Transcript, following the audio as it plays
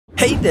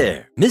Hey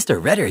there, Mr.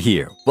 Redder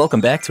here.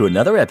 Welcome back to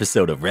another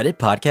episode of Reddit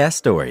Podcast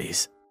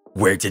Stories,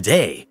 where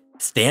today,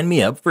 stand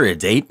me up for a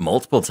date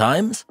multiple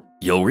times?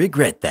 You'll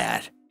regret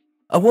that.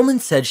 A woman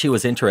said she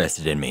was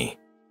interested in me.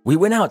 We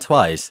went out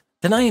twice,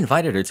 then I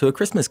invited her to a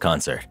Christmas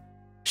concert.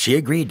 She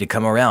agreed to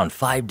come around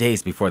 5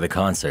 days before the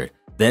concert,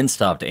 then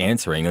stopped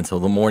answering until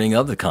the morning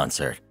of the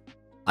concert.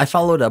 I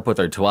followed up with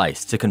her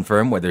twice to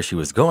confirm whether she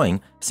was going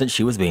since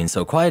she was being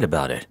so quiet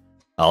about it.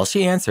 All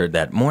she answered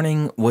that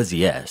morning was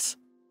yes.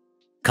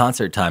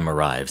 Concert time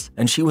arrives,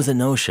 and she was a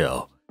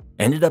no-show.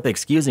 Ended up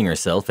excusing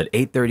herself at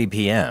 8:30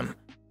 p.m.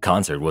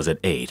 Concert was at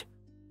 8.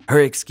 Her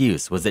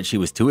excuse was that she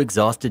was too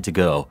exhausted to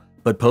go,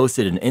 but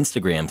posted an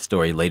Instagram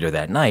story later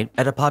that night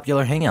at a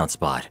popular hangout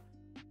spot.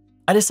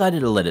 I decided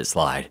to let it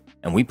slide,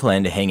 and we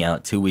planned to hang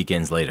out 2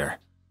 weekends later.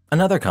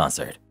 Another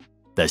concert.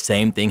 The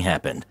same thing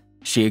happened.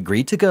 She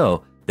agreed to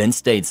go, then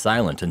stayed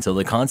silent until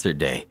the concert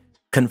day,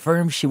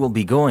 confirms she will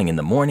be going in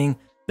the morning,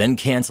 then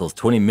cancels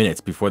 20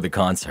 minutes before the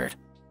concert.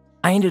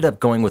 I ended up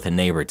going with a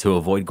neighbor to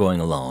avoid going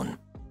alone.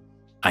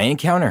 I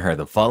encounter her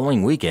the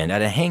following weekend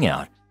at a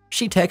hangout.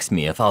 She texts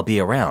me if I'll be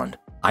around.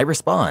 I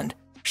respond.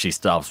 She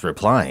stops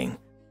replying.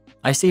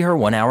 I see her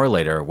 1 hour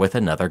later with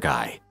another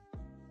guy.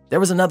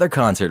 There was another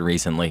concert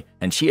recently,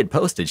 and she had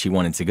posted she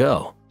wanted to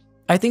go.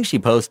 I think she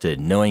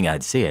posted knowing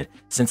I'd see it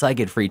since I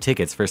get free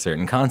tickets for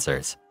certain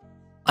concerts.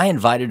 I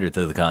invited her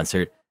to the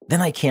concert,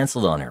 then I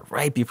canceled on her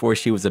right before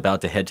she was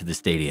about to head to the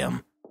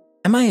stadium.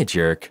 Am I a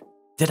jerk?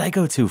 Did I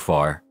go too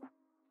far?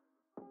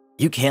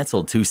 You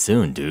canceled too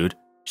soon, dude.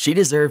 She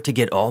deserved to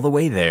get all the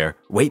way there,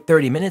 wait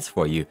 30 minutes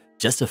for you,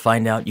 just to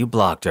find out you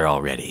blocked her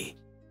already.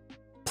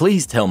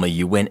 Please tell me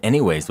you went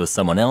anyways with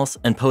someone else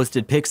and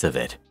posted pics of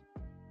it.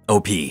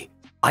 OP.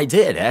 I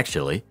did,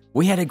 actually.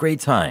 We had a great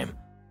time.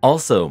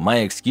 Also, my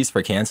excuse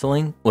for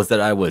canceling was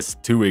that I was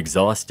too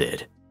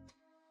exhausted.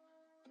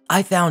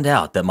 I found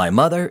out that my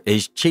mother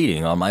is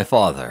cheating on my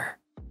father.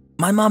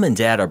 My mom and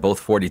dad are both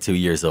 42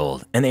 years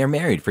old, and they are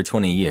married for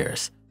 20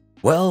 years.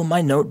 Well,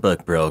 my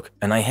notebook broke,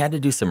 and I had to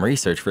do some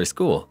research for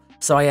school,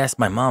 so I asked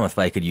my mom if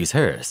I could use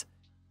hers.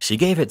 She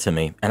gave it to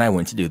me, and I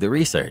went to do the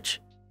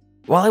research.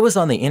 While I was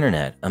on the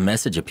internet, a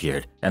message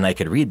appeared, and I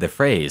could read the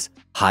phrase,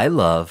 "Hi,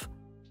 love."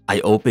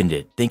 I opened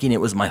it, thinking it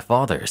was my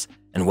father's,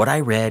 and what I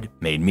read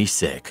made me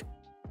sick.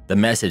 The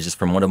message is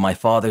from one of my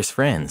father's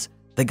friends.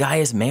 The guy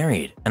is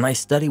married, and I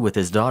study with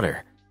his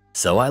daughter.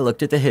 So I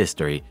looked at the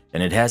history,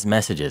 and it has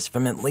messages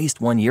from at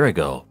least 1 year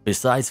ago,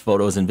 besides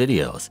photos and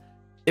videos.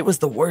 It was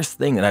the worst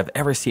thing that I've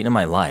ever seen in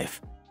my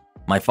life.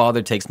 My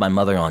father takes my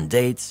mother on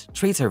dates,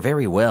 treats her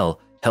very well,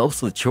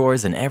 helps with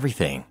chores and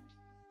everything.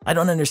 I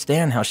don't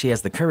understand how she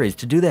has the courage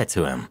to do that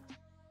to him.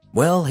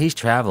 Well, he's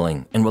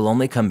traveling and will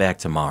only come back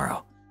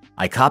tomorrow.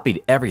 I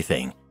copied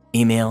everything,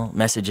 email,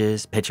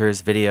 messages,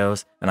 pictures,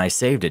 videos, and I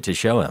saved it to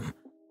show him.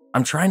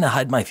 I'm trying to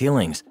hide my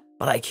feelings,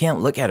 but I can't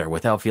look at her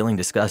without feeling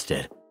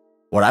disgusted.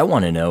 What I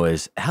want to know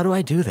is, how do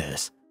I do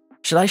this?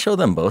 Should I show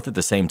them both at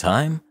the same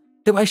time?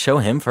 Do I show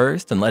him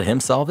first and let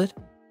him solve it?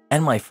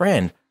 And my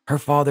friend, her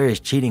father is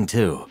cheating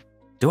too.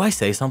 Do I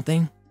say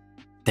something?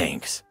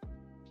 Thanks.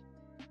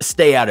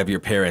 Stay out of your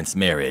parents'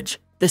 marriage.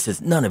 This is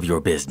none of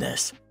your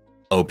business.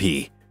 OP.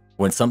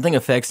 When something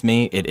affects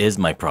me, it is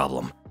my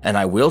problem, and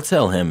I will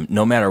tell him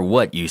no matter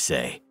what you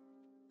say.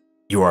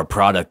 You are a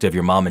product of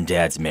your mom and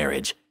dad's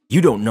marriage.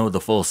 You don't know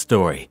the full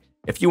story.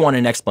 If you want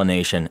an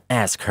explanation,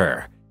 ask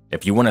her.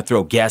 If you want to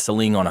throw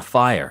gasoline on a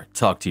fire,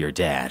 talk to your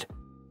dad.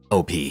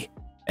 OP.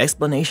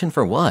 Explanation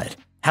for what?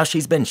 How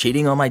she's been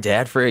cheating on my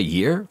dad for a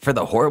year? For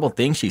the horrible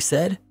things she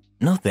said?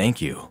 No thank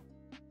you.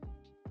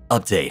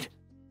 Update.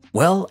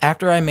 Well,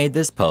 after I made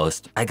this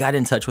post, I got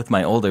in touch with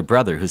my older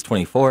brother who's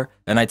 24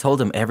 and I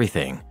told him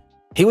everything.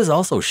 He was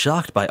also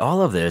shocked by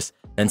all of this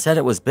and said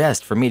it was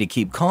best for me to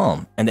keep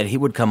calm and that he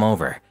would come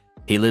over.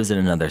 He lives in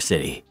another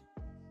city.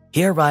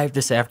 He arrived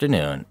this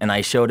afternoon and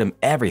I showed him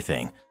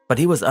everything, but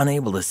he was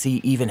unable to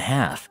see even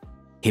half.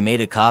 He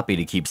made a copy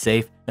to keep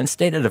safe and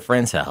stayed at a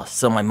friend's house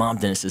so my mom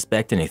didn't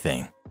suspect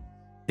anything.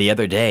 The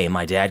other day,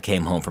 my dad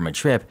came home from a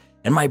trip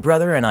and my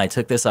brother and I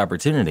took this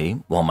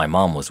opportunity, while my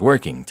mom was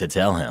working, to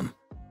tell him.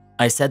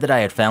 I said that I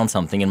had found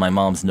something in my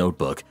mom's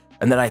notebook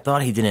and that I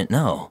thought he didn't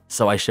know,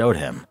 so I showed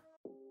him.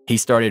 He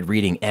started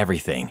reading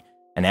everything,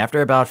 and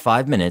after about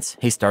 5 minutes,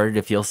 he started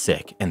to feel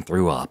sick and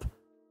threw up.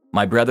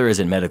 My brother is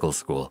in medical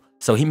school,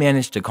 so he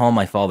managed to calm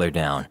my father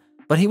down,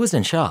 but he was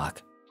in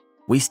shock.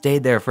 We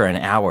stayed there for an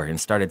hour and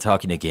started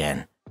talking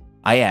again.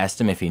 I asked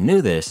him if he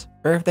knew this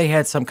or if they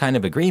had some kind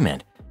of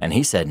agreement, and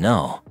he said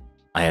no.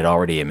 I had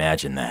already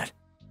imagined that.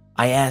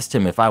 I asked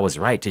him if I was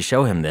right to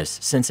show him this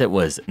since it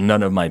was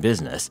none of my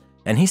business,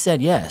 and he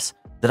said yes,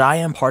 that I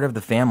am part of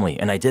the family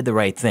and I did the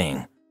right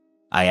thing.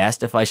 I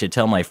asked if I should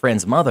tell my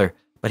friend's mother,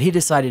 but he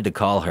decided to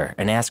call her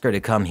and ask her to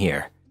come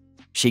here.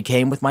 She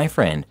came with my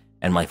friend,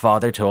 and my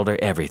father told her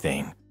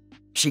everything.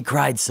 She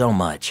cried so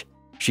much.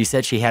 She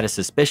said she had a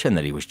suspicion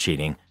that he was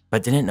cheating,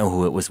 but didn't know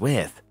who it was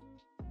with.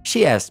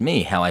 She asked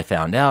me how I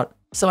found out,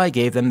 so I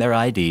gave them their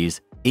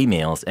IDs,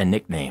 emails, and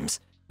nicknames,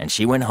 and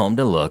she went home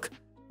to look.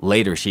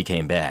 Later she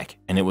came back,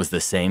 and it was the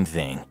same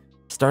thing.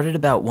 Started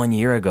about 1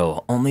 year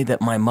ago, only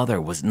that my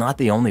mother was not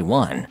the only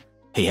one.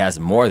 He has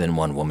more than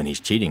one woman he's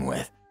cheating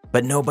with,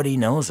 but nobody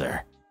knows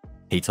her.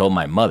 He told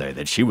my mother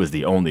that she was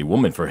the only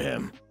woman for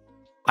him.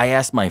 I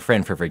asked my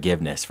friend for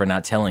forgiveness for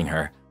not telling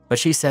her, but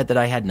she said that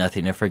I had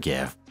nothing to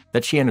forgive,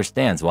 that she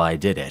understands why I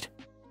did it.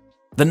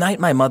 The night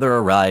my mother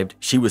arrived,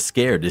 she was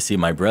scared to see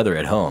my brother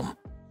at home.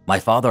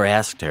 My father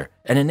asked her,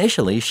 and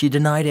initially she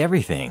denied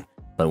everything,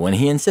 but when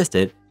he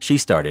insisted, she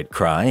started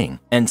crying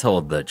and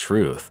told the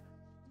truth.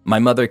 My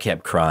mother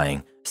kept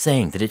crying,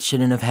 saying that it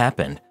shouldn't have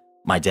happened.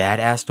 My dad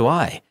asked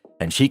why,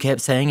 and she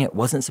kept saying it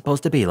wasn't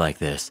supposed to be like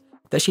this,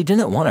 that she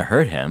didn't want to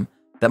hurt him,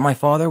 that my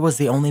father was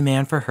the only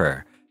man for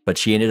her, but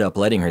she ended up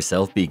letting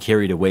herself be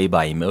carried away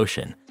by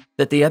emotion,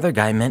 that the other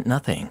guy meant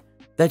nothing,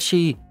 that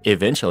she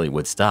eventually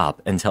would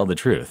stop and tell the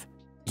truth.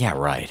 Yeah,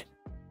 right.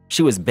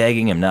 She was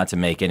begging him not to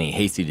make any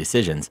hasty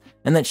decisions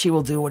and that she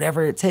will do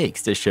whatever it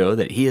takes to show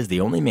that he is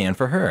the only man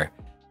for her.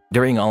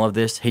 During all of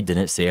this, he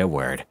didn't say a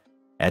word.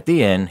 At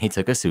the end, he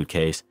took a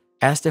suitcase,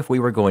 asked if we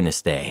were going to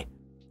stay.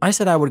 I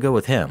said I would go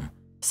with him,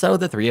 so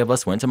the three of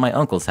us went to my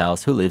uncle's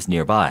house who lives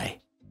nearby.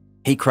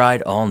 He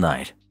cried all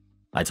night.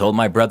 I told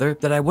my brother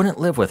that I wouldn't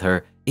live with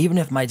her even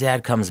if my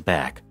dad comes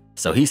back,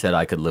 so he said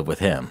I could live with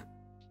him.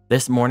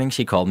 This morning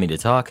she called me to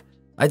talk.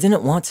 I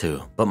didn't want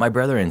to, but my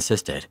brother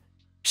insisted.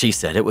 She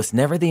said it was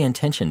never the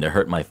intention to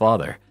hurt my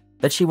father,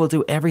 that she will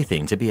do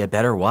everything to be a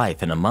better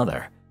wife and a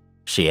mother.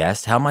 She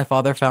asked how my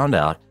father found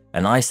out,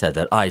 and I said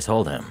that I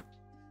told him.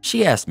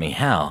 She asked me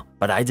how,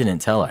 but I didn't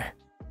tell her.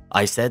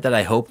 I said that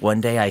I hope one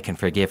day I can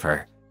forgive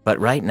her, but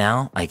right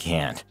now I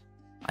can't.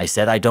 I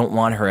said I don't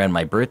want her on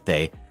my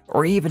birthday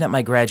or even at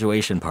my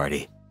graduation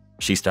party.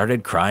 She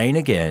started crying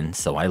again,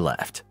 so I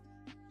left.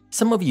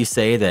 Some of you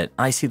say that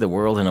I see the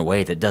world in a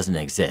way that doesn't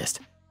exist,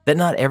 that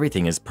not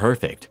everything is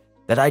perfect,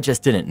 that I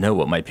just didn't know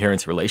what my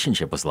parents'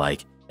 relationship was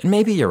like, and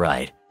maybe you're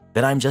right,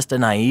 that I'm just a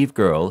naive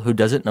girl who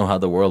doesn't know how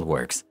the world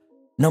works.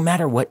 No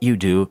matter what you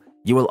do,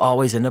 you will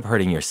always end up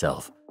hurting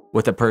yourself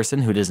with a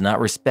person who does not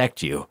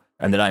respect you,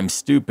 and that I'm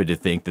stupid to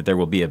think that there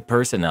will be a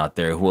person out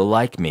there who will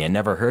like me and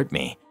never hurt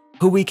me,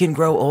 who we can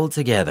grow old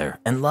together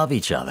and love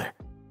each other.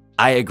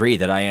 I agree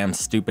that I am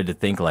stupid to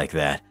think like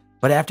that,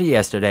 but after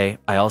yesterday,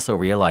 I also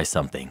realized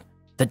something,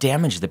 the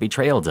damage that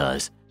betrayal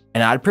does,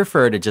 and I'd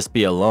prefer to just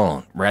be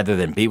alone rather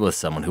than be with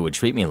someone who would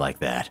treat me like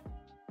that.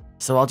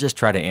 So I'll just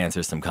try to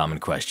answer some common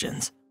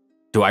questions.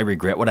 Do I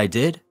regret what I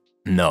did?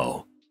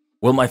 No.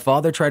 Will my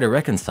father try to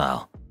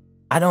reconcile?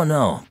 I don't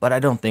know, but I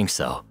don't think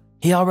so.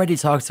 He already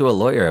talked to a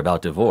lawyer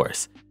about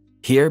divorce.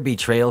 Here,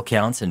 betrayal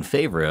counts in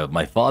favor of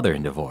my father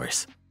in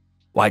divorce.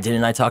 Why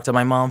didn't I talk to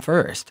my mom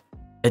first?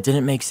 It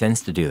didn't make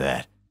sense to do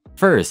that.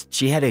 First,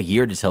 she had a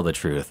year to tell the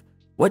truth.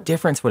 What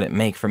difference would it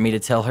make for me to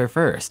tell her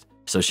first,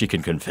 so she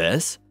can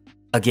confess?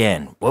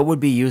 Again, what would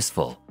be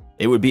useful?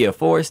 It would be a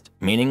forced,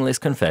 meaningless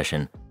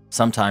confession.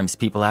 Sometimes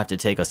people have to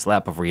take a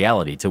slap of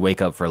reality to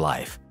wake up for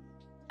life.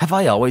 Have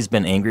I always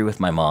been angry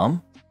with my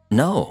mom?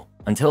 No.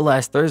 Until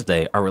last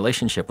Thursday, our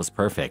relationship was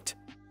perfect.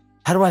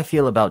 How do I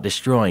feel about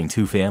destroying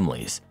two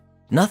families?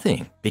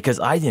 Nothing,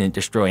 because I didn't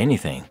destroy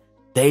anything.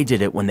 They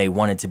did it when they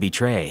wanted to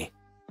betray.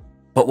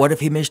 But what if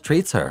he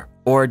mistreats her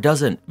or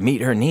doesn't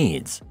meet her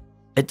needs?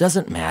 It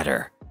doesn't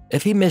matter.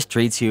 If he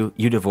mistreats you,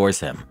 you divorce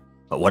him.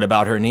 But what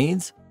about her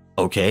needs?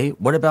 Okay,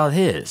 what about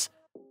his?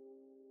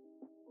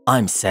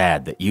 I'm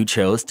sad that you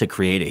chose to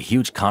create a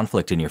huge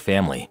conflict in your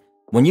family.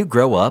 When you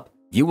grow up,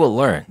 you will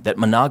learn that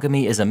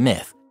monogamy is a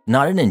myth,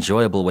 not an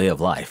enjoyable way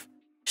of life.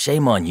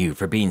 Shame on you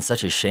for being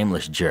such a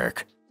shameless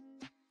jerk.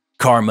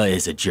 Karma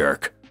is a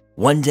jerk.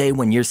 One day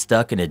when you're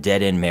stuck in a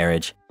dead-end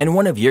marriage and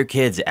one of your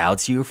kids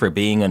outs you for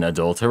being an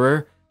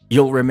adulterer,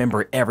 you'll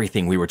remember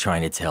everything we were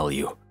trying to tell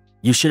you.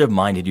 You should have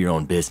minded your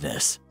own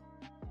business.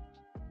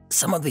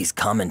 Some of these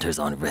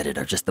commenters on Reddit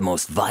are just the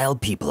most vile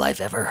people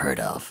I've ever heard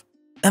of.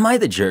 Am I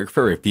the jerk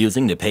for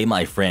refusing to pay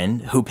my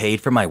friend who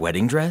paid for my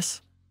wedding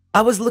dress?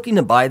 I was looking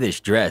to buy this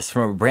dress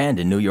from a brand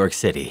in New York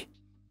City.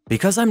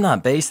 Because I'm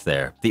not based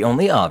there, the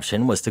only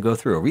option was to go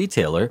through a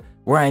retailer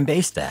where I'm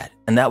based at,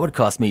 and that would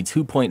cost me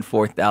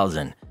 $2.4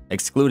 thousand,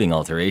 excluding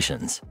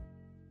alterations.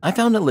 I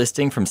found a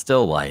listing from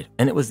Stillwhite,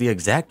 and it was the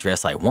exact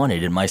dress I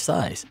wanted in my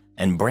size,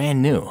 and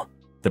brand new.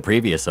 The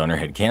previous owner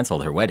had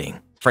canceled her wedding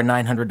for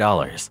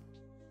 $900.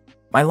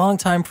 My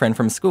longtime friend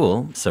from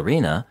school,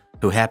 Serena,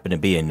 who happened to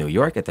be in New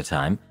York at the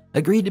time,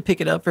 agreed to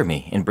pick it up for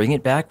me and bring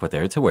it back with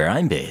her to where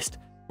I'm based,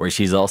 where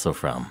she's also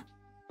from.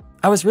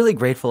 I was really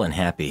grateful and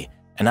happy,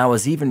 and I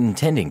was even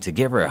intending to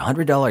give her a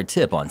 $100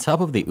 tip on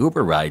top of the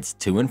Uber rides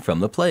to and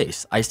from the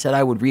place. I said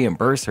I would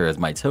reimburse her as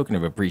my token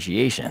of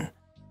appreciation.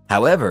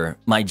 However,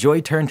 my joy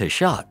turned to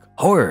shock,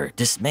 horror,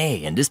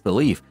 dismay, and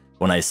disbelief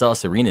when I saw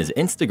Serena's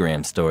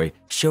Instagram story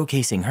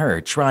showcasing her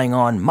trying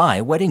on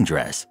my wedding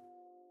dress.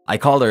 I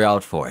called her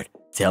out for it,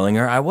 telling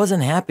her I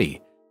wasn't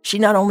happy. She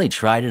not only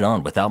tried it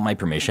on without my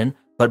permission,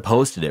 but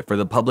posted it for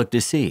the public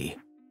to see.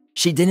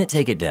 She didn't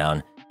take it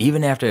down,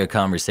 even after a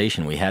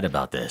conversation we had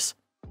about this.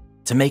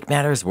 To make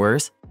matters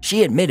worse,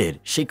 she admitted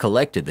she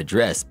collected the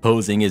dress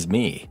posing as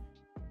me.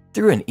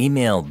 Through an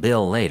email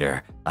bill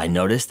later, I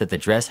noticed that the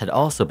dress had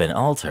also been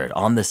altered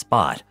on the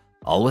spot,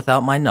 all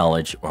without my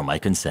knowledge or my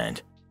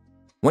consent.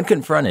 When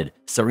confronted,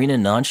 Serena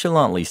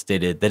nonchalantly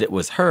stated that it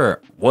was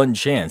her one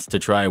chance to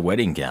try a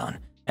wedding gown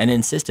and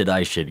insisted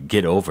I should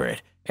get over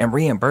it and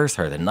reimburse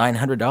her the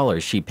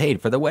 $900 she paid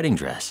for the wedding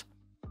dress.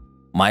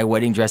 My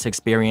wedding dress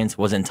experience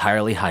was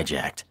entirely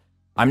hijacked.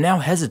 I'm now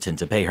hesitant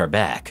to pay her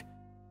back.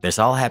 This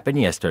all happened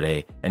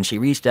yesterday, and she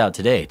reached out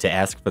today to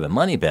ask for the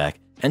money back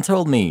and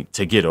told me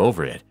to get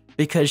over it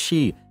because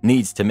she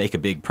needs to make a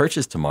big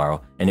purchase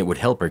tomorrow and it would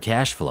help her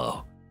cash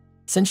flow.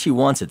 Since she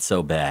wants it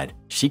so bad,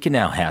 she can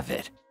now have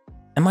it.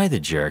 Am I the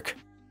jerk?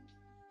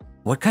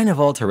 What kind of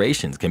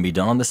alterations can be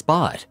done on the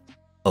spot?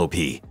 OP,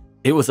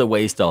 it was a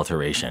waist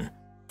alteration.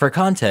 For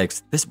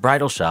context, this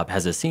bridal shop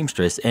has a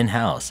seamstress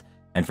in-house,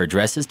 and for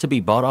dresses to be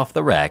bought off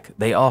the rack,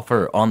 they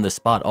offer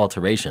on-the-spot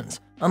alterations,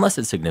 unless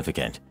it's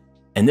significant.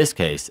 In this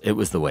case, it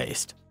was the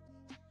waist.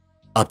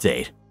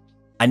 Update.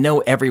 I know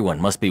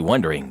everyone must be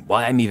wondering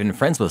why I'm even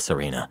friends with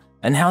Serena,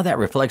 and how that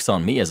reflects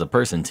on me as a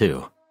person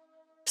too.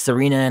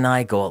 Serena and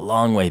I go a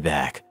long way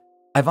back.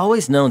 I've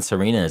always known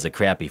Serena as a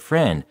crappy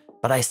friend,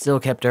 but I still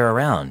kept her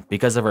around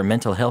because of her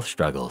mental health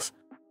struggles.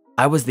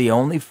 I was the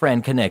only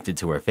friend connected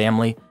to her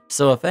family,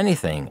 so if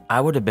anything,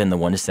 I would have been the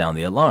one to sound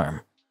the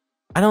alarm.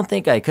 I don't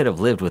think I could have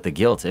lived with the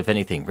guilt if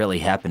anything really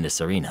happened to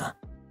Serena.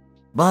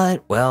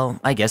 But, well,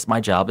 I guess my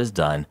job is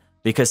done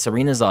because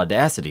Serena's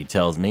audacity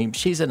tells me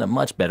she's in a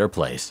much better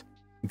place.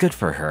 Good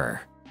for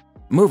her.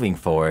 Moving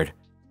forward,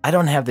 I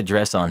don't have the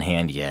dress on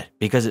hand yet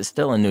because it's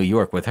still in New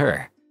York with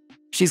her.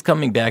 She's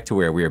coming back to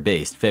where we're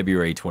based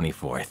February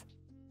 24th.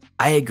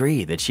 I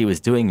agree that she was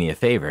doing me a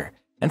favor,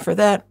 and for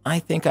that, I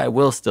think I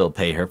will still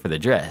pay her for the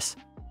dress.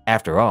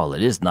 After all,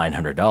 it is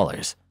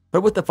 $900,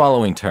 but with the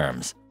following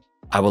terms.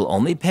 I will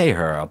only pay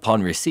her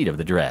upon receipt of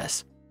the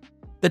dress.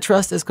 The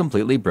trust is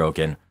completely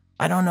broken.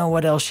 I don't know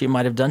what else she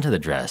might have done to the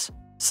dress.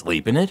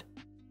 Sleep in it?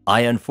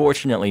 I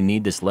unfortunately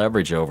need this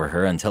leverage over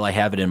her until I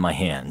have it in my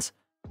hands,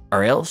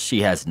 or else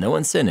she has no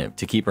incentive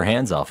to keep her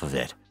hands off of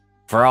it.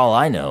 For all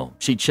I know,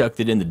 she chucked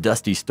it in the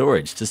dusty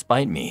storage to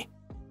spite me.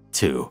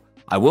 2.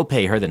 I will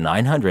pay her the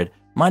 $900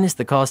 minus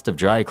the cost of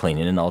dry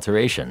cleaning and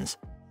alterations.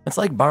 It's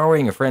like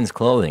borrowing a friend's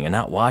clothing and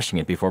not washing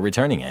it before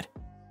returning it.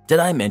 Did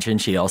I mention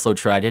she also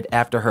tried it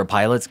after her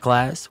pilot's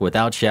class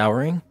without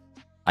showering?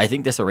 I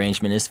think this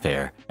arrangement is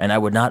fair, and I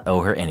would not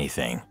owe her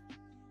anything.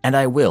 And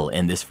I will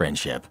end this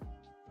friendship.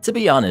 To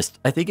be honest,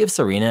 I think if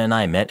Serena and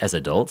I met as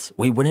adults,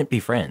 we wouldn't be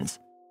friends.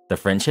 The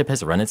friendship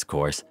has run its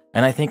course,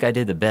 and I think I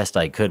did the best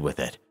I could with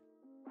it.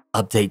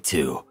 Update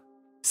 2.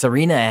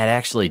 Serena had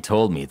actually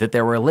told me that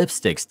there were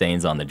lipstick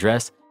stains on the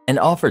dress and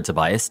offered to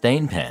buy a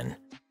stain pen.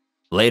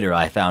 Later,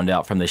 I found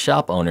out from the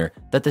shop owner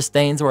that the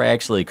stains were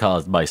actually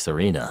caused by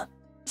Serena.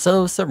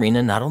 So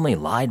Serena not only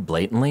lied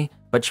blatantly,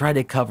 but tried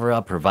to cover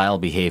up her vile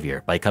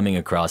behavior by coming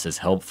across as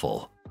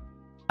helpful.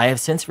 I have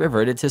since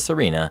reverted to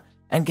Serena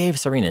and gave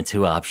Serena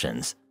 2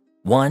 options.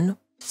 1.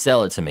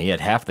 Sell it to me at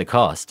half the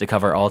cost to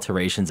cover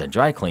alterations and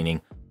dry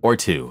cleaning, or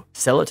 2.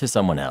 Sell it to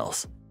someone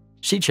else.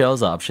 She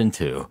chose option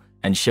 2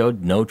 and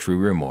showed no true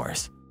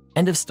remorse.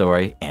 End of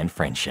story and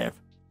friendship.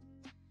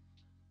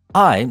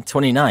 I,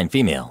 29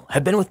 female,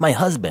 have been with my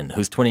husband,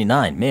 who's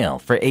 29 male,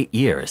 for 8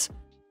 years.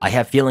 I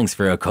have feelings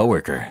for a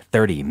coworker,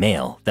 30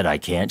 male, that I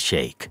can't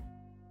shake.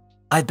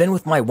 I've been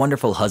with my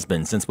wonderful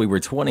husband since we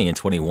were 20 and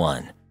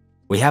 21.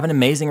 We have an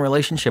amazing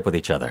relationship with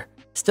each other,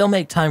 still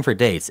make time for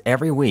dates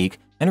every week,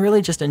 and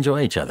really just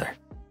enjoy each other.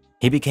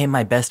 He became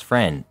my best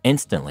friend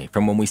instantly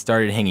from when we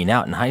started hanging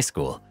out in high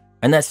school,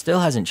 and that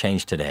still hasn't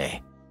changed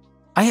today.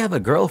 I have a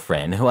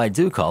girlfriend who I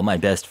do call my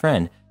best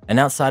friend, and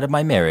outside of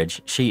my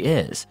marriage, she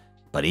is.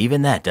 But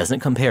even that doesn't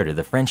compare to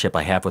the friendship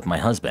I have with my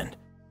husband.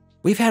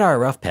 We've had our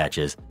rough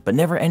patches, but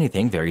never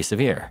anything very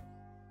severe.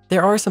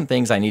 There are some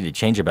things I need to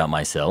change about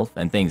myself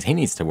and things he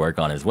needs to work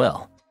on as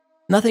well.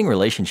 Nothing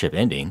relationship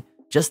ending,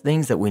 just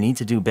things that we need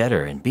to do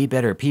better and be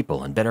better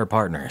people and better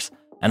partners.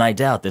 And I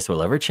doubt this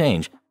will ever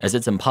change, as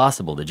it's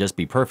impossible to just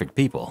be perfect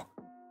people.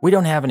 We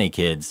don't have any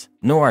kids,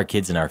 nor are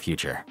kids in our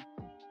future.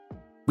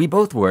 We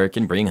both work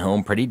and bring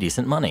home pretty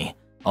decent money,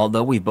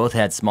 although we've both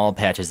had small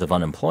patches of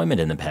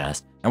unemployment in the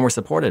past and were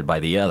supported by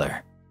the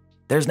other.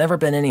 There's never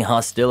been any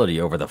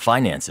hostility over the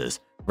finances,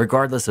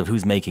 regardless of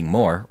who's making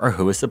more or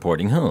who is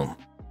supporting whom.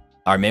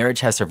 Our marriage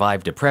has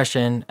survived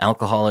depression,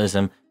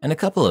 alcoholism, and a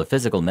couple of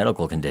physical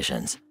medical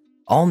conditions,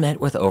 all met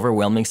with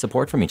overwhelming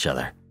support from each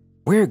other.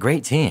 We're a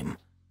great team.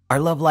 Our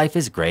love life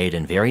is great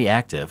and very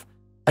active.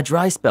 A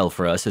dry spell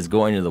for us is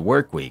going to the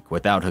work week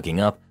without hooking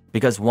up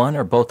because one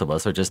or both of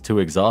us are just too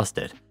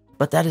exhausted,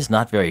 but that is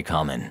not very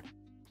common.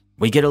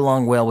 We get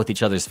along well with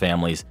each other's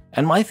families,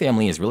 and my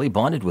family is really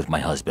bonded with my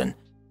husband.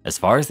 As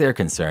far as they're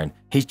concerned,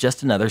 he's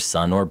just another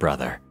son or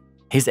brother.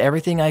 He's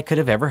everything I could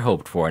have ever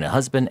hoped for in a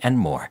husband and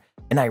more,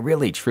 and I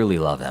really truly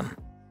love him.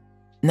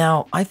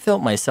 Now, I've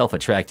felt myself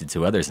attracted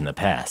to others in the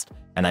past,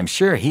 and I'm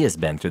sure he has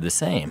been through the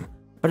same,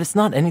 but it's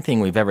not anything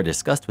we've ever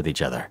discussed with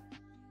each other.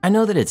 I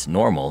know that it's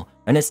normal,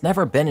 and it's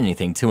never been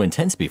anything too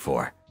intense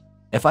before.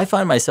 If I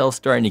find myself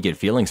starting to get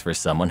feelings for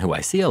someone who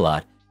I see a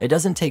lot, it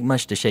doesn't take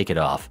much to shake it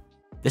off.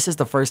 This is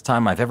the first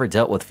time I've ever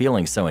dealt with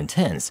feelings so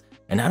intense,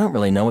 and I don't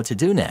really know what to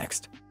do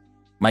next.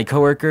 My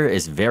coworker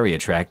is very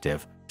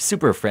attractive,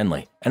 super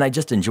friendly, and I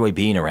just enjoy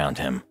being around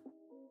him.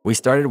 We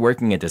started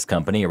working at this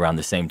company around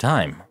the same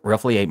time,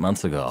 roughly 8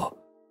 months ago.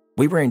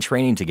 We were in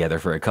training together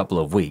for a couple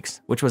of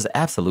weeks, which was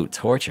absolute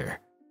torture.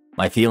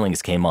 My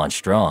feelings came on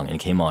strong and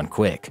came on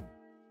quick.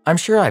 I'm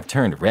sure I've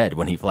turned red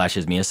when he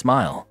flashes me a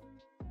smile.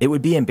 It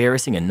would be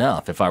embarrassing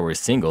enough if I were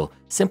single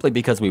simply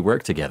because we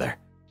work together.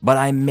 But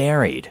I'm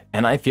married,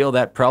 and I feel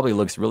that probably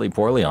looks really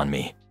poorly on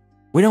me.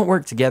 We don't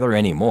work together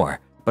anymore,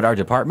 but our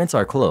departments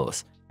are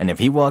close, and if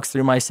he walks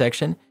through my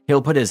section,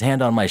 he'll put his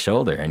hand on my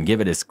shoulder and give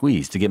it a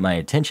squeeze to get my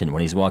attention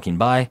when he's walking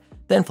by,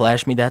 then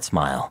flash me that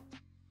smile.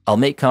 I'll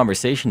make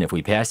conversation if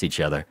we pass each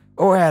other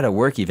or at a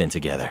work event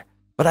together,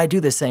 but I do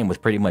the same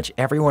with pretty much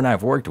everyone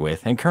I've worked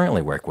with and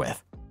currently work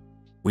with.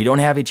 We don't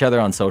have each other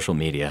on social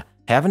media,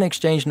 haven't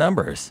exchanged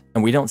numbers,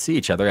 and we don't see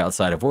each other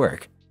outside of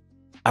work.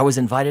 I was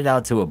invited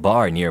out to a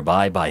bar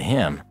nearby by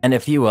him and a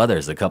few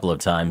others a couple of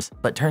times,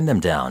 but turned them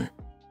down.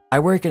 I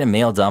work in a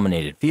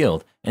male-dominated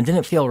field and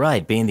didn't feel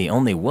right being the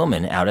only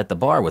woman out at the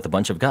bar with a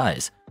bunch of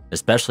guys,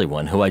 especially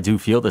one who I do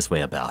feel this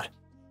way about.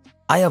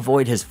 I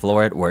avoid his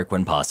floor at work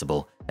when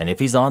possible, and if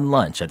he's on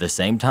lunch at the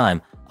same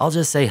time, I'll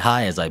just say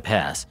hi as I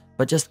pass,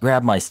 but just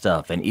grab my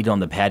stuff and eat on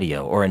the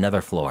patio or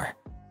another floor.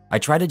 I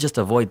try to just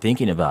avoid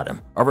thinking about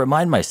him or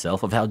remind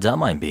myself of how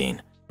dumb I'm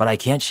being, but I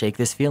can't shake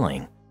this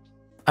feeling.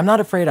 I'm not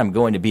afraid I'm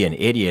going to be an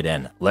idiot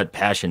and let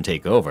passion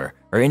take over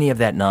or any of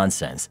that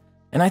nonsense,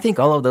 and I think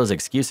all of those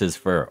excuses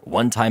for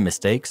one-time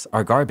mistakes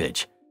are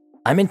garbage.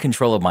 I'm in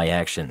control of my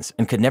actions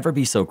and could never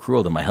be so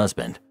cruel to my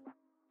husband.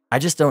 I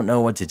just don't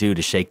know what to do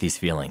to shake these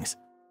feelings.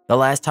 The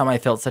last time I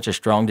felt such a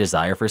strong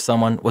desire for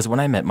someone was when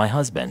I met my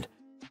husband.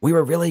 We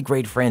were really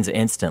great friends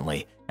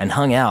instantly and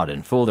hung out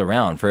and fooled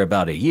around for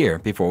about a year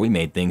before we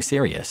made things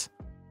serious.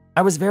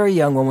 I was very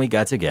young when we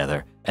got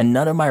together, and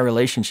none of my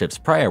relationships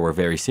prior were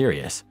very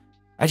serious.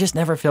 I just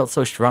never felt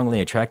so strongly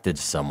attracted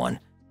to someone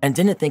and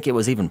didn't think it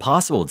was even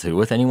possible to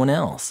with anyone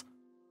else.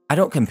 I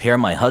don't compare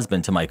my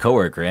husband to my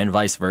coworker and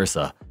vice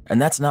versa,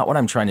 and that's not what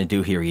I'm trying to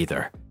do here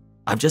either.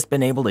 I've just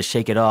been able to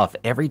shake it off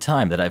every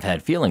time that I've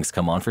had feelings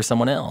come on for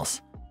someone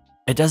else.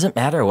 It doesn't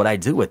matter what I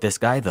do with this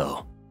guy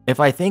though. If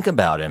I think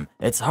about him,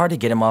 it's hard to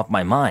get him off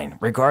my mind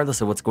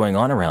regardless of what's going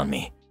on around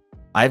me.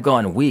 I've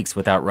gone weeks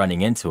without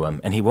running into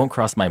him and he won't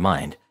cross my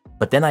mind,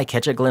 but then I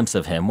catch a glimpse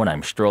of him when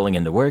I'm strolling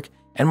into work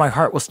and my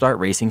heart will start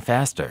racing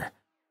faster.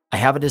 I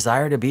have a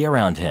desire to be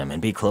around him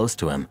and be close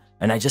to him,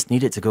 and I just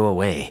need it to go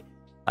away.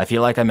 I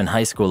feel like I'm in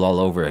high school all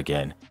over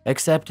again,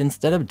 except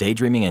instead of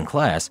daydreaming in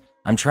class,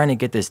 I'm trying to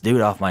get this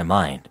dude off my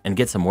mind and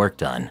get some work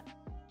done.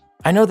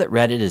 I know that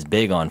Reddit is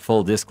big on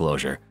full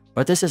disclosure,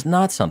 but this is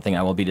not something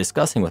I will be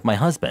discussing with my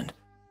husband.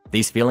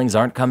 These feelings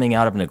aren't coming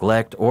out of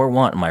neglect or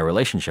want in my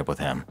relationship with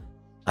him.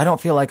 I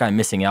don't feel like I'm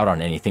missing out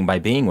on anything by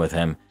being with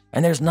him,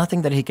 and there's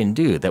nothing that he can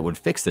do that would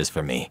fix this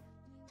for me.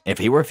 If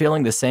he were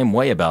feeling the same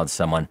way about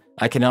someone,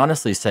 I can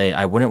honestly say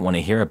I wouldn't want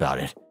to hear about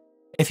it.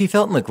 If he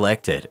felt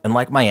neglected and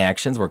like my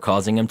actions were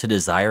causing him to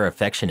desire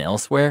affection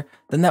elsewhere,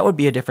 then that would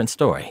be a different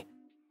story.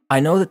 I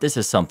know that this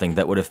is something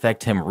that would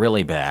affect him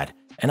really bad,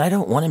 and I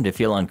don't want him to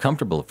feel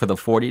uncomfortable for the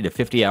 40 to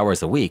 50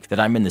 hours a week that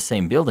I'm in the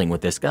same building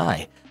with this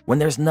guy, when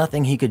there's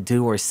nothing he could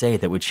do or say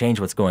that would change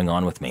what's going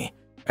on with me,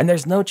 and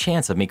there's no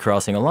chance of me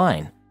crossing a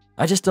line.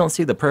 I just don't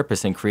see the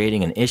purpose in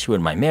creating an issue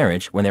in my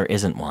marriage when there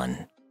isn't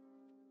one.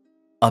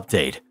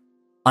 Update.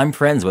 I'm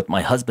friends with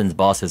my husband's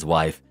boss's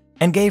wife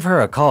and gave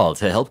her a call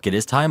to help get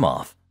his time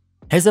off.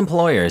 His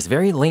employer is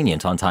very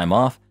lenient on time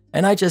off,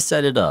 and I just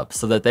set it up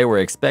so that they were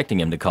expecting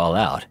him to call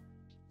out.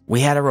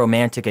 We had a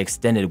romantic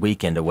extended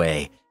weekend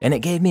away, and it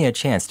gave me a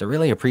chance to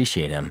really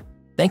appreciate him.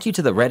 Thank you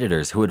to the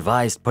Redditors who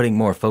advised putting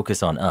more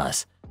focus on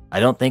us. I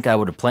don't think I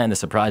would have planned the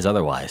surprise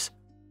otherwise.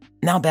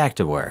 Now back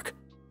to work.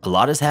 A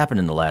lot has happened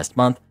in the last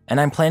month, and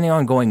I'm planning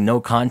on going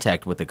no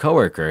contact with the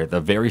coworker the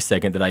very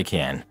second that I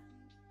can.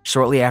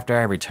 Shortly after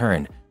I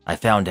returned, I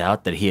found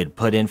out that he had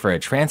put in for a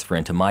transfer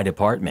into my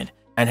department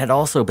and had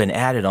also been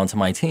added onto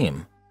my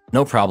team.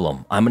 No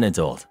problem, I'm an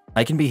adult.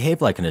 I can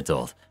behave like an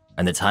adult,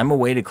 and the time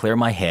away to clear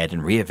my head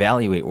and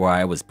reevaluate where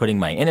I was putting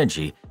my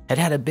energy had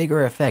had a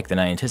bigger effect than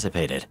I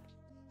anticipated.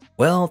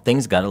 Well,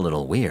 things got a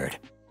little weird.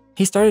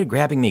 He started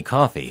grabbing me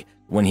coffee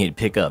when he'd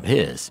pick up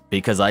his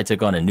because I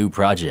took on a new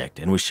project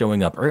and was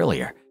showing up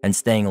earlier and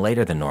staying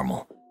later than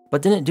normal,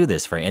 but didn't do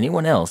this for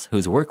anyone else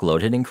whose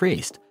workload had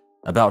increased.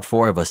 About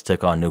 4 of us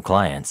took on new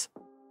clients.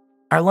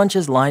 Our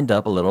lunches lined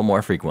up a little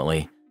more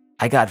frequently.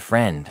 I got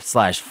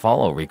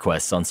friend/follow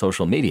requests on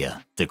social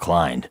media,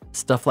 declined,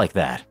 stuff like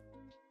that.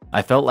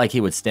 I felt like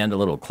he would stand a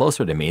little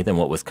closer to me than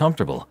what was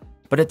comfortable,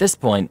 but at this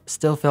point,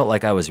 still felt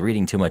like I was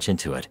reading too much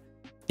into it.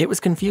 It was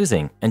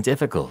confusing and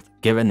difficult,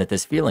 given that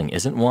this feeling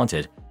isn't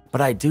wanted, but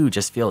I do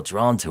just feel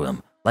drawn to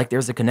him, like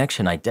there's a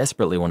connection I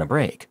desperately want to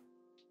break.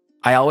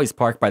 I always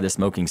park by the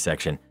smoking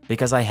section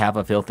because I have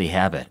a filthy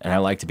habit and I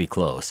like to be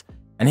close,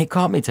 and he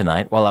caught me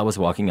tonight while I was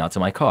walking out to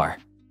my car.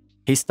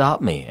 He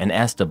stopped me and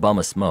asked to bum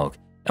a smoke,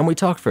 and we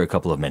talked for a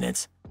couple of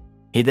minutes.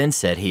 He then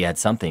said he had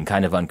something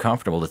kind of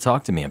uncomfortable to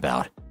talk to me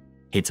about.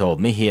 He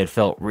told me he had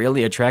felt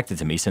really attracted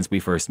to me since we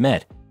first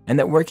met, and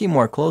that working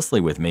more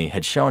closely with me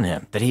had shown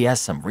him that he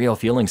has some real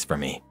feelings for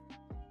me.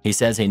 He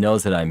says he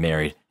knows that I'm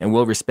married and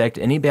will respect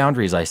any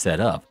boundaries I set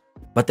up,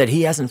 but that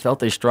he hasn't felt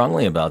this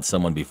strongly about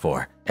someone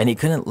before, and he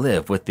couldn't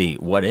live with the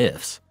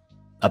what-ifs.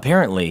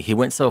 Apparently, he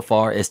went so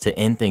far as to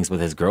end things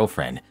with his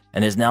girlfriend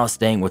and is now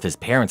staying with his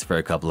parents for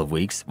a couple of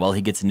weeks while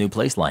he gets a new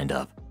place lined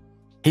up.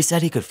 He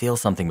said he could feel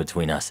something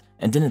between us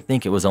and didn't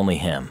think it was only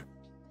him.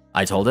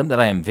 I told him that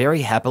I am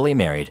very happily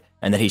married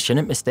and that he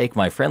shouldn't mistake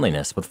my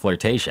friendliness with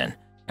flirtation,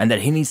 and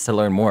that he needs to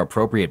learn more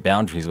appropriate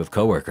boundaries with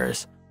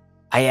coworkers.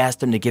 I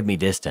asked him to give me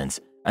distance,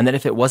 and that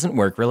if it wasn't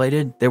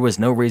work-related, there was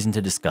no reason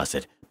to discuss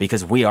it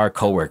because we are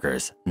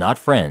coworkers, not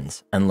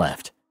friends, and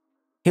left.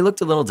 He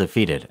looked a little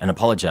defeated and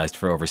apologized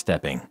for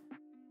overstepping.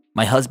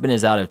 My husband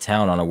is out of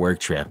town on a work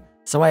trip,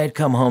 so I had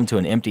come home to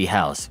an empty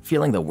house,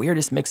 feeling the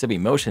weirdest mix of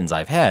emotions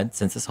I've had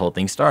since this whole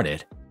thing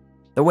started.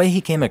 The way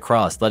he came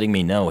across letting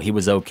me know he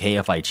was okay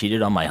if I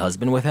cheated on my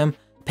husband with him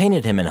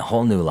painted him in a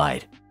whole new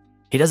light.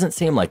 He doesn't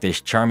seem like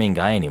this charming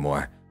guy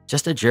anymore,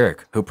 just a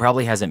jerk who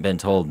probably hasn't been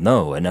told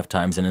no enough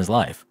times in his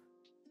life.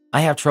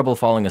 I have trouble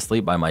falling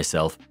asleep by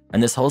myself,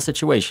 and this whole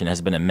situation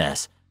has been a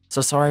mess,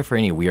 so sorry for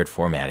any weird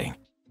formatting.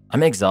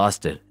 I'm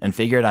exhausted and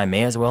figured I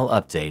may as well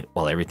update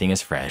while everything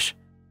is fresh.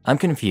 I'm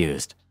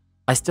confused.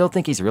 I still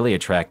think he's really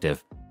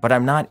attractive, but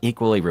I'm not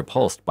equally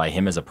repulsed by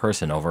him as a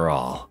person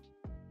overall.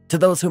 To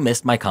those who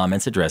missed my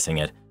comments addressing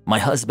it, my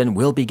husband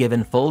will be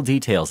given full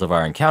details of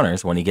our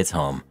encounters when he gets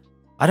home.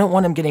 I don't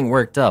want him getting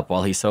worked up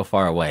while he's so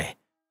far away.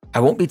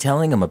 I won't be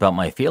telling him about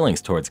my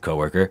feelings towards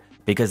coworker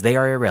because they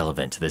are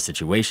irrelevant to the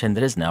situation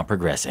that is now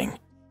progressing.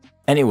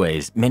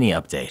 Anyways, mini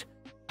update.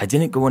 I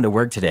didn't go into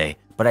work today,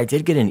 but I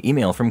did get an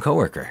email from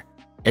coworker.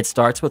 It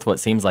starts with what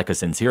seems like a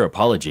sincere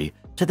apology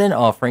to then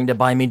offering to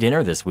buy me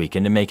dinner this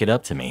weekend to make it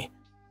up to me.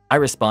 I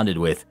responded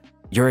with,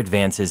 "Your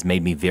advances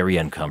made me very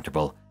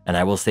uncomfortable, and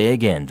I will say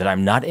again that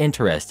I'm not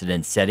interested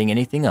in setting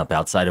anything up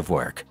outside of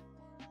work."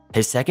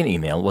 His second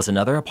email was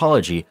another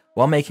apology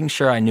while making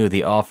sure I knew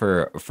the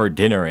offer for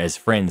dinner as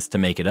friends to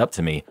make it up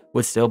to me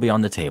would still be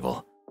on the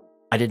table.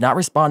 I did not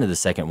respond to the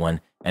second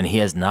one, and he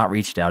has not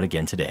reached out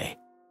again today.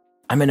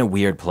 I'm in a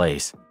weird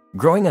place,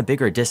 growing a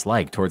bigger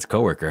dislike towards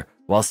coworker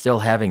while still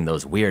having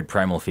those weird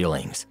primal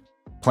feelings.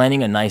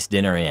 Planning a nice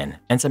dinner in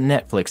and some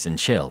Netflix and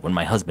chill when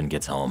my husband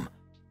gets home.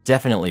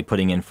 Definitely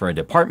putting in for a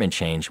department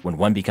change when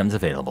one becomes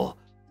available.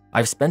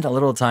 I've spent a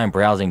little time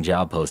browsing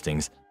job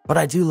postings, but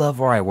I do love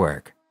where I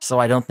work, so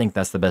I don't think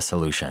that's the best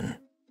solution.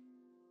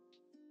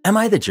 Am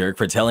I the jerk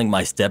for telling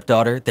my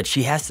stepdaughter that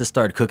she has to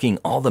start cooking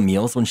all the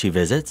meals when she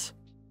visits?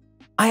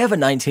 I have a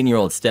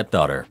 19-year-old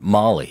stepdaughter,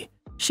 Molly.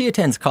 She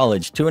attends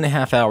college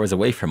 2.5 hours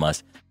away from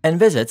us and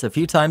visits a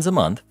few times a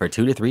month for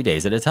 2 to 3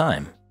 days at a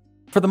time.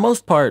 For the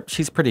most part,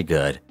 she's pretty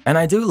good, and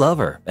I do love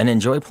her and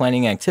enjoy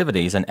planning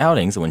activities and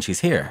outings when she's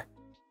here.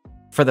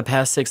 For the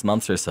past 6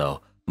 months or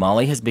so,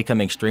 Molly has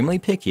become extremely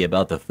picky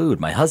about the food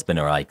my husband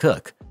or I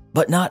cook,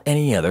 but not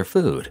any other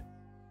food.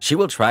 She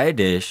will try a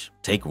dish,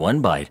 take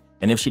one bite,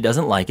 and if she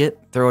doesn't like it,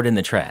 throw it in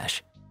the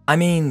trash. I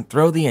mean,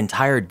 throw the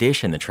entire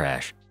dish in the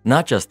trash,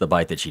 not just the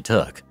bite that she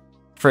took.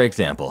 For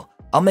example,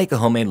 I'll make a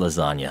homemade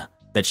lasagna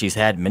that she's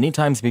had many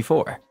times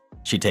before.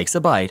 She takes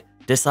a bite,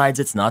 decides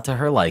it's not to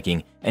her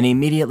liking, and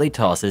immediately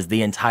tosses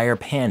the entire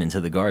pan into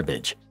the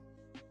garbage.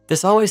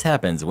 This always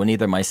happens when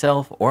either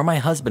myself or my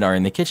husband are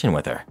in the kitchen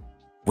with her.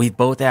 We've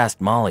both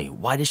asked Molly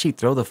why does she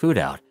throw the food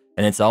out,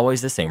 and it's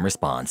always the same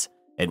response.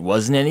 It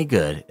wasn't any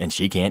good and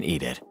she can't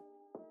eat it.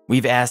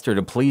 We've asked her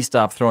to please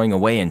stop throwing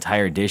away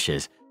entire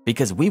dishes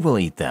because we will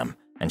eat them,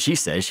 and she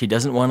says she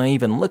doesn't want to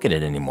even look at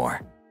it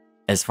anymore.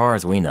 As far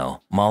as we know,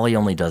 Molly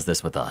only does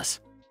this with us.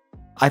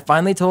 I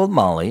finally told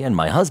Molly and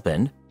my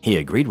husband, he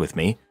agreed with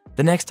me,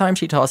 the next time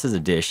she tosses a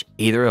dish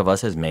either of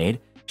us has made,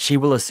 she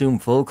will assume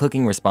full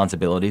cooking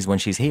responsibilities when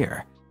she's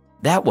here.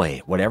 That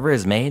way, whatever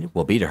is made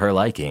will be to her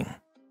liking.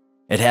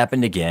 It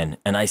happened again,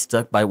 and I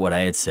stuck by what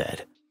I had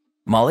said.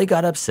 Molly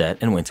got upset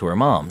and went to her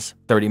mom's,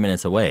 30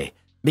 minutes away,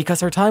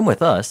 because her time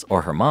with us,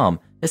 or her mom,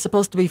 is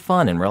supposed to be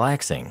fun and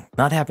relaxing,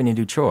 not having to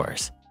do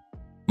chores.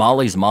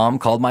 Molly's mom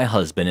called my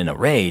husband in a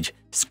rage,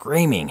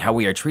 screaming how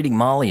we are treating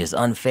Molly as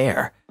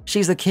unfair.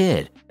 She's a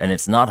kid, and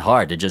it's not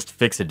hard to just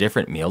fix a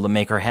different meal to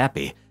make her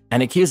happy,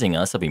 and accusing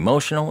us of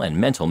emotional and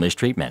mental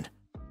mistreatment.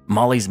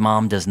 Molly's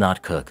mom does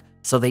not cook,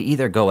 so they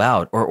either go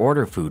out or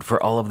order food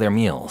for all of their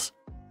meals.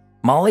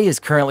 Molly is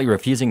currently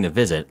refusing to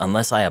visit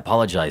unless I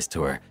apologize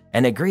to her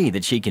and agree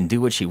that she can do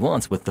what she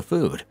wants with the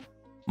food.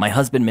 My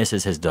husband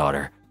misses his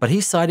daughter, but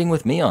he's siding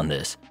with me on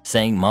this,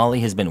 saying Molly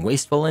has been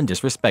wasteful and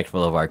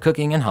disrespectful of our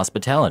cooking and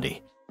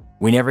hospitality.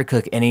 We never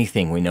cook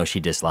anything we know she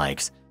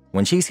dislikes.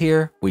 When she's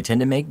here, we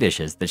tend to make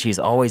dishes that she's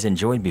always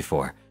enjoyed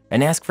before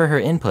and ask for her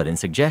input and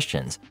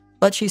suggestions,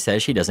 but she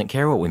says she doesn't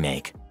care what we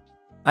make.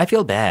 I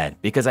feel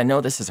bad because I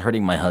know this is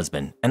hurting my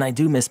husband and I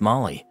do miss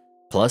Molly.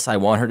 Plus, I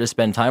want her to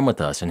spend time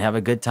with us and have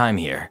a good time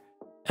here.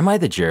 Am I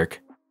the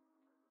jerk?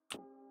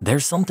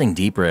 There's something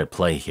deeper at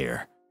play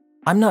here.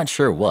 I'm not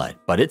sure what,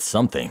 but it's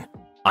something.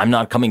 I'm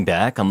not coming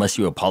back unless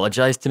you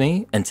apologize to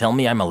me and tell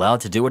me I'm allowed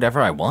to do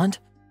whatever I want?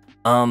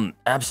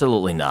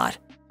 Absolutely not.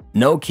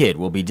 No kid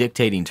will be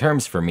dictating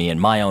terms for me in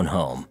my own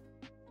home.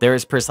 There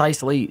is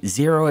precisely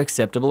zero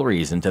acceptable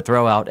reason to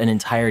throw out an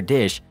entire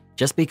dish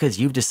just because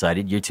you've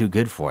decided you're too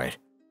good for it.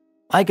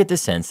 I get the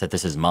sense that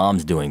this is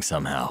Mom's doing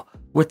somehow.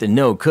 With the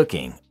no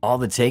cooking, all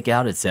the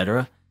takeout,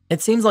 etc.,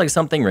 it seems like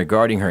something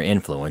regarding her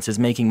influence is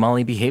making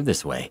Molly behave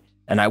this way,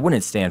 and I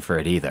wouldn't stand for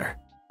it either.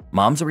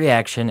 Mom's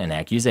reaction and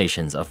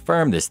accusations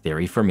affirm this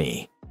theory for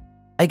me.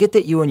 I get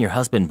that you and your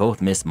husband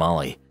both miss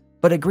Molly,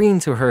 but agreeing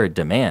to her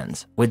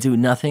demands would do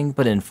nothing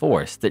but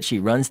enforce that she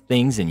runs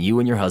things in you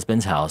and your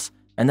husband's house,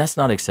 and that's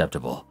not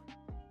acceptable.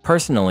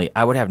 Personally,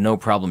 I would have no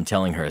problem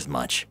telling her as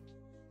much.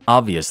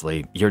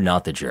 Obviously, you're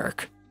not the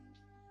jerk.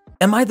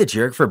 Am I the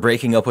jerk for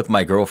breaking up with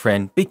my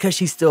girlfriend because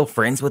she's still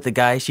friends with the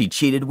guy she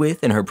cheated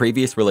with in her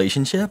previous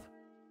relationship?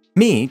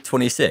 Me,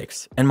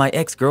 26, and my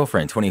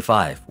ex-girlfriend,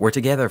 25, were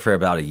together for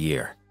about a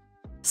year.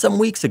 Some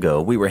weeks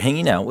ago, we were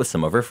hanging out with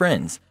some of her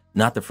friends,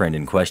 not the friend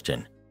in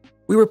question.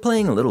 We were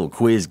playing a little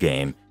quiz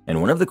game,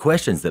 and one of the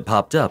questions that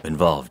popped up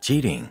involved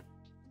cheating.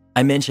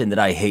 I mentioned that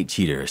I hate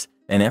cheaters,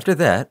 and after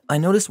that, I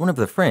noticed one of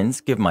the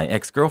friends give my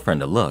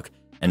ex-girlfriend a look,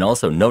 and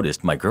also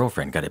noticed my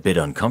girlfriend got a bit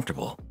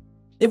uncomfortable.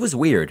 It was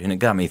weird, and it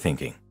got me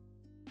thinking.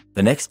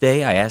 The next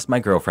day, I asked my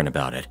girlfriend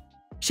about it.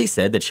 She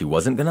said that she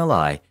wasn't gonna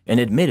lie and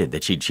admitted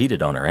that she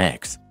cheated on her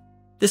ex.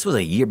 This was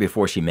a year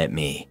before she met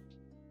me.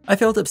 I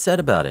felt upset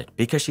about it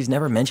because she's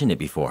never mentioned it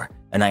before,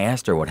 and I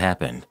asked her what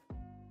happened.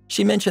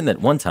 She mentioned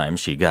that one time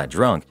she got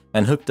drunk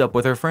and hooked up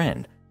with her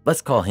friend.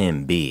 Let's call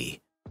him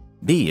B.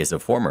 B is a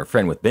former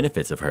friend with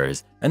benefits of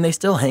hers, and they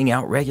still hang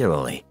out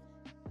regularly.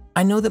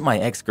 I know that my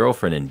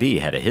ex-girlfriend and B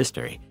had a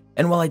history,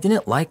 and while I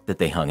didn't like that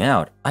they hung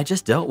out, I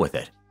just dealt with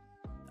it.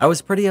 I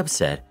was pretty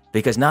upset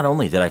because not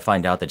only did I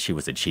find out that she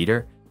was a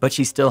cheater, but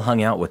she still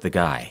hung out with the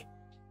guy.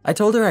 I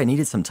told her I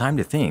needed some time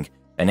to think,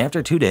 and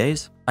after 2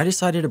 days, I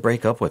decided to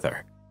break up with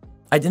her.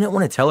 I didn't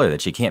want to tell her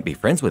that she can't be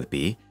friends with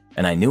B,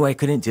 and I knew I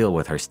couldn't deal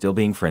with her still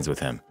being friends with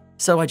him,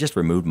 so I just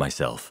removed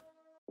myself.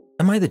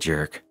 Am I the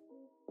jerk?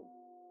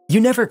 You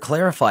never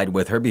clarified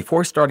with her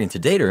before starting to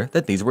date her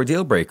that these were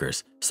deal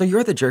breakers, so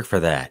you're the jerk for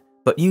that,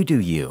 but you do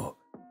you.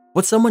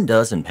 What someone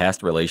does in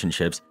past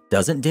relationships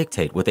doesn't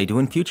dictate what they do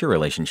in future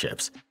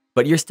relationships,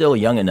 but you're still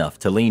young enough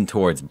to lean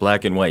towards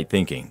black and white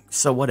thinking,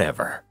 so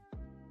whatever.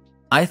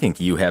 I think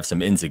you have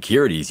some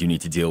insecurities you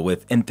need to deal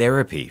with in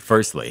therapy,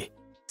 firstly.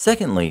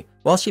 Secondly,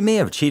 while she may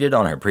have cheated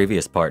on her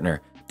previous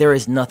partner, there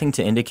is nothing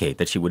to indicate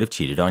that she would have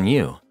cheated on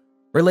you.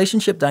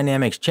 Relationship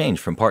dynamics change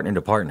from partner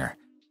to partner.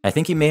 I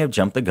think you may have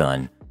jumped the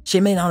gun. She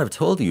may not have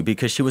told you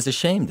because she was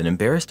ashamed and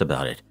embarrassed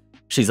about it.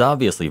 She's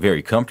obviously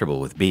very comfortable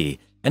with B,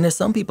 and as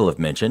some people have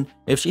mentioned,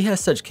 if she has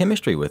such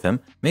chemistry with him,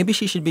 maybe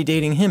she should be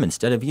dating him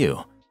instead of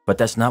you. But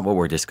that's not what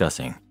we're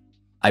discussing.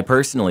 I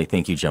personally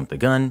think you jumped the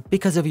gun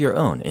because of your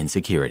own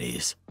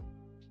insecurities.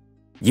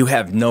 You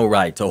have no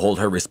right to hold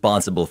her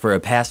responsible for a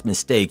past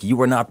mistake you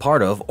were not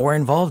part of or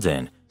involved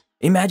in.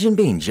 Imagine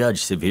being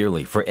judged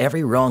severely for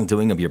every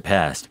wrongdoing of your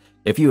past.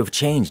 If you have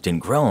changed and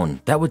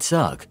grown, that would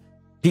suck.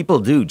 People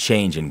do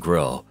change and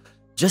grow.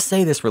 Just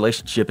say this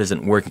relationship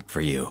isn't working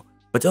for you,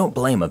 but don't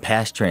blame a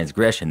past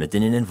transgression that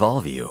didn't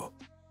involve you.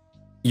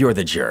 You're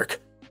the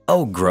jerk.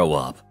 Oh, grow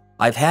up.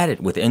 I've had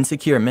it with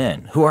insecure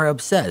men who are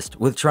obsessed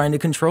with trying to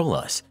control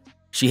us.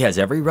 She has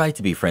every right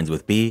to be friends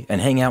with B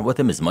and hang out with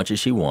him as much as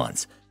she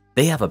wants.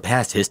 They have a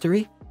past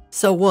history?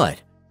 So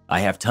what? I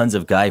have tons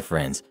of guy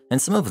friends,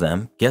 and some of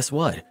them, guess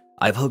what,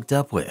 I've hooked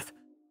up with.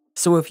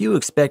 So if you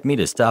expect me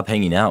to stop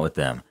hanging out with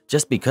them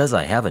just because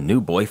I have a new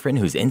boyfriend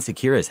who's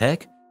insecure as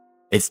heck?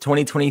 It's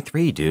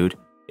 2023, dude.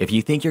 If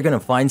you think you're gonna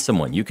find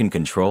someone you can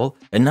control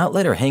and not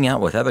let her hang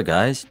out with other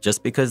guys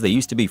just because they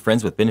used to be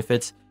friends with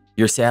benefits,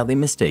 you're sadly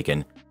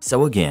mistaken.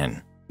 So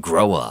again,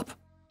 grow up.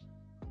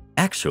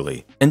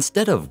 Actually,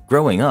 instead of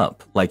growing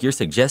up like you're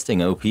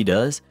suggesting OP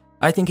does,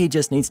 I think he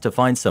just needs to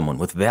find someone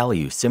with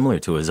values similar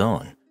to his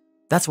own.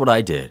 That's what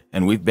I did,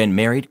 and we've been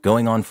married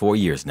going on 4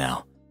 years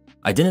now.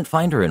 I didn't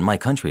find her in my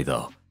country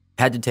though.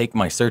 Had to take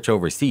my search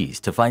overseas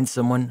to find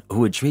someone who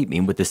would treat me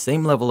with the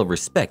same level of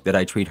respect that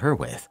I treat her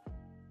with.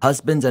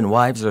 Husbands and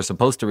wives are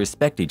supposed to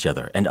respect each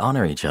other and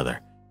honor each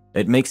other.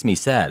 It makes me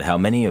sad how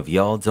many of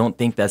y'all don't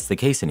think that's the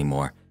case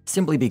anymore,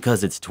 simply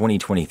because it's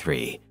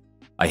 2023.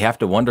 I have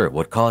to wonder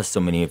what caused so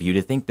many of you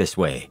to think this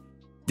way.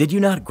 Did you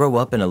not grow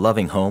up in a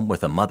loving home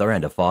with a mother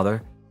and a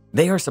father?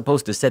 They are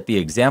supposed to set the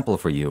example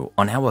for you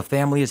on how a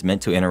family is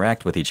meant to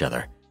interact with each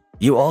other.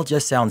 You all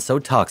just sound so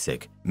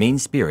toxic,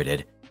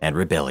 mean-spirited, and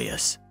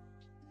rebellious.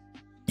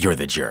 You're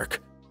the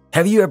jerk.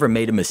 Have you ever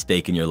made a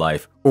mistake in your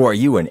life, or are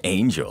you an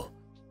angel?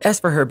 As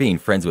for her being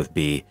friends with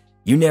B,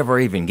 you never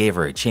even gave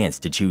her a chance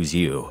to choose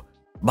you.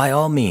 By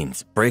all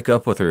means, break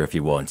up with her if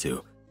you want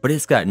to, but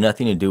it's got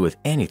nothing to do with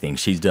anything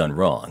she's done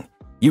wrong.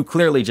 You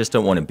clearly just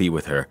don't want to be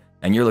with her,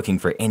 and you're looking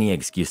for any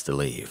excuse to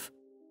leave.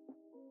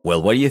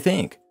 Well, what do you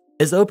think?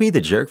 Is OP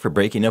the jerk for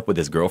breaking up with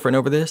his girlfriend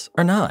over this,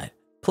 or not?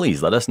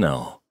 Please let us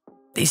know.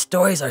 These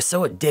stories are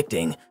so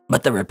addicting,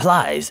 but the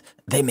replies,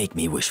 they make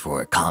me wish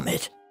for a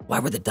comet. Why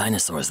were the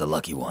dinosaurs the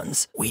lucky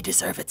ones? We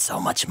deserve it so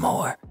much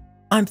more.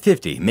 I'm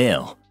 50,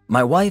 male.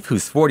 My wife,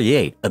 who's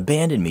 48,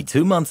 abandoned me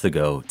 2 months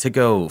ago to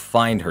go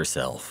find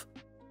herself.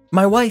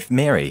 My wife,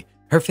 Mary,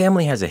 her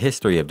family has a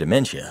history of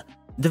dementia,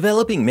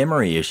 developing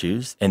memory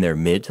issues in their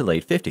mid to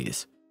late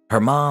 50s.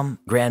 Her mom,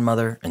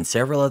 grandmother, and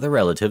several other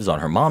relatives on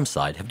her mom's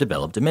side have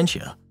developed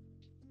dementia.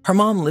 Her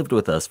mom lived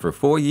with us for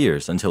 4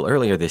 years until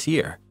earlier this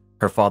year.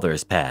 Her father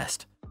has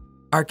passed.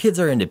 Our kids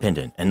are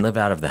independent and live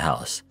out of the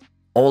house.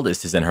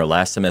 Oldest is in her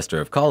last semester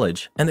of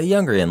college, and the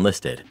younger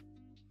enlisted.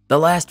 The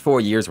last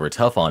 4 years were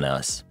tough on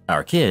us,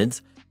 our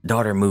kids,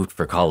 daughter moved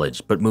for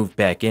college but moved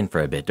back in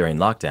for a bit during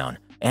lockdown,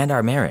 and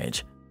our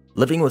marriage.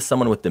 Living with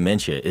someone with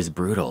dementia is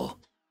brutal.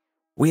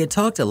 We had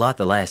talked a lot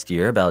the last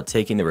year about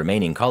taking the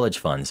remaining college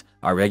funds,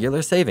 our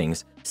regular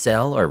savings,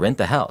 sell or rent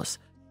the house.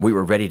 We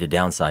were ready to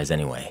downsize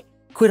anyway,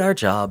 quit our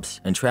jobs,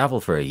 and travel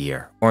for a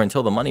year or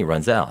until the money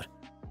runs out.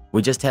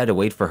 We just had to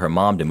wait for her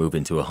mom to move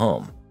into a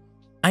home.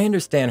 I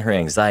understand her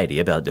anxiety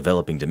about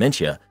developing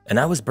dementia, and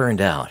I was burned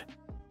out.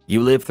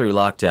 You live through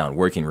lockdown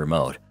working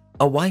remote,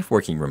 a wife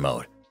working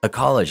remote, a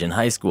college and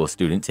high school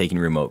student taking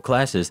remote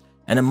classes,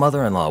 and a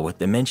mother-in-law with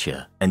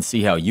dementia, and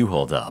see how you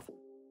hold up.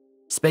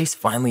 Space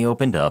finally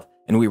opened up,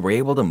 and we were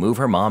able to move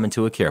her mom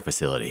into a care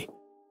facility.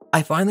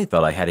 I finally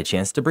thought I had a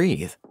chance to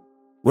breathe.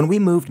 When we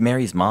moved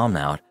Mary's mom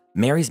out,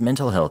 Mary's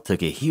mental health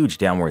took a huge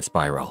downward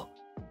spiral.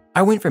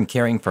 I went from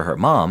caring for her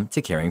mom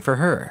to caring for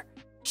her.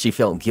 She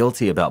felt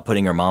guilty about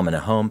putting her mom in a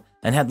home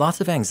and had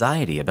lots of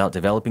anxiety about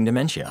developing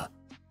dementia.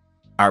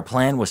 Our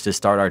plan was to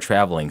start our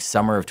traveling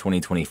summer of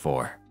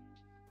 2024.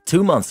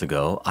 2 months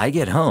ago, I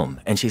get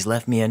home and she's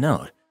left me a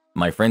note.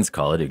 My friends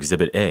call it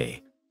Exhibit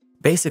A.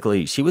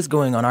 Basically, she was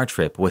going on our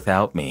trip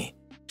without me.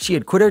 She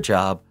had quit her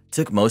job,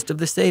 took most of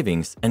the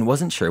savings, and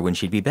wasn't sure when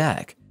she'd be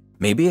back.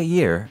 Maybe a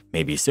year,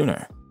 maybe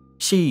sooner.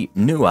 She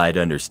knew I'd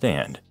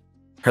understand.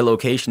 Her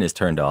location is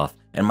turned off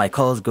and my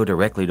calls go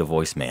directly to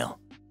voicemail.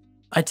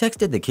 I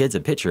texted the kids a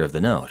picture of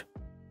the note.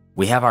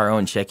 We have our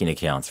own checking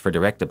accounts for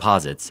direct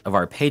deposits of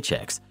our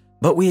paychecks,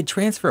 but we had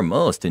transferred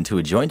most into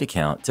a joint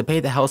account to pay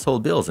the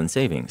household bills and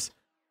savings.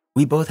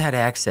 We both had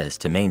access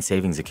to main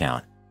savings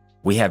account.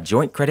 We have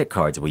joint credit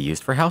cards we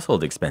used for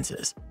household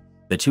expenses.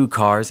 The 2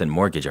 cars and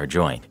mortgage are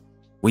joint.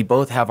 We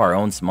both have our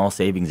own small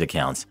savings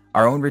accounts,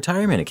 our own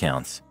retirement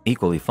accounts,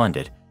 equally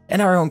funded,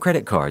 and our own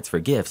credit cards for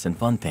gifts and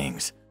fun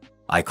things.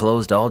 I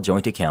closed all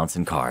joint accounts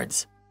and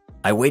cards.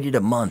 I waited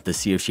a month to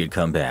see if she'd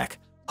come back,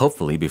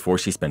 hopefully before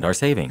she spent our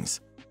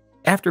savings.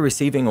 After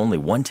receiving only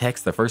 1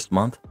 text the first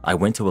month, I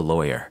went to a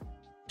lawyer.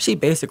 She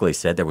basically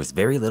said there was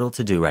very little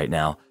to do right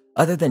now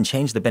other than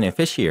change the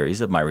beneficiaries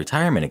of my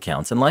retirement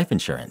accounts and life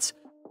insurance.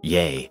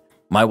 Yay,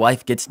 my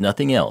wife gets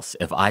nothing else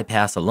if I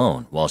pass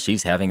alone while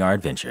she's having our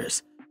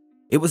adventures.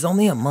 It was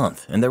only a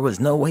month and there was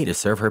no way to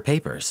serve her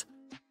papers.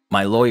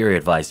 My lawyer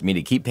advised me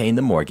to keep paying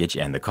the mortgage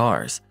and the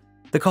cars.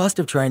 The cost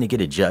of trying to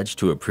get a judge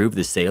to approve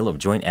the sale of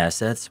joint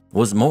assets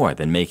was more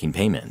than making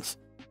payments.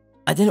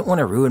 I didn't want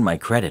to ruin my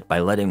credit by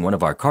letting one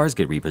of our cars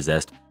get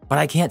repossessed, but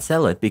I can't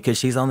sell it because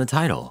she's on the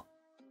title.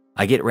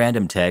 I get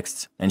random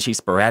texts and she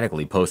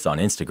sporadically posts on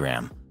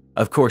Instagram.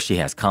 Of course, she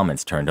has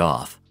comments turned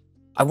off.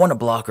 I want to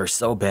block her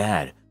so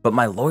bad, but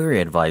my lawyer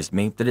advised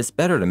me that it's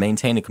better to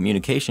maintain a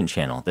communication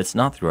channel that's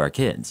not through our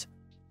kids.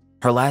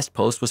 Her last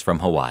post was from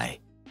Hawaii.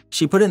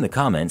 She put in the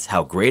comments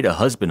how great a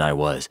husband I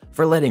was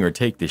for letting her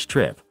take this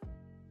trip.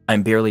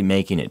 I'm barely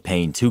making it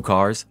paying 2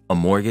 cars, a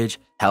mortgage,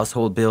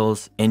 household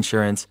bills,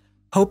 insurance,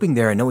 hoping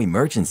there are no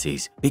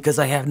emergencies because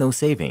I have no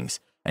savings,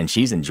 and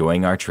she's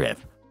enjoying our trip.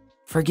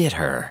 Forget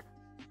her.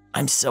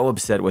 I'm so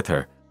upset with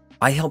her.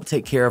 I helped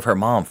take care of her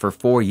mom for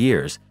 4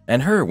 years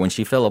and her when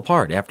she fell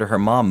apart after her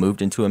mom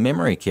moved into a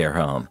memory care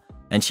home,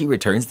 and she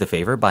returns the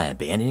favor by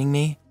abandoning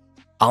me?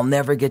 I'll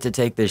never get to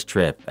take this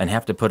trip and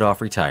have to put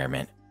off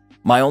retirement.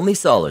 My only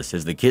solace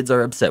is the kids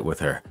are upset with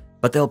her,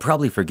 but they'll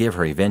probably forgive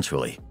her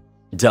eventually.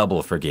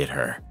 Double forget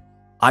her.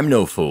 I'm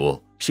no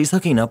fool. She's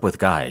hooking up with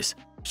guys.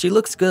 She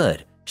looks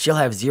good. She'll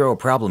have zero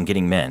problem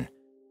getting men.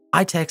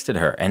 I texted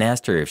her and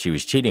asked her if she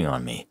was cheating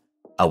on me.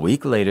 A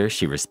week later,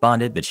 she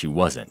responded that she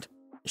wasn't.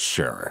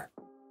 Sure.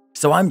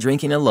 So I'm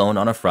drinking alone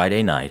on a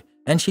Friday night,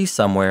 and she's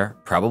somewhere,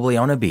 probably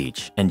on a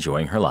beach,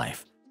 enjoying her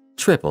life.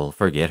 Triple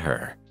forget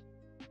her.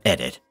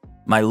 Edit.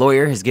 My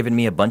lawyer has given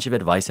me a bunch of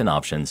advice and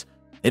options.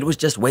 It was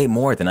just way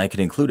more than I could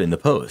include in the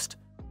post.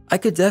 I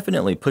could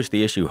definitely push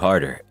the issue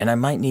harder, and I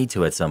might need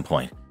to at some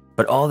point,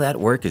 but all that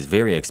work is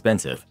very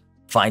expensive.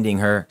 Finding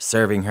her,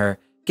 serving her,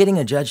 getting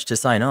a judge to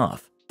sign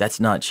off,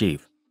 that's not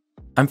cheap.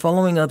 I'm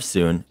following up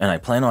soon, and I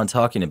plan on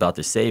talking about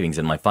the savings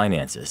in my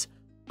finances.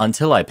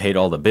 Until I paid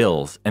all the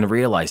bills and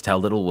realized how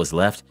little was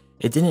left,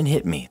 it didn't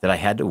hit me that I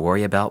had to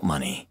worry about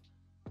money.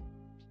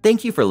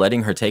 Thank you for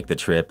letting her take the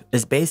trip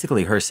is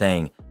basically her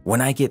saying, when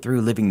I get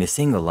through living the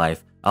single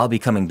life, I'll be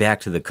coming back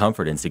to the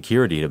comfort and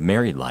security of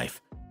married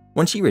life.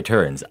 When she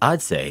returns,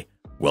 I'd say,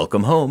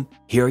 welcome home,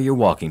 here are your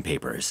walking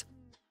papers.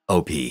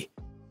 OP.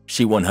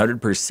 She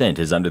 100%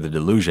 is under the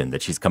delusion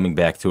that she's coming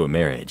back to a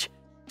marriage.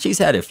 She's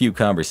had a few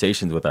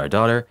conversations with our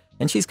daughter,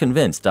 and she's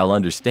convinced I'll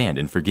understand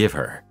and forgive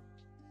her.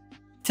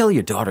 Tell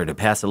your daughter to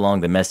pass along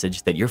the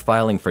message that you're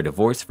filing for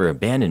divorce for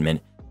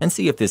abandonment and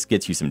see if this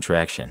gets you some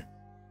traction.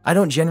 I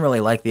don't generally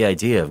like the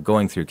idea of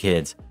going through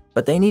kids,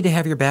 but they need to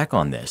have your back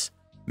on this.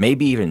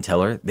 Maybe even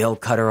tell her they'll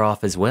cut her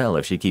off as well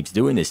if she keeps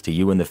doing this to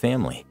you and the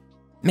family.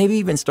 Maybe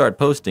even start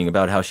posting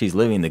about how she's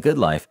living the good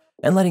life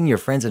and letting your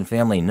friends and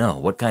family know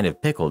what kind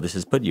of pickle this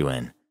has put you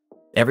in.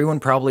 Everyone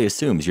probably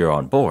assumes you're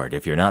on board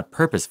if you're not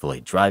purposefully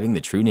driving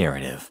the true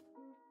narrative.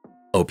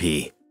 OP.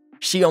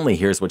 She only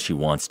hears what she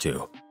wants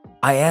to.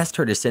 I asked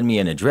her to send me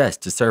an address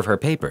to serve her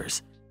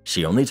papers.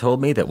 She only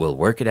told me that we'll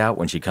work it out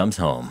when she comes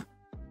home.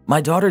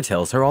 My daughter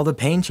tells her all the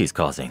pain she's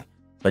causing,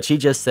 but she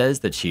just says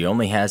that she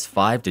only has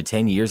 5 to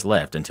 10 years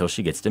left until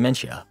she gets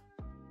dementia.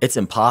 It's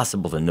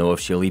impossible to know if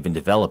she'll even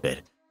develop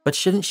it, but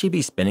shouldn't she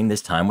be spending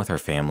this time with her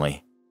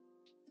family?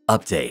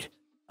 Update.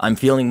 I'm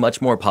feeling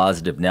much more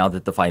positive now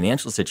that the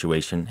financial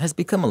situation has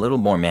become a little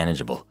more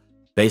manageable.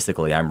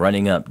 Basically, I'm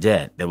running up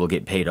debt that will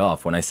get paid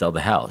off when I sell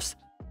the house.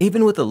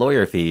 Even with the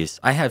lawyer fees,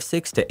 I have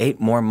 6 to 8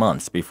 more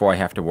months before I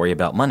have to worry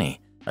about money,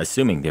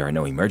 assuming there are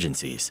no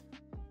emergencies.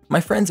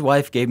 My friend's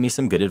wife gave me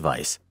some good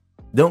advice.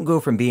 Don't go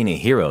from being a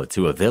hero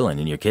to a villain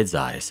in your kids'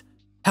 eyes.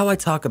 How I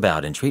talk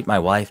about and treat my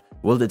wife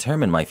will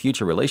determine my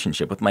future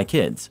relationship with my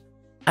kids.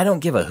 I don't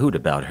give a hoot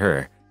about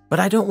her, but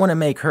I don't want to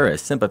make her a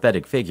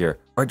sympathetic figure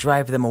or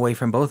drive them away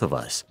from both of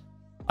us.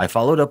 I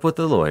followed up with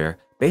the lawyer.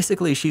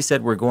 Basically, she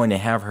said we're going to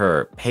have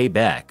her pay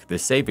back the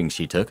savings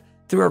she took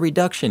through a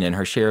reduction in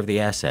her share of the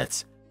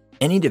assets.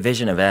 Any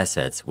division of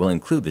assets will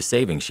include the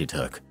savings she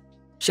took.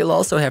 She'll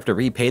also have to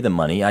repay the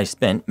money I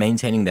spent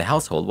maintaining the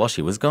household while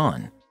she was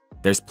gone.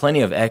 There's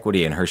plenty of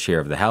equity in her share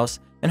of the house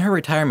and her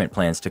retirement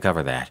plans to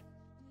cover that.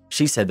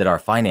 She said that our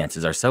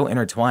finances are so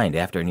intertwined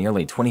after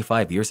nearly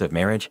 25 years of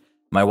marriage,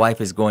 my wife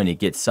is going to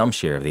get some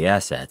share of the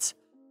assets.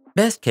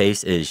 Best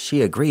case is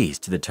she agrees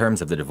to the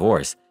terms of the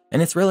divorce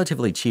and it's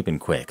relatively cheap and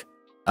quick.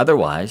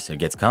 Otherwise, it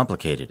gets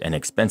complicated and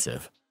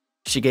expensive.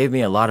 She gave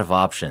me a lot of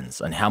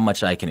options on how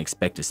much I can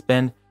expect to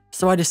spend,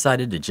 so I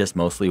decided to just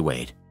mostly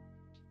wait.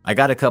 I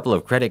got a couple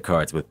of credit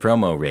cards with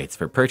promo rates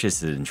for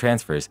purchases and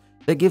transfers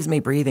that gives me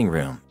breathing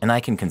room and I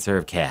can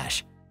conserve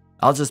cash.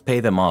 I'll just pay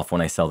them off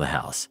when I sell the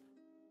house.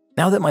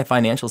 Now that my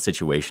financial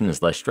situation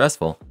is less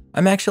stressful,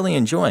 I'm actually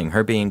enjoying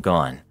her being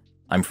gone.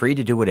 I'm free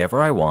to do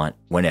whatever I want,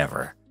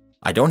 whenever.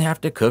 I don't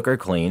have to cook or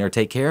clean or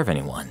take care of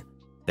anyone.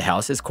 The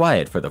house is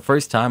quiet for the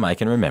first time I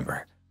can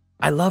remember.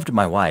 I loved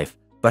my wife,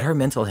 but her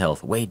mental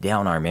health weighed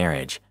down our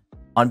marriage.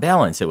 On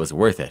balance, it was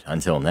worth it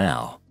until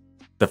now.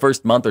 The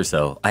first month or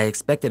so, I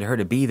expected her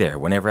to be there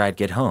whenever I'd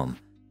get home.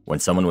 When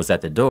someone was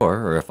at the door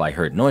or if I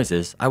heard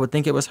noises, I would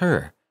think it was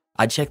her.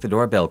 I'd check the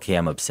doorbell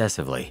cam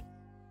obsessively.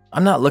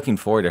 I'm not looking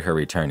forward to her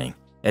returning.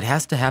 It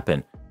has to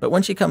happen, but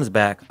when she comes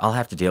back, I'll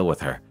have to deal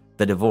with her.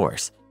 The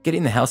divorce,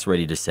 getting the house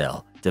ready to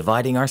sell,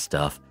 dividing our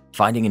stuff,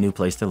 finding a new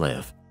place to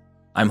live.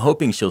 I'm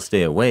hoping she'll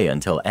stay away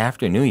until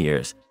after New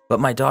Year's, but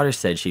my daughter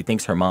said she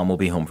thinks her mom will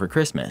be home for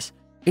Christmas,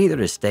 either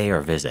to stay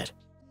or visit.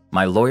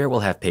 My lawyer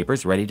will have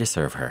papers ready to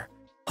serve her.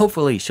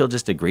 Hopefully, she'll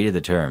just agree to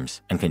the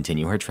terms and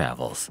continue her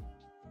travels.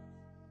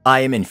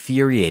 I am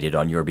infuriated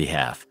on your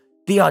behalf.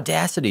 The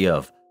audacity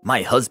of,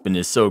 my husband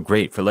is so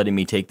great for letting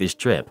me take this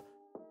trip.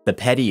 The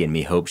petty in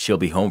me hopes she'll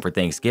be home for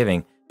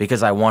Thanksgiving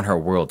because I want her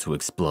world to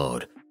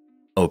explode.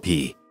 OP.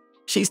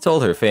 She's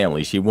told her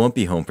family she won't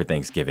be home for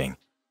Thanksgiving.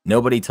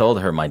 Nobody told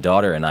her my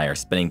daughter and I are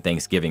spending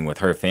Thanksgiving with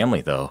her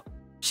family though.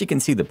 She can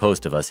see the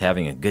post of us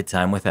having a good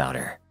time without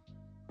her.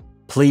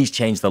 Please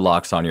change the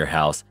locks on your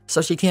house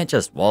so she can't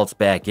just waltz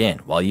back in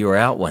while you are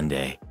out one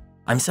day.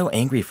 I'm so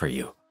angry for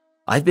you.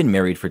 I've been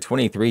married for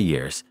 23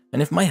 years,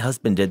 and if my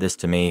husband did this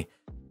to me,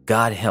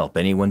 God help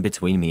anyone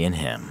between me and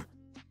him.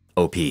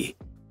 OP.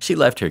 She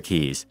left her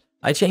keys.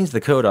 I changed the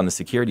code on the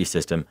security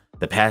system,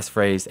 the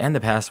passphrase, and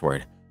the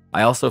password.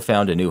 I also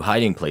found a new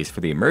hiding place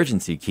for the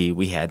emergency key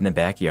we had in the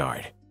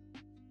backyard.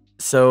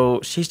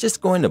 So she's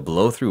just going to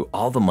blow through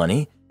all the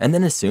money and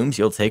then assumes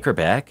you'll take her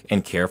back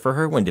and care for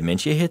her when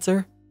dementia hits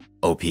her?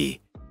 OP.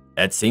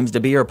 That seems to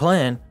be her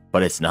plan,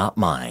 but it's not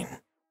mine.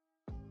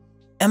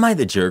 Am I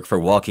the jerk for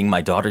walking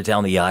my daughter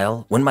down the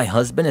aisle when my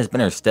husband has been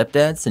her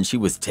stepdad since she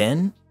was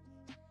 10?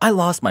 I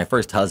lost my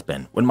first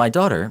husband when my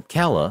daughter,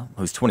 Calla,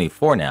 who's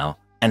 24 now,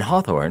 and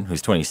Hawthorne,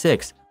 who's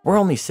 26, were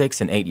only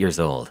 6 and 8 years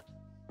old.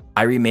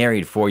 I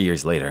remarried 4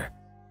 years later.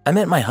 I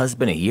met my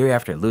husband a year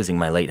after losing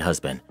my late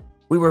husband.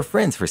 We were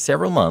friends for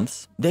several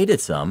months, dated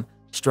some,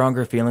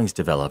 stronger feelings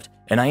developed,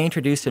 and I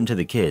introduced him to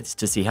the kids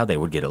to see how they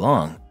would get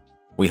along.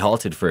 We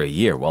halted for a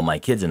year while my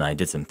kids and I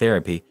did some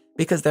therapy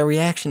because their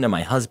reaction to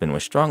my husband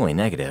was strongly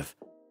negative,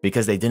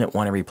 because they didn't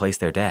want to replace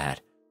their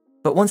dad.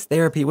 But once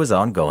therapy was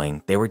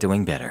ongoing, they were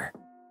doing better.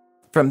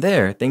 From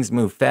there, things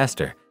moved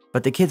faster,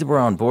 but the kids were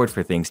on board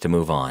for things to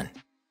move on.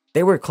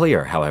 They were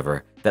clear,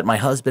 however, that my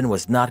husband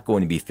was not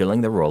going to be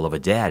filling the role of a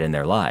dad in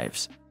their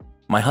lives.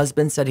 My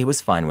husband said he was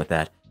fine with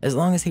that as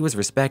long as he was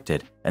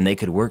respected and they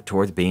could work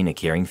towards being a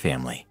caring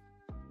family.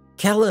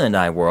 Calla and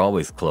I were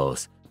always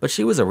close, but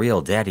she was a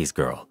real daddy's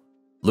girl.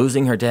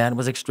 Losing her dad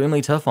was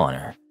extremely tough on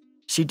her.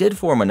 She did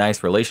form a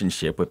nice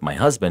relationship with my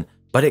husband,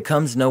 but it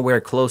comes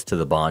nowhere close to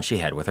the bond she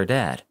had with her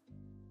dad.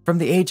 From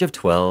the age of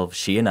 12,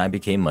 she and I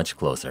became much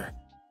closer.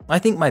 I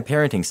think my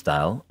parenting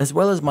style, as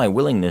well as my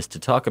willingness to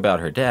talk about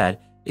her dad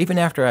even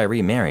after I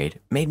remarried,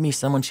 made me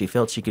someone she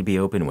felt she could be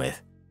open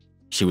with.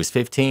 She was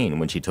 15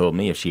 when she told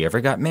me if she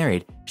ever got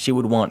married, she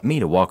would want me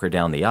to walk her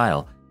down the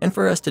aisle and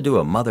for us to do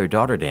a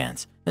mother-daughter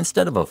dance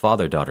instead of a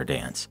father-daughter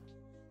dance.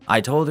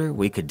 I told her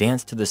we could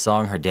dance to the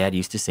song her dad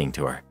used to sing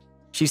to her.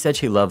 She said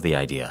she loved the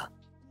idea.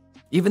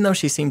 Even though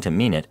she seemed to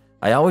mean it,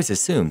 I always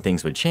assumed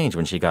things would change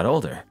when she got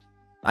older.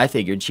 I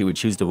figured she would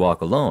choose to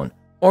walk alone,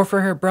 or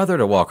for her brother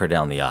to walk her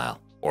down the aisle,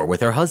 or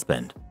with her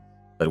husband.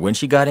 But when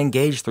she got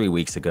engaged 3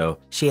 weeks ago,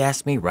 she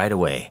asked me right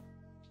away.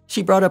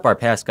 She brought up our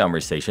past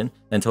conversation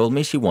and told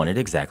me she wanted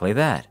exactly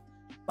that.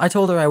 I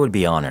told her I would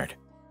be honored.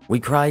 We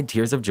cried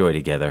tears of joy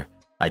together.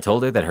 I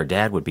told her that her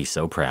dad would be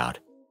so proud.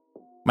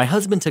 My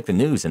husband took the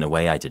news in a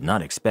way I did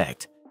not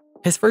expect.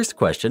 His first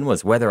question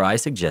was whether I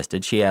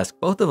suggested she ask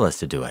both of us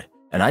to do it,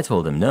 and I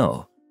told him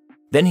no.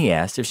 Then he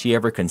asked if she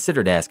ever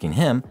considered asking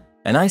him,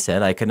 and I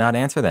said I could not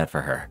answer that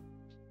for her.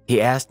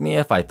 He asked me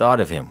if I thought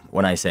of him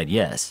when I said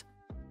yes.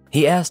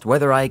 He asked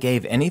whether I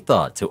gave any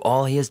thought to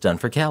all he has done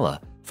for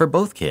Kala, for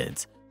both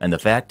kids, and the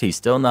fact he's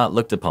still not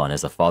looked upon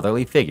as a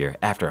fatherly figure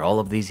after all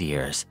of these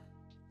years.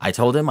 I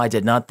told him I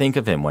did not think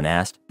of him when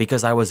asked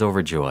because I was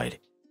overjoyed.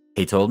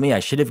 He told me I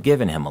should have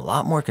given him a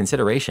lot more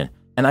consideration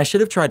and I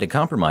should have tried to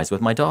compromise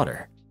with my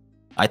daughter.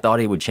 I thought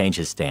he would change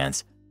his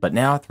stance, but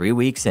now 3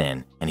 weeks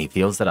in and he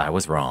feels that I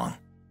was wrong.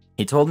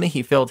 He told me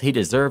he felt he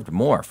deserved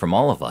more from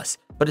all of us,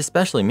 but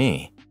especially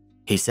me.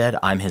 He said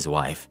I'm his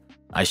wife.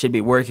 I should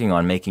be working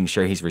on making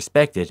sure he's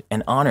respected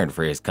and honored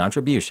for his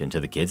contribution to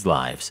the kids'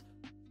 lives.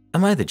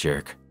 Am I the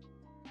jerk?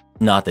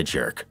 Not the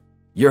jerk.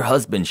 Your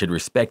husband should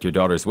respect your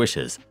daughter's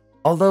wishes.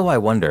 Although I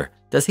wonder,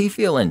 does he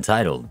feel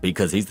entitled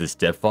because he's the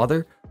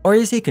stepfather, or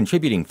is he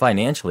contributing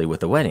financially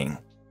with the wedding?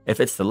 If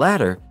it's the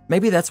latter,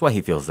 maybe that's why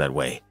he feels that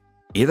way.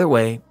 Either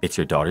way, it's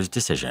your daughter's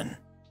decision.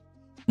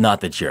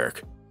 Not the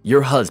jerk.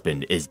 Your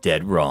husband is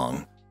dead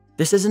wrong.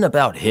 This isn't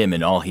about him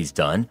and all he's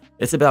done.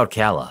 It's about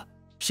Kala.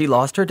 She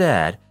lost her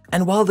dad,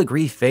 and while the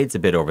grief fades a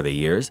bit over the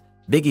years,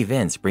 big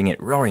events bring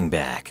it roaring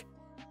back.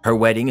 Her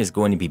wedding is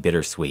going to be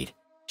bittersweet.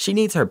 She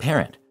needs her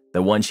parent,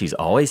 the one she's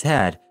always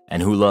had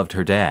and who loved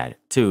her dad,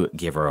 to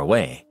give her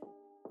away.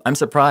 I'm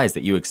surprised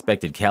that you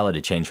expected Kala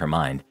to change her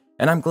mind,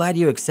 and I'm glad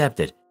you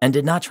accepted and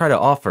did not try to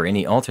offer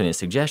any alternate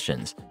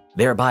suggestions,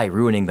 thereby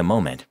ruining the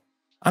moment.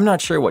 I'm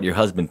not sure what your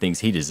husband thinks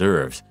he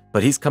deserves,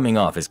 but he's coming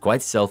off as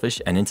quite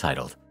selfish and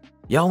entitled.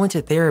 Y'all went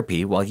to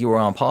therapy while you were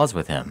on pause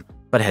with him,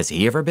 but has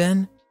he ever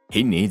been?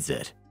 He needs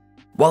it.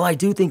 While I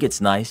do think it's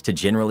nice to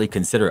generally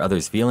consider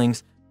others'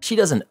 feelings, she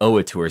doesn't owe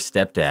it to her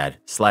stepdad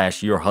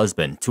 / your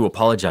husband to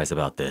apologize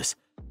about this.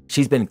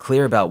 She's been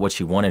clear about what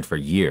she wanted for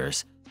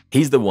years.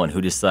 He's the one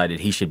who decided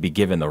he should be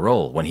given the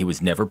role when he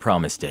was never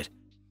promised it.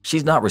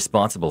 She's not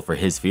responsible for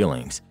his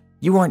feelings.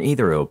 You aren't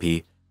either, OP,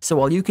 so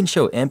while you can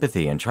show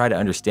empathy and try to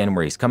understand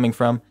where he's coming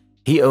from,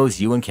 he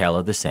owes you and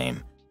Kala the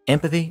same.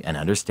 Empathy and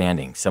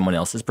understanding someone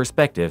else's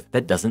perspective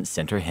that doesn't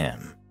center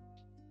him.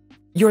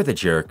 You're the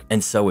jerk,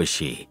 and so is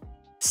she.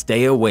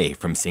 Stay away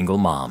from single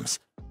moms.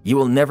 You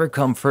will never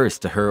come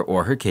first to her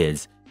or her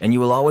kids, and you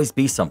will always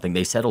be something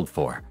they settled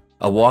for,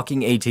 a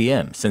walking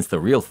ATM since the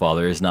real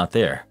father is not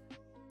there.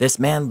 This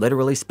man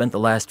literally spent the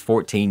last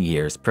 14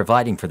 years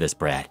providing for this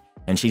brat,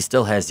 and she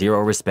still has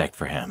zero respect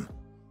for him.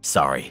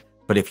 Sorry,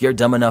 but if you're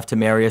dumb enough to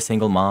marry a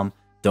single mom,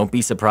 don't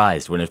be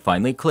surprised when it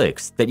finally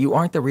clicks that you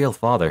aren't the real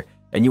father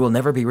and you will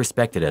never be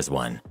respected as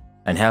one.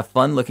 And have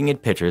fun looking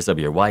at pictures of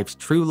your wife's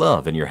true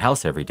love in your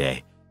house every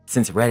day,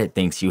 since Reddit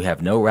thinks you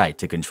have no right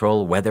to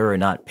control whether or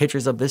not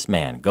pictures of this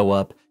man go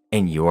up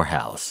in your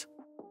house.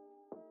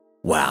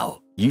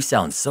 Wow, you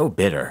sound so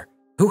bitter.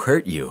 Who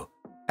hurt you?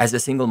 As a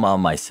single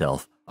mom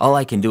myself, all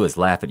I can do is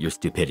laugh at your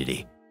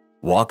stupidity.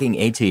 Walking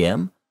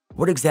ATM?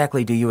 What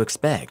exactly do you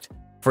expect?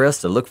 For us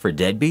to look for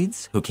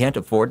deadbeats who can't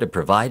afford to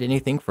provide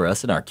anything for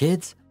us and our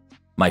kids?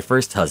 My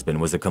first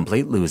husband was a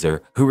complete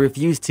loser who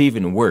refused to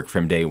even work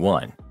from day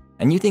one.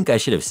 And you think I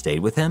should have stayed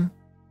with him?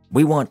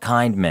 We want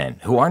kind men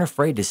who aren't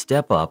afraid to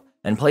step up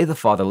and play the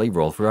fatherly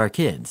role for our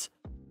kids.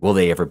 Will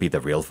they ever be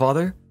the real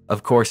father?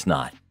 Of course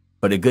not.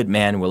 But a good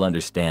man will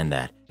understand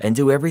that and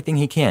do everything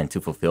he can to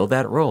fulfill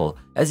that role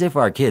as if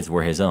our kids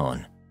were his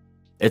own.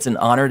 It's an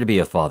honor to be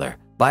a father,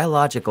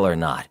 biological or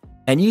not,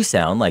 and you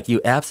sound like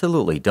you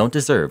absolutely don't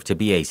deserve to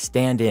be a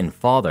stand-in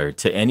father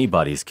to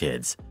anybody's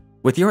kids.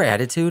 With your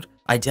attitude,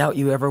 I doubt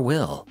you ever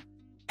will.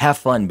 Have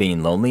fun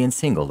being lonely and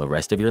single the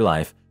rest of your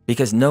life,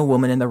 because no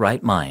woman in the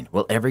right mind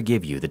will ever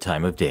give you the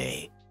time of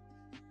day.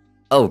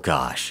 Oh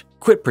gosh,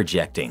 quit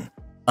projecting.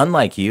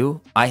 Unlike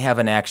you, I have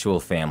an actual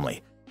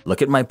family.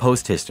 Look at my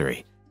post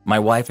history. My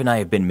wife and I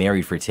have been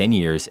married for 10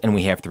 years and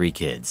we have 3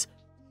 kids.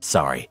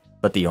 Sorry,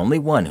 but the only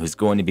one who's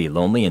going to be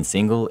lonely and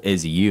single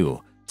is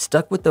you,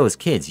 stuck with those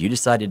kids you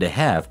decided to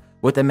have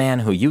with a man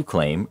who you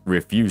claim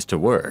refused to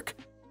work.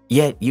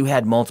 Yet you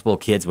had multiple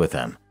kids with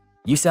him.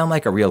 You sound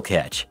like a real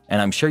catch,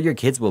 and I'm sure your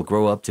kids will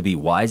grow up to be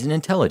wise and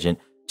intelligent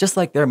just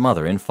like their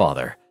mother and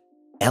father.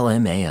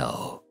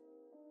 LMAO.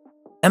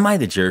 Am I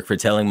the jerk for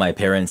telling my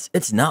parents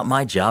it's not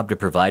my job to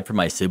provide for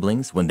my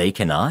siblings when they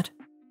cannot?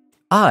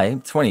 I,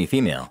 20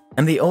 female,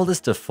 am the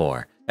oldest of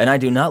 4, and I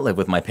do not live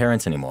with my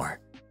parents anymore.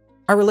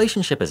 Our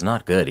relationship is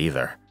not good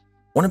either.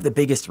 One of the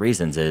biggest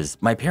reasons is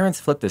my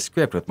parents flipped the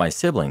script with my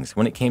siblings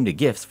when it came to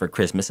gifts for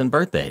Christmas and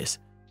birthdays.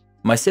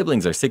 My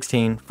siblings are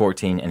 16,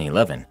 14, and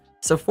 11,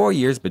 so 4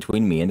 years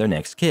between me and their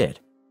next kid.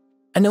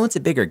 I know it's a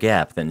bigger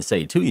gap than,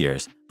 say, 2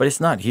 years, but it's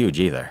not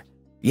huge either.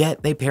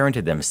 Yet they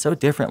parented them so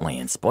differently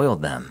and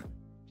spoiled them.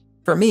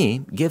 For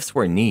me, gifts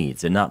were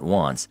needs and not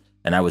wants,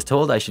 and I was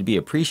told I should be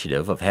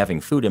appreciative of having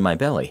food in my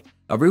belly,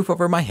 a roof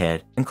over my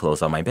head, and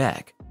clothes on my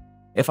back.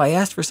 If I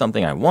asked for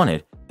something I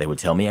wanted, they would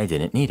tell me I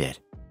didn't need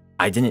it.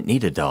 I didn't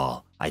need a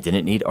doll. I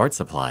didn't need art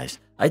supplies.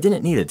 I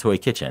didn't need a toy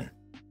kitchen.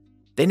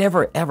 They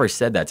never ever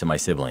said that to my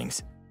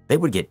siblings. They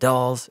would get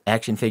dolls,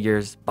 action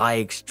figures,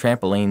 bikes,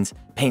 trampolines,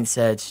 paint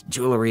sets,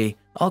 jewelry,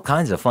 all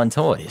kinds of fun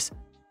toys.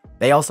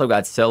 They also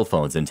got cell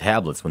phones and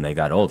tablets when they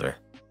got older.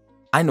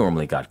 I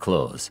normally got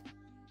clothes.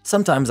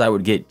 Sometimes I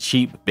would get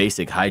cheap,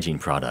 basic hygiene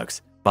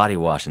products, body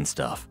wash and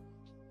stuff.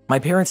 My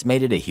parents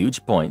made it a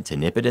huge point to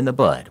nip it in the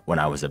bud when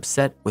I was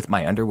upset with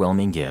my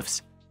underwhelming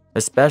gifts,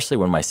 especially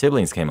when my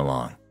siblings came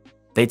along.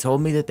 They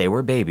told me that they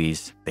were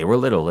babies, they were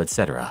little,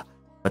 etc.,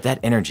 but that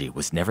energy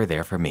was never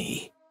there for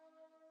me.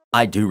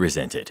 I do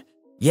resent it.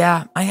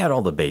 Yeah, I had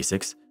all the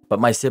basics, but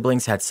my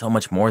siblings had so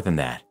much more than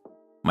that.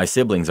 My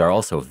siblings are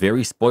also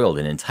very spoiled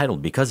and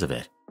entitled because of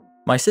it.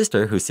 My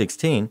sister, who's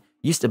 16,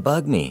 used to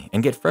bug me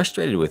and get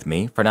frustrated with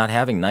me for not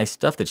having nice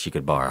stuff that she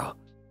could borrow.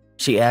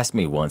 She asked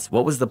me once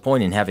what was the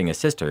point in having a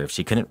sister if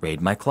she couldn't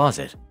raid my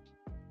closet.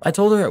 I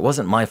told her it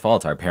wasn't my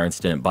fault our parents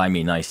didn't buy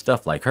me nice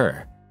stuff like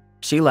her.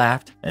 She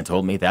laughed and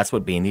told me that's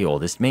what being the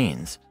oldest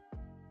means.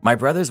 My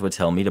brothers would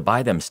tell me to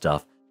buy them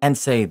stuff and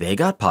say they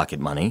got pocket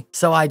money,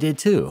 so I did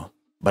too.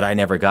 But I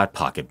never got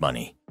pocket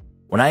money.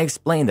 When I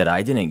explained that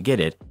I didn't get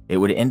it, it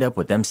would end up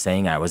with them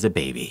saying I was a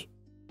baby.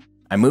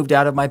 I moved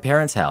out of my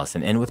parents' house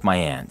and in with my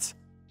aunts.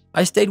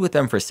 I stayed with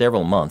them for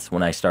several months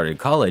when I started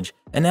college,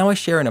 and now I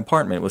share an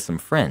apartment with some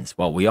friends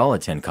while we all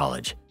attend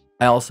college.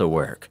 I also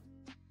work.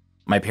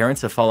 My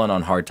parents have fallen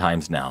on hard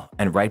times now,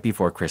 and right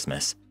before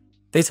Christmas.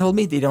 They told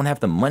me they don't have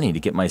the money to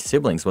get my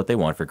siblings what they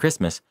want for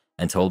Christmas,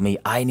 and told me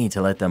I need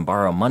to let them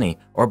borrow money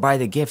or buy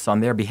the gifts on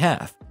their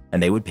behalf,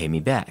 and they would pay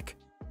me back.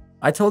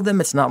 I told them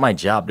it's not my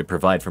job to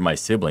provide for my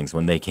siblings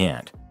when they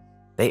can't.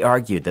 They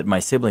argued that my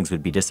siblings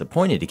would be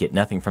disappointed to get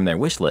nothing from their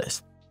wish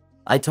list.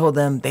 I told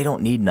them they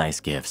don't need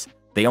nice gifts.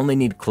 They only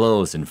need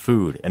clothes and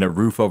food and a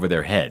roof over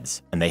their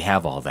heads, and they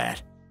have all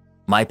that.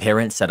 My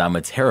parents said I'm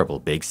a terrible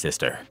big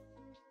sister.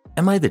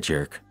 Am I the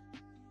jerk?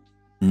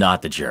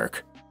 Not the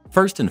jerk.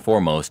 First and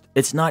foremost,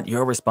 it's not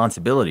your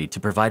responsibility to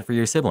provide for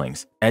your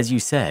siblings. As you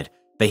said,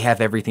 they have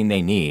everything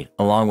they need,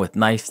 along with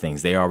nice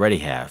things they already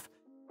have.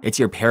 It's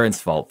your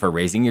parents' fault for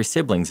raising your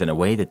siblings in a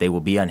way that they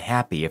will be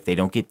unhappy if they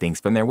don't get things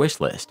from their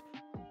wish list.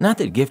 Not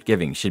that gift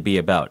giving should be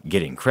about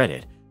getting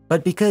credit,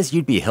 but because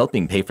you'd be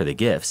helping pay for the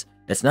gifts,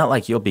 it's not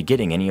like you'll be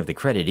getting any of the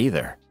credit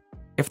either.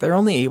 If they're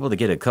only able to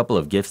get a couple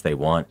of gifts they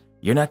want,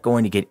 you're not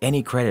going to get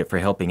any credit for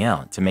helping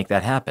out to make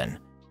that happen.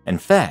 In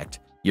fact,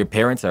 your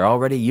parents are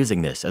already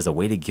using this as a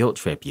way to guilt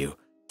trip you,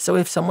 so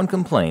if someone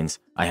complains,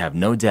 I have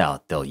no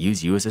doubt they'll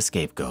use you as a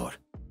scapegoat.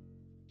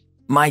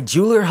 My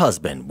jeweler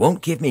husband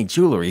won't give me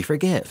jewelry for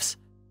gifts.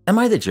 Am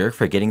I the jerk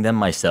for getting them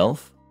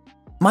myself?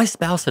 My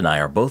spouse and I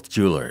are both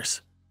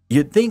jewelers.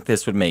 You'd think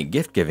this would make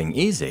gift giving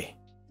easy.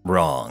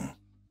 Wrong.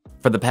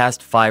 For the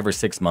past 5 or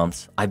 6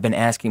 months, I've been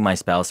asking my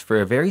spouse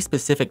for a very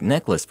specific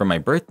necklace for my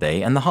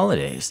birthday and the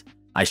holidays.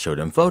 I showed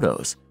him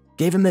photos,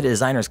 gave him the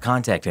designer's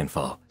contact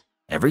info.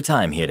 Every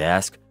time he'd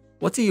ask,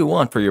 "What do you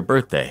want for your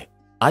birthday?"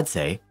 I'd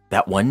say,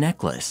 "That one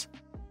necklace."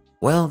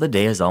 Well, the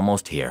day is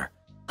almost here.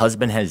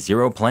 Husband has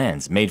zero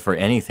plans made for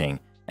anything,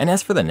 and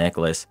as for the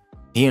necklace,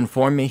 he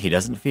informed me he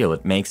doesn't feel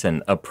it makes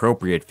an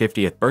appropriate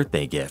 50th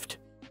birthday gift.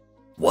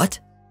 What?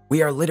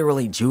 We are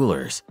literally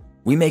jewelers.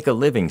 We make a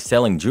living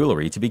selling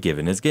jewelry to be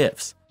given as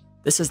gifts.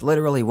 This is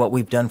literally what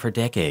we've done for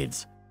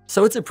decades.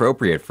 So it's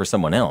appropriate for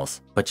someone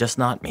else, but just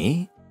not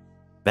me?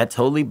 That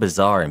totally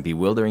bizarre and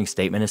bewildering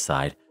statement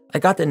aside, I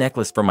got the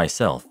necklace for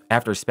myself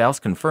after spouse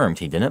confirmed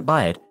he didn't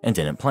buy it and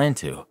didn't plan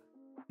to.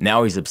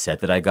 Now he's upset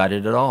that I got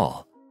it at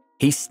all.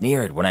 He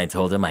sneered when I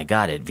told him I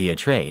got it via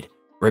trade.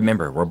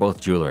 Remember, we're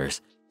both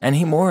jewelers, and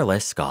he more or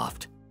less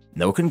scoffed.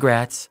 No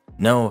congrats,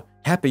 no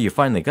happy you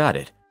finally got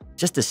it,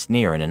 just a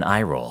sneer and an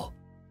eye roll.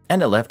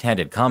 And a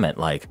left-handed comment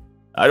like,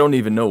 "I don't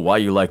even know why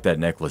you like that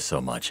necklace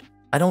so much.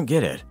 I don't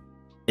get it."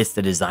 It's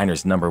the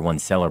designer's #1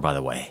 seller, by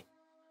the way.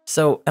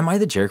 So am I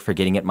the jerk for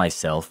getting it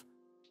myself?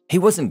 He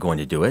wasn't going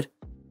to do it.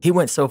 He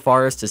went so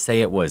far as to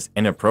say it was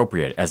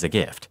inappropriate as a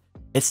gift.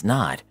 It's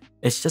not.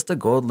 It's just a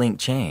gold link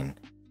chain,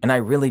 and I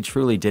really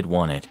truly did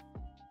want it.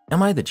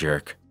 Am I the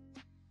jerk?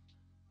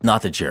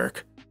 Not the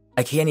jerk.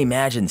 I can't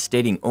imagine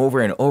stating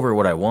over and over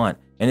what I want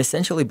and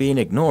essentially being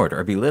ignored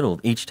or belittled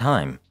each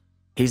time.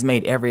 He's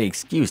made every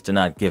excuse to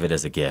not give it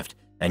as a gift,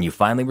 and you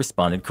finally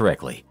responded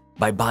correctly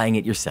by buying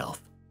it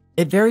yourself.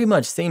 It very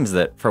much seems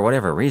that, for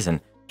whatever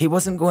reason, he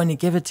wasn't going to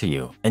give it to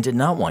you and did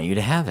not want you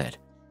to have it.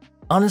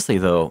 Honestly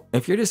though,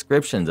 if your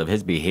descriptions of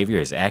his behavior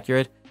is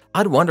accurate,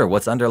 I'd wonder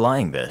what's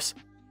underlying this.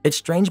 It's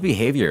strange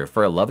behavior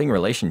for a loving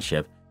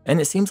relationship,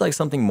 and it seems like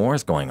something more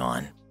is going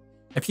on.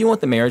 If you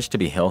want the marriage to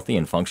be healthy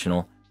and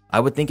functional, I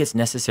would think it's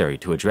necessary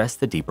to address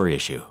the deeper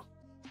issue.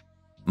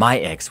 My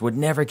ex would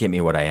never get me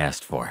what I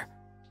asked for.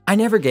 I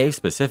never gave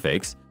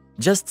specifics,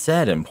 just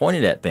said and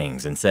pointed at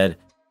things and said,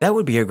 that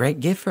would be a great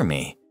gift for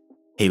me.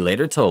 He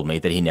later told me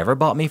that he never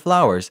bought me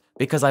flowers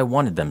because I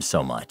wanted them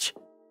so much.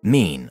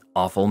 Mean,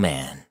 awful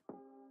man.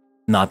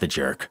 Not the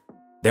jerk.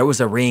 There was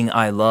a ring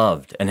I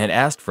loved and had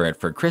asked for it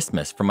for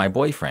Christmas from my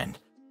boyfriend.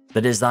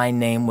 The design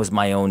name was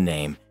my own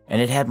name and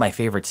it had my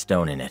favorite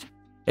stone in it.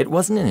 It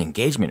wasn't an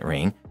engagement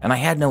ring and I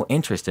had no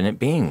interest in it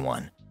being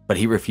one, but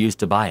he refused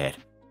to buy it.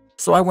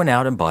 So I went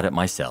out and bought it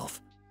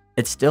myself.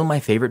 It's still my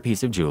favorite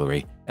piece of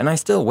jewelry and I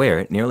still wear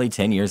it nearly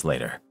 10 years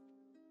later.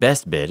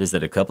 Best bit is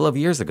that a couple of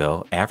years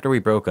ago, after we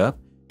broke up,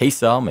 he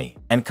saw me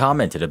and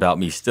commented about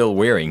me still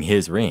wearing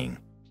his ring.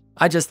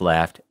 I just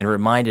laughed and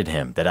reminded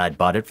him that I'd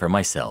bought it for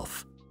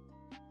myself.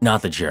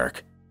 Not the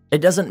jerk. It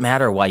doesn't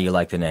matter why you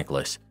like the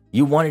necklace.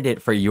 You wanted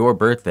it for your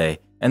birthday,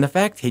 and the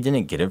fact he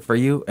didn't get it for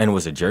you and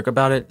was a jerk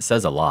about it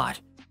says a lot.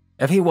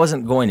 If he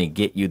wasn't going to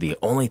get you the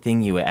only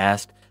thing you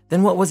asked,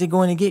 then what was he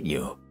going to get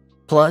you?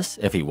 Plus,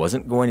 if he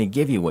wasn't going to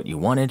give you what you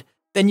wanted,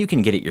 then you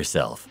can get it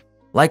yourself.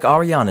 Like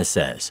Ariana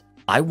says,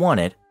 I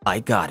want it, I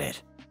got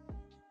it.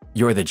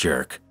 You're the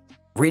jerk.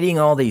 Reading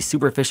all these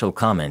superficial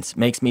comments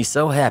makes me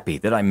so happy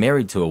that I'm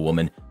married to a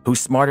woman who's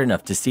smart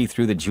enough to see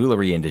through the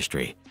jewelry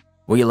industry.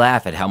 We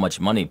laugh at how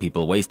much money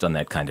people waste on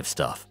that kind of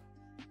stuff.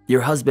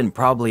 Your husband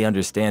probably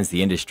understands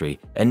the industry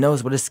and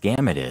knows what a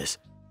scam it is.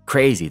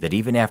 Crazy that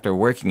even after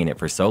working in it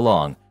for so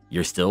long,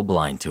 you're still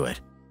blind to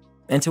it.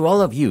 And to all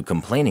of you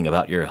complaining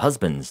about your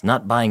husbands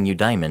not buying you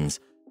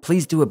diamonds,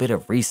 please do a bit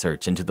of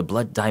research into the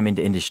blood diamond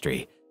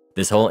industry.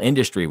 This whole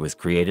industry was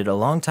created a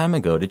long time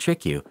ago to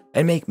trick you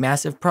and make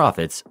massive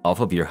profits off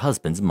of your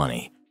husband's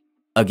money.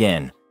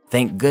 Again,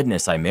 thank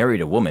goodness I married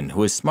a woman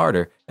who is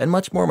smarter and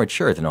much more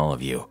mature than all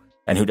of you,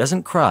 and who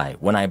doesn't cry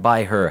when I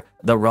buy her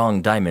the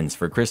wrong diamonds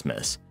for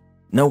Christmas.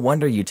 No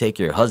wonder you take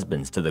your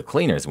husbands to the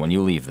cleaners when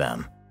you leave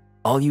them.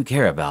 All you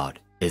care about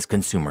is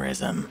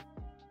consumerism.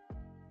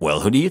 Well,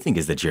 who do you think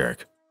is the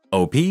jerk?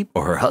 OP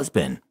or her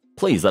husband?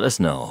 Please let us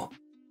know.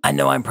 I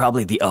know I'm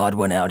probably the odd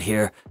one out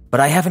here, but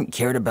I haven't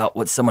cared about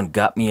what someone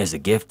got me as a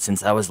gift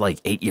since I was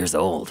like 8 years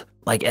old.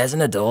 Like as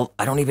an adult,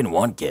 I don't even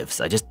want gifts.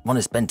 I just want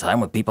to spend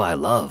time with people I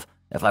love.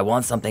 If I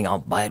want something, I'll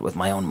buy it with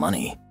my own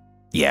money.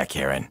 Yeah,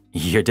 Karen,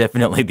 you're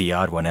definitely the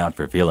odd one out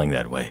for feeling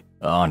that way.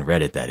 On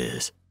Reddit, that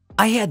is.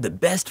 I had the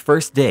best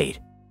first date.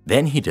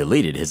 Then he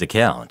deleted his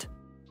account.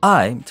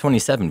 I,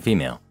 27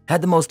 female,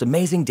 had the most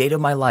amazing date of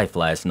my life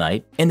last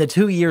night in the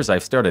 2 years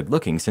I've started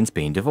looking since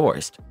being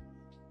divorced.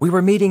 We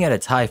were meeting at a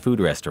Thai food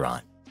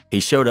restaurant. He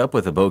showed up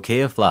with a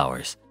bouquet of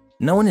flowers.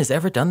 No one has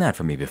ever done that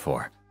for me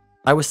before.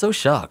 I was so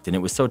shocked and it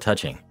was so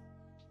touching.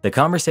 The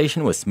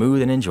conversation was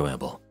smooth and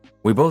enjoyable.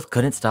 We both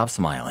couldn't stop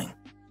smiling.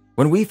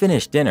 When we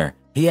finished dinner,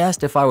 he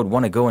asked if I would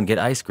want to go and get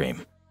ice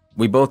cream.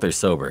 We both are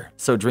sober,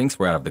 so drinks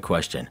were out of the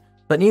question,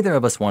 but neither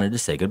of us wanted to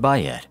say goodbye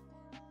yet.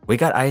 We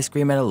got ice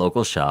cream at a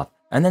local shop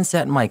and then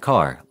sat in my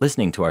car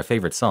listening to our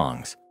favorite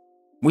songs.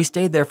 We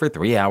stayed there for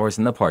 3 hours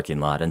in the parking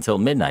lot until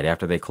midnight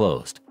after they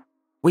closed.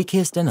 We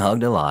kissed and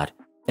hugged a lot.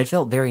 It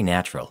felt very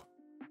natural.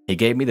 He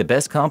gave me the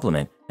best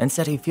compliment and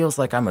said he feels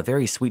like I'm a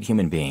very sweet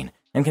human being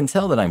and can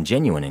tell that I'm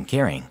genuine and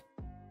caring.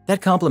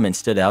 That compliment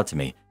stood out to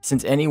me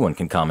since anyone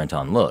can comment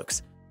on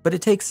looks, but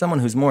it takes someone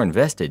who's more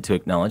invested to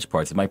acknowledge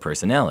parts of my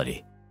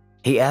personality.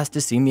 He asked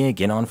to see me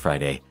again on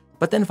Friday,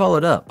 but then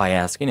followed up by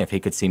asking if he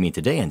could see me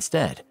today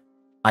instead.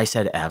 I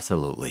said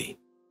absolutely.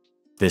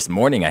 This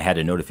morning I had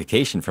a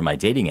notification from my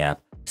dating app,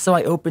 so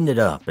I opened it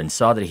up and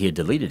saw that he had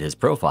deleted his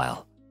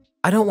profile.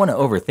 I don't want to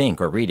overthink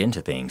or read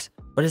into things,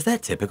 but is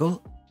that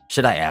typical?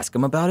 Should I ask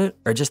him about it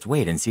or just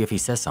wait and see if he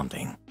says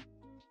something?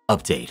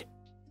 Update.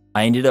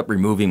 I ended up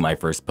removing my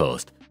first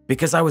post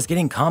because I was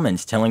getting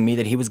comments telling me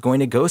that he was going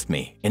to ghost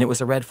me and it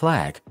was a red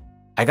flag.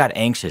 I got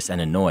anxious and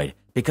annoyed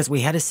because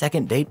we had a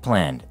second date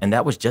planned and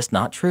that was just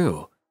not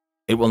true.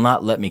 It will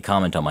not let me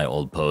comment on my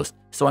old post,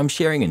 so I'm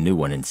sharing a new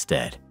one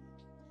instead.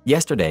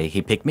 Yesterday,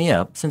 he picked me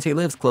up since he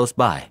lives close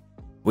by.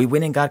 We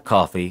went and got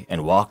coffee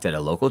and walked at a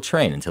local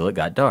train until it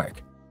got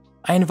dark.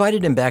 I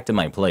invited him back to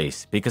my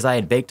place because I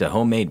had baked a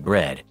homemade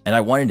bread and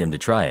I wanted him to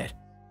try it.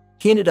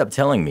 He ended up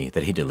telling me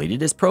that he deleted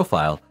his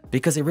profile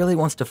because he really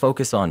wants to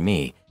focus on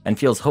me and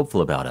feels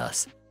hopeful about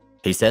us.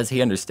 He says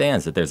he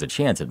understands that there's a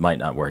chance it might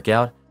not work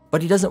out,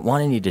 but he doesn't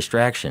want any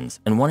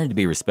distractions and wanted to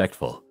be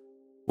respectful.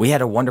 We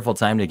had a wonderful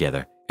time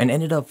together and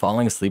ended up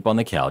falling asleep on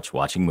the couch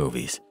watching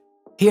movies.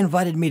 He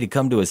invited me to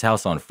come to his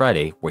house on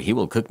Friday where he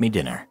will cook me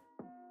dinner.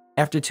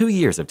 After 2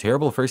 years of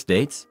terrible first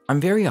dates,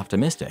 I'm very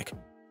optimistic.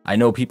 I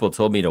know people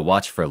told me to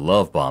watch for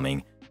love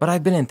bombing, but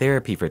I've been in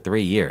therapy for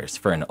 3 years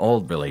for an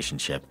old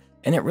relationship,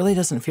 and it really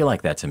doesn't feel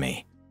like that to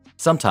me.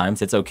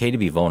 Sometimes it's okay to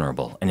be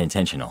vulnerable and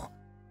intentional.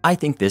 I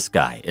think this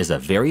guy is a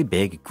very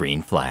big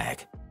green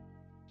flag.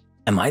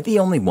 Am I the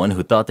only one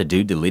who thought the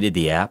dude deleted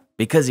the app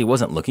because he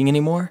wasn't looking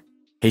anymore?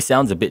 He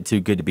sounds a bit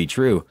too good to be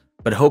true,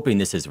 but hoping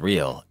this is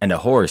real and a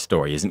horror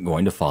story isn't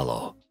going to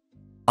follow.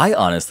 I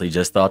honestly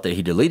just thought that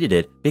he deleted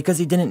it because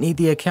he didn't need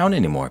the account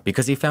anymore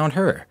because he found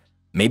her.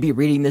 Maybe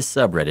reading this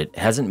subreddit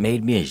hasn't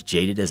made me as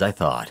jaded as I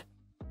thought.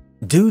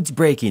 Dude's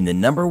breaking the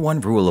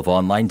 #1 rule of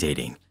online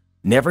dating.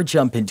 Never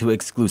jump into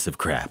exclusive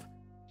crap.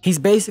 He's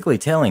basically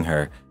telling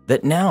her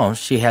that now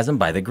she has him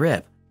by the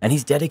grip and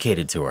he's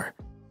dedicated to her.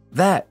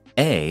 That,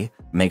 A,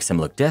 makes him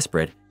look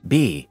desperate,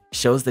 B,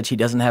 shows that she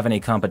doesn't have any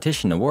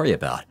competition to worry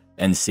about,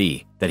 and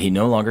C, that he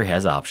no longer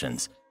has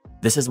options.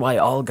 This is why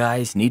all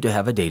guys need to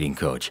have a dating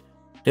coach.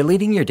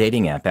 Deleting your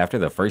dating app after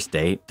the first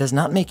date does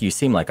not make you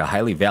seem like a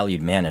highly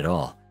valued man at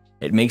all.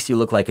 It makes you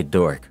look like a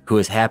dork who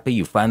is happy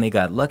you finally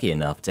got lucky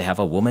enough to have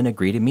a woman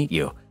agree to meet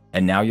you,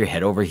 and now you're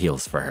head over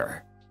heels for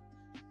her.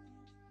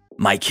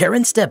 My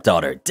Karen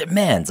stepdaughter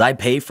demands I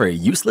pay for a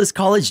useless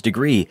college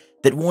degree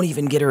that won't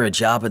even get her a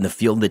job in the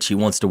field that she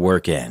wants to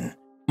work in.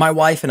 My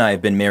wife and I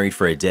have been married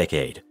for a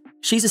decade.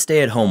 She's a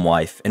stay-at-home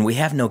wife and we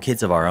have no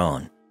kids of our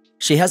own.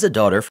 She has a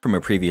daughter from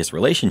a previous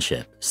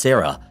relationship,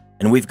 Sarah,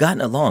 and we've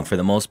gotten along for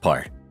the most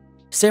part.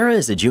 Sarah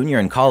is a junior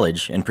in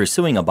college and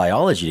pursuing a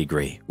biology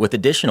degree with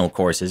additional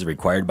courses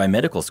required by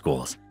medical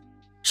schools.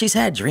 She's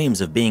had dreams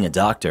of being a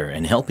doctor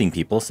and helping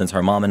people since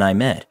her mom and I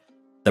met.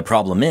 The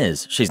problem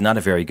is, she's not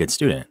a very good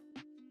student.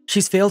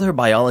 She's failed her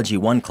Biology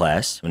 1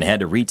 class and had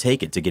to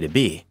retake it to get a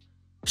B.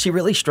 She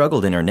really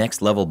struggled in her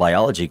next level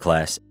biology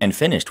class and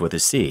finished with a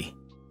C.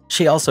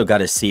 She also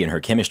got a C in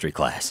her chemistry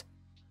class.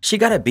 She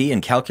got a B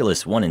in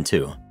Calculus 1 and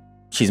 2.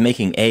 She's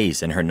making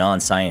A's in her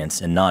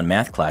non-science and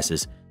non-math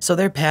classes, so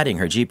they're padding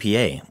her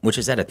GPA, which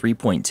is at a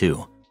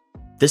 3.2.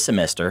 This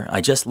semester, I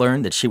just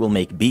learned that she will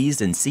make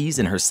B's and C's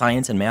in her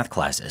science and math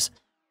classes.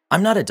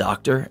 I'm not a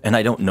doctor and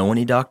I don't know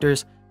any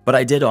doctors, but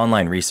I did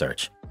online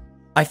research.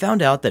 I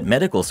found out that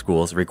medical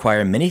schools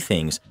require many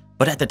things,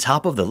 but at the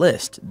top of the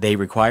list, they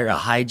require a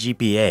high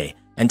GPA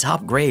and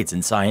top grades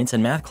in science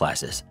and math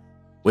classes.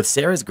 With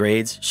Sarah's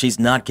grades, she's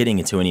not getting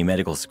into any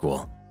medical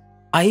school.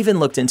 I even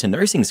looked into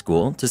nursing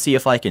school to see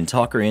if I can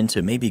talk her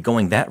into maybe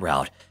going that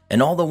route,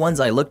 and all the ones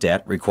I looked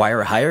at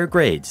require higher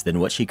grades than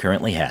what she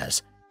currently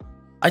has.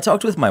 I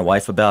talked with my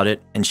wife about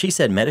it, and she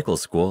said medical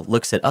school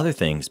looks at other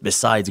things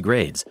besides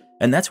grades,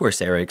 and that's where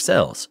Sarah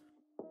excels.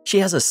 She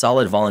has a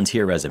solid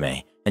volunteer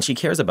resume, and she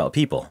cares about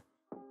people.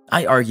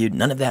 I argued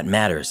none of that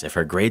matters if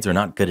her grades are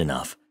not good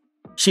enough.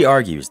 She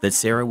argues that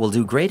Sarah will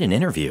do great in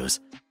interviews.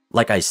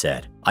 Like I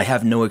said, I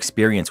have no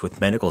experience with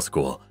medical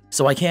school,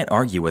 so I can't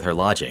argue with her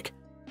logic.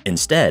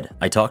 Instead,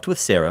 I talked with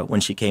Sarah when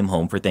she came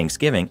home for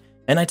Thanksgiving,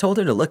 and I told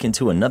her to look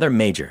into another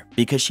major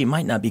because she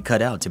might not be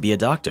cut out to be a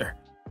doctor.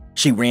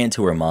 She ran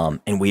to her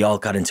mom, and we all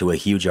got into a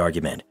huge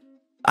argument.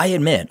 I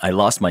admit I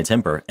lost my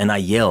temper, and I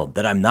yelled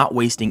that I'm not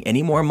wasting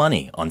any more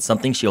money on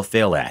something she'll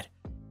fail at.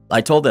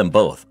 I told them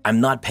both I'm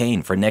not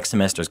paying for next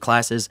semester's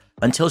classes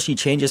until she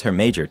changes her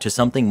major to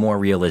something more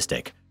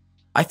realistic.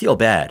 I feel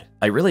bad,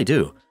 I really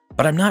do,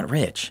 but I'm not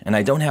rich, and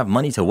I don't have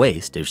money to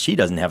waste if she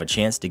doesn't have a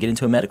chance to get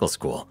into a medical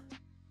school.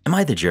 Am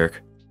I the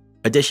jerk?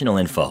 Additional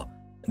info.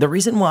 The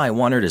reason why I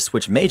want her to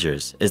switch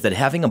majors is that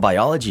having a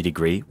biology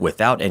degree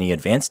without any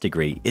advanced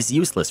degree is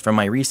useless for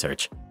my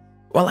research.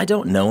 While I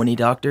don't know any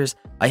doctors,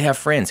 I have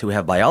friends who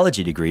have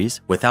biology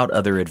degrees without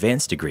other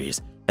advanced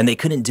degrees, and they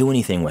couldn't do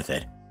anything with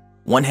it.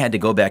 One had to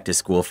go back to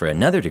school for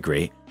another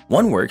degree,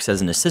 one works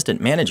as an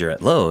assistant manager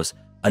at Lowe's,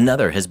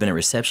 another has been a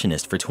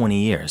receptionist for 20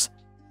 years.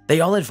 They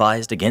all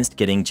advised against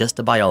getting just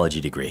a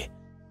biology degree.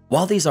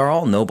 While these are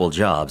all noble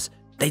jobs,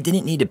 they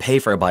didn't need to pay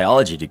for a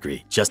biology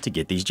degree just to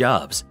get these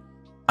jobs.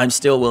 I'm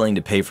still willing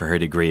to pay for her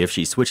degree if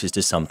she switches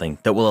to something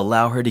that will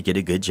allow her to get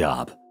a good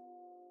job.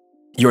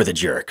 You're the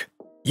jerk.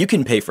 You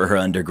can pay for her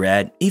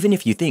undergrad even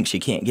if you think she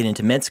can't get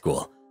into med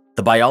school.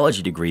 The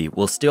biology degree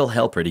will still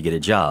help her to get a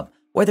job,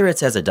 whether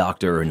it's as a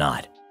doctor or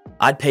not.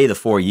 I'd pay the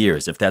 4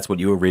 years if that's what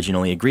you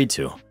originally agreed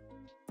to.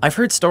 I've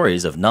heard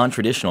stories of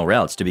non-traditional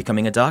routes to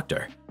becoming a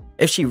doctor.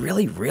 If she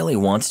really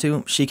wants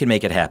to, she can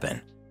make it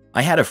happen.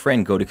 I had a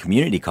friend go to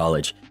community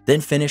college,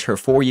 then finish her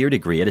 4-year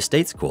degree at a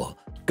state school,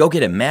 go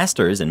get a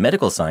master's in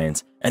medical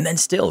science, and then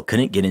still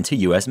couldn't get into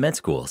US med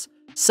schools.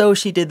 So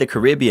she did the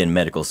Caribbean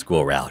medical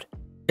school route.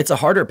 It's a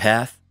harder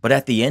path, but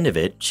at the end of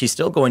it, she's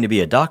still going to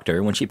be a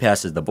doctor when she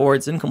passes the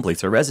boards and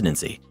completes her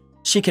residency.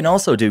 She can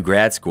also do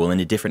grad school in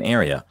a different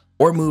area,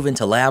 or move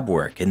into lab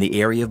work in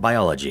the area of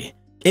biology.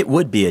 It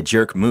would be a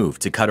jerk move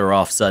to cut her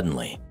off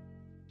suddenly.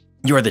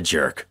 You're the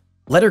jerk.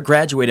 Let her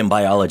graduate in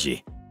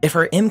biology. If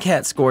her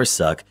MCAT scores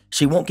suck,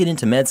 she won't get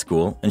into med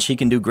school and she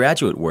can do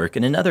graduate work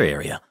in another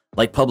area,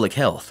 like public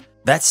health.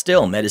 That's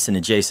still medicine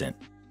adjacent.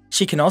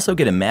 She can also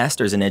get a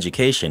master's in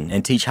education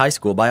and teach high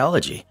school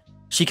biology.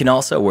 She can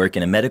also work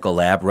in a medical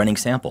lab running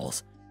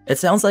samples. It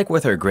sounds like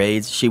with her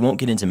grades, she won't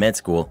get into med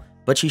school,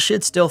 but she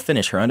should still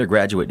finish her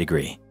undergraduate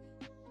degree.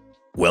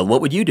 Well,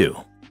 what would you do?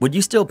 Would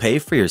you still pay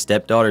for your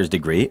stepdaughter's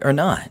degree or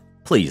not?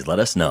 Please let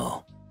us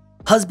know.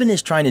 Husband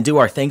is trying to do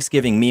our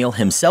Thanksgiving meal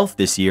himself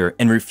this year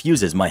and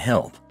refuses my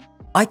help.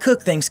 I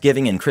cook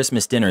Thanksgiving and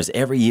Christmas dinners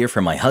every year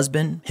for my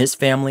husband, his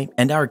family,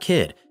 and our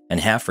kid, and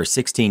have for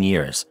 16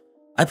 years.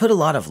 I put a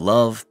lot of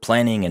love,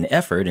 planning, and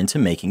effort into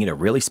making it a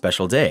really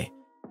special day.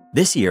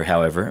 This year,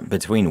 however,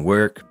 between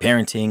work,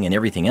 parenting, and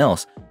everything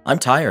else, I'm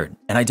tired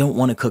and I don't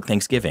want to cook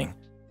Thanksgiving.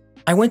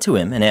 I went to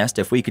him and asked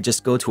if we could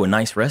just go to a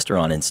nice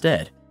restaurant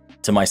instead.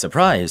 To my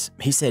surprise,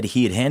 he said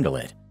he'd handle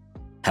it.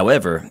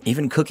 However,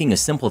 even cooking a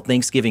simple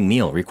Thanksgiving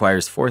meal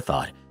requires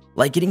forethought,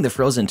 like getting the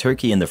frozen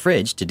turkey in the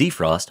fridge to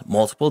defrost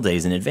multiple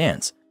days in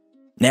advance.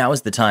 Now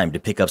is the time to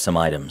pick up some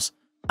items.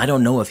 I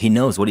don't know if he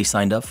knows what he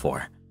signed up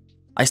for.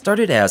 I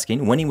started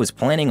asking when he was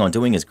planning on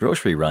doing his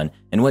grocery run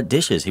and what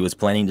dishes he was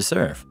planning to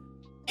serve.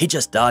 He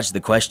just dodged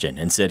the question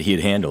and said he'd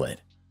handle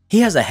it.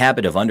 He has a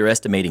habit of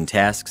underestimating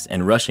tasks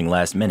and rushing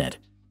last minute.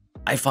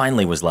 I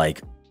finally was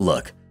like,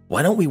 look,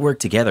 why don't we work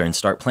together and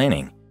start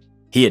planning?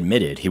 He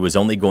admitted he was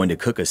only going to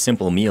cook a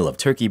simple meal of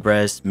turkey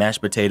breast,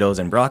 mashed potatoes,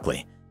 and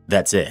broccoli.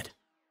 That's it.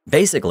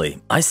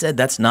 Basically, I said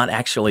that's not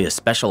actually a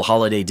special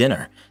holiday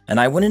dinner, and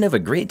I wouldn't have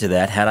agreed to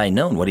that had I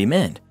known what he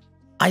meant.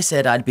 I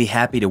said I'd be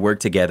happy to work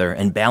together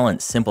and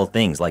balance simple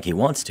things like he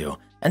wants to,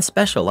 and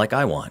special like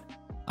I want.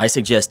 I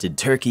suggested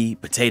turkey,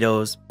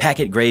 potatoes,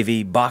 packet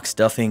gravy, box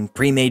stuffing,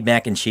 pre-made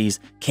mac and cheese,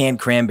 canned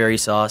cranberry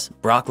sauce,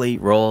 broccoli,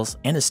 rolls,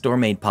 and a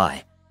store-made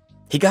pie.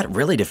 He got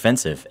really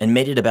defensive and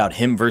made it about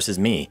him versus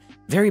me,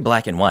 very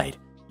black and white.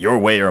 Your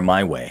way or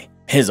my way.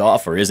 His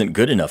offer isn't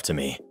good enough to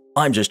me.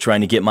 I'm just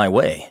trying to get my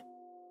way.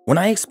 When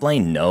I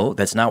explained no,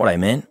 that's not what I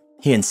meant,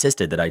 he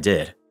insisted that I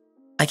did.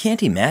 I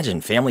can't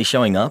imagine family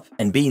showing up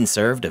and being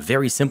served a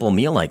very simple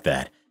meal like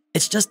that.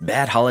 It's just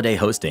bad holiday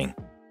hosting.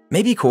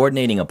 Maybe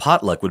coordinating a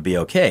potluck would be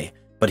okay,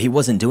 but he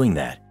wasn't doing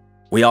that.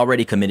 We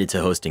already committed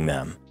to hosting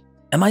them.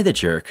 Am I the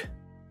jerk?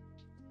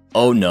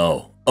 Oh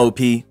no, OP,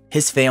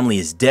 his family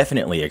is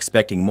definitely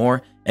expecting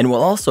more and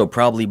will also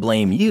probably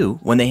blame you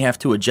when they have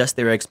to adjust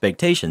their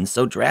expectations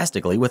so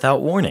drastically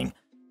without warning.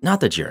 Not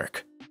the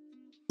jerk.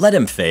 Let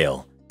him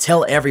fail.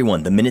 Tell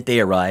everyone the minute they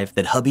arrive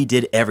that hubby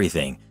did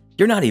everything.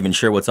 You're not even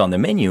sure what's on the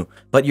menu,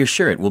 but you're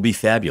sure it will be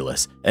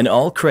fabulous, and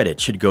all credit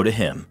should go to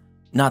him.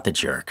 Not the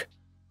jerk.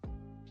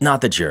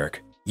 Not the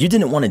jerk. You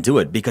didn't want to do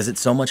it because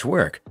it's so much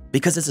work,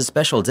 because it's a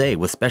special day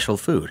with special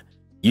food.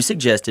 You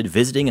suggested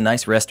visiting a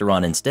nice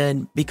restaurant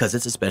instead because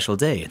it's a special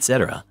day,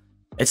 etc.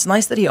 It's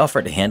nice that he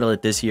offered to handle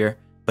it this year,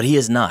 but he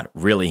is not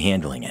really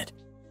handling it.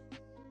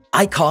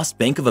 I cost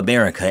Bank of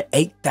America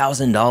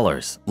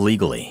 $8,000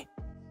 legally.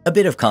 A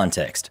bit of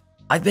context.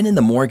 I've been in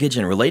the mortgage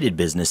and related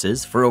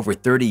businesses for over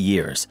 30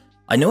 years.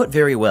 I know it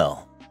very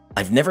well.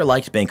 I've never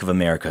liked Bank of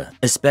America,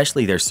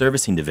 especially their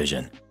servicing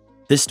division.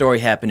 This story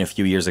happened a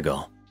few years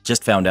ago.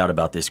 Just found out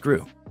about this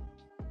group.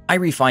 I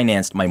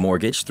refinanced my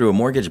mortgage through a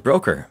mortgage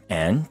broker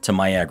and, to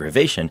my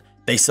aggravation,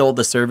 they sold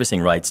the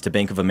servicing rights to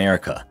Bank of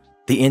America.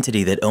 The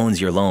entity that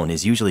owns your loan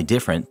is usually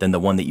different than the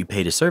one that you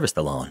pay to service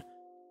the loan.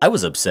 I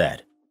was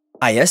upset.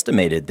 I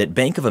estimated that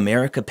Bank of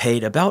America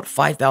paid about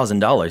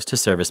 $5,000 to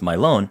service my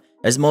loan,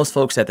 as most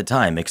folks at the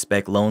time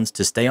expect loans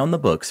to stay on the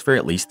books for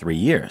at least 3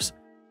 years.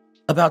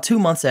 About 2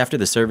 months after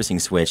the servicing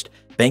switched,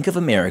 Bank of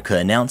America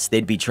announced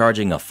they'd be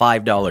charging a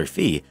 $5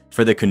 fee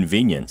for the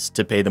convenience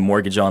to pay the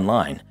mortgage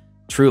online.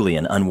 Truly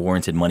an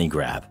unwarranted money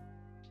grab.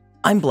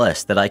 I'm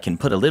blessed that I can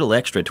put a little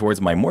extra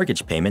towards my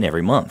mortgage payment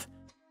every month.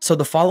 So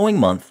the following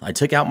month, I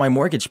took out my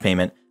mortgage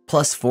payment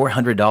plus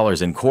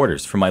 $400 in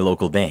quarters from my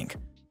local bank.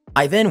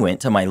 I then went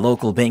to my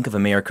local Bank of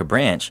America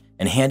branch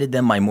and handed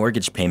them my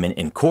mortgage payment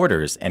in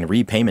quarters and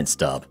repayment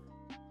stub.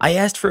 I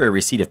asked for a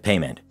receipt of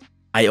payment.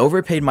 I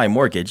overpaid my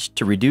mortgage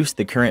to reduce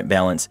the current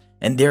balance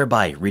and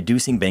thereby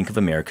reducing Bank of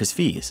America's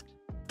fees.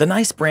 The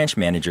nice branch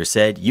manager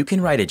said, "You can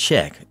write a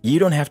check, you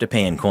don't have to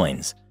pay in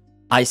coins."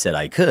 I said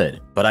I could,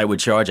 but I would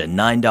charge a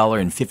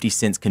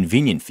 $9.50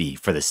 convenient fee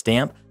for the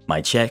stamp, my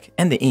check,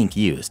 and the ink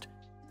used.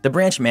 The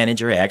branch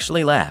manager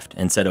actually laughed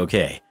and said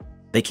okay.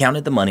 They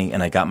counted the money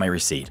and I got my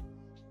receipt.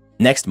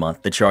 Next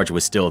month, the charge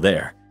was still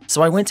there,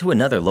 so I went to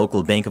another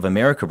local Bank of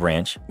America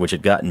branch, which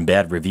had gotten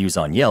bad reviews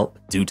on Yelp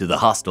due to the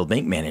hostile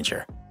bank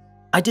manager.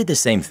 I did the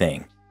same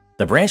thing.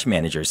 The branch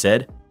manager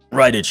said,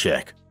 "Write a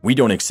check. We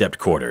don't accept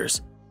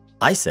quarters."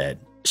 I said,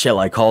 "Shall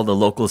I call the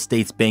local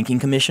state's banking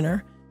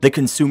commissioner, the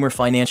Consumer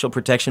Financial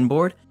Protection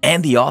Board,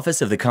 and the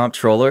Office of the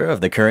Comptroller of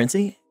the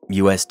Currency,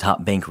 U.S.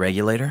 top bank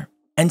regulator,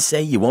 and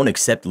say you won't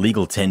accept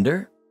legal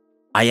tender?"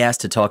 I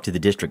asked to talk to the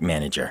district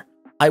manager.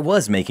 I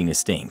was making a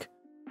stink.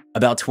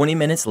 About 20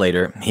 minutes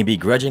later, he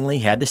begrudgingly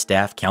had the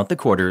staff count the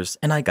quarters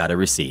and I got a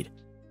receipt.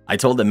 I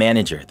told the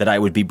manager that I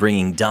would be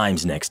bringing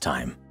dimes next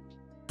time.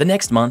 The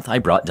next month, I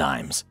brought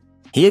dimes.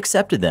 He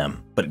accepted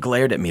them, but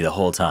glared at me the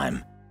whole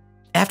time.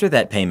 After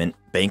that payment,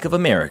 Bank of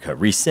America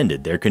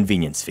rescinded their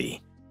convenience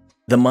fee.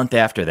 The month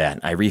after that,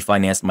 I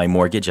refinanced my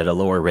mortgage at a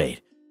lower rate.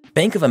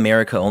 Bank of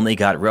America only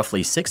got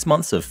roughly 6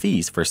 months of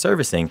fees for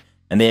servicing,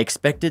 and they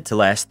expected to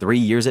last 3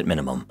 years at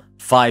minimum,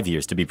 5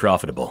 years to be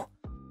profitable.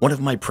 One of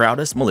my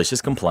proudest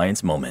malicious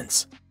compliance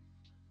moments.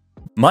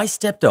 My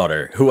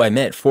stepdaughter, who I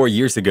met 4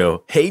 years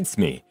ago, hates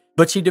me.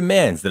 but she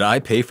demands that I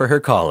pay for her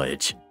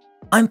college.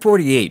 I'm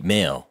 48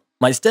 male.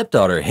 My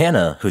stepdaughter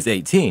Hannah, who's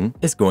 18,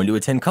 is going to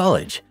attend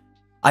college.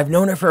 I've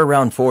known her for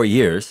around 4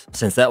 years,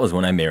 since that was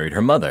when I married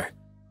her mother.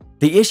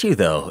 The issue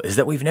though is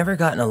that we've never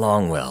gotten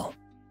along well.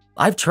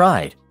 I've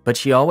tried, but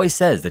she always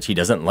says that she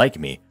doesn't like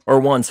me or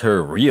wants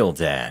her real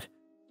dad.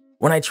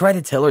 When I try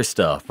to tell her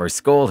stuff or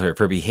scold her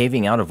for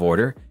behaving out of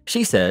order,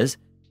 she says,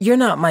 "You're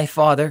not my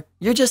father,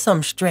 you're just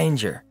some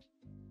stranger."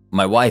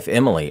 My wife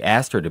Emily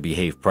asked her to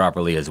behave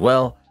properly as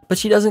well, but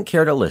she doesn't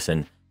care to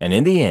listen, and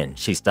in the end,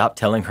 she stopped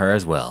telling her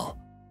as well.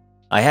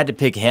 I had to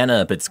pick Hannah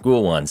up at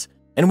school once,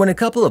 and when a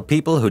couple of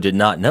people who did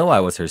not know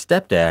I was her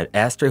stepdad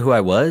asked her who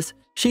I was,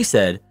 she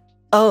said,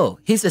 "Oh,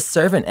 he's a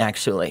servant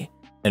actually,"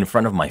 in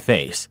front of my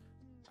face.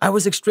 I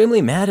was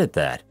extremely mad at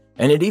that,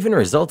 and it even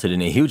resulted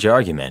in a huge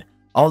argument,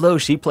 although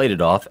she played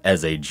it off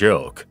as a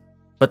joke.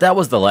 But that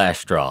was the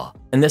last straw,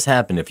 and this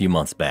happened a few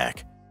months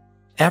back.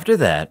 After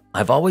that,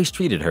 I've always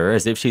treated her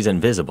as if she's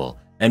invisible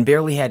and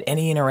barely had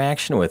any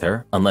interaction with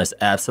her unless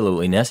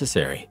absolutely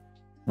necessary.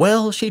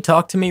 Well, she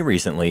talked to me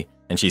recently,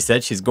 and she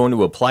said she's going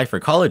to apply for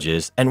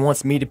colleges and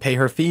wants me to pay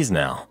her fees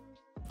now.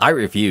 I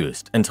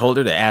refused and told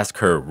her to ask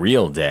her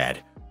real dad,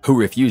 who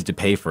refused to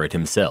pay for it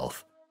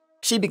himself.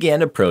 She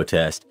began to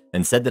protest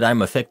and said that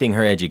I'm affecting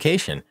her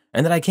education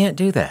and that I can't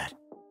do that.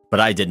 But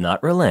I did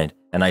not relent,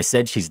 and I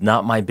said she's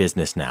not my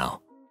business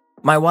now.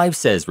 My wife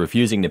says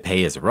refusing to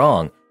pay is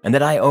wrong and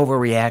that I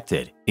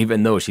overreacted,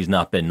 even though she's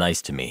not been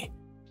nice to me.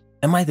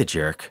 Am I the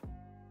jerk?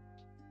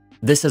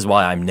 This is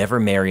why I'm never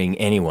marrying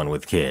anyone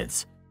with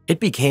kids. It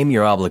became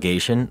your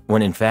obligation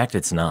when in fact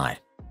it's not.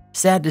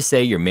 Sad to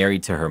say, you're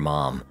married to her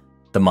mom.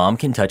 The mom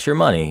can touch your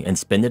money and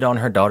spend it on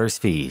her daughter's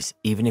fees,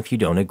 even if you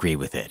don't agree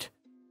with it.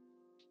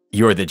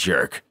 You're the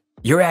jerk.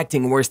 You're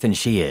acting worse than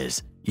she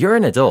is. You're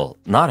an adult,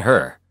 not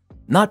her.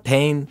 Not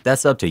paying,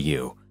 that's up to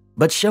you.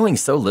 But showing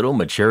so little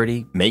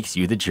maturity makes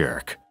you the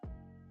jerk.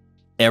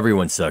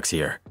 Everyone sucks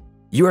here.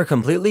 You are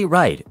completely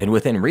right and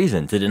within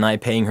reason to deny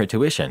paying her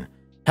tuition.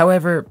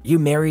 However, you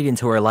married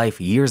into her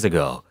life years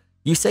ago.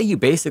 You say you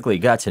basically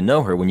got to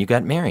know her when you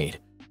got married.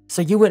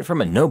 So you went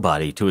from a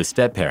nobody to a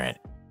step-parent.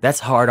 That's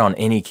hard on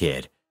any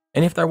kid.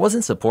 And if there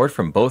wasn't support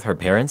from both her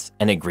parents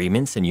and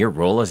agreements in your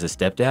role as a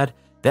stepdad,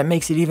 that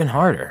makes it even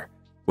harder.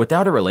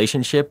 Without a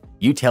relationship,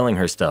 you telling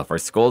her stuff or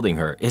scolding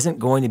her isn't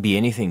going to be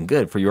anything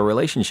good for your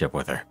relationship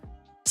with her.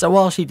 So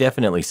while she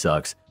definitely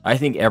sucks, I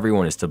think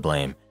everyone is to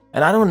blame.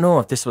 And I don't know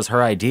if this was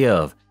her idea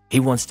of, he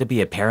wants to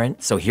be a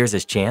parent, so here's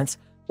his chance,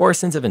 or a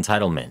sense of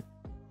entitlement.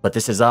 But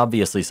this is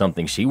obviously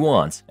something she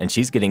wants, and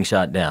she's getting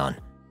shot down.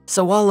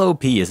 So while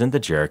OP isn't the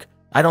jerk,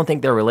 I don't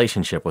think their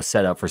relationship was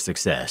set up for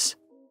success.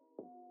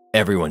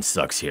 Everyone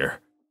sucks here.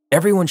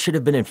 Everyone should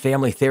have been in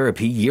family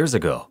therapy years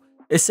ago.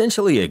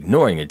 Essentially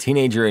ignoring a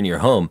teenager in your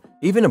home,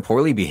 even a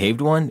poorly behaved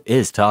one,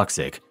 is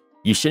toxic.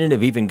 You shouldn't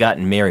have even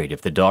gotten married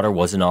if the daughter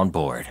wasn't on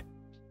board.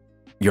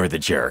 You're the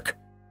jerk.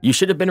 You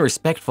should have been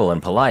respectful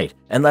and polite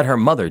and let her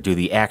mother do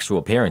the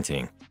actual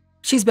parenting.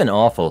 She's been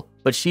awful,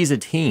 but she's a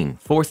teen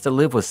forced to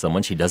live with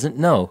someone she doesn't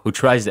know who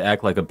tries to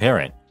act like a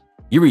parent.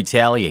 You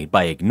retaliate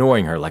by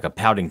ignoring her like a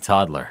pouting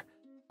toddler.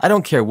 I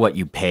don't care what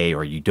you pay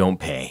or you don't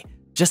pay.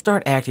 Just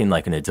start acting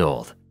like an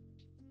adult.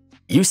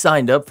 You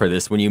signed up for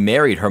this when you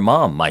married her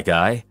mom, my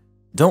guy.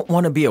 Don't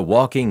want to be a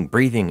walking,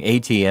 breathing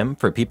ATM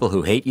for people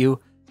who hate you?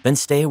 Then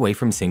stay away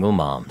from single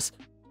moms.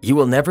 You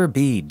will never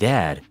be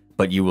dad,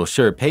 but you will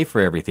sure pay for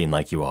everything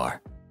like you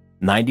are.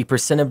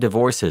 90% of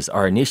divorces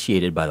are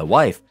initiated by the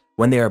wife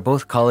when they are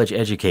both college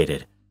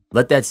educated.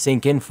 Let that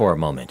sink in for a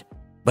moment.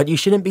 But you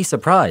shouldn't be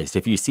surprised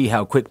if you see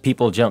how quick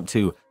people jump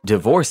to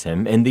divorce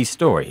him in these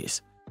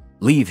stories.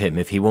 Leave him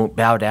if he won't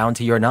bow down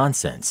to your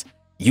nonsense.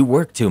 You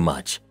work too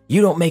much.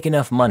 You don't make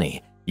enough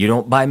money. You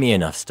don't buy me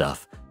enough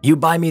stuff. You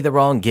buy me the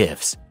wrong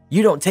gifts.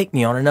 You don't take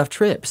me on enough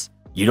trips.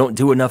 You don't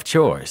do enough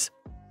chores.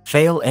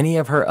 Fail any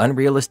of her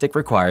unrealistic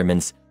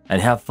requirements and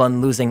have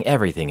fun losing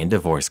everything in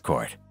divorce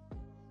court.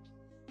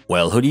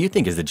 Well, who do you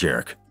think is the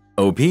jerk?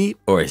 OP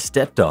or his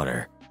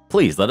stepdaughter?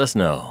 Please let us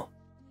know.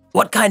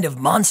 What kind of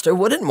monster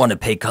wouldn't want to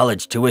pay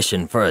college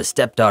tuition for a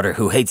stepdaughter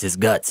who hates his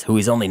guts, who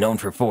he's only known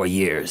for 4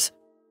 years?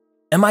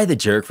 Am I the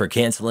jerk for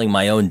canceling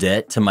my own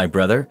debt to my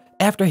brother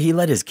after he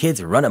let his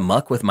kids run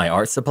amok with my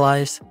art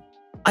supplies?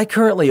 I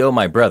currently owe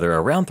my brother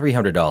around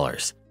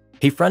 $300.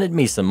 He fronted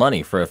me some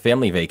money for a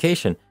family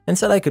vacation and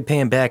said I could pay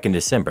him back in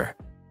December,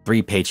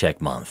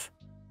 3-paycheck month.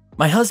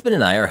 My husband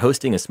and I are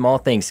hosting a small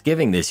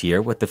Thanksgiving this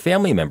year with the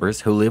family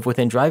members who live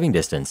within driving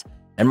distance,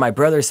 and my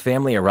brother's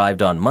family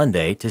arrived on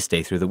Monday to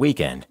stay through the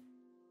weekend.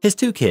 His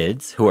 2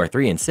 kids, who are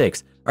 3 and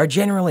 6, are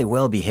generally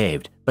well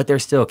behaved, but they're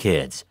still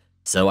kids.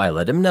 So I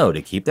let him know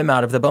to keep them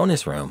out of the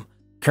bonus room,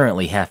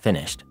 currently half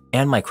finished,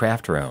 and my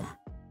craft room.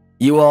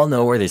 You all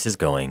know where this is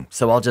going,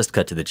 so I'll just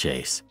cut to the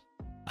chase.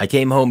 I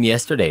came home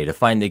yesterday to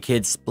find the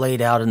kids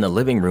splayed out in the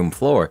living room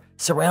floor,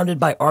 surrounded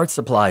by art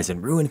supplies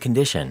in ruined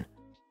condition.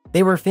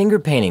 They were finger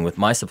painting with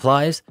my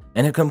supplies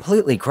and had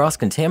completely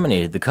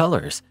cross-contaminated the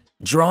colors,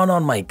 drawn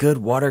on my good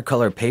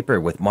watercolor paper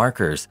with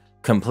markers,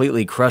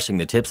 completely crushing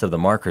the tips of the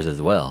markers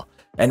as well,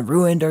 and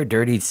ruined or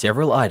dirtied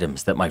several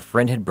items that my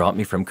friend had brought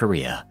me from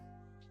Korea.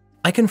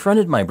 I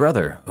confronted my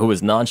brother, who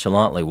was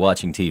nonchalantly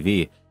watching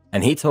TV,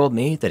 and he told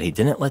me that he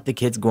didn't let the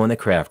kids go in the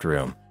craft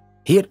room.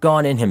 He had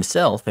gone in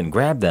himself and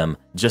grabbed them,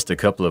 just a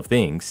couple of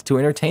things, to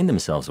entertain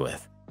themselves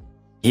with.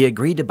 He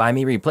agreed to buy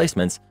me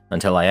replacements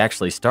until I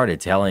actually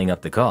started tallying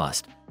up the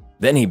cost.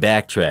 Then he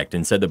backtracked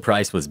and said the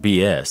price was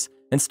BS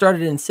and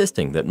started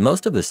insisting that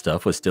most of the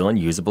stuff was still in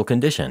usable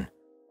condition.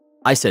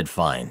 I said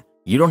fine,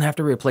 you don't have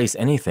to replace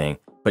anything,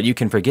 but you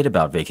can forget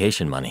about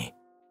vacation money.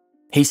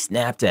 He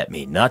snapped at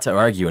me not to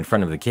argue in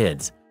front of the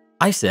kids.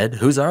 I said,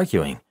 who's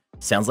arguing?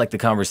 Sounds like the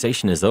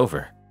conversation is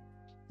over.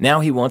 Now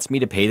he wants me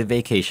to pay the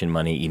vacation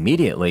money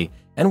immediately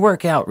and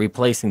work out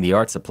replacing the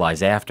art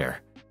supplies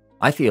after.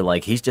 I feel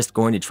like he's just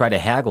going to try to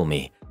haggle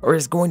me or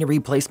is going to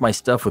replace my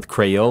stuff with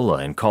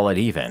Crayola and call it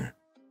even.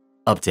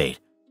 Update.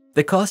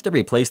 The cost to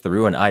replace the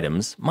ruined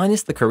items,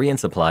 minus the Korean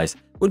supplies,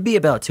 would be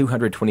about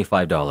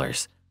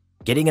 $225.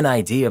 Getting an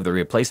idea of the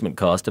replacement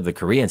cost of the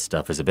Korean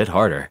stuff is a bit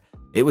harder.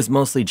 It was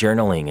mostly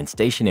journaling and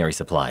stationery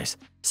supplies,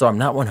 so I'm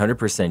not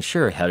 100%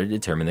 sure how to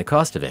determine the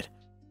cost of it.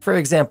 For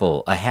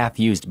example, a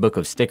half-used book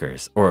of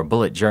stickers or a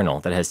bullet journal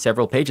that has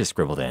several pages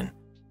scribbled in.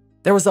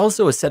 There was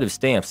also a set of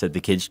stamps that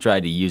the kids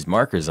tried to use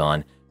markers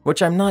on,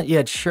 which I'm not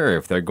yet sure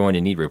if they're going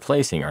to need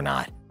replacing or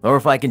not, or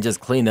if I can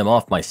just clean them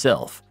off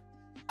myself.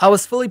 I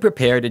was fully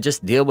prepared to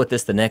just deal with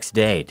this the next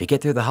day to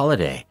get through the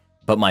holiday,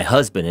 but my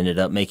husband ended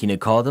up making a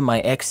call to my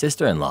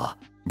ex-sister-in-law,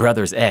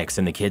 brother's ex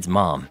and the kid's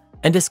mom,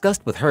 and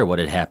discussed with her what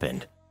had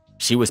happened.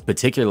 She was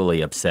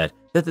particularly upset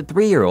that the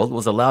 3-year-old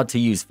was allowed to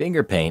use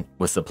finger paint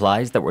with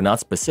supplies that were not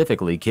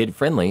specifically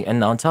kid-friendly and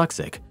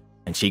non-toxic,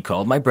 and she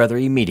called my brother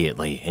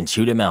immediately and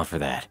chewed him out for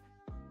that.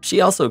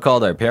 She also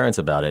called our parents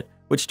about it,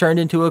 which turned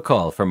into a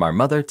call from our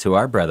mother to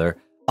our brother,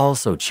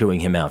 also chewing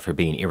him out for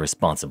being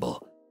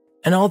irresponsible.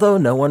 And although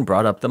no one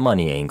brought up the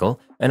money angle,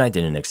 and I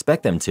didn't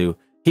expect them to,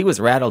 he was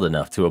rattled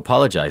enough to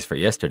apologize for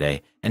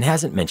yesterday and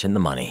hasn't mentioned the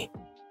money.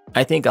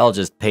 I think I'll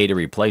just pay to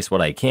replace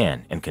what I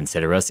can and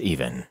consider us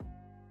even.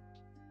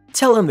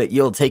 Tell him that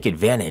you'll take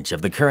advantage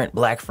of the current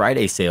Black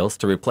Friday sales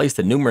to replace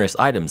the numerous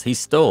items he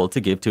stole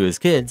to give to his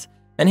kids,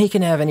 and he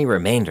can have any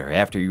remainder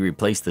after you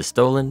replace the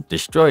stolen,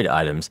 destroyed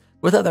items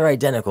with other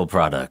identical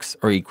products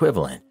or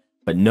equivalent,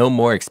 but no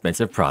more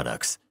expensive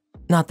products.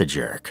 Not the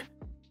jerk.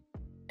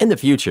 In the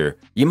future,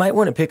 you might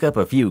want to pick up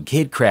a few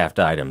kid craft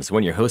items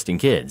when you're hosting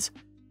kids.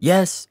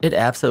 Yes, it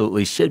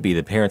absolutely should be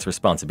the parent's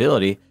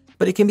responsibility,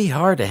 but it can be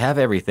hard to have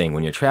everything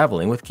when you're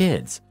traveling with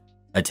kids.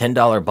 A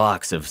 $10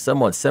 box of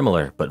somewhat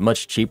similar but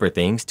much cheaper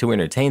things to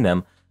entertain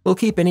them will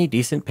keep any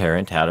decent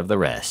parent out of the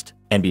rest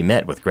and be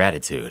met with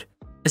gratitude,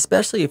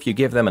 especially if you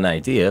give them an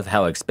idea of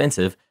how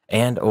expensive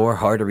and or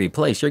hard to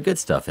replace your good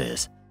stuff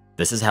is.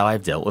 This is how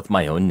I've dealt with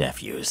my own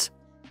nephews.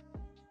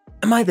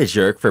 Am I the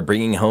jerk for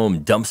bringing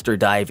home dumpster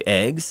dive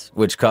eggs,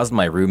 which caused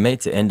my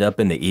roommate to end up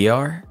in the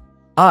ER?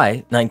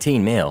 I,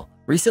 19 male,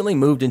 recently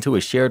moved into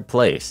a shared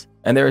place,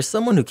 and there is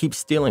someone who keeps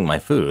stealing my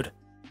food.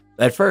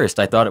 At first,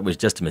 I thought it was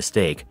just a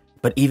mistake,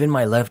 but even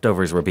my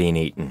leftovers were being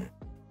eaten.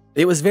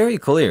 It was very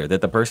clear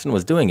that the person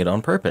was doing it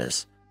on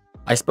purpose.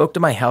 I spoke to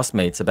my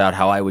housemates about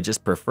how I would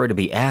just prefer to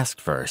be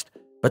asked first,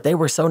 but they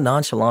were so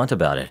nonchalant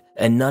about it,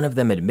 and none of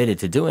them admitted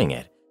to doing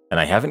it, and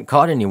I haven't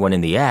caught anyone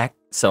in the act,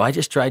 so I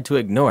just tried to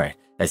ignore it,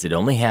 as it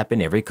only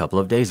happened every couple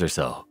of days or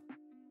so.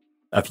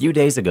 A few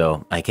days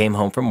ago, I came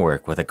home from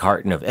work with a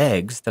carton of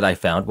eggs that I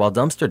found while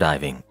dumpster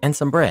diving and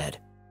some bread.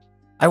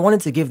 I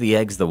wanted to give the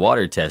eggs the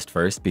water test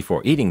first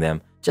before eating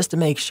them, just to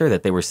make sure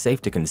that they were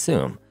safe to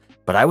consume,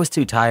 but I was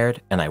too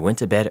tired and I went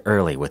to bed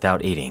early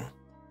without eating.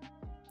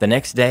 The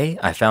next day,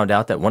 I found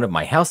out that one of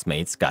my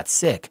housemates got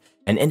sick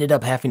and ended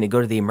up having to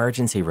go to the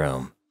emergency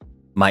room.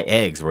 My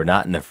eggs were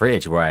not in the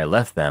fridge where I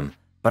left them,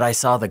 but I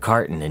saw the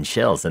carton and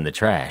shells in the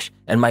trash,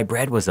 and my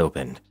bread was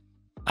opened.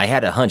 I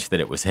had a hunch that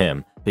it was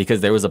him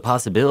because there was a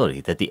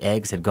possibility that the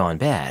eggs had gone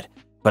bad,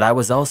 but I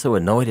was also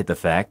annoyed at the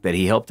fact that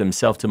he helped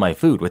himself to my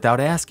food without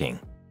asking.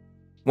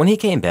 When he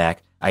came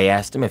back, I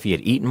asked him if he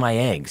had eaten my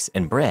eggs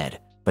and bread,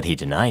 but he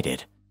denied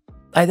it.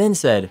 I then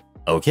said,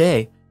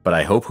 "Okay, but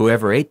I hope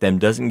whoever ate them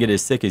doesn't get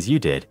as sick as you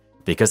did,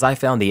 because I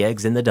found the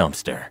eggs in the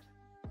dumpster."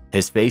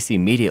 His face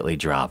immediately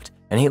dropped,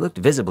 and he looked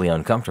visibly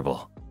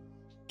uncomfortable.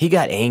 He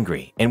got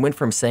angry and went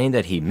from saying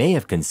that he may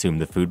have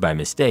consumed the food by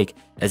mistake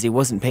as he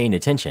wasn't paying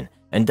attention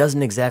and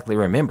doesn't exactly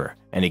remember,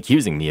 and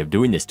accusing me of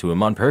doing this to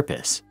him on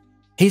purpose.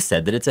 He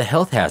said that it's a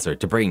health hazard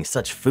to bring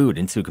such food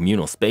into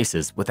communal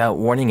spaces without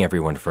warning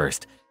everyone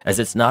first, as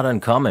it's not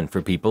uncommon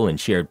for people in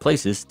shared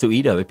places to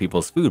eat other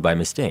people's food by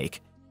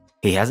mistake.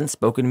 He hasn't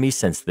spoken to me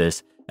since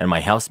this, and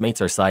my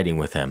housemates are siding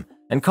with him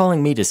and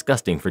calling me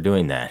disgusting for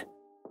doing that.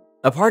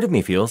 A part of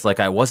me feels like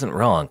I wasn't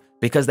wrong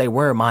because they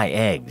were my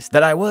eggs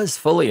that I was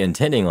fully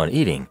intending on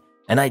eating,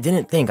 and I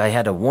didn't think I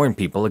had to warn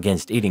people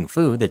against eating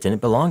food that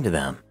didn't belong to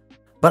them.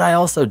 But I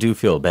also do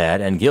feel bad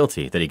and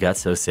guilty that he got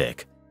so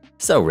sick.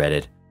 So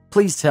Reddit,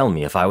 please tell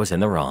me if I was in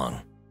the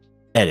wrong.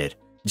 Edit.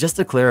 Just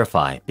to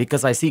clarify,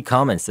 because I see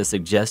comments that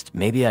suggest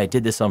maybe I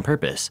did this on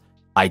purpose.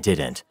 I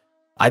didn't.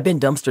 I've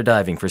been dumpster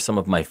diving for some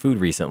of my food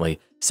recently,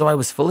 so I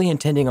was fully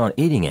intending on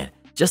eating it,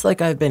 just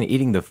like I've been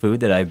eating the food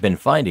that I've been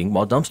finding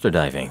while dumpster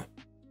diving.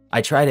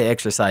 I try to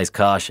exercise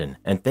caution,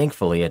 and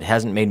thankfully it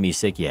hasn't made me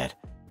sick yet.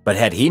 But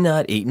had he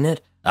not eaten it,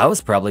 I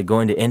was probably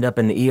going to end up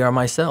in the ER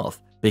myself,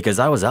 because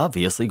I was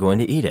obviously going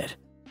to eat it.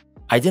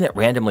 I didn't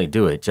randomly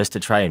do it just to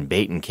try and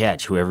bait and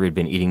catch whoever had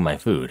been eating my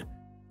food.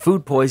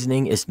 Food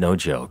poisoning is no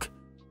joke.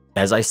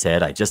 As I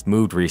said, I just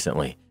moved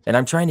recently, and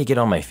I'm trying to get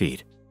on my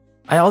feet.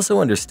 I also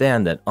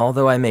understand that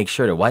although I make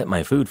sure to wipe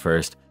my food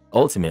first,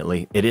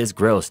 ultimately it is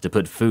gross to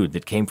put food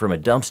that came from a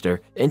dumpster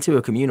into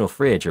a communal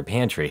fridge or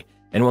pantry,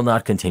 and will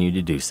not continue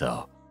to do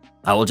so.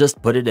 I will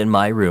just put it in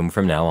my room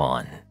from now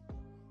on.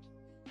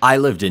 I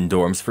lived in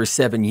dorms for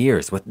 7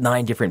 years with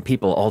 9 different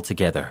people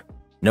altogether.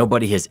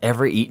 Nobody has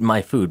ever eaten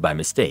my food by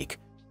mistake,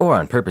 or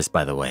on purpose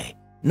by the way,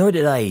 nor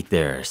did I eat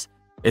theirs.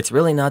 It's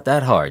really not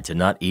that hard to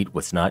not eat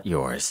what's not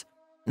yours.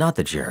 Not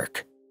the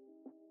jerk.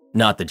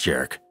 Not the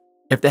jerk.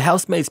 If the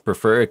housemates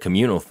prefer a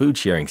communal food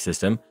sharing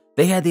system,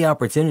 they had the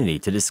opportunity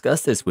to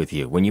discuss this with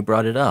you when you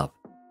brought it up.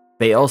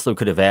 They also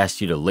could have asked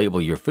you to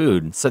label your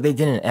food so they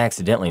didn't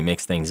accidentally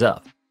mix things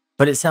up.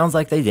 But it sounds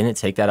like they didn't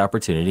take that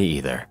opportunity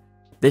either.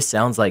 This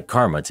sounds like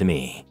karma to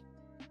me.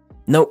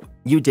 Nope,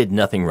 you did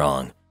nothing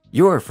wrong.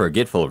 Your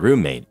forgetful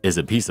roommate is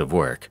a piece of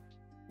work.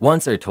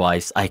 Once or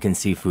twice, I can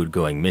see food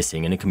going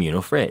missing in a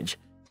communal fridge.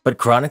 But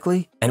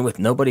chronically, and with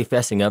nobody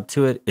fessing up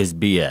to it, is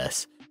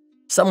BS.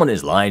 Someone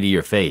is lying to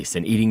your face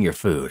and eating your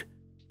food.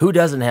 Who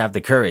doesn't have the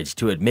courage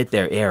to admit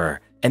their error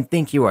and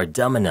think you are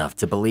dumb enough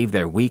to believe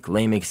their weak,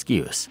 lame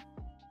excuse?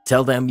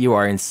 Tell them you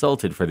are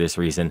insulted for this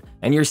reason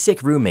and your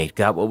sick roommate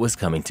got what was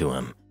coming to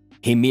him.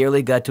 He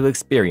merely got to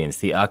experience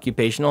the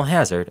occupational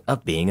hazard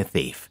of being a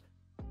thief,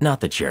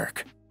 not the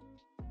jerk.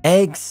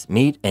 Eggs,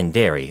 meat, and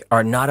dairy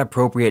are not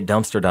appropriate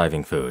dumpster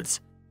diving foods.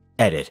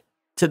 Edit.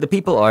 To the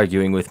people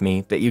arguing with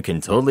me that you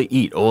can totally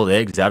eat old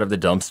eggs out of the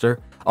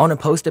dumpster, on a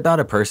post about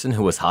a person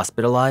who was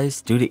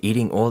hospitalized due to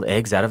eating old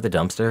eggs out of the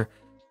dumpster,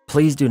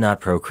 please do not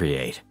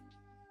procreate.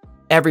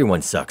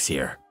 Everyone sucks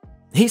here.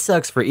 He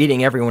sucks for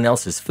eating everyone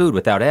else's food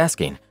without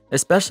asking,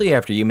 especially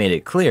after you made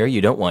it clear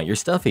you don't want your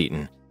stuff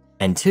eaten.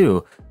 And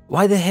 2,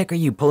 why the heck are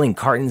you pulling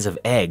cartons of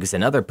eggs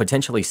and other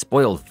potentially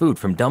spoiled food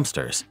from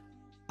dumpsters?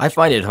 I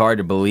find it hard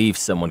to believe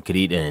someone could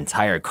eat an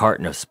entire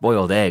carton of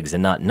spoiled eggs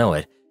and not know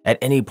it at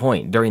any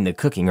point during the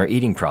cooking or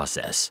eating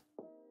process.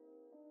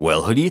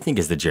 Well, who do you think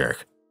is the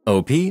jerk?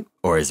 OP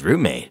or his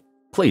roommate?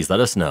 Please let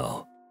us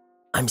know.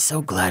 I'm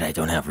so glad I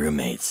don't have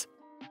roommates.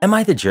 Am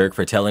I the jerk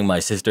for telling my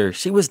sister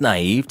she was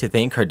naive to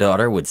think her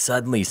daughter would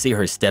suddenly see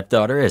her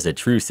stepdaughter as a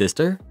true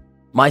sister?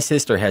 My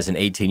sister has an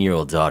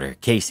 18-year-old daughter,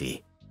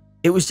 Casey.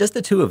 It was just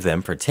the 2 of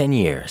them for 10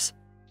 years.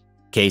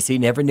 Casey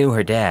never knew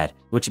her dad,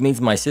 which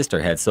means my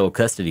sister had sole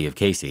custody of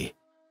Casey.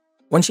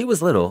 When she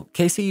was little,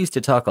 Casey used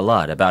to talk a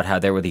lot about how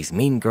there were these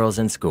mean girls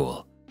in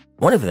school.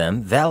 One of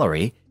them,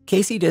 Valerie,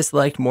 Casey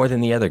disliked more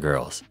than the other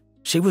girls.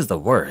 She was the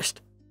worst.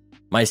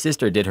 My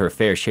sister did her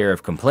fair share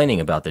of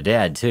complaining about the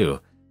dad too,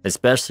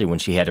 especially when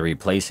she had to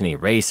replace an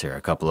eraser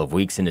a couple of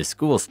weeks into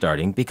school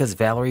starting because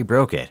Valerie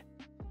broke it.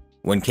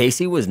 When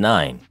Casey was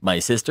 9, my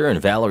sister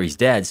and Valerie's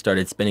dad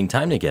started spending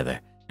time together,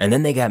 and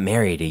then they got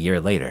married a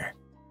year later.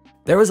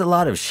 There was a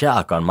lot of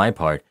shock on my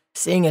part,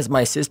 seeing as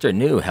my sister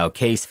knew how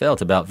Case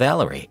felt about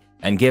Valerie,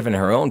 and given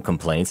her own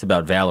complaints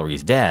about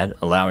Valerie's dad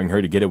allowing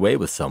her to get away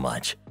with so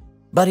much.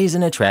 But he's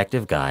an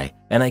attractive guy,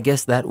 and I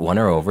guess that won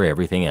her over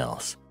everything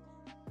else.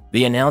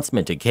 The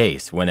announcement to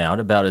Case went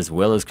out about as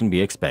well as can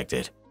be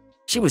expected.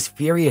 She was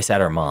furious at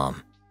her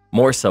mom,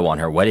 more so on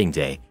her wedding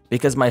day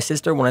because my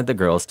sister wanted the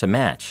girls to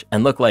match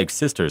and look like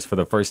sisters for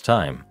the first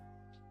time.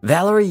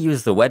 Valerie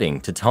used the wedding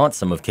to taunt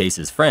some of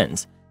Case's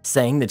friends,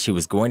 saying that she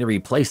was going to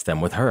replace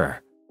them with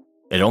her.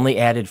 It only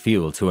added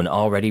fuel to an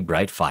already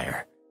bright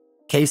fire.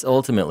 Case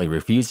ultimately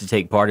refused to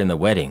take part in the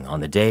wedding on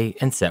the day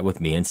and sat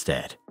with me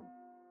instead.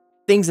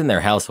 Things in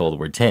their household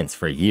were tense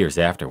for years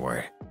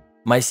afterward.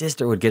 My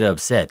sister would get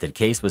upset that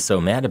Case was so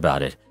mad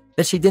about it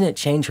that she didn't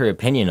change her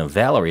opinion of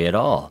Valerie at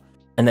all,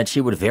 and that she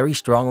would very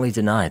strongly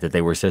deny that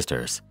they were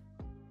sisters.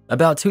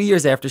 About 2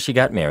 years after she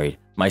got married,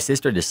 my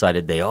sister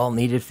decided they all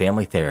needed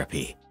family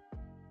therapy.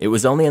 It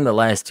was only in the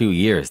last 2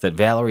 years that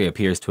Valerie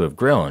appears to have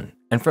grown,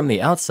 and from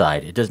the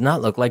outside, it does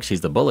not look like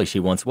she's the bully she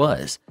once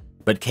was,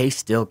 but Case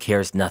still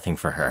cares nothing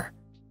for her.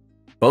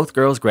 Both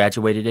girls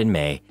graduated in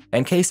May,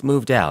 and Case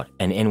moved out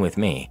and in with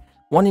me,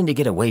 wanting to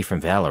get away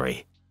from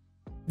Valerie.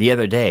 The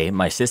other day,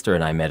 my sister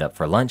and I met up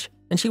for lunch,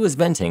 and she was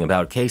venting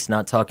about Case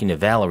not talking to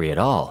Valerie at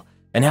all,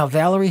 and how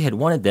Valerie had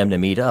wanted them to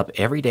meet up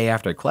every day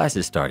after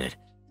classes started.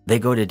 They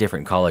go to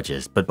different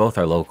colleges, but both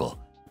are local,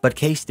 but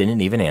Case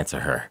didn't even answer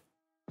her.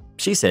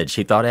 She said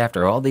she thought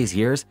after all these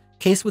years,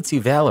 Case would see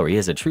Valerie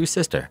as a true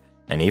sister,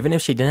 and even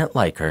if she didn't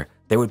like her,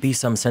 there would be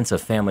some sense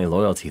of family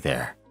loyalty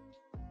there.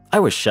 I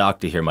was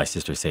shocked to hear my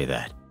sister say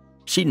that.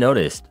 She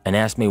noticed and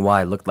asked me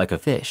why I looked like a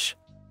fish.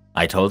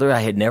 I told her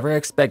I had never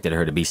expected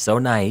her to be so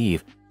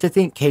naive to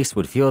think Case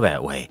would feel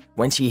that way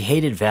when she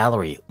hated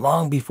Valerie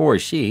long before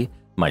she,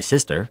 my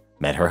sister,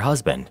 met her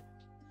husband.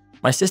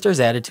 My sister's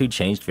attitude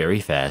changed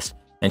very fast,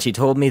 and she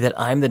told me that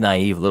I'm the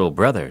naive little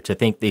brother to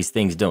think these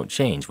things don't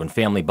change when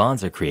family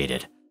bonds are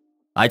created.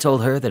 I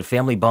told her that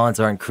family bonds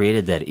aren't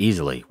created that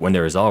easily when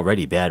there is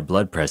already bad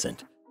blood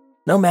present,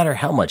 no matter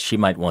how much she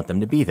might want them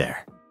to be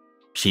there.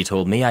 She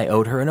told me I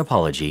owed her an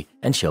apology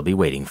and she'll be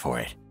waiting for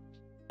it.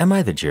 Am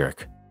I the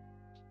jerk?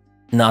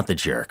 Not the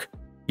jerk.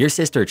 Your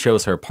sister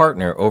chose her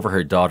partner over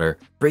her daughter,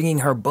 bringing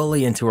her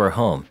bully into her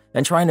home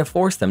and trying to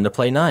force them to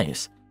play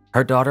nice.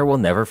 Her daughter will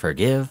never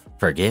forgive,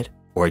 forget,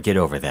 or get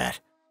over that.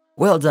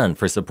 Well done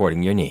for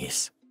supporting your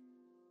niece.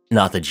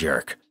 Not the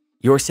jerk.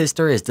 Your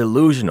sister is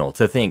delusional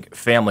to think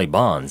family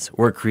bonds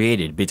were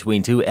created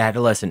between two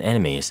adolescent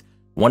enemies,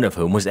 one of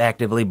whom was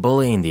actively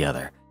bullying the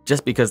other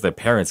just because their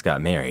parents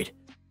got married.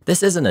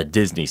 This isn't a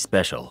Disney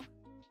special.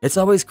 It's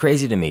always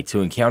crazy to me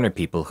to encounter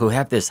people who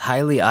have this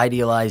highly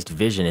idealized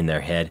vision in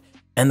their head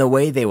and the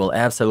way they will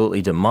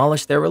absolutely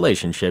demolish their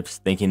relationships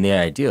thinking the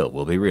ideal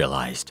will be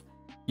realized.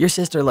 Your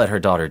sister let her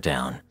daughter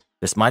down.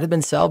 This might have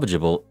been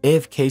salvageable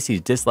if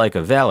Casey's dislike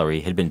of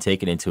Valerie had been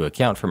taken into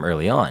account from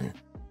early on.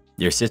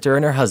 Your sister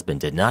and her husband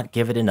did not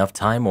give it enough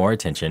time or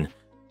attention.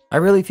 I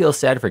really feel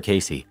sad for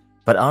Casey,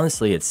 but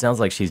honestly it sounds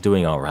like she's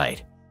doing all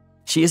right.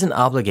 She isn't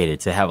obligated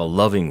to have a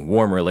loving,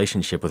 warm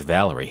relationship with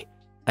Valerie.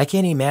 I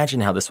can't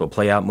imagine how this will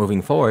play out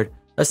moving forward,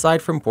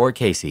 aside from poor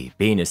Casey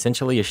being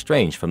essentially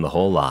estranged from the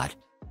whole lot.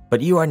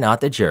 But you are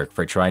not the jerk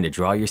for trying to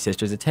draw your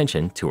sister's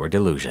attention to her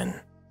delusion.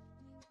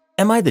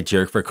 Am I the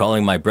jerk for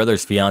calling my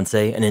brother's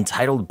fiancé an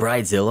entitled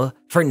bridezilla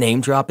for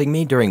name-dropping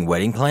me during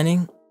wedding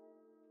planning?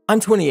 I'm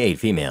 28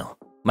 female.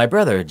 My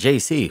brother,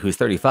 JC, who's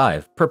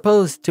 35,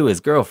 proposed to his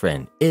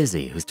girlfriend,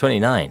 Izzy, who's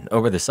 29,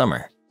 over the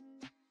summer.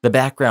 The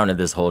background of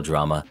this whole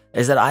drama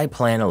is that I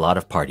plan a lot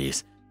of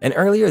parties, and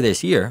earlier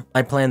this year,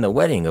 I planned the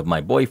wedding of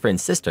my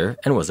boyfriend's sister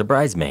and was a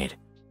bridesmaid.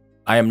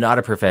 I am not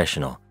a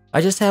professional.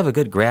 I just have a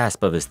good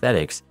grasp of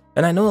aesthetics,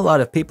 and I know a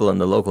lot of people in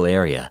the local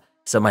area,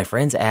 so my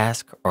friends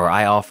ask or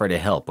I offer to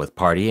help with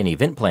party and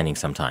event planning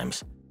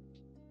sometimes.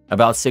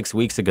 About 6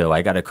 weeks ago,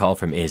 I got a call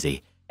from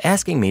Izzy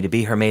asking me to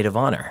be her maid of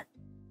honor.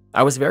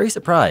 I was very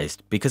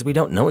surprised because we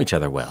don't know each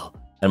other well,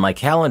 and my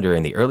calendar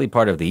in the early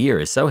part of the year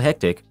is so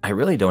hectic I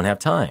really don't have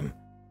time.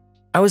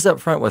 I was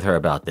upfront with her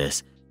about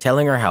this,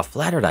 telling her how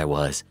flattered I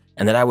was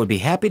and that I would be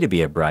happy to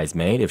be a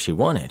bridesmaid if she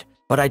wanted,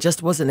 but I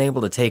just wasn't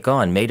able to take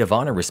on maid of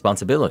honor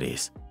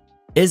responsibilities.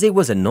 Izzy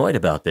was annoyed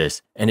about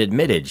this and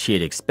admitted she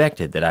had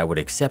expected that I would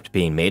accept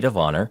being maid of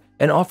honor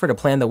and offer to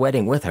plan the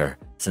wedding with her,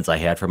 since I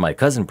had for my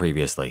cousin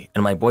previously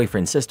and my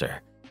boyfriend's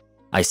sister.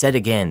 I said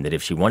again that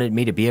if she wanted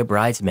me to be a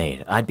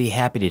bridesmaid, I'd be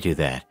happy to do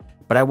that,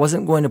 but I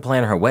wasn't going to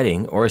plan her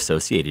wedding or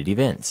associated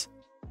events.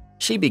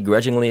 She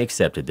begrudgingly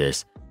accepted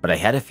this, but I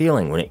had a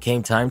feeling when it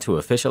came time to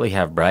officially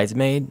have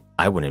bridesmaid,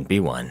 I wouldn't be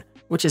one,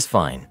 which is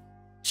fine.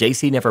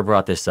 JC never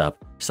brought this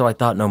up, so I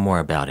thought no more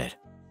about it.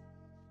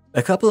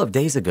 A couple of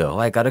days ago,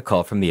 I got a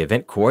call from the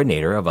event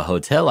coordinator of a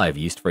hotel I've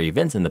used for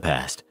events in the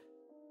past.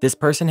 This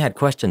person had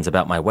questions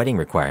about my wedding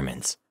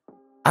requirements.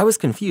 I was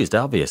confused,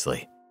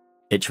 obviously.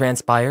 It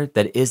transpired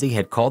that Izzy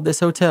had called this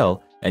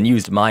hotel and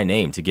used my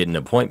name to get an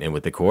appointment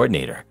with the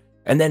coordinator,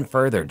 and then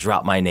further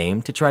dropped my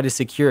name to try to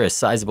secure a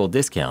sizable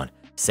discount,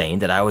 saying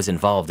that I was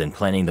involved in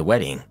planning the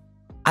wedding.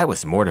 I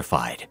was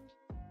mortified.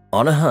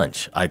 On a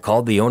hunch, I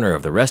called the owner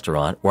of the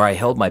restaurant where I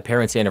held my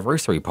parents'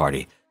 anniversary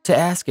party to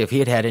ask if he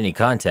had had any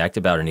contact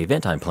about an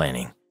event I'm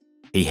planning.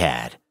 He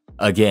had.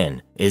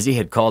 Again, Izzy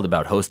had called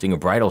about hosting a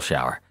bridal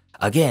shower,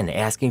 again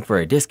asking for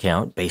a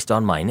discount based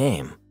on my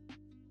name.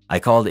 I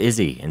called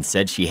Izzy and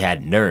said she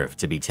had nerve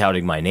to be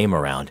touting my name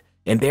around,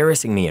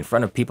 embarrassing me in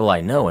front of people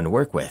I know and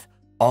work with,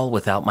 all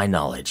without my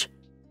knowledge.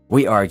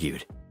 We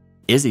argued.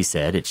 Izzy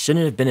said it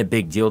shouldn't have been a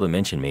big deal to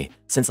mention me,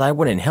 since I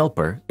wouldn't help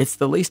her, it's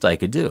the least I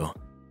could do.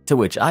 To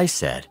which I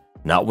said,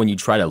 not when you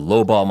try to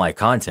lowball my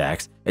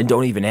contacts and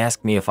don't even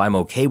ask me if I'm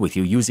okay with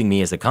you using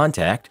me as a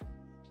contact.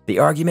 The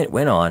argument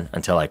went on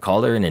until I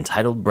called her an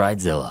entitled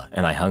bridezilla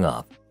and I hung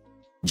up.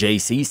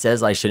 JC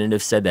says I shouldn't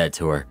have said that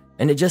to her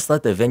and to just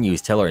let the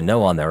venues tell her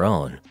no on their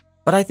own.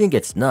 But I think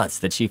it's nuts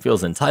that she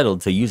feels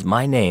entitled to use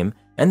my name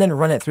and then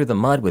run it through the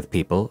mud with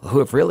people who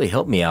have really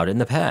helped me out in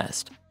the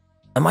past.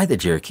 Am I the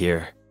jerk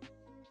here?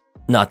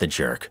 Not the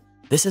jerk.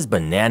 This is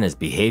bananas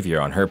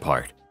behavior on her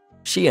part.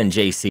 She and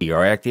JC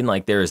are acting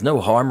like there is no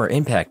harm or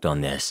impact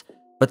on this,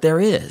 but there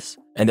is,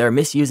 and they're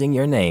misusing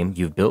your name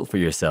you've built for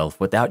yourself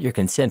without your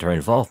consent or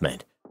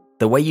involvement.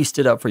 The way you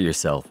stood up for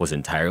yourself was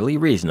entirely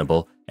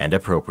reasonable and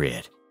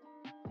appropriate.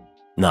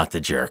 Not the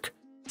jerk.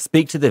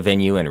 Speak to the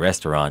venue and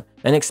restaurant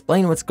and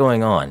explain what's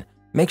going on.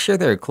 Make sure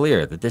they're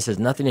clear that this has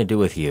nothing to do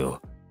with you.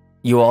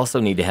 You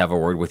also need to have a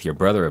word with your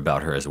brother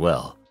about her as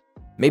well.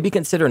 Maybe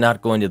consider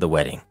not going to the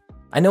wedding.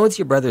 I know it's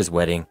your brother's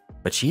wedding,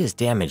 but she has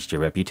damaged your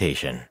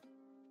reputation.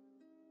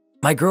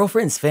 My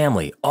girlfriend's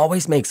family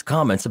always makes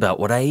comments about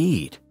what I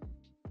eat.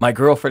 My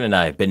girlfriend and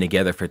I have been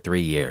together for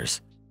 3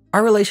 years.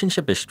 Our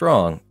relationship is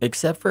strong,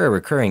 except for a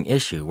recurring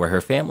issue where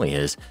her family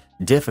is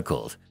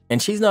difficult,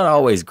 and she's not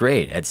always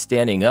great at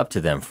standing up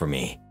to them for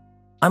me.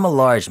 I'm a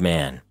large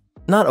man,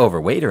 not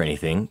overweight or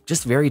anything,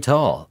 just very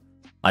tall.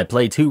 I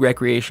play 2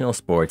 recreational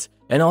sports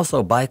and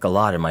also bike a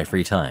lot in my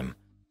free time.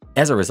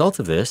 As a result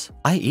of this,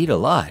 I eat a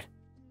lot.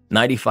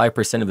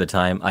 95% of the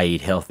time I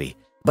eat healthy,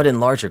 but in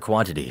larger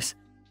quantities,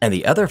 and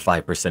the other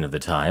 5% of the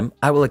time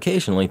I will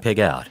occasionally pig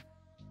out.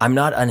 I'm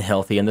not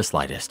unhealthy in the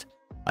slightest.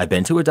 I've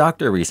been to a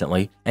doctor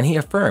recently and he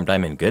affirmed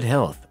I'm in good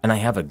health and I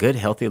have a good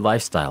healthy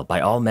lifestyle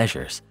by all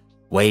measures: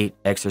 weight,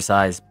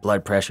 exercise,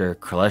 blood pressure,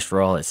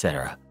 cholesterol,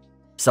 etc.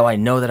 So I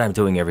know that I'm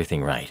doing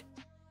everything right.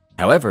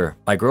 However,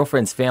 my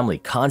girlfriend's family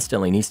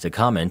constantly needs to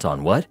comment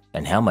on what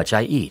and how much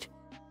I eat.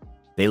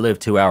 They live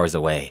 2 hours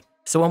away,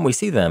 so when we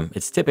see them,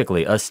 it's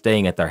typically us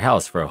staying at their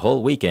house for a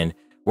whole weekend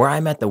where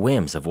I'm at the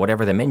whims of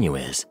whatever the menu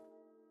is.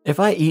 If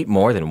I eat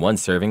more than 1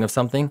 serving of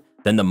something,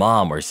 then the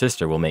mom or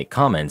sister will make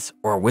comments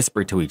or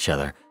whisper to each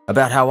other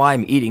about how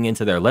I'm eating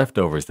into their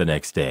leftovers the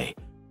next day,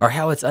 or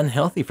how it's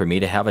unhealthy for me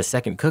to have a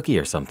second cookie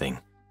or something.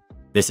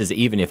 This is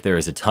even if there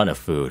is a ton of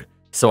food,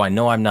 so I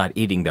know I'm not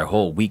eating their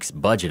whole week's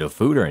budget of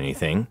food or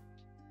anything.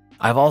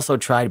 I've also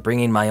tried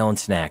bringing my own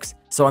snacks,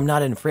 so I'm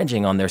not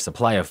infringing on their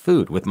supply of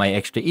food with my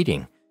extra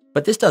eating,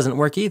 but this doesn't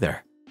work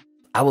either.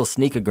 I will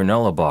sneak a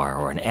granola bar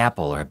or an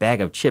apple or a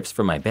bag of chips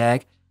from my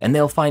bag, and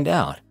they'll find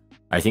out.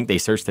 I think they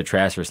search the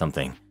trash or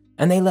something,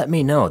 and they let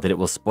me know that it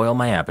will spoil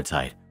my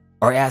appetite,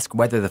 or ask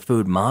whether the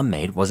food mom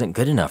made wasn't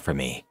good enough for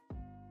me.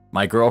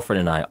 My girlfriend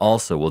and I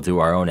also will do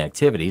our own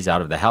activities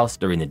out of the house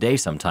during the day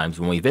sometimes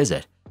when we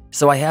visit,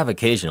 so I have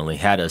occasionally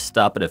had us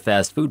stop at a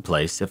fast food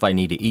place if I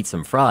need to eat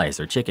some fries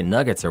or chicken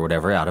nuggets or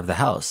whatever out of the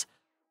house.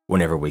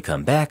 Whenever we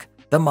come back,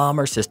 the mom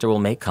or sister will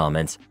make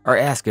comments or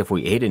ask if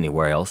we ate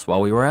anywhere else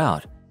while we were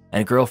out,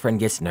 and girlfriend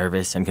gets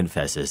nervous and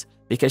confesses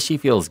because she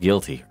feels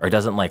guilty or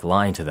doesn't like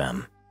lying to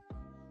them.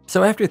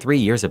 So after 3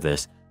 years of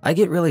this, I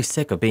get really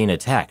sick of being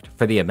attacked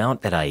for the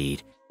amount that I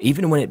eat,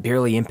 even when it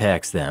barely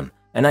impacts them,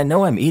 and I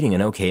know I'm eating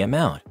an okay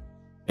amount.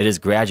 It has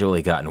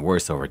gradually gotten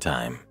worse over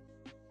time.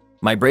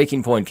 My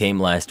breaking point came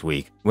last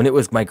week when it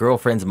was my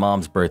girlfriend's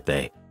mom's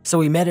birthday, so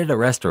we met at a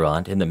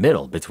restaurant in the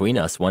middle between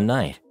us one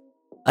night.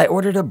 I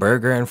ordered a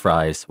burger and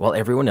fries while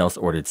everyone else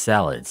ordered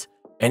salads,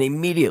 and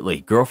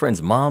immediately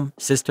girlfriend's mom,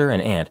 sister,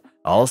 and aunt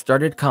all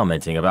started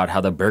commenting about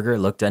how the burger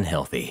looked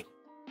unhealthy.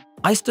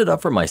 I stood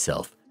up for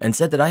myself and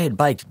said that I had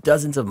biked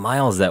dozens of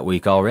miles that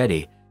week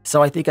already,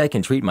 so I think I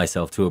can treat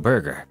myself to a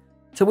burger.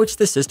 To which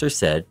the sister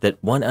said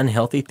that one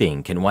unhealthy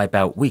thing can wipe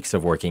out weeks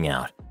of working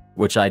out,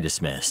 which I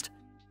dismissed.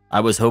 I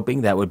was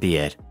hoping that would be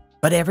it,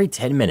 but every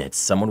 10 minutes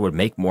someone would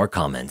make more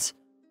comments,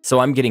 so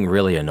I'm getting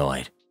really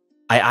annoyed.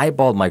 I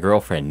eyeballed my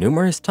girlfriend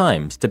numerous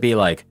times to be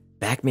like,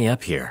 back me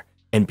up here,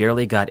 and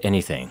barely got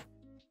anything.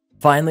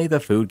 Finally, the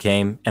food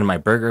came and my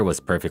burger was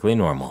perfectly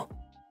normal.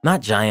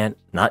 Not giant,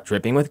 not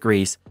dripping with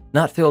grease,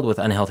 not filled with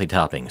unhealthy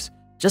toppings,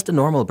 just a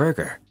normal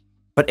burger.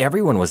 But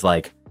everyone was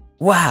like,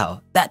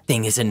 "Wow, that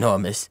thing is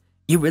enormous.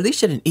 You really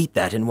shouldn't eat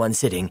that in one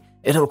sitting.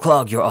 It'll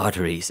clog your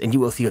arteries and you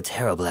will feel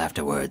terrible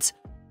afterwards.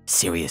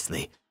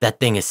 Seriously, that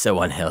thing is so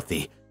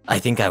unhealthy. I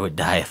think I would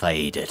die if I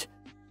ate it."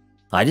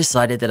 I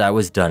decided that I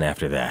was done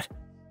after that.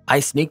 I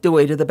sneaked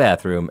away to the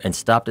bathroom and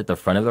stopped at the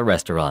front of the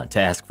restaurant to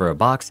ask for a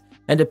box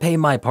and to pay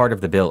my part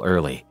of the bill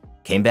early,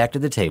 came back to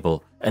the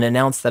table and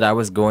announced that I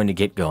was going to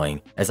get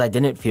going as I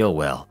didn't feel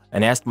well,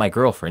 and asked my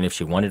girlfriend if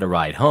she wanted a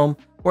ride home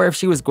or if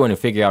she was going to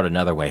figure out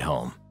another way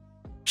home.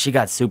 She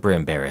got super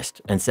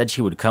embarrassed and said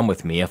she would come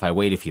with me if I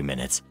wait a few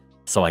minutes,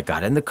 so I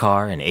got in the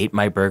car and ate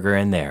my burger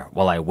in there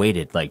while I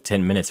waited like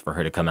 10 minutes for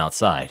her to come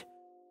outside.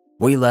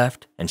 We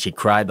left and she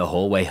cried the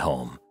whole way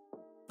home.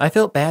 I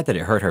felt bad that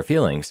it hurt her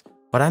feelings,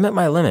 but I'm at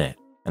my limit,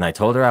 and I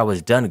told her I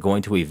was done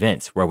going to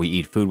events where we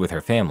eat food with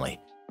her family,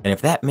 and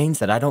if that means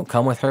that I don't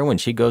come with her when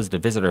she goes to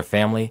visit her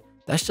family,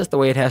 that's just the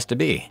way it has to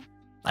be.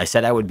 I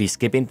said I would be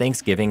skipping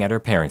Thanksgiving at her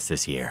parents'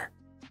 this year.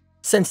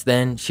 Since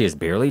then, she has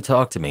barely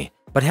talked to me,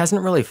 but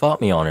hasn't really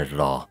fought me on it at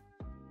all.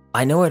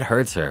 I know it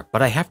hurts her,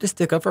 but I have to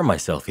stick up for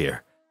myself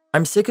here.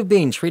 I'm sick of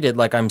being treated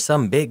like I'm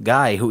some big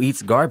guy who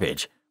eats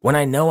garbage, when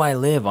I know I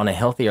live on a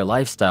healthier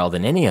lifestyle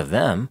than any of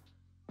them.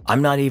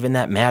 I'm not even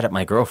that mad at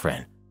my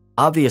girlfriend.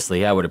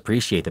 Obviously, I would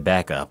appreciate the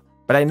backup,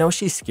 but I know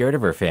she's scared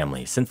of her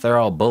family since they're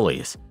all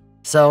bullies.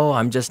 So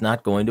I'm just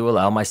not going to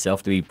allow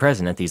myself to be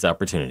present at these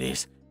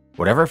opportunities.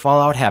 Whatever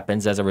fallout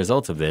happens as a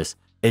result of this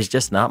is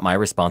just not my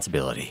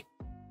responsibility.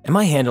 Am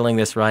I handling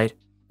this right?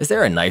 Is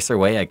there a nicer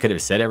way I could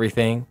have said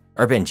everything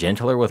or been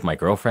gentler with my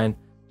girlfriend?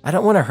 I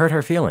don't want to hurt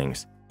her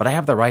feelings, but I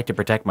have the right to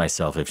protect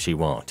myself if she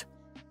won't.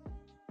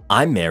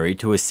 I'm married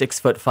to a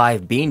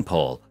 6'5"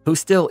 beanpole who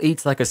still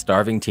eats like a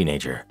starving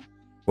teenager.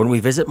 When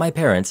we visit my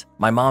parents,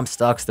 my mom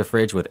stocks the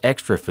fridge with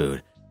extra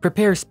food,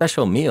 prepares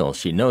special meals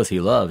she knows he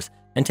loves,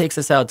 and takes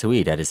us out to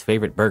eat at his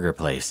favorite burger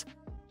place.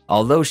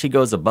 Although she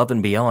goes above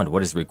and beyond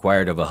what is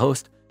required of a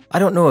host, I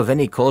don't know of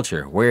any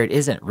culture where it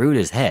isn't rude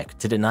as heck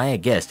to deny a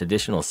guest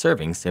additional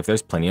servings if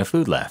there's plenty of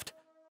food left.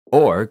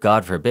 Or,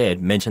 God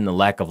forbid, mention the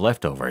lack of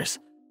leftovers.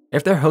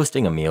 If they're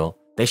hosting a meal,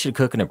 they should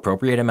cook an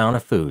appropriate amount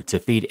of food to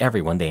feed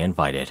everyone they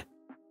invited.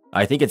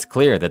 I think it's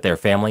clear that their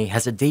family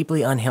has a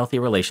deeply unhealthy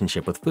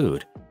relationship with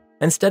food.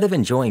 Instead of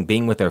enjoying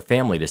being with their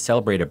family to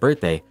celebrate a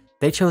birthday,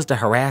 they chose to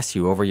harass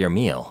you over your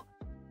meal.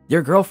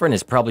 Your girlfriend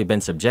has probably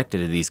been subjected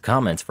to these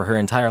comments for her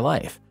entire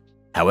life.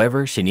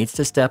 However, she needs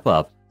to step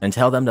up and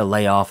tell them to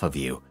lay off of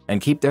you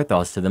and keep their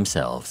thoughts to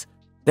themselves.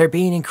 They're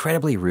being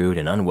incredibly rude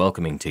and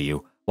unwelcoming to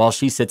you while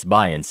she sits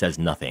by and says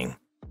nothing.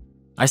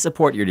 I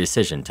support your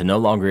decision to no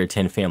longer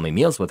attend family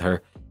meals with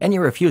her and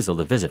your refusal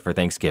to visit for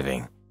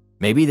Thanksgiving.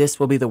 Maybe this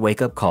will be the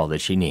wake-up call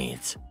that she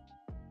needs.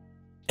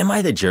 Am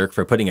I the jerk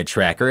for putting a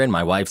tracker in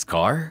my wife's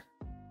car?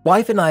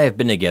 Wife and I have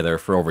been together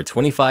for over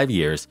 25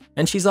 years,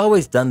 and she's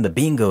always done the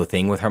bingo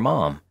thing with her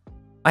mom.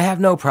 I have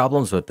no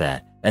problems with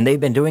that, and they've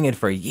been doing it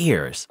for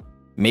years,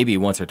 maybe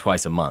once or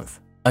twice a month.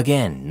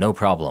 Again, no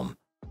problem.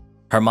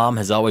 Her mom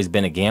has always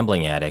been a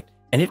gambling addict,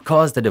 and it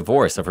caused the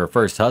divorce of her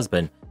first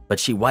husband, but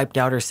she wiped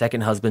out her second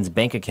husband's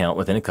bank account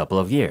within a couple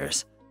of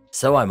years.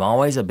 So I'm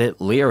always a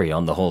bit leery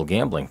on the whole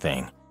gambling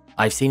thing.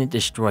 I've seen it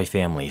destroy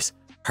families.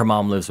 Her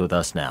mom lives with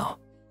us now.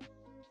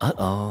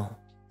 Uh-oh.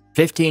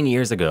 15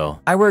 years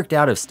ago, I worked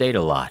out of state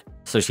a lot,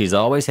 so she's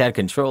always had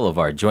control of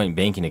our joint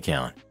banking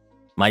account.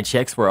 My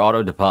checks were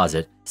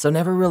auto-deposit, so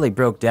never really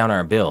broke down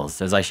our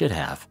bills as I should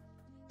have.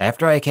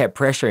 After I kept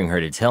pressuring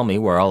her to tell me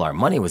where all our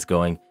money was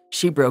going,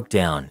 she broke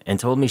down and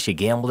told me she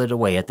gambled it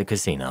away at the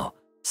casino.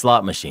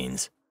 Slot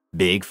machines.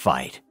 Big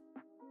fight.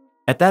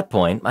 At that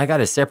point, I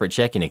got a separate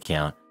checking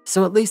account,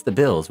 so at least the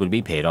bills would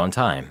be paid on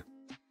time.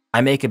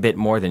 I make a bit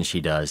more than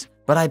she does,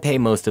 but I pay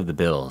most of the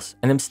bills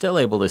and am still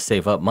able to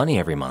save up money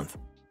every month.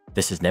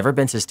 This has never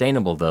been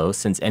sustainable though,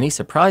 since any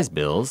surprise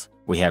bills,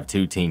 we have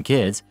 2 teen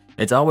kids,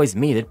 it's always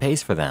me that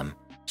pays for them.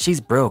 She's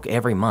broke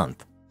every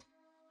month.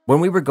 When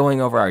we were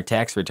going over our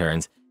tax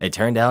returns, it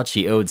turned out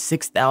she owed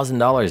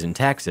 $6,000 in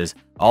taxes,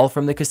 all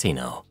from the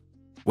casino.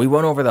 We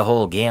went over the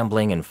whole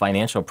gambling and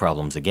financial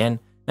problems again,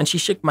 and she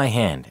shook my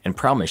hand and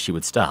promised she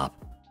would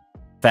stop.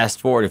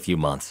 Fast forward a few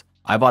months,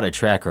 I bought a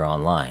tracker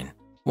online,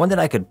 one that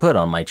I could put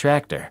on my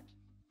tractor.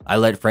 I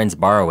let friends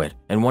borrow it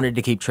and wanted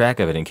to keep track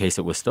of it in case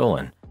it was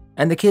stolen,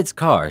 and the kids'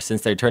 car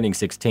since they're turning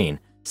 16,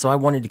 so I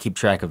wanted to keep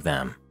track of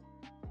them.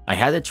 I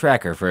had the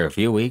tracker for a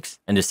few weeks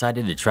and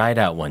decided to try it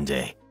out one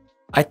day.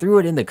 I threw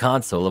it in the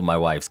console of my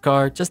wife's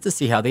car just to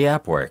see how the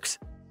app works.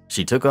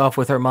 She took off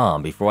with her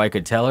mom before I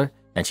could tell her,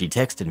 and she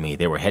texted me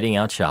they were heading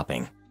out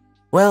shopping.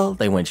 Well,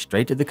 they went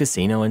straight to the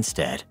casino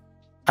instead.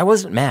 I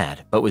wasn't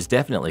mad, but was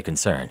definitely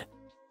concerned.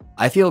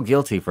 I feel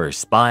guilty for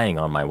spying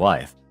on my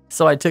wife,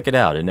 so I took it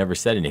out and never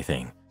said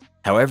anything.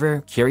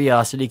 However,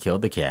 curiosity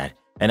killed the cat,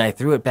 and I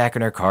threw it back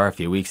in her car a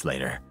few weeks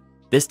later,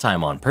 this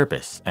time on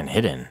purpose and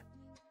hidden.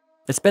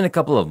 It's been a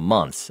couple of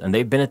months, and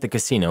they've been at the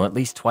casino at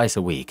least twice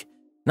a week.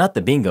 Not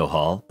the bingo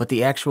hall, but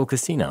the actual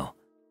casino.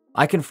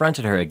 I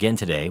confronted her again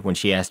today when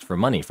she asked for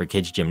money for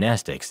kids'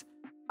 gymnastics.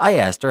 I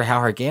asked her how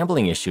her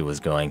gambling issue was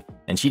going,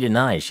 and she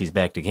denies she's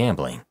back to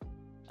gambling.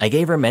 I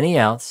gave her many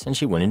outs, and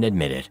she wouldn't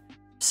admit it.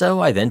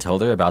 So I then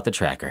told her about the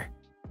tracker.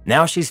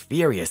 Now she's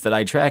furious that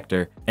I tracked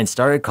her and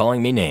started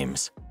calling me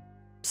names.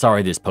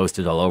 Sorry this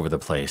posted all over the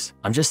place.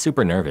 I'm just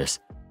super nervous.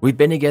 We've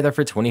been together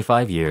for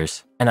 25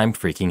 years, and I'm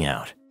freaking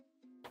out.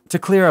 To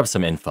clear up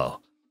some info,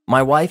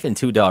 my wife and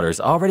 2 daughters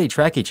already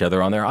track each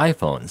other on their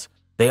iPhones.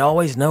 They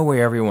always know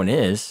where everyone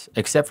is,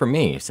 except for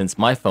me, since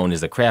my phone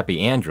is a crappy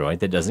Android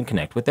that doesn't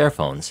connect with their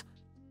phones.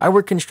 I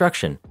work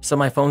construction, so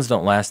my phones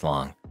don't last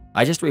long.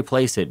 I just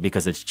replace it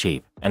because it's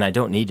cheap, and I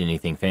don't need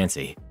anything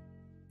fancy.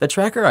 The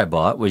tracker I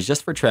bought was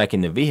just for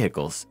tracking the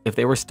vehicles, if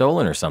they were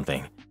stolen or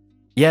something.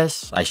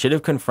 Yes, I should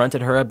have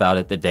confronted her about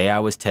it the day I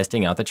was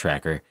testing out the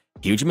tracker.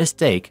 Huge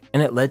mistake,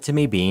 and it led to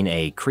me being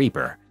a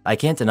creeper. I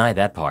can't deny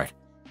that part.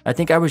 I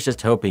think I was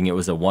just hoping it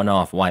was a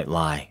one-off white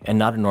lie and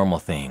not a normal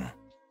thing.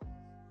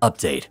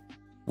 Update.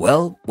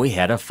 Well, we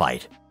had a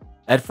fight.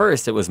 At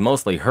first, it was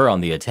mostly her on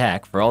the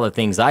attack for all the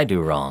things I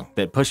do wrong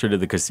that push her to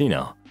the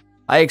casino.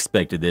 I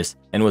expected this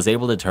and was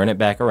able to turn it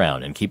back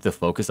around and keep the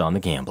focus on the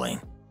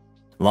gambling.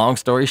 Long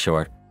story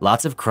short,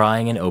 lots of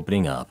crying and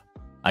opening up.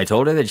 I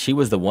told her that she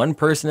was the one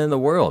person in the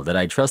world that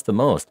I trust the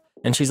most,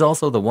 and she's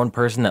also the one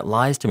person that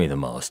lies to me the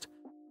most.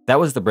 That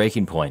was the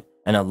breaking point,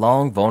 and a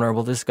long,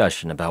 vulnerable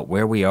discussion about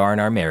where we are in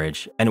our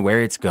marriage and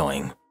where it's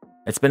going.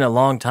 It's been a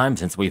long time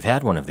since we've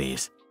had one of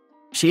these.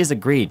 She has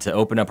agreed to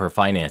open up her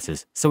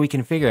finances so we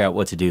can figure out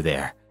what to do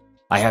there.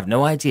 I have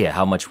no idea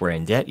how much we're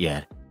in debt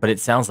yet, but it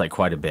sounds like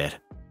quite a bit.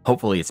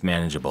 Hopefully it's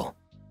manageable.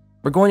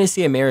 We're going to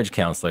see a marriage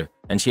counselor,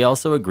 and she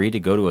also agreed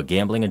to go to a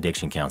gambling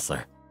addiction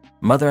counselor.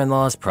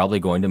 Mother-in-law is probably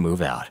going to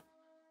move out.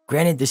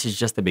 Granted, this is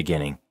just the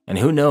beginning, and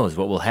who knows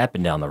what will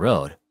happen down the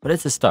road, but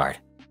it's a start.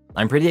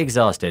 I'm pretty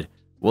exhausted.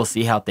 We'll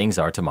see how things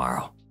are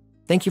tomorrow.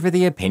 Thank you for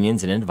the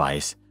opinions and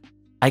advice.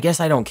 I guess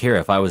I don't care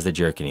if I was the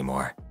jerk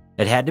anymore.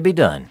 It had to be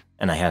done,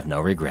 and I have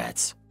no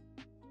regrets.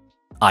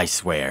 I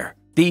swear,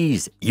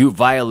 these "you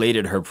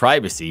violated her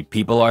privacy"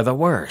 people are the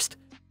worst.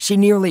 She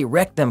nearly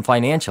wrecked them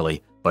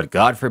financially, but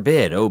God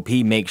forbid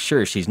OP makes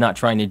sure she's not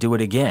trying to do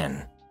it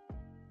again.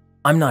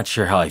 I'm not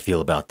sure how I feel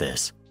about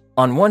this.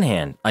 On one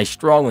hand, I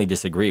strongly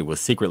disagree with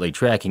secretly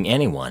tracking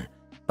anyone,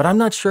 but I'm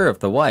not sure if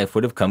the wife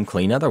would have come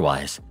clean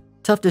otherwise.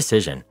 Tough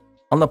decision.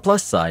 On the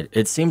plus side,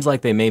 it seems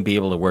like they may be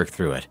able to work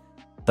through it.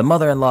 The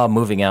mother-in-law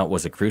moving out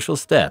was a crucial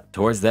step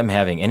towards them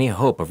having any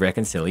hope of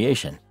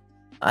reconciliation.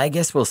 I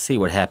guess we'll see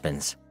what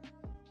happens.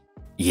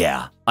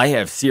 Yeah, I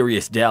have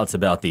serious doubts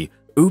about the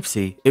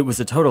oopsie, it was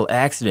a total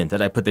accident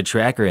that I put the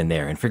tracker in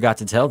there and forgot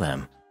to tell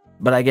them.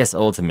 But I guess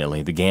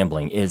ultimately the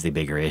gambling is the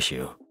bigger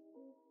issue.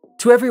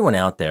 To everyone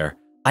out there,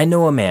 I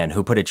know a man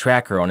who put a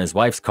tracker on his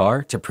wife's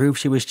car to prove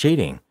she was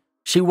cheating.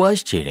 She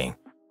was cheating,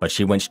 but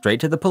she went straight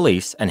to the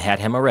police and had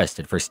him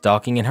arrested for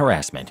stalking and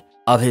harassment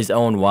of his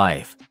own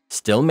wife,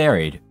 still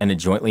married and a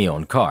jointly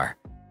owned car.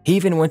 He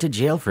even went to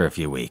jail for a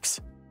few weeks.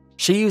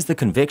 She used the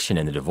conviction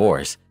in the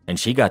divorce, and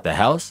she got the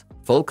house,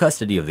 full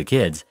custody of the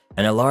kids,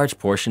 and a large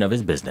portion of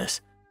his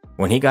business.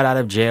 When he got out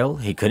of jail,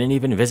 he couldn't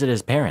even visit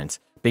his parents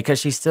because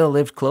she still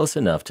lived close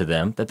enough to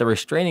them that the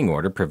restraining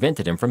order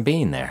prevented him from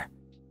being there.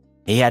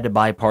 He had to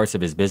buy parts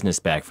of his business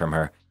back from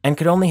her and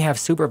could only have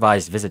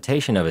supervised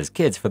visitation of his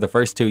kids for the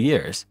first 2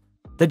 years.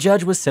 The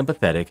judge was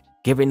sympathetic,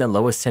 giving the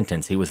lowest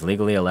sentence he was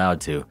legally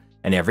allowed to,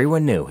 and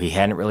everyone knew he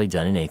hadn't really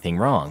done anything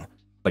wrong.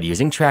 But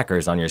using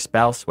trackers on your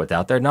spouse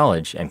without their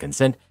knowledge and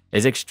consent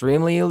is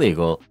extremely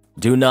illegal.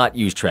 Do not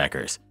use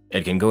trackers.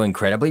 It can go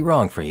incredibly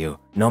wrong for you,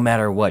 no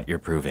matter what you're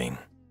proving.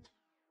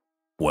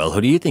 Well,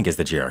 who do you think is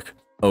the jerk?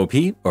 OP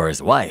or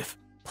his wife?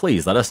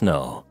 Please let us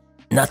know.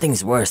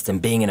 Nothing's worse than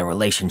being in a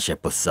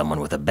relationship with someone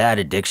with a bad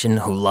addiction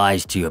who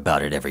lies to you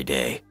about it every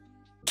day.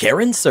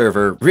 Karen's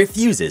server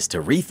refuses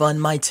to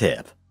refund my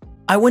tip.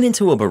 I went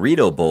into a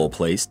burrito bowl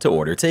place to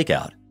order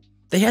takeout.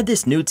 They had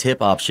this new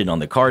tip option on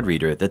the card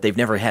reader that they've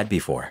never had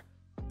before.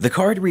 The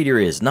card reader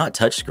is not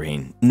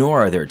touchscreen,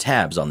 nor are there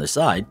tabs on the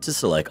side to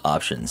select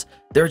options.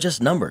 They're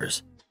just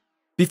numbers.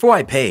 Before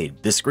I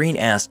paid, the screen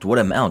asked what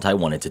amount I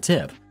wanted to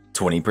tip,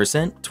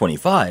 20%,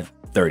 25,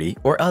 30,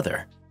 or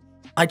other.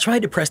 I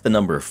tried to press the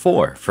number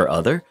 4 for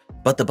other,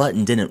 but the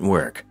button didn't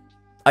work.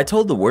 I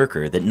told the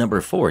worker that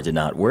number 4 did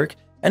not work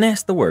and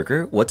asked the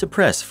worker what to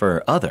press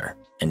for other,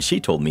 and she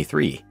told me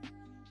 3.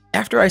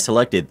 After I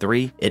selected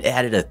 3, it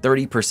added a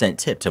 30%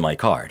 tip to my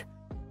card.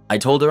 I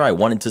told her I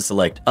wanted to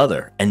select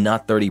other and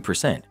not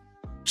 30%.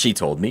 She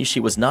told me she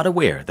was not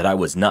aware that I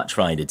was not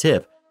trying to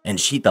tip, and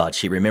she thought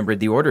she remembered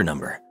the order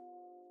number.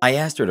 I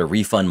asked her to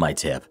refund my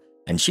tip,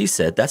 and she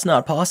said that's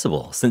not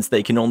possible since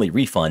they can only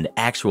refund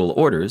actual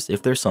orders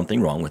if there's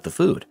something wrong with the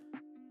food.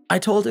 I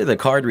told her the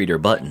card reader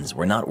buttons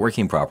were not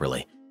working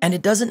properly, and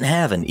it doesn't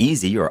have an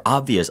easy or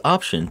obvious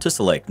option to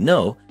select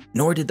no,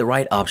 nor did the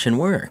right option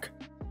work.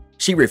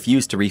 She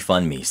refused to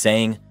refund me,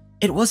 saying,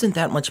 "It wasn't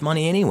that much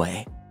money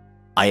anyway."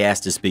 I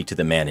asked to speak to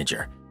the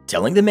manager,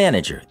 telling the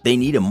manager they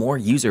need a more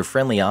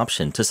user-friendly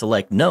option to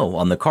select no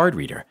on the card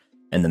reader,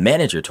 and the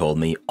manager told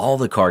me all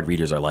the card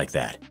readers are like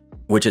that,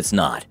 which it's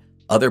not.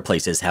 Other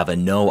places have a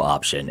no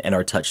option and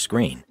are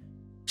touchscreen.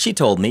 She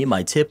told me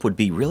my tip would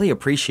be really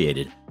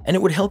appreciated and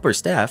it would help her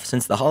staff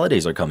since the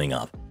holidays are coming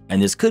up,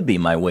 and this could be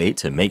my way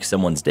to make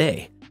someone's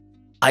day.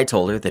 I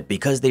told her that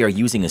because they are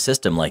using a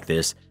system like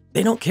this,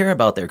 they don't care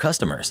about their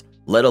customers,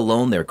 let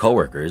alone their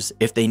coworkers,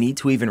 if they need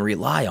to even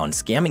rely on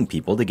scamming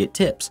people to get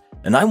tips,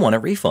 and I want a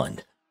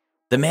refund.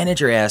 The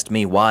manager asked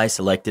me why I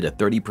selected a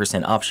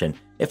 30% option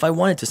if I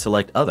wanted to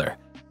select other,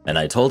 and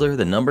I told her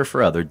the number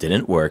for other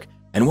didn't work,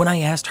 and when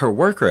I asked her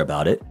worker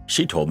about it,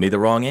 she told me the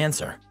wrong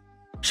answer.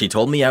 She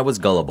told me I was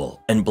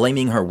gullible and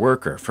blaming her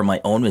worker for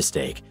my own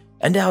mistake,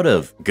 and out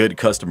of good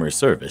customer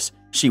service,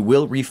 she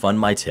will refund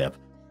my tip,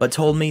 but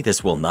told me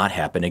this will not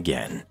happen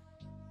again.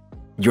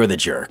 You're the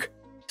jerk.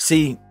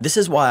 See, this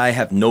is why I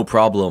have no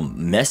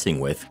problem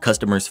messing with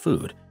customers'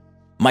 food.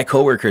 My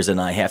coworkers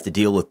and I have to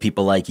deal with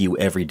people like you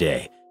every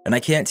day, and I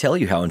can't tell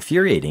you how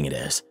infuriating it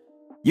is.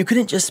 You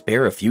couldn't just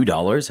spare a few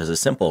dollars as a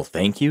simple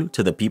thank you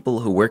to the people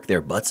who work their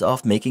butts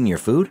off making your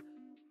food?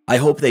 I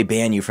hope they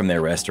ban you from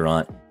their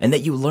restaurant and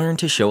that you learn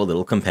to show a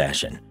little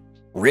compassion.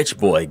 Rich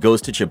boy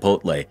goes to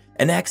Chipotle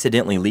and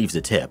accidentally leaves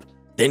a tip,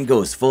 then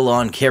goes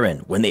full-on Karen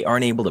when they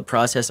aren't able to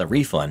process a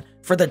refund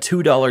for the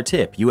 $2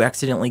 tip you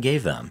accidentally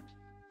gave them.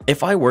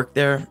 If I worked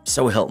there,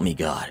 so help me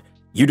God,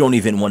 you don't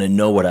even want to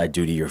know what I'd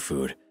do to your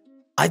food.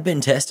 I've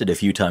been tested a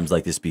few times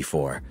like this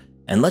before,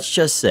 and let's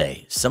just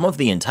say some of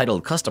the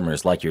entitled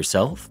customers like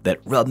yourself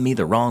that rubbed me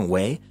the wrong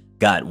way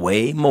got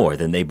way more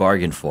than they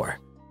bargained for.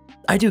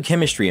 I do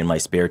chemistry in my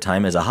spare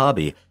time as a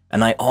hobby,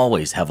 and I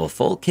always have a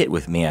full kit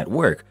with me at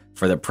work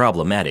for the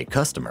problematic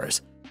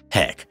customers.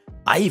 Heck,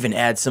 I even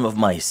add some of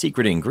my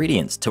secret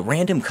ingredients to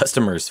random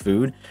customers'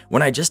 food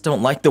when I just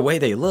don't like the way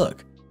they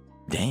look.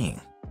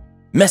 Dang.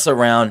 Mess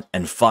around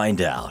and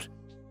find out.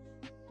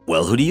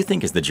 Well, who do you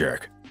think is the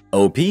jerk?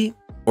 OP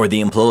or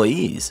the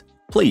employees?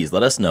 Please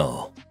let us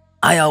know.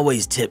 I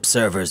always tip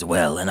servers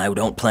well and I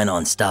don't plan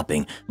on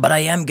stopping, but I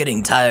am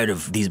getting tired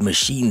of these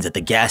machines at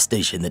the gas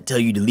station that tell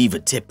you to leave a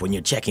tip when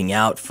you're checking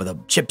out for the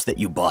chips that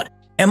you bought.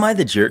 Am I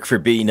the jerk for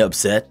being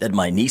upset that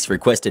my niece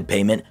requested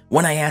payment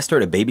when I asked her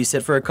to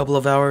babysit for a couple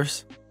of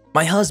hours?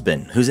 My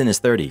husband, who's in his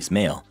 30s,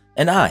 male,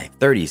 and I,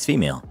 30s,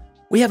 female,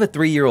 we have a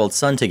 3-year-old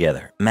son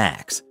together,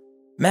 Max.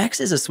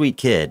 Max is a sweet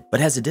kid, but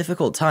has a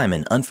difficult time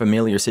in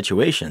unfamiliar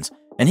situations,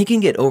 and he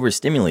can get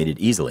overstimulated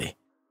easily.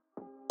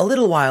 A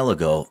little while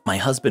ago, my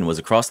husband was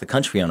across the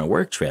country on a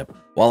work trip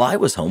while I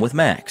was home with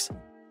Max.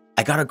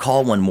 I got a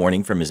call one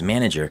morning from his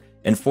manager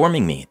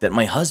informing me that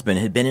my husband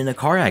had been in a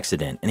car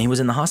accident and he was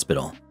in the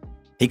hospital.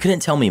 He couldn't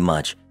tell me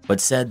much,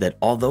 but said that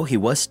although he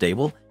was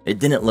stable, it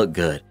didn't look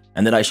good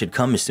and that I should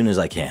come as soon as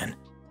I can.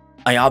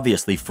 I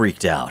obviously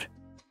freaked out.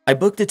 I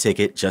booked a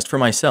ticket just for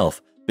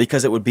myself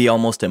because it would be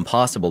almost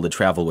impossible to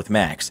travel with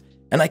Max,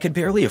 and I could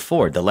barely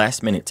afford the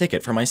last-minute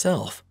ticket for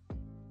myself.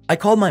 I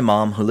called my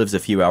mom, who lives a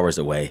few hours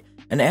away,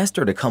 and asked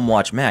her to come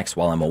watch Max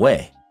while I'm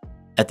away.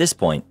 At this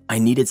point, I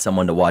needed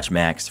someone to watch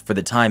Max for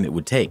the time it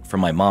would take for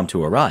my mom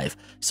to arrive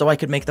so I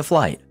could make the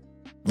flight.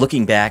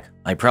 Looking back,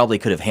 I probably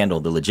could have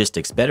handled the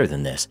logistics better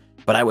than this,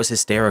 but I was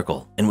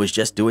hysterical and was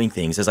just doing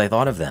things as I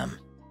thought of them.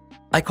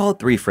 I called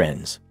 3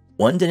 friends.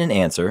 1 didn't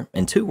answer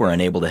and 2 were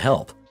unable to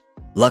help.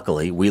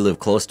 Luckily, we live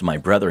close to my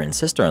brother and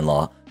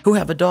sister-in-law who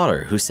have a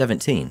daughter who's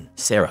 17,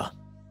 Sarah.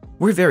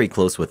 We're very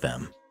close with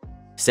them.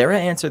 Sarah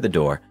answered the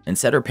door and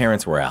said her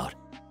parents were out.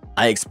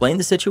 I explained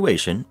the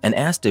situation and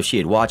asked if she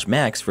had watched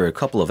Max for a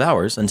couple of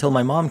hours until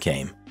my mom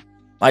came.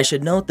 I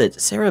should note that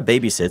Sarah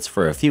babysits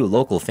for a few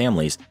local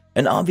families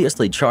and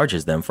obviously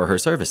charges them for her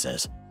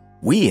services.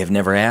 We have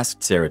never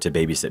asked Sarah to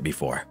babysit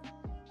before.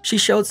 She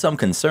showed some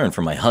concern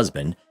for my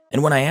husband,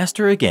 and when I asked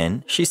her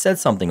again, she said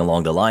something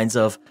along the lines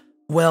of,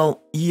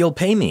 "Well, you'll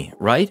pay me,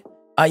 right?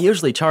 I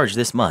usually charge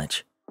this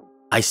much."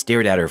 I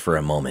stared at her for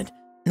a moment,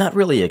 not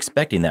really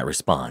expecting that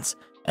response,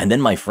 and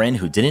then my friend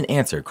who didn't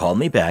answer called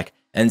me back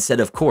and said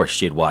of course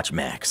she had watched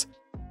Max.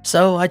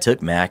 So I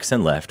took Max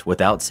and left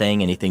without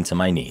saying anything to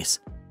my niece.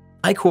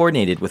 I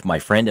coordinated with my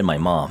friend and my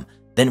mom,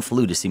 then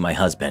flew to see my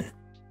husband.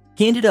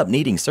 He ended up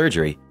needing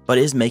surgery, but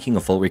is making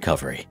a full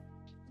recovery.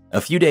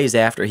 A few days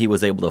after he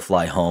was able to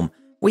fly home,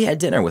 we had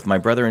dinner with my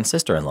brother and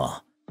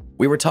sister-in-law.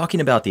 We were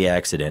talking about the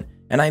accident,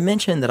 and I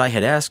mentioned that I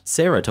had asked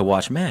Sarah to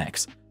watch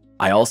Max.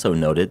 I also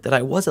noted that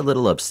I was a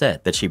little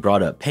upset that she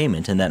brought up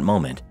payment in that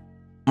moment.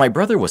 My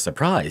brother was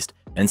surprised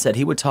and said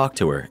he would talk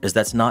to her as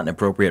that's not an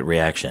appropriate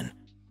reaction.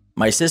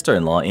 My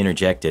sister-in-law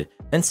interjected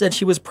and said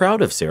she was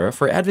proud of Sarah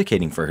for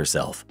advocating for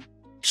herself.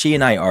 She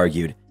and I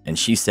argued, and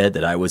she said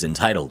that I was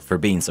entitled for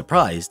being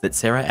surprised that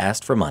Sarah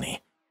asked for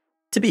money.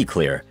 To be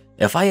clear,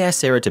 if I asked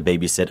Sarah to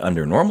babysit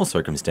under normal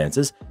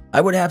circumstances,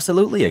 I would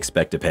absolutely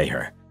expect to pay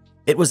her.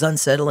 It was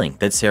unsettling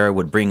that Sarah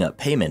would bring up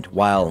payment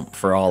while,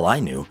 for all I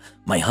knew,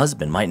 my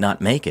husband might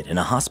not make it in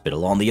a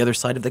hospital on the other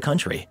side of the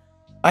country.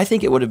 I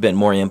think it would have been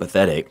more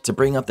empathetic to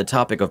bring up the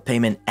topic of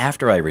payment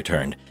after I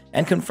returned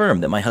and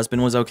confirm that my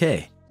husband was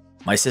okay.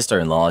 My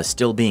sister-in-law is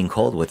still being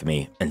cold with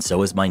me, and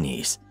so is my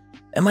niece.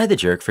 Am I the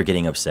jerk for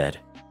getting upset?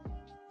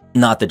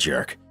 Not the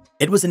jerk.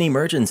 It was an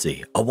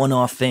emergency, a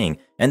one-off thing,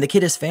 and the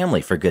kid is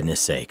family for goodness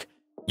sake.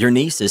 Your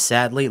niece is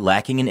sadly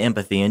lacking in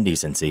empathy and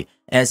decency,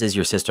 as is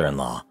your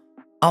sister-in-law.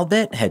 I'll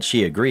bet had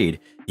she agreed,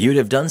 you'd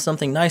have done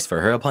something nice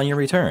for her upon your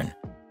return.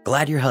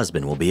 Glad your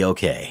husband will be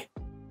okay.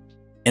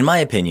 In my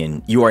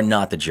opinion, you are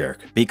not the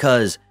jerk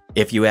because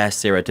if you asked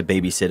Sarah to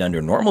babysit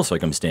under normal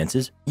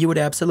circumstances, you would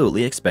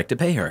absolutely expect to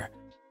pay her.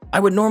 I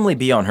would normally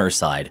be on her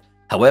side.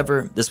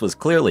 However, this was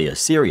clearly a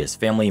serious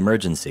family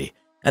emergency,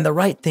 and the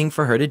right thing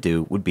for her to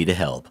do would be to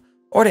help,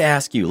 or to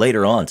ask you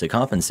later on to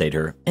compensate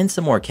her in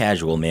some more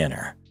casual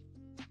manner.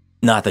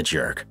 Not the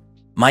jerk.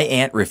 My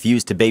aunt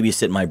refused to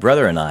babysit my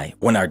brother and I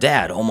when our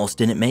dad almost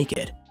didn't make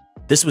it.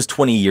 This was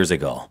 20 years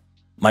ago.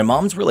 My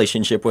mom's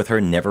relationship with her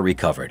never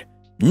recovered.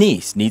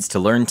 Niece needs to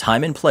learn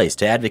time and place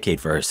to advocate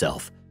for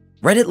herself.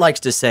 Reddit likes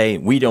to say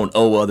we don't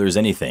owe others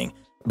anything,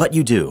 but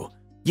you do.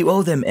 You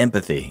owe them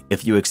empathy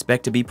if you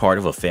expect to be part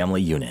of a family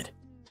unit.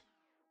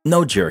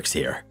 No jerks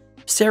here.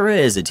 Sarah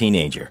is a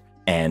teenager,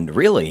 and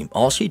really,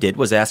 all she did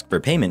was ask for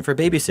payment for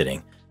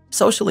babysitting.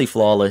 Socially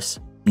flawless?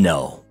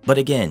 No, but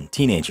again,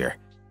 teenager.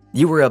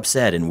 You were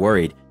upset and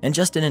worried and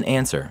just didn't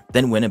answer,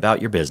 then went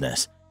about your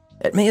business.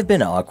 It may have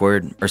been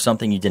awkward or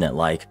something you didn't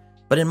like,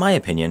 but in my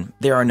opinion,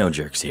 there are no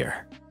jerks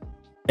here.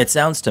 It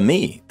sounds to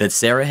me that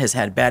Sarah has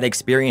had bad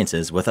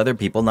experiences with other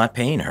people not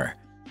paying her.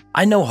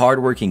 I know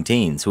hardworking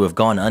teens who have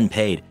gone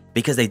unpaid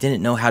because they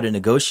didn't know how to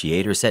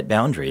negotiate or set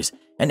boundaries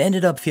and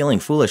ended up feeling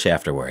foolish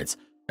afterwards,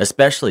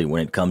 especially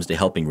when it comes to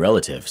helping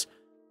relatives.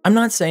 I'm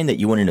not saying that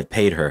you wouldn't have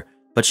paid her,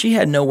 but she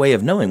had no way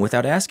of knowing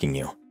without asking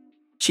you.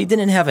 She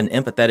didn't have an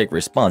empathetic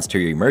response to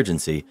your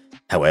emergency.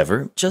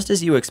 However, just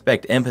as you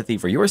expect empathy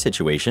for your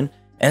situation,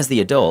 as the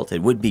adult,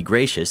 it would be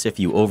gracious if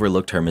you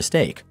overlooked her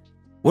mistake.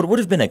 What would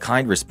have been a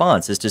kind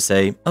response is to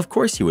say, of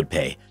course you would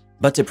pay,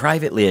 but to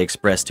privately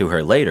express to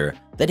her later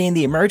that in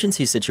the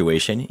emergency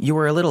situation, you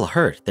were a little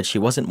hurt that she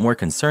wasn't more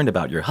concerned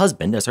about your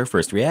husband as her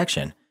first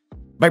reaction.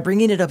 By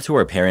bringing it up to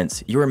her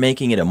parents, you are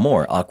making it a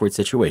more awkward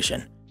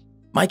situation.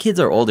 My kids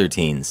are older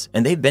teens,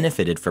 and they've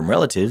benefited from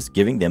relatives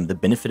giving them the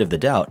benefit of the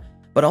doubt,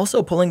 but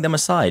also pulling them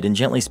aside and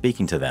gently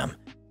speaking to them.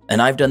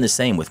 And I've done the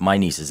same with my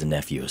nieces and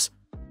nephews.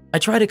 I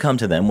try to come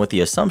to them with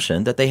the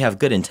assumption that they have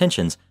good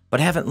intentions,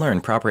 but haven't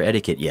learned proper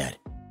etiquette yet.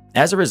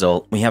 As a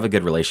result, we have a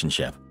good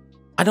relationship.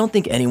 I don't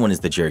think anyone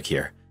is the jerk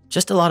here,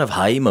 just a lot of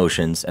high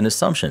emotions and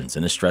assumptions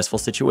in a stressful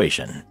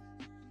situation.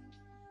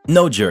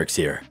 No jerks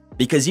here.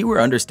 Because you were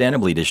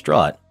understandably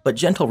distraught, but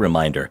gentle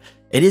reminder,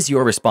 it is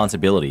your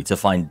responsibility to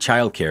find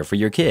childcare for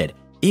your kid,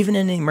 even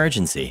in an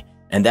emergency,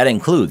 and that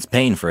includes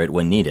paying for it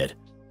when needed.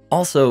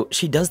 Also,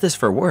 she does this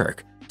for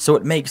work, so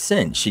it makes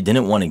sense she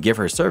didn't want to give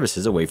her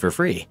services away for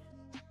free.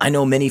 I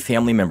know many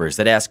family members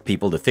that ask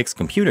people to fix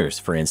computers,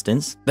 for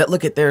instance, that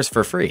look at theirs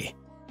for free.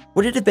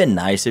 Would it have been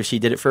nice if she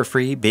did it for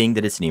free, being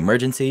that it's an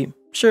emergency?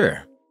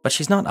 Sure, but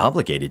she's not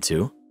obligated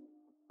to.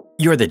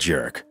 You're the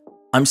jerk.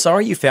 I'm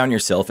sorry you found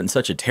yourself in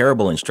such a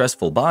terrible and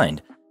stressful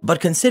bind, but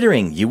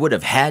considering you would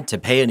have had to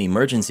pay an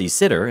emergency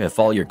sitter if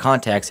all your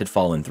contacts had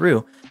fallen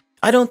through,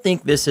 I don't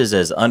think this is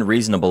as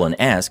unreasonable an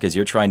ask as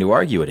you're trying to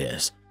argue it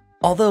is.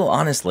 Although,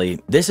 honestly,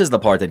 this is the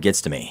part that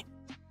gets to me.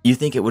 You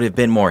think it would have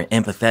been more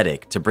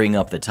empathetic to bring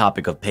up the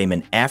topic of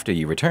payment after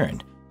you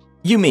returned.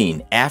 You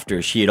mean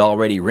after she had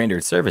already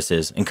rendered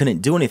services and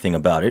couldn't do anything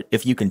about it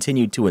if you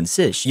continued to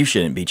insist you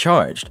shouldn't be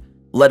charged,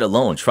 let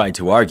alone try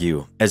to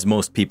argue, as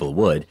most people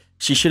would,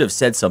 she should have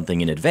said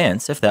something in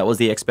advance if that was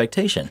the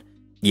expectation.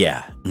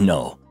 Yeah,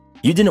 no.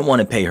 You didn't want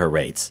to pay her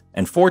rates,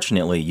 and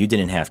fortunately you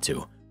didn't have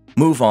to.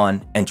 Move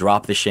on and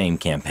drop the shame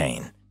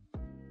campaign.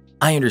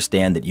 I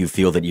understand that you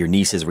feel that your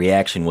niece's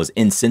reaction was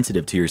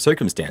insensitive to your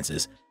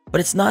circumstances,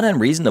 but it's not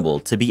unreasonable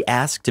to be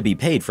asked to be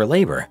paid for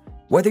labor.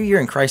 Whether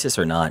you're in crisis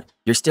or not,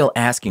 you're still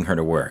asking her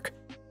to work.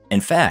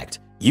 In fact,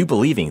 you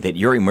believing that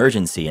your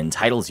emergency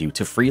entitles you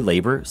to free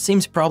labor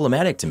seems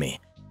problematic to me.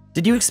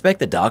 Did you expect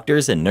the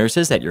doctors and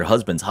nurses at your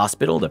husband's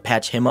hospital to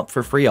patch him up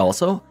for free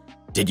also?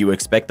 Did you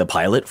expect the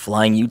pilot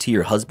flying you to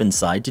your husband's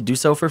side to do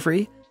so for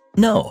free?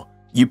 No,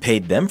 you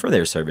paid them for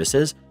their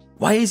services.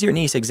 Why is your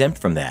niece exempt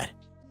from that?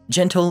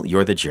 Gentle,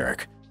 you're the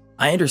jerk.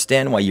 I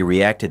understand why you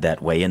reacted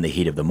that way in the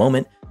heat of the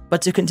moment,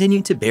 but to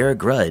continue to bear a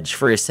grudge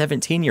for a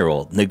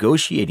 17-year-old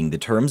negotiating the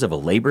terms of a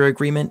labor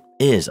agreement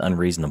is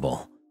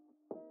unreasonable.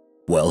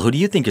 Well, who do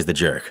you think is the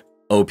jerk?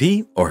 OP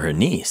or her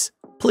niece?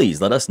 Please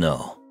let us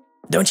know.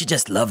 Don't you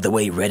just love the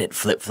way Reddit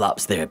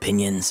flip-flops their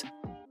opinions?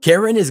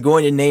 Karen is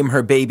going to name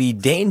her baby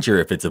Danger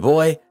if it's a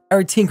boy,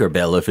 or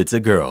Tinkerbell if it's a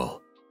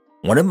girl.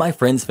 One of my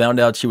friends found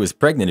out she was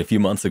pregnant a few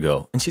months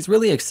ago, and she's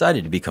really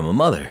excited to become a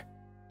mother.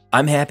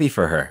 I'm happy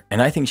for her,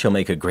 and I think she'll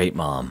make a great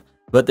mom.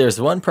 But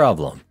there's one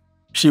problem.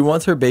 She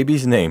wants her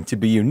baby's name to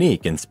be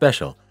unique and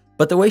special,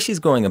 but the way she's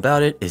going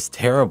about it is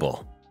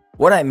terrible.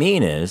 What I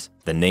mean is,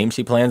 the name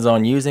she plans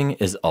on using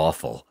is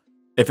awful.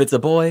 If it's a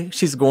boy,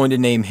 she's going to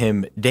name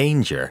him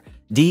Danger,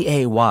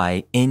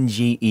 D-A-Y-N-G-E-R.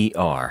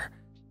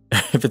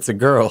 If it's a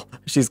girl,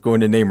 she's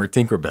going to name her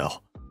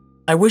Tinkerbell.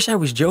 I wish I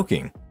was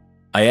joking.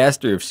 I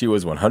asked her if she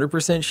was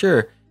 100%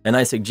 sure, and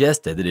I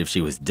suggested that if she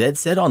was dead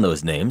set on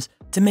those names,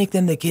 to make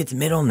them the kid's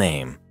middle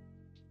name.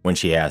 When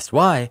she asked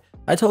why,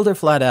 I told her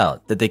flat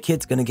out that the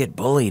kid's gonna get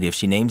bullied if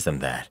she names them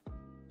that.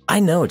 I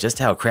know just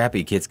how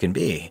crappy kids can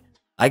be.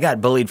 I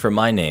got bullied for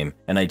my name,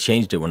 and I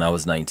changed it when I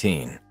was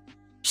 19.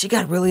 She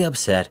got really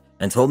upset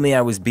and told me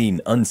I was being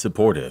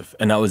unsupportive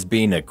and I was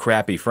being a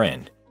crappy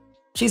friend.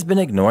 She's been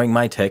ignoring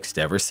my text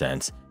ever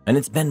since, and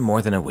it's been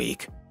more than a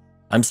week.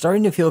 I'm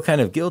starting to feel kind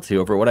of guilty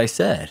over what I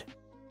said.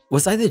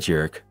 Was I the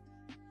jerk?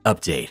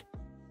 Update.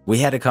 We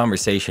had a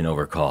conversation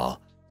over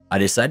call. I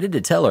decided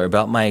to tell her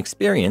about my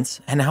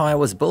experience and how I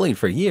was bullied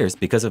for years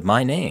because of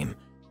my name,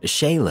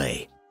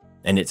 Shaylee.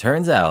 And it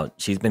turns out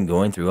she's been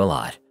going through a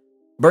lot.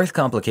 Birth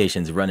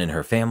complications run in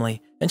her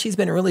family, and she's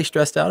been really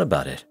stressed out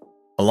about it.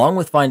 Along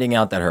with finding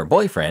out that her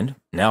boyfriend,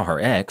 now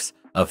her ex,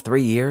 of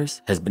 3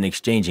 years, has been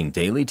exchanging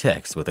daily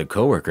texts with a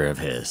coworker of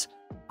his.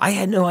 I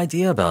had no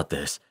idea about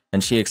this,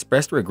 and she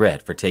expressed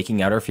regret for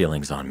taking out her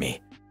feelings on me.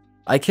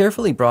 I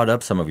carefully brought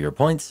up some of your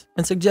points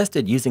and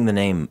suggested using the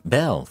name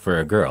Belle for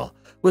a girl,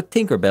 with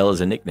Tinkerbell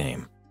as a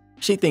nickname.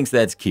 She thinks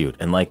that's cute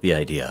and liked the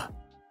idea.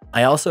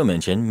 I also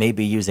mentioned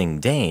maybe using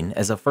Dane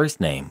as a first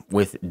name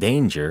with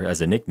Danger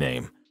as a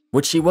nickname,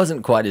 which she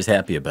wasn't quite as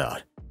happy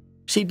about.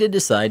 She did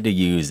decide to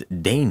use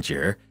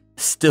Danger,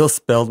 still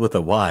spelled with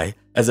a Y,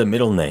 as a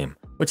middle name,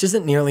 which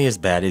isn't nearly as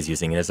bad as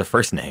using it as a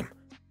first name.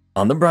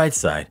 On the bright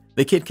side,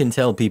 the kid can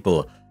tell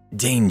people,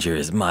 Danger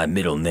is my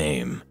middle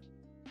name.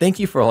 Thank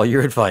you for all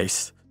your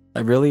advice. I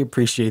really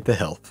appreciate the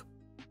help.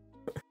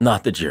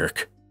 Not the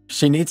jerk.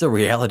 She needs a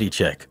reality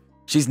check.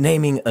 She's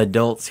naming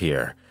adults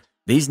here.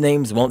 These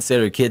names won't set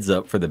her kids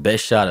up for the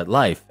best shot at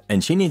life,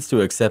 and she needs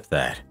to accept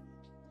that.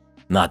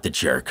 Not the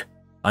jerk.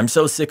 I'm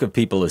so sick of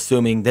people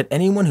assuming that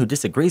anyone who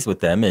disagrees with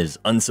them is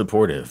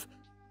unsupportive.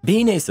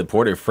 Being a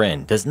supportive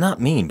friend does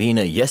not mean being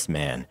a yes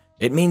man.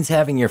 It means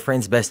having your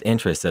friend's best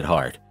interests at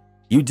heart.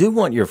 You do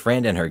want your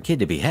friend and her kid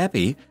to be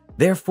happy,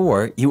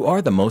 therefore you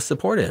are the most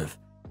supportive.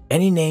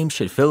 Any name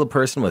should fill a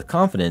person with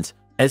confidence,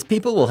 as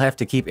people will have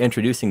to keep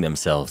introducing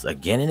themselves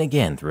again and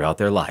again throughout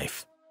their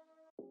life.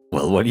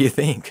 Well, what do you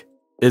think?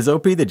 Is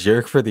OP the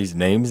jerk for these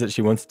names that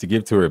she wants to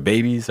give to her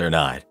babies or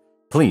not?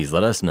 Please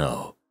let us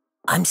know.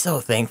 I'm so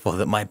thankful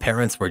that my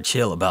parents were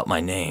chill about my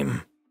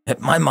name. If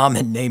my mom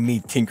had named me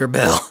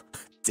Tinkerbell,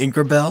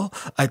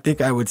 I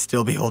think I would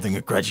still be holding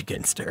a grudge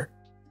against her.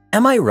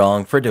 Am I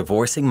wrong for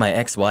divorcing my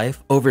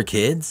ex-wife over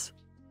kids?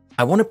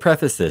 I want to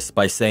preface this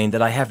by saying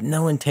that I have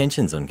no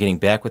intentions on getting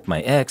back with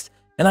my ex,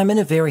 and I'm in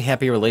a very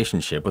happy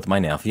relationship with my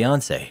now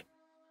fiance.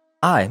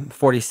 I,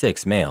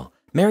 46 male,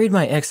 married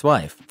my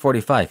ex-wife,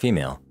 45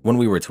 female, when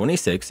we were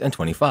 26 and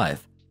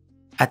 25.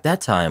 At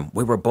that time,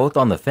 we were both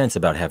on the fence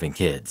about having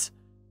kids.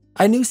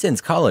 I knew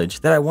since college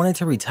that I wanted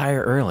to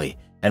retire early,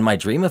 and my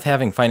dream of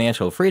having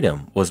financial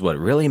freedom was what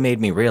really made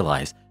me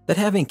realize that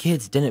having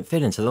kids didn't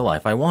fit into the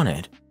life I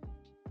wanted.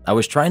 I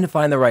was trying to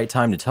find the right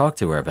time to talk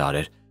to her about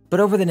it, but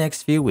over the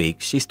next few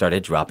weeks, she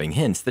started dropping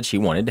hints that she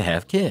wanted to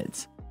have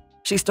kids.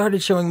 She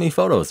started showing me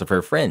photos of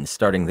her friends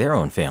starting their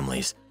own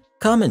families,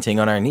 commenting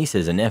on our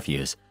nieces and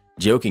nephews,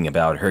 joking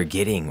about her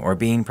getting or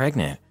being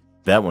pregnant.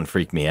 That one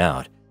freaked me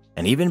out,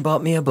 and even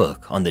bought me a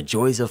book on the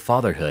joys of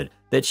fatherhood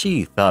that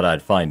she thought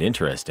I'd find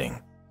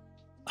interesting.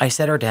 I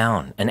sat her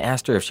down and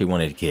asked her if she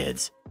wanted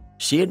kids.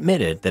 She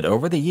admitted that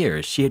over the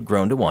years she had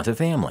grown to want a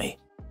family.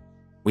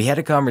 We had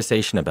a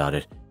conversation about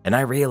it, and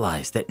I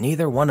realized that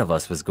neither one of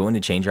us was going to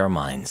change our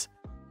minds.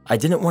 I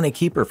didn't want to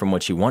keep her from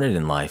what she wanted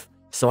in life,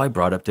 so I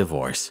brought up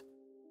divorce.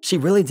 She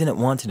really didn't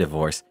want to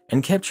divorce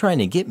and kept trying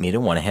to get me to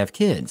want to have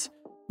kids,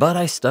 but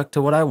I stuck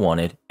to what I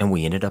wanted and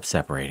we ended up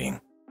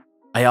separating.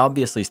 I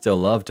obviously still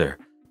loved her,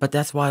 but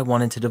that's why I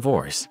wanted to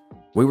divorce.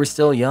 We were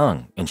still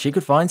young and she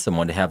could find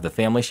someone to have the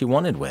family she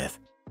wanted with.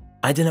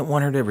 I didn't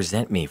want her to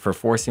resent me for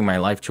forcing my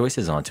life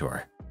choices onto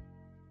her.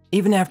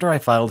 Even after I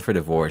filed for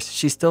divorce,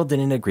 she still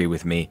didn't agree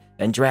with me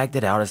and dragged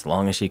it out as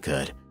long as she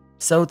could,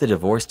 so the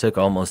divorce took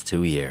almost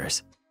 2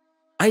 years.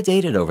 I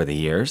dated over the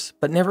years,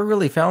 but never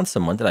really found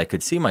someone that I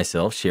could see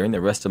myself sharing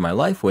the rest of my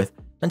life with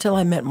until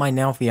I met my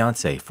now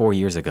fiance 4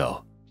 years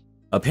ago.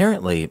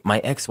 Apparently, my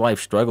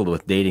ex-wife struggled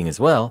with dating as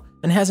well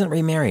and hasn't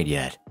remarried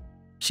yet.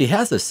 She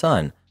has a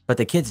son, but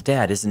the kid's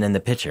dad isn't in the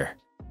picture.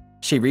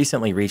 She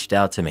recently reached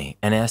out to me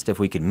and asked if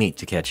we could meet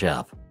to catch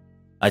up.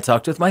 I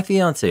talked with my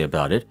fiance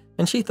about it,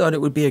 and she thought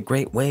it would be a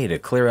great way to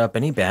clear up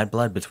any bad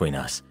blood between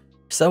us,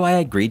 so I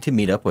agreed to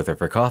meet up with her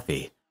for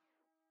coffee.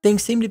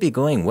 Things seemed to be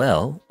going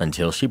well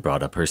until she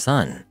brought up her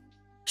son.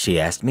 She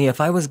asked me if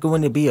I was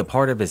going to be a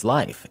part of his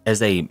life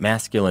as a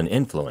masculine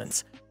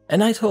influence,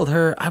 and I told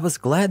her I was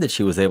glad that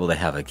she was able to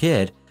have a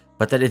kid,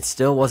 but that it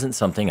still wasn't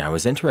something I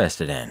was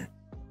interested in.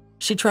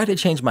 She tried to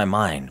change my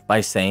mind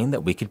by saying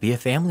that we could be a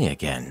family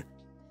again.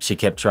 She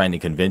kept trying to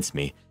convince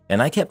me,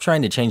 and I kept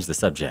trying to change the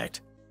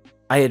subject.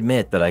 I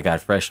admit that I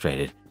got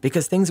frustrated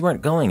because things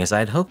weren't going as I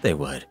had hoped they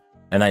would,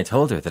 and I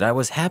told her that I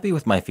was happy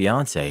with my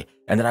fiance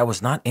and that I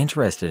was not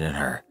interested in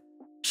her.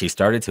 She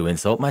started to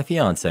insult my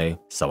fiance,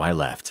 so I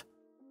left.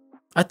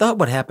 I thought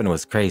what happened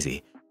was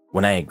crazy.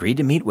 When I agreed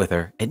to meet with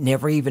her, it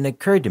never even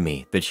occurred to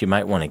me that she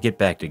might want to get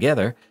back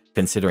together,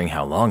 considering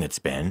how long it's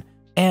been,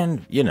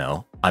 and,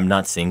 I'm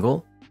not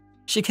single.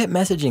 She kept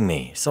messaging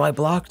me, so I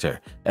blocked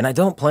her, and I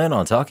don't plan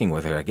on talking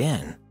with her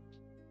again.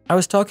 I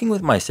was talking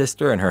with my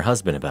sister and her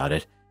husband about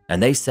it,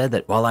 and they said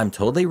that while I'm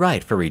totally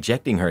right for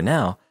rejecting her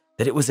now,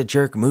 that it was a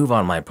jerk move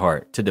on my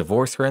part to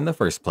divorce her in the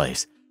first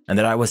place, and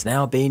that I was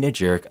now being a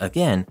jerk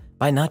again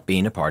by not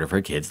being a part of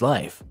her kid's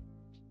life.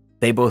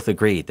 They both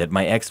agreed that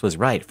my ex was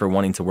right for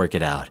wanting to work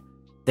it out.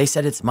 They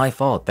said it's my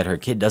fault that her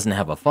kid doesn't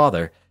have a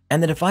father,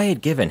 and that if I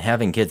had given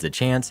having kids a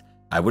chance,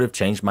 I would have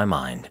changed my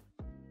mind.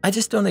 I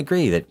just don't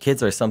agree that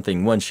kids are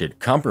something one should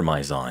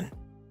compromise on.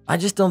 I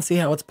just don't see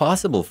how it's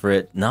possible for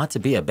it not to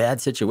be a bad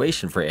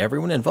situation for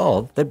everyone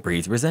involved that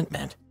breeds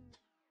resentment.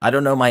 I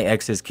don't know my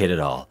ex's kid at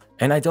all,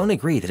 and I don't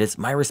agree that it's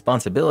my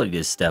responsibility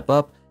to step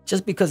up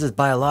just because his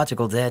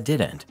biological dad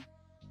didn't.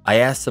 I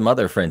asked some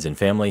other friends and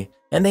family,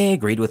 and they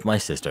agreed with my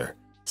sister,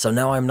 so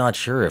now I'm not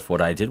sure if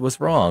what I did was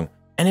wrong,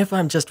 and if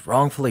I'm just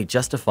wrongfully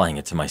justifying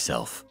it to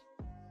myself.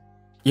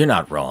 You're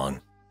not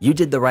wrong. You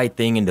did the right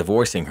thing in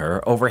divorcing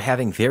her over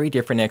having very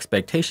different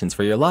expectations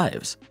for your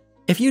lives.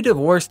 If you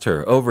divorced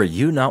her over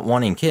you not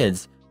wanting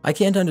kids, I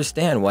can't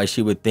understand why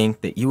she would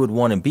think that you would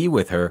want to be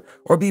with her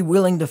or be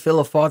willing to fill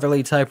a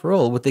fatherly type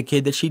role with the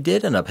kid that she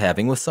did end up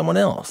having with someone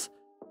else.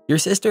 Your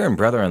sister and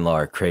brother-in-law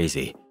are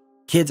crazy.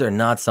 Kids are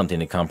not something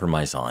to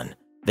compromise on.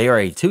 They are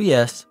a 2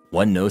 yes,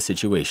 1 no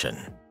situation.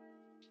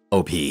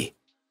 OP.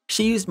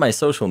 She used my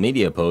social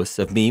media posts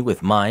of me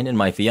with mine and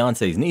my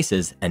fiance's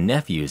nieces and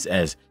nephews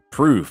as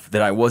proof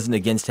that I wasn't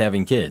against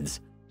having kids.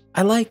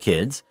 I like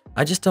kids,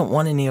 I just don't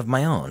want any of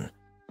my own.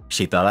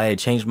 She thought I had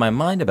changed my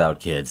mind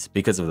about kids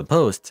because of the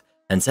posts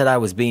and said I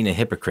was being a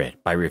hypocrite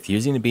by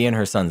refusing to be in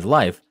her son's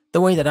life the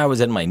way that I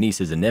was in my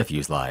nieces and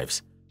nephews'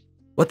 lives.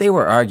 What they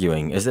were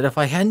arguing is that if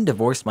I hadn't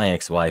divorced my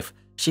ex-wife,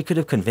 she could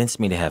have convinced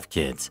me to have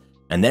kids,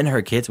 and then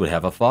her kids would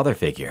have a father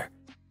figure.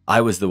 I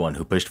was the one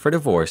who pushed for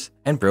divorce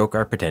and broke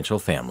our potential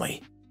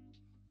family.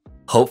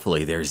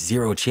 Hopefully there's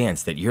zero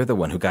chance that you're the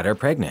one who got her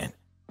pregnant.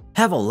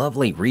 Have a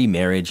lovely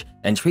remarriage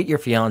and treat your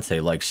fiance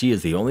like she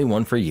is the only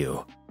one for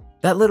you.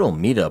 That little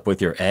meetup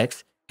with your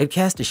ex, it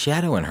cast a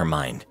shadow in her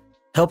mind.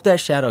 Help that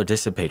shadow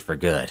dissipate for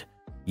good.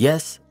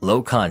 Yes,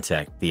 low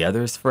contact, the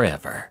others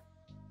forever.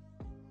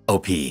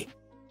 OP.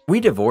 We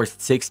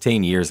divorced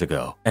 16 years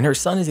ago, and her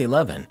son is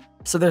 11,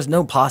 so there's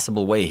no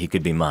possible way he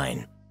could be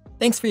mine.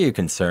 Thanks for your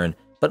concern,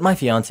 but my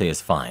fiance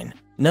is fine.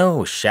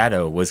 No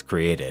shadow was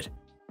created.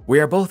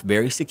 We are both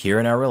very secure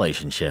in our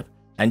relationship,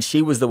 and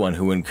she was the one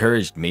who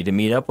encouraged me to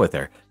meet up with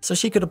her so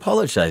she could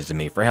apologize to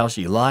me for how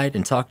she lied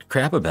and talked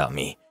crap about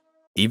me.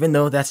 Even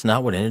though that's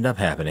not what ended up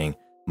happening,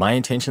 my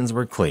intentions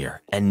were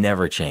clear and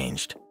never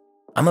changed.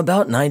 I'm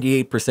about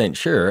 98%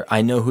 sure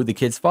I know who the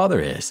kid's father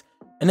is,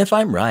 and if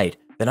I'm right,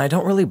 then I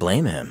don't really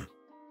blame him.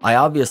 I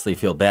obviously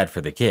feel bad for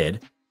the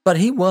kid, but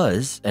he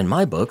was, in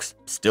my books,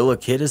 still a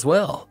kid as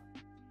well.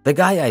 The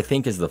guy I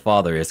think is the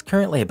father is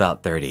currently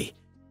about 30,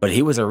 but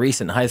he was a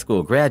recent high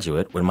school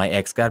graduate when my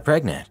ex got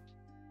pregnant.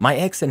 My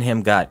ex and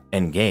him got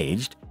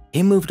engaged,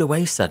 he moved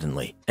away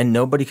suddenly, and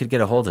nobody could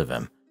get a hold of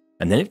him,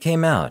 and then it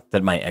came out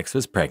that my ex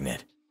was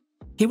pregnant.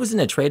 He was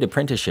in a trade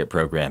apprenticeship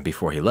program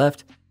before he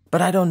left,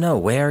 but I don't know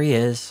where he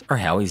is or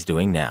how he's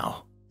doing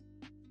now.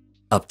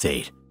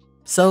 Update.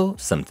 So,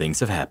 some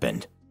things have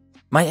happened.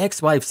 My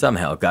ex-wife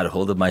somehow got a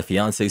hold of my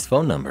fiance's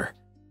phone number.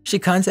 She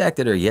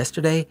contacted her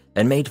yesterday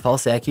and made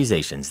false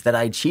accusations that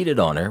I cheated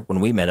on her when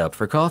we met up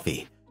for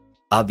coffee.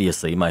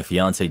 Obviously, my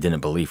fiance didn't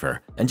believe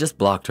her and just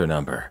blocked her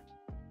number.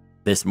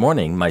 This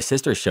morning, my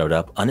sister showed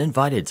up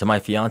uninvited to my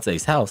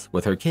fiance's house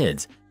with her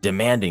kids,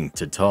 demanding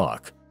to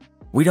talk.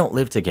 We don't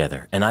live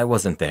together and I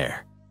wasn't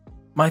there.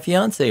 My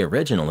fiance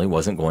originally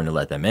wasn't going to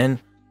let them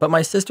in, but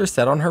my sister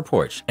sat on her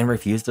porch and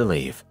refused to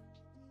leave.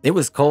 It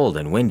was cold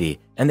and windy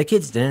and the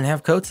kids didn't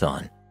have coats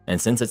on,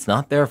 and since it's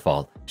not their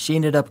fault, she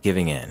ended up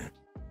giving in.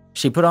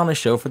 She put on a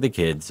show for the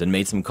kids and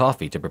made some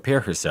coffee to prepare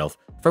herself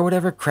for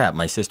whatever crap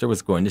my sister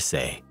was going to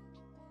say.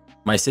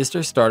 My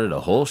sister started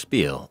a whole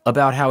spiel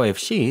about how if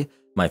she,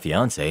 my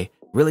fiance,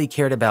 really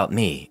cared about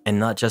me and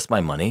not just my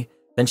money,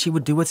 then she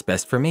would do what's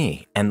best for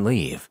me and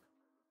leave.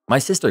 My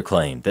sister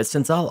claimed that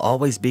since I'll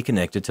always be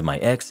connected to my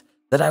ex,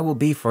 that I will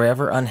be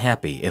forever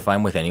unhappy if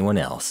I'm with anyone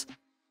else.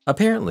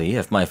 Apparently,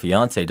 if my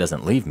fiance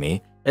doesn't leave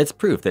me, it's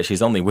proof that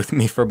she's only with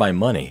me for my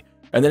money,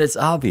 and that it's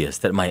obvious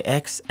that my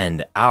ex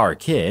and our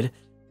kid,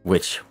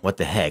 which, what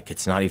the heck,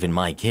 it's not even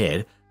my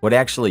kid, would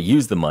actually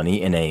use the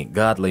money in a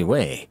godly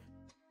way.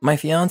 My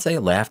fiance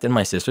laughed in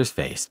my sister's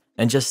face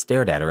and just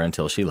stared at her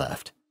until she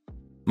left.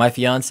 My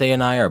fiance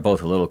and I are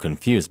both a little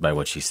confused by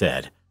what she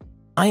said.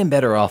 I am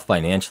better off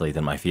financially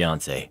than my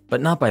fiance, but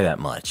not by that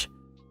much.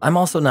 I'm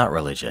also not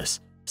religious,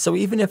 so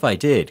even if I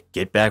did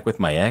get back with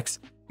my ex,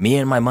 me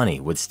and my money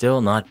would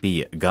still not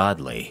be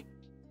godly.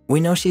 We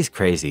know she's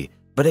crazy,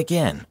 but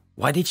again,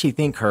 why did she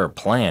think her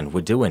plan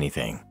would do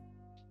anything?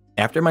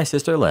 After my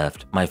sister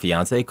left, my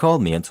fiance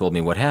called me and told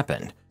me what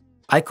happened.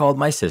 I called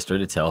my sister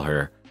to tell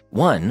her,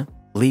 1,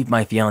 leave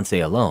my fiance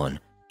alone,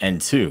 and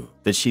 2,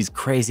 that she's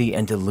crazy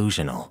and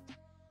delusional.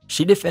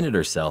 She defended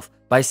herself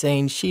by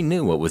saying she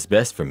knew what was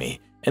best for me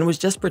and was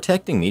just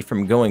protecting me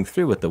from going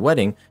through with the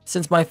wedding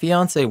since my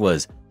fiance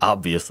was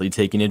obviously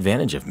taking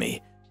advantage of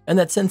me, and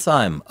that since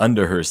I'm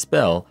under her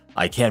spell,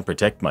 I can't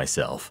protect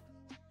myself.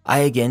 I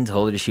again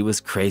told her she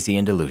was crazy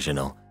and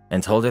delusional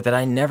and told her that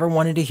I never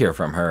wanted to hear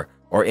from her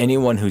or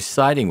anyone who's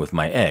siding with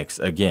my ex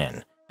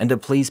again, and to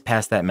please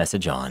pass that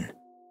message on.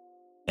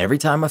 Every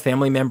time a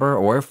family member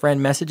or a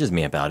friend messages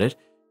me about it,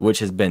 which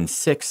has been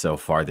 6 so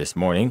far this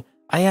morning,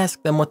 I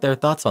ask them what their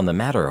thoughts on the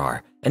matter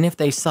are and if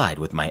they side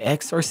with my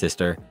ex or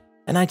sister,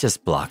 and I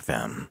just block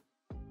them.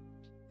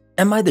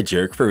 Am I the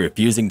jerk for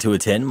refusing to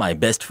attend my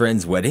best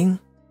friend's wedding?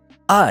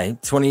 I,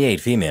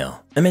 28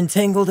 female, am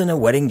entangled in a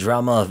wedding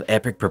drama of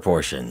epic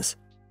proportions.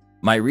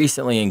 My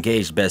recently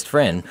engaged best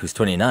friend, who's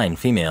 29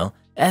 female,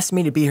 asked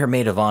me to be her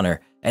maid of honor,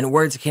 and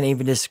words can't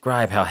even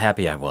describe how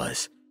happy I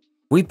was.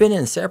 We've been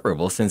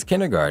inseparable since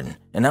kindergarten,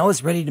 and I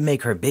was ready to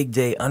make her big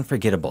day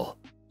unforgettable.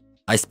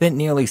 I spent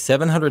nearly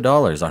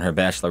 $700 on her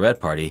bachelorette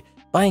party,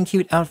 buying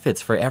cute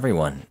outfits for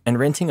everyone and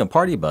renting a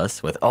party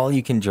bus with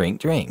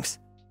all-you-can-drink drinks.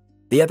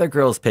 The other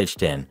girls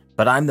pitched in,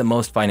 but I'm the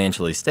most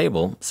financially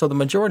stable, so the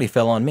majority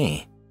fell on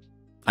me.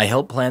 I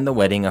helped plan the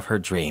wedding of her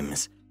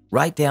dreams,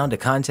 right down to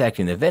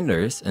contacting the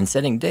vendors and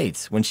setting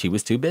dates when she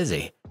was too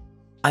busy.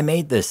 I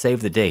made the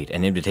save the date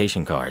and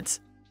invitation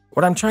cards.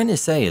 What I'm trying to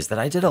say is that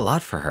I did a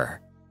lot for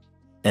her.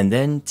 And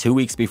then, 2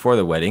 weeks before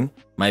the wedding,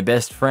 my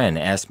best friend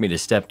asked me to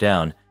step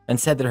down and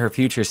said that her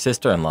future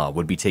sister-in-law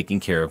would be taking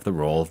care of the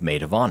role of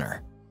maid of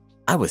honor.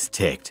 I was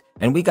ticked,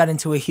 and we got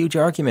into a huge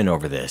argument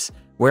over this,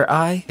 where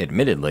I,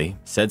 admittedly,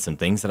 said some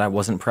things that I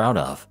wasn't proud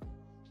of.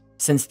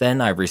 Since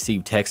then, I've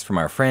received texts from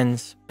our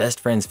friends, best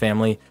friend's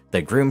family,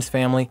 the groom's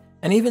family,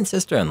 and even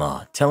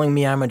sister-in-law telling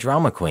me I'm a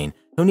drama queen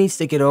who needs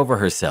to get over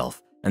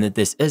herself and that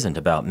this isn't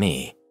about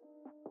me.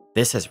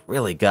 This has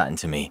really gotten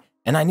to me,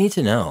 and I need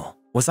to know,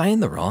 was I in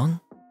the wrong?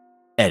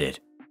 Edit.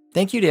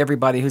 Thank you to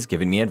everybody who's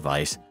given me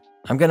advice.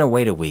 I'm gonna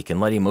wait a week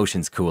and let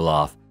emotions cool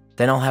off,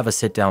 then I'll have a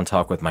sit-down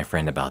talk with my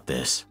friend about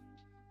this.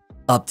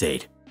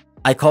 Update.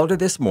 I called her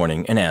this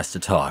morning and asked to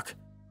talk.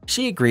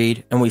 She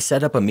agreed, and we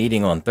set up a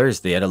meeting on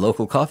Thursday at a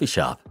local coffee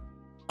shop.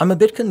 I'm a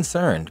bit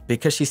concerned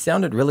because she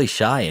sounded really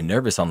shy and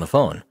nervous on the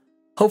phone.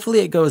 Hopefully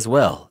it goes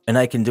well, and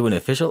I can do an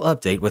official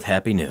update with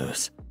happy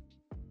news.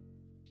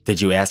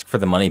 Did you ask for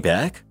the money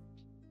back?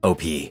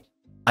 OP.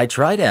 I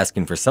tried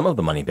asking for some of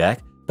the money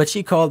back, but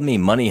she called me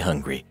money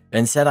hungry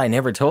and said I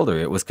never told her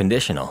it was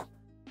conditional.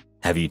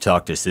 Have you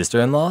talked to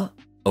sister-in-law?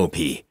 OP.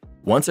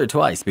 Once or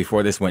twice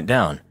before this went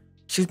down.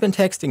 She's been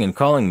texting and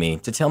calling me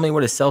to tell me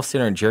what a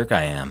self-centered jerk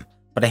I am,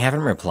 but I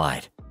haven't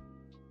replied.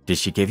 Did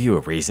she give you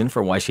a reason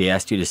for why she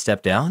asked you to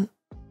step down?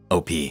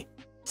 OP.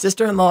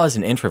 Sister-in-law is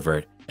an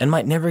introvert and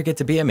might never get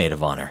to be a maid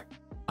of honor.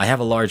 I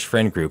have a large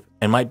friend group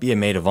and might be a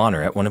maid of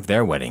honor at one of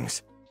their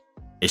weddings.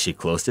 Is she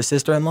close to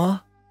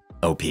sister-in-law?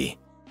 OP.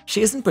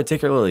 She isn't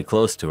particularly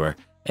close to her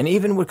and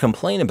even would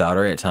complain about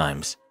her at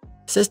times.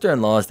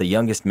 Sister-in-law is the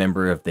youngest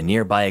member of the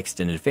nearby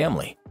extended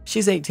family.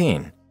 She's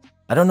 18.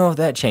 I don't know if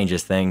that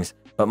changes things,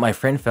 but my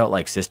friend felt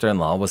like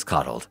sister-in-law was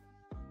coddled.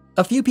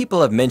 A few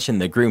people have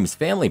mentioned the groom's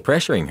family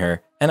pressuring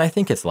her, and I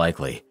think it's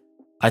likely.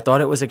 I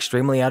thought it was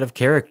extremely out of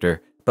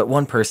character, but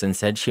one person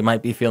said she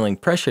might be feeling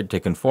pressured to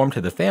conform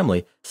to the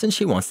family since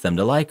she wants them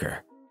to like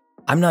her.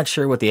 I'm not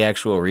sure what the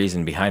actual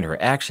reason behind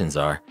her actions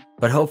are,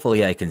 but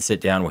hopefully I can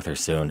sit down with her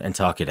soon and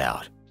talk it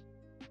out.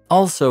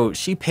 Also,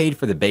 she paid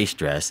for the base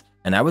dress,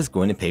 and I was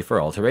going to pay for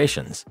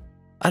alterations.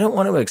 I don't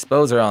want to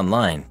expose her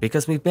online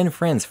because we've been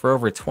friends for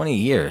over 20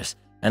 years,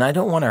 and I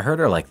don't want to hurt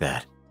her like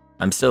that.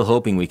 I'm still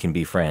hoping we can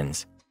be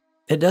friends.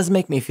 It does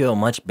make me feel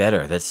much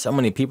better that so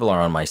many people are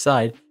on my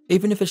side,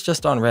 even if it's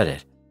just on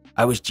Reddit.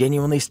 I was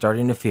genuinely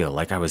starting to feel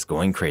like I was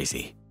going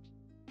crazy.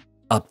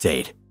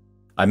 Update.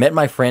 I met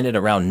my friend at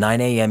around 9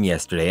 a.m.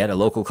 yesterday at a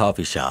local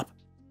coffee shop.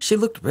 She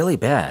looked really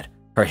bad.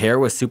 Her hair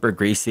was super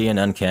greasy and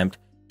unkempt.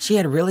 She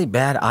had really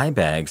bad eye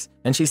bags,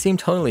 and she seemed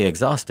totally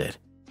exhausted.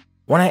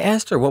 When I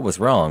asked her what was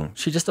wrong,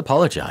 she just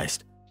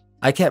apologized.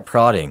 I kept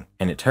prodding,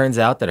 and it turns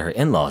out that her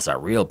in-laws are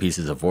real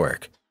pieces of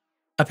work.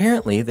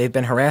 Apparently, they've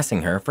been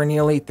harassing her for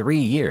nearly 3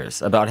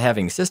 years about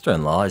having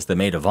sister-in-law as the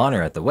maid of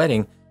honor at the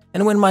wedding,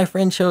 and when my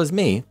friend chose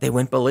me, they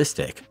went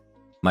ballistic.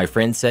 My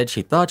friend said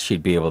she thought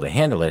she'd be able to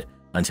handle it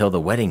until the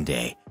wedding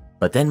day,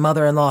 but then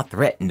mother-in-law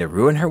threatened to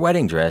ruin her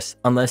wedding dress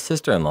unless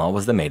sister-in-law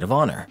was the maid of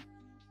honor.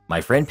 My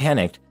friend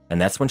panicked, and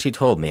that's when she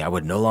told me I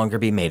would no longer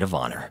be maid of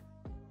honor.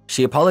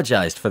 She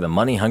apologized for the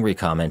money-hungry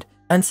comment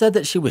and said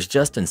that she was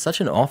just in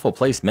such an awful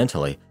place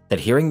mentally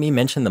that hearing me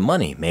mention the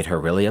money made her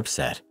really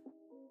upset.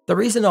 The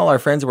reason all our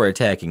friends were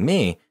attacking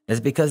me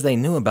is because they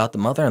knew about the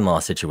mother-in-law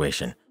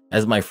situation,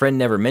 as my friend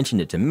never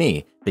mentioned it to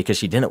me because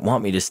she didn't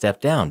want me to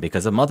step down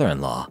because of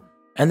mother-in-law,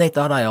 and they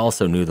thought I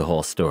also knew the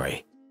whole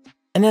story.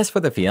 And as for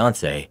the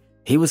fiancé,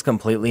 he was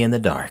completely in the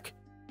dark.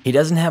 He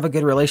doesn't have a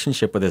good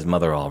relationship with his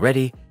mother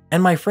already,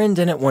 and my friend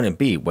didn't want to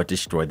be what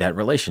destroyed that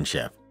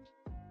relationship.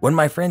 When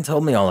my friend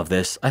told me all of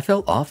this, I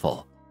felt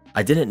awful.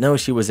 I didn't know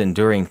she was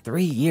enduring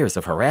 3 years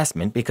of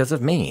harassment because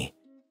of me.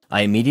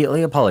 I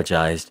immediately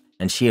apologized,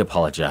 and she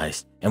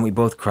apologized, and we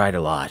both cried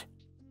a lot.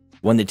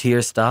 When the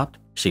tears stopped,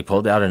 she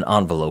pulled out an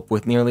envelope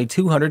with nearly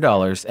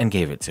 $200 and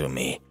gave it to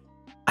me.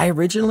 I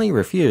originally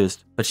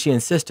refused, but she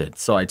insisted,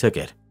 so I took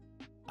it.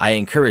 I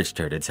encouraged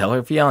her to tell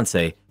her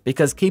fiancé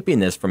because keeping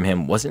this from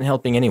him wasn't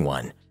helping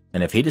anyone,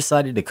 and if he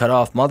decided to cut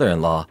off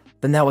mother-in-law,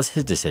 then that was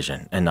his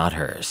decision and not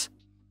hers.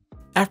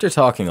 After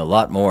talking a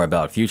lot more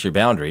about future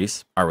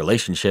boundaries, our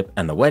relationship,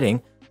 and the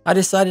wedding, I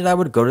decided I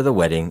would go to the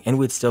wedding and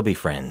we'd still be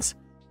friends.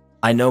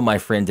 I know my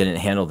friend didn't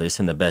handle this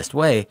in the best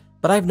way,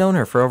 but I've known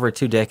her for over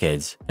 2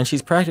 decades, and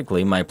she's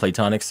practically my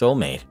platonic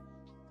soulmate.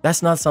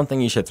 That's not something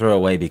you should throw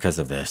away because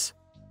of this.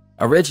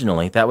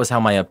 Originally, that was how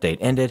my update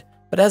ended,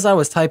 but as I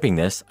was typing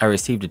this, I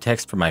received a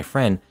text from my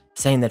friend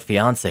saying that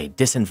fiancé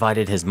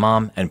disinvited his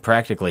mom and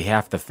practically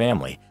half the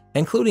family,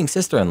 including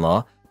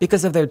sister-in-law,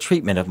 because of their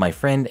treatment of my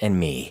friend and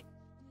me.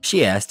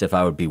 She asked if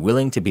I would be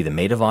willing to be the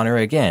maid of honor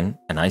again,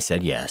 and I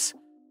said yes.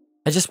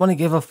 I just want to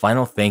give a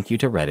final thank you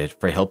to Reddit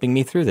for helping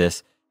me through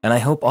this, and I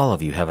hope all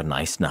of you have a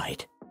nice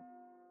night.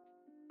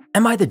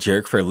 Am I the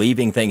jerk for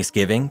leaving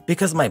Thanksgiving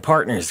because my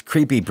partner's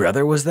creepy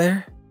brother was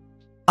there?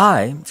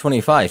 I,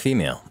 25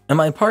 female, and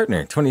my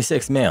partner,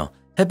 26 male,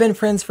 have been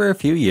friends for a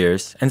few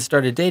years and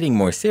started dating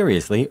more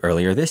seriously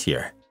earlier this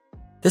year.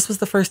 This was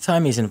the first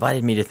time he's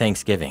invited me to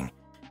Thanksgiving.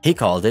 He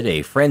called it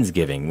a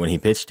Friendsgiving when he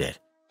pitched it.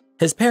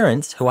 His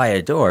parents, who I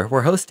adore,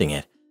 were hosting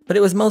it, but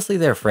it was mostly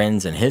their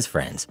friends and his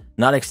friends,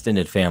 not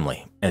extended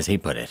family, as he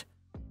put it.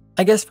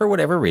 I guess for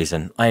whatever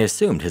reason, I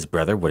assumed his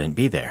brother wouldn't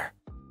be there.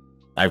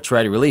 I've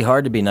tried really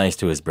hard to be nice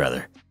to his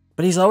brother,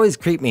 but he's always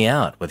creeped me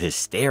out with his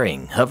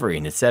staring,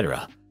 hovering,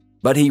 etc.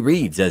 But he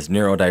reads as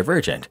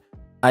neurodivergent.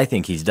 I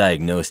think he's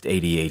diagnosed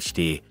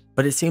ADHD,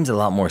 but it seems a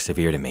lot more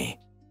severe to me.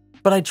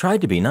 But I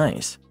tried to be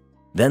nice.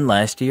 Then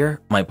last year,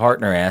 my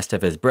partner asked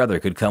if his brother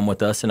could come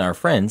with us and our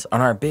friends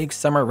on our big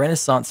summer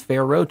Renaissance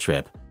Fair road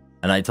trip,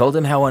 and I told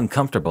him how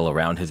uncomfortable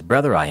around his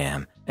brother I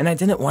am, and I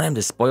didn't want him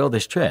to spoil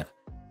this trip.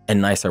 In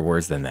nicer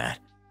words than that.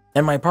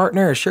 And my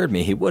partner assured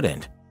me he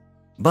wouldn't.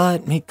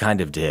 But he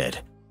kind of did.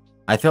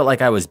 I felt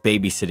like I was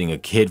babysitting a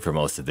kid for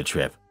most of the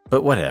trip,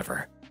 but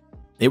whatever.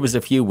 It was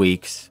a few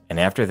weeks, and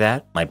after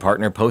that, my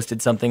partner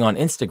posted something on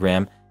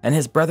Instagram and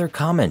his brother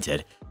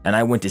commented, and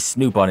I went to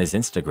snoop on his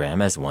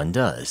Instagram as one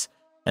does,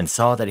 and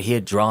saw that he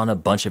had drawn a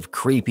bunch of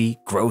creepy,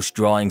 gross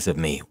drawings of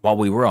me while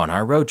we were on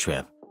our road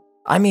trip.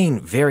 I mean,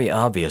 very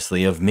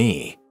obviously of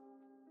me.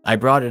 I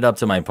brought it up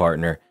to my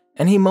partner,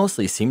 and he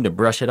mostly seemed to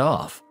brush it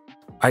off.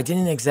 I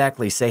didn't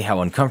exactly say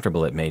how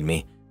uncomfortable it made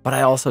me, but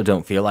I also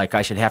don't feel like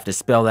I should have to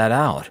spell that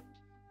out.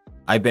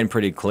 I've been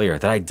pretty clear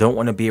that I don't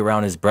want to be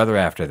around his brother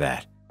after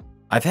that.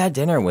 I've had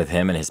dinner with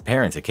him and his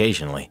parents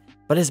occasionally,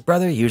 but his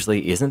brother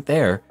usually isn't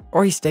there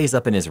or he stays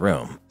up in his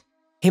room.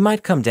 He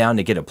might come down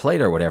to get a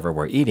plate or whatever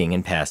we're eating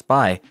and pass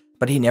by,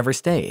 but he never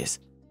stays.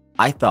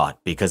 I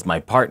thought because my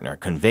partner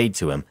conveyed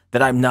to him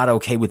that I'm not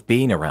okay with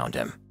being around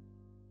him.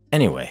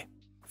 Anyway,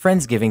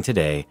 Friendsgiving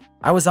today,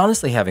 I was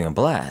honestly having a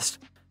blast.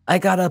 I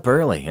got up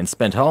early and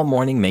spent all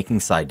morning making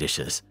side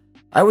dishes.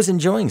 I was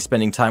enjoying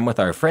spending time with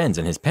our friends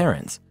and his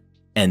parents.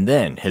 And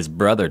then his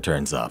brother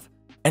turns up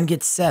and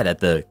gets sat at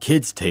the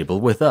kids'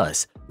 table with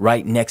us,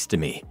 right next to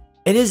me.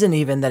 It isn't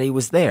even that he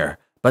was there,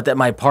 but that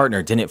my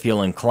partner didn't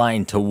feel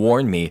inclined to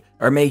warn me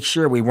or make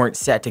sure we weren't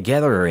sat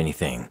together or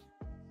anything.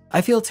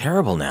 I feel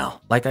terrible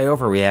now, like I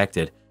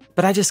overreacted,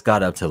 but I just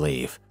got up to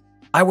leave.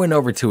 I went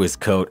over to his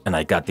coat and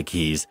I got the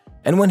keys,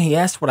 and when he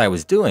asked what I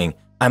was doing,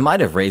 I might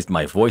have raised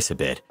my voice a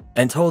bit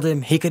and told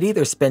him he could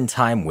either spend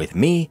time with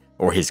me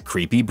or his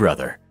creepy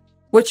brother,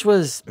 which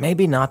was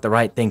maybe not the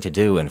right thing to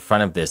do in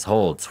front of this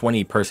whole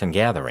 20-person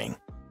gathering.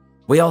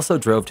 We also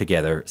drove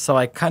together, so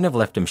I kind of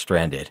left him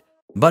stranded,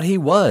 but he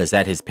was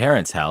at his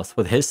parents' house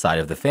with his side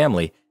of the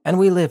family and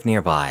we live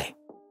nearby.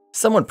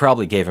 Someone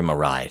probably gave him a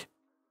ride.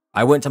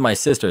 I went to my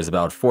sister's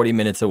about 40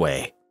 minutes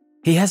away.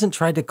 He hasn't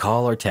tried to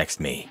call or text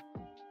me.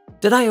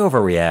 Did I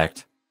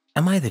overreact?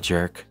 Am I the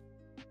jerk?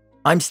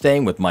 I'm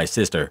staying with my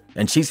sister,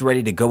 and she's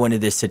ready to go into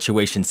this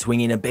situation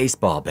swinging a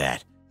baseball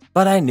bat.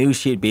 But I knew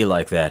she'd be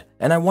like that,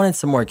 and I wanted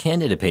some more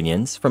candid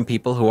opinions from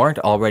people who aren't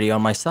already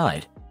on my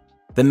side.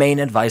 The main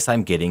advice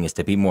I'm getting is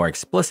to be more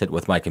explicit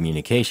with my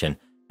communication,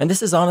 and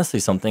this is honestly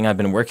something I've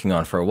been working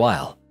on for a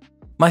while.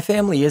 My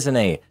family isn't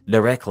a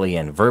directly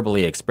and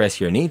verbally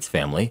express your needs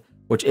family,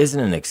 which isn't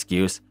an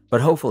excuse, but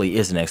hopefully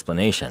is an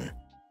explanation.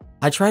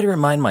 I try to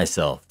remind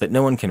myself that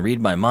no one can read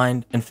my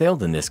mind and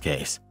failed in this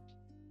case.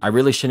 I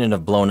really shouldn't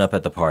have blown up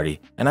at the party,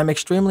 and I'm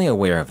extremely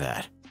aware of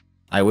that.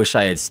 I wish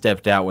I had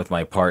stepped out with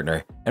my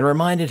partner and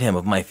reminded him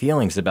of my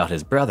feelings about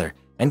his brother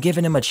and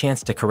given him a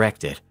chance to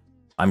correct it.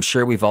 I'm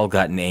sure we've all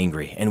gotten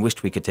angry and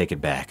wished we could take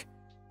it back.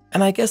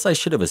 And I guess I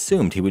should have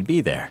assumed he would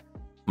be there.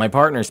 My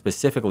partner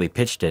specifically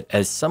pitched it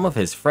as some of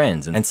his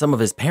friends and some of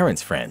his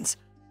parents' friends,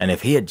 and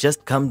if he had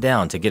just come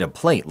down to get a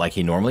plate like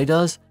he normally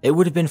does, it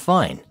would have been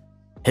fine.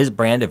 His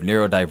brand of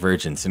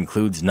neurodivergence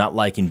includes not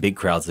liking big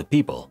crowds of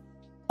people.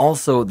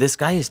 Also, this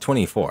guy is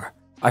 24.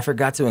 I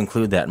forgot to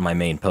include that in my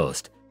main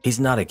post. He's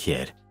not a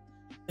kid.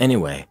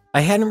 Anyway,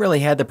 I hadn't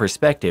really had the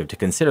perspective to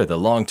consider the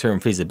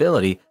long-term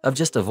feasibility of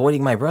just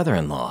avoiding my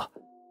brother-in-law.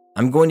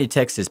 I'm going to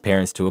text his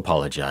parents to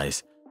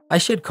apologize. I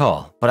should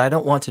call, but I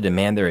don't want to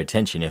demand their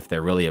attention if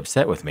they're really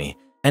upset with me,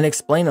 and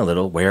explain a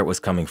little where it was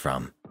coming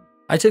from.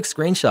 I took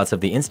screenshots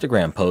of the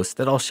Instagram post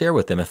that I'll share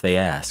with them if they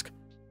ask.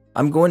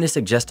 I'm going to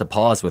suggest a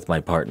pause with my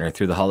partner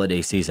through the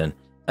holiday season,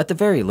 at the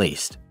very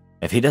least.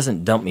 If he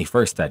doesn't dump me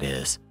first, that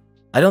is.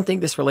 I don't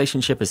think this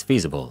relationship is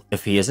feasible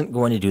if he isn't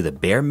going to do the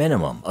bare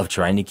minimum of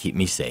trying to keep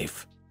me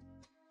safe.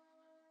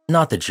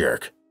 Not the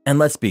jerk. And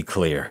let's be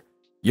clear.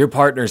 Your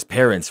partner's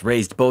parents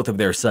raised both of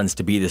their sons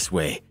to be this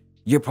way.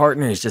 Your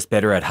partner is just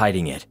better at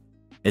hiding it.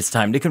 It's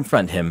time to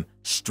confront him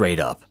straight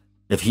up.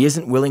 If he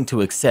isn't willing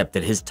to accept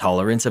that his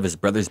tolerance of his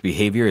brother's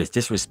behavior is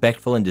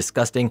disrespectful and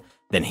disgusting,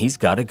 then he's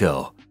gotta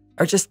go.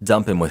 Or just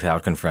dump him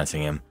without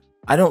confronting him.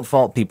 I don't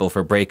fault people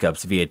for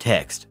breakups via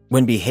text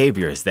when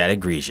behavior is that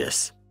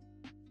egregious.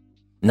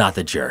 Not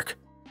the jerk.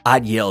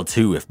 I'd yell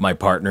too if my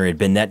partner had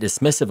been that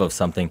dismissive of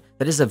something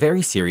that is a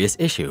very serious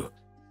issue.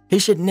 He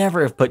should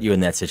never have put you in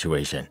that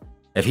situation.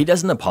 If he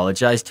doesn't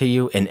apologize to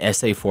you in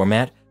essay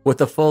format with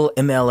the full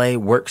MLA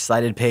works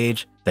cited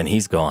page, then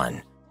he's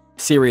gone.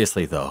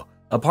 Seriously though,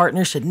 a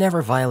partner should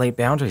never violate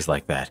boundaries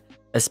like that,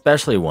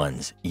 especially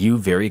ones you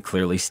very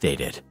clearly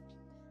stated.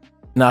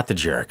 Not the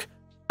jerk.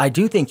 I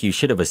do think you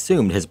should have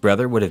assumed his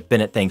brother would have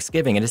been at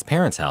Thanksgiving at his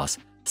parents' house,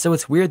 so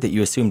it's weird that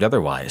you assumed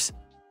otherwise.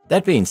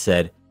 That being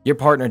said, your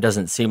partner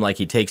doesn't seem like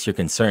he takes your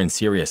concerns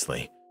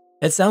seriously.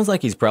 It sounds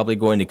like he's probably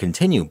going to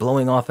continue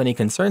blowing off any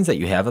concerns that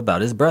you have about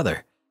his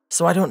brother,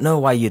 so I don't know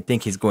why you'd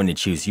think he's going to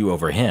choose you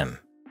over him.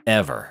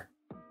 Ever.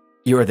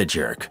 You're the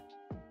jerk.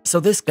 So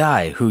this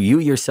guy, who you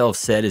yourself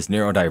said is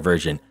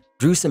neurodivergent,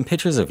 drew some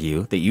pictures of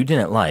you that you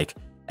didn't like,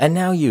 and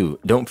now you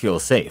don't feel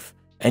safe,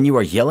 and you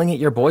are yelling at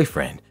your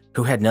boyfriend,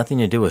 who had nothing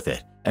to do with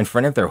it, in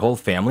front of their whole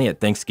family at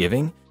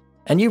Thanksgiving?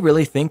 And you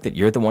really think that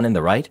you're the one in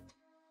the right?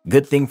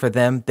 Good thing for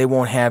them, they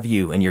won't have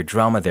you and your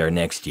drama there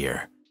next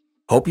year.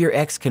 Hope your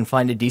ex can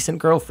find a decent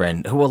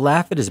girlfriend who will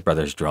laugh at his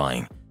brother's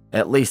drawing.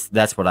 At least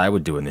that's what I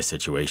would do in this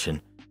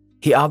situation.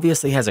 He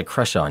obviously has a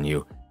crush on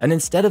you, and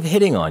instead of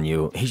hitting on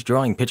you, he's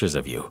drawing pictures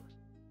of you.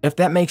 If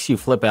that makes you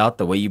flip out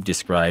the way you've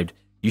described,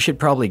 you should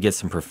probably get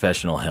some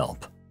professional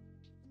help.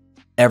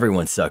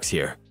 Everyone sucks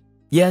here.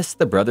 Yes,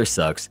 the brother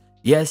sucks.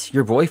 Yes,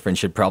 your boyfriend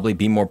should probably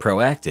be more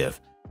proactive.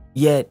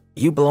 Yet,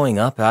 you blowing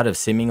up out of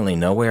seemingly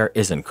nowhere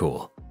isn't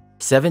cool.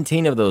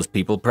 17 of those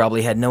people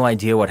probably had no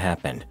idea what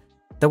happened.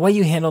 The way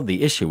you handled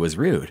the issue was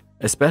rude,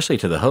 especially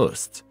to the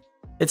hosts.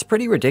 It's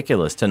pretty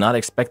ridiculous to not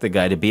expect the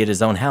guy to be at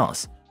his own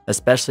house,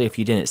 especially if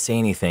you didn't say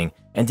anything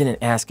and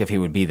didn't ask if he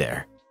would be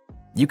there.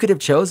 You could have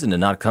chosen to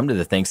not come to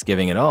the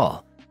Thanksgiving at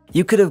all.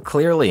 You could have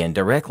clearly and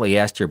directly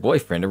asked your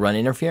boyfriend to run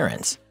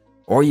interference.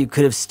 Or you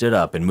could have stood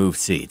up and moved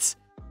seats.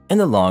 In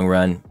the long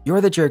run,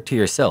 you're the jerk to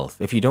yourself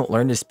if you don't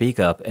learn to speak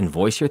up and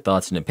voice your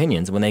thoughts and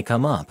opinions when they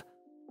come up.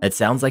 It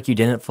sounds like you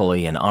didn't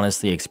fully and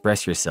honestly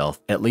express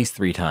yourself at least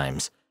 3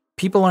 times.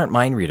 People aren't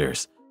mind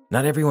readers.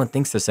 Not everyone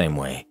thinks the same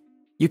way.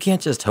 You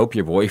can't just hope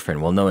your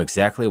boyfriend will know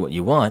exactly what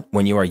you want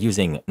when you are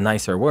using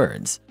nicer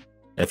words.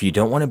 If you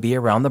don't want to be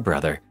around the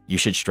brother, you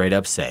should straight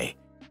up say,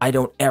 "I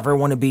don't ever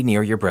want to be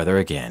near your brother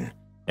again.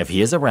 If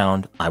he is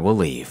around, I will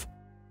leave."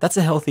 That's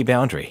a healthy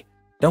boundary.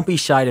 Don't be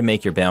shy to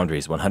make your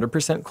boundaries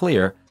 100%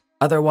 clear,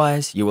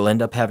 otherwise you will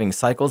end up having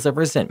cycles of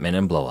resentment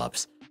and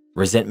blow-ups.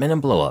 Resentment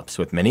and blow-ups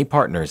with many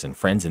partners and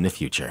friends in the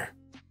future.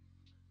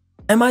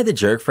 Am I the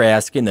jerk for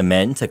asking the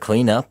men to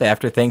clean up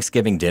after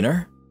Thanksgiving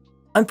dinner?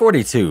 I'm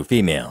 42,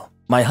 female.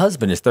 My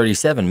husband is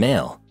 37,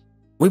 male.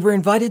 We were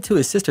invited to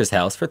his sister's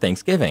house for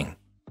Thanksgiving.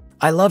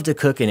 I love to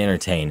cook and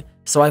entertain,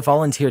 so I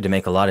volunteered to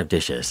make a lot of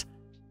dishes.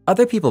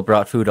 Other people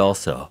brought food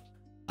also.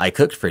 I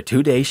cooked for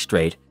 2 days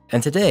straight,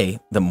 and today,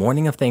 the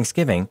morning of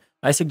Thanksgiving,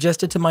 I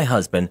suggested to my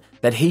husband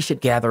that he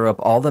should gather up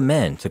all the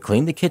men to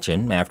clean the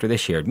kitchen after the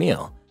shared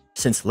meal,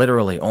 since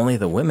literally only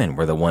the women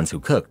were the ones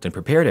who cooked and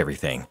prepared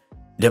everything.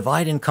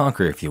 Divide and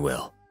conquer, if you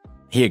will.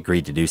 He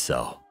agreed to do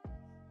so.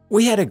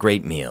 We had a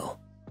great meal.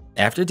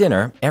 After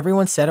dinner,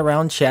 everyone sat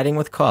around chatting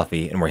with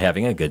coffee and were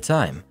having a good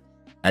time.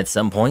 At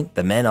some point,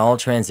 the men all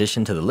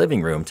transitioned to the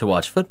living room to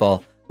watch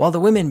football while the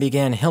women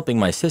began helping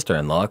my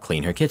sister-in-law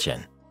clean her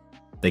kitchen.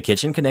 The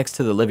kitchen connects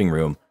to the living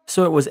room,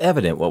 so it was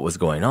evident what was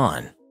going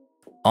on.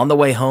 On the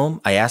way home,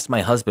 I asked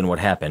my husband what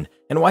happened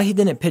and why he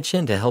didn't pitch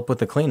in to help with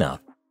the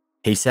cleanup.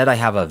 He said I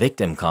have a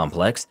victim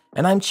complex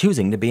and I'm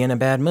choosing to be in a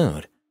bad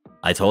mood.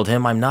 I told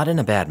him I'm not in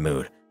a bad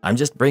mood, I'm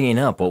just bringing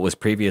up what was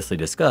previously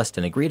discussed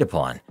and agreed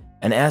upon,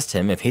 and asked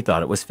him if he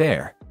thought it was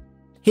fair.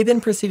 He then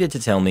proceeded to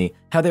tell me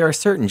how there are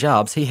certain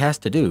jobs he has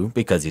to do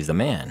because he's a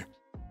man.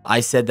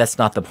 I said that's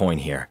not the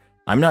point here.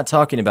 I'm not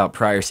talking about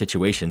prior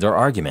situations or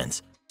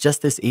arguments,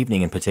 just this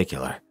evening in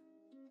particular.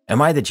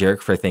 Am I the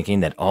jerk for thinking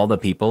that all the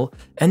people,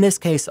 in this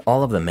case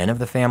all of the men of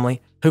the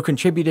family, who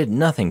contributed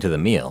nothing to the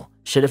meal,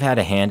 should have had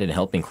a hand in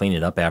helping clean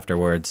it up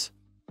afterwards?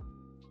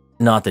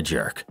 Not the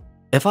jerk.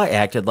 If I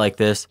acted like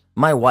this,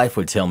 my wife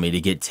would tell me to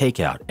get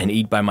takeout and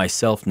eat by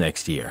myself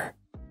next year.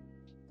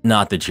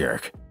 Not the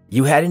jerk.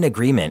 You had an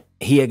agreement,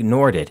 he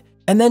ignored it,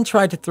 and then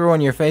tried to throw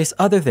in your face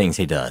other things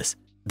he does.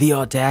 The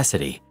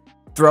audacity.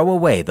 Throw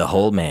away the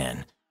whole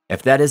man.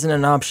 If that isn't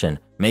an option,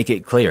 make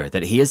it clear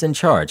that he is in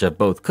charge of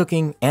both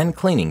cooking and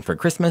cleaning for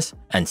Christmas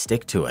and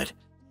stick to it.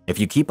 If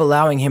you keep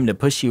allowing him to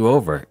push you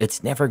over,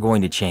 it's never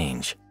going to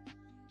change.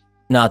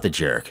 Not the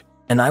jerk,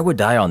 and I would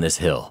die on this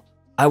hill.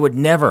 I would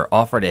never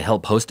offer to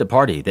help host a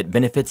party that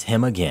benefits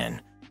him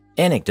again.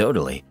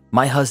 Anecdotally,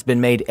 my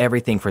husband made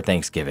everything for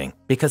Thanksgiving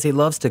because he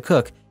loves to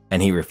cook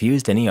and he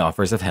refused any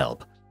offers of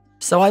help.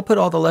 So I put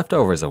all the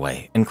leftovers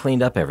away and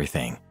cleaned up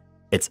everything.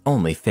 It's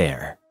only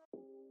fair.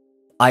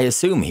 I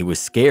assume he was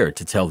scared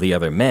to tell the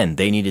other men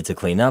they needed to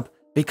clean up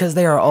because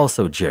they are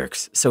also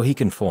jerks, so he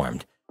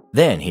conformed.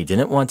 Then he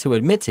didn't want to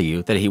admit to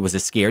you that he was a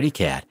scaredy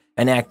cat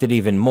and acted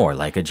even more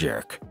like a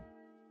jerk.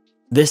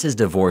 This is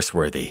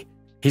divorce-worthy.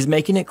 He's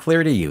making it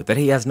clear to you that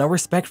he has no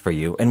respect for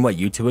you and what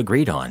you two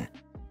agreed on.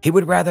 He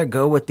would rather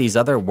go with these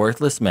other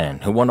worthless men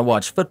who want to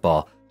watch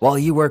football while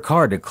you work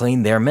hard to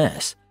clean their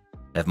mess.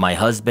 If my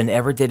husband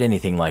ever did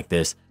anything like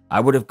this, I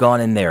would have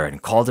gone in there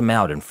and called him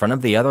out in front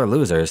of the other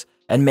losers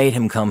and made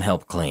him come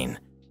help clean.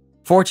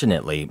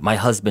 Fortunately, my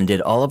husband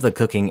did all of the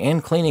cooking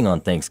and cleaning on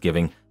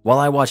Thanksgiving while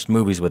I watched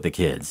movies with the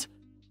kids.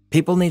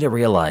 People need to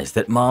realize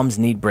that moms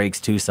need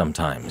breaks too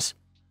sometimes.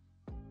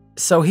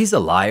 So he's a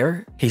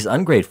liar, he's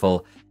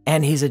ungrateful,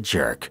 and he's a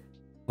jerk.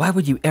 Why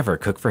would you ever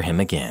cook for him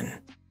again?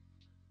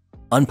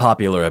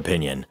 Unpopular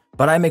opinion,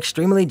 but I'm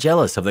extremely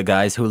jealous of the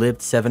guys who lived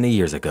 70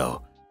 years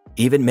ago.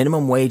 Even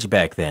minimum wage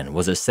back then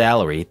was a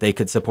salary they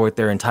could support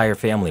their entire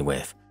family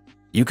with.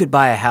 You could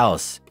buy a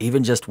house,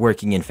 even just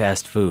working in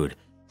fast food.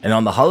 And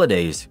on the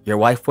holidays, your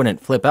wife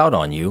wouldn't flip out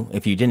on you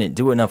if you didn't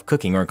do enough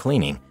cooking or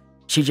cleaning.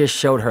 She just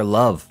showed her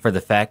love for the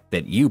fact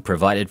that you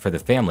provided for the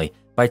family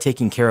by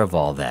taking care of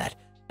all that.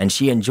 And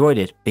she enjoyed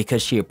it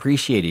because she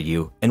appreciated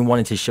you and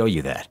wanted to show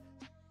you that.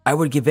 I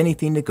would give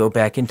anything to go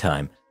back in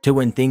time to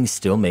when things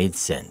still made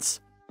sense.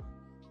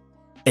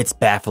 It's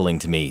baffling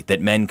to me that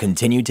men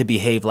continue to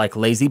behave like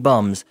lazy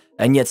bums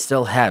and yet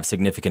still have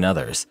significant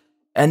others.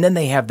 And then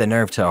they have the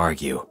nerve to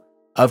argue.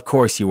 Of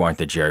course you aren't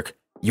the jerk.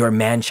 Your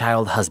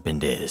man-child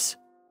husband is.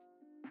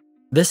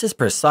 This is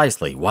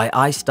precisely why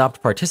I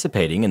stopped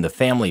participating in the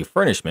family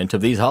furnishment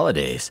of these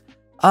holidays.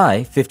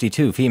 I,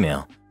 52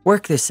 female,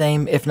 work the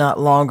same if not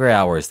longer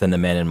hours than the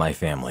men in my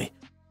family.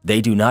 They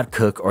do not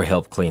cook or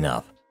help clean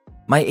up.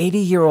 My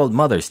 80-year-old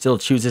mother still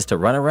chooses to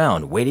run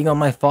around waiting on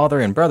my father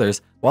and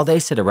brothers while they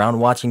sit around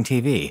watching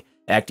TV,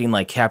 acting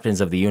like captains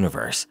of the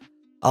universe.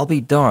 I'll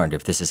be darned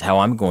if this is how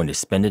I'm going to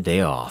spend a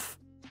day off.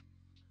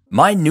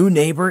 My new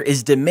neighbor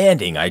is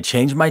demanding I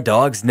change my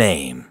dog's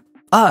name.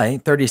 I,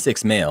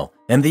 36 male,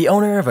 am the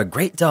owner of a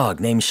great dog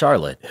named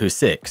Charlotte, who's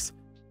 6.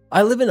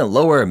 I live in a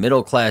lower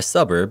middle-class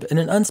suburb in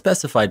an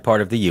unspecified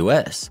part of the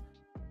US.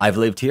 I've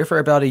lived here for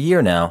about a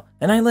year now,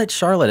 and I let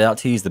Charlotte out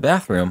to use the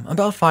bathroom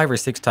about 5 or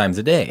 6 times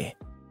a day.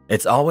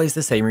 It's always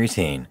the same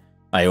routine.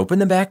 I open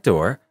the back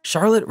door,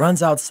 Charlotte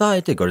runs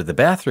outside to go to the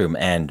bathroom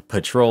and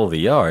patrol the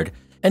yard,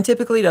 and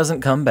typically doesn't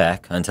come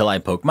back until I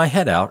poke my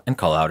head out and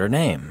call out her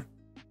name.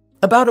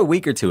 About a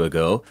week or 2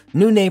 ago,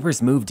 new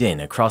neighbors moved in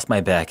across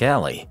my back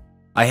alley.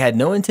 I had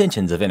no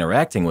intentions of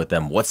interacting with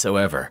them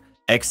whatsoever,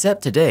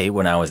 except today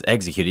when I was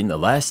executing the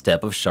last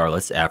step of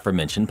Charlotte's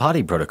aforementioned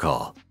potty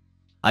protocol.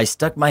 I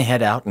stuck my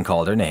head out and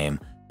called her name,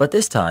 but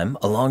this time,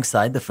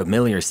 alongside the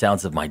familiar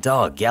sounds of my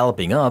dog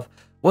galloping up,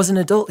 was an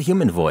adult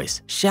human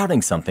voice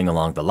shouting something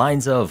along the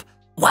lines of,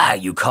 "Why are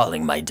you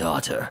calling my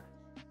daughter?"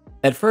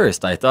 At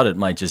first, I thought it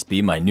might just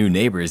be my new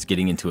neighbors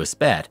getting into a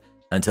spat,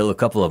 until a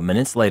couple of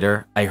minutes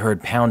later, I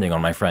heard pounding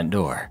on my front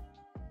door.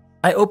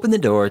 I opened the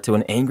door to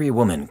an angry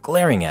woman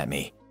glaring at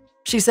me.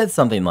 She said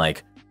something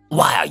like,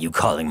 "Why are you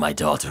calling my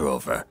daughter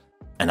over?"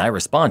 And I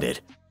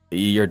responded,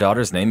 "Your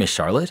daughter's name is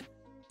Charlotte?"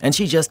 And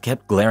she just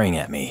kept glaring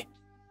at me.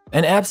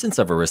 In absence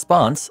of a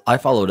response, I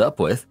followed up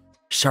with,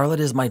 "Charlotte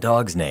is my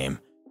dog's name."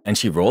 And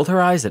she rolled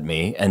her eyes at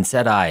me and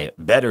said I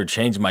better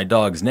change my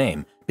dog's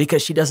name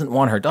because she doesn't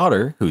want her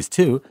daughter, who's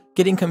 2,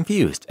 getting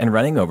confused and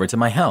running over to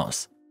my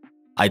house.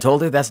 I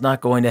told her that's not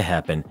going to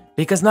happen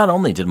because not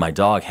only did my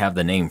dog have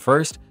the name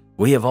first,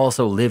 we have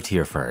also lived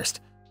here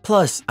first.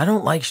 Plus, I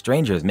don't like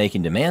strangers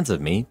making demands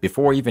of me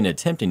before even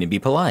attempting to be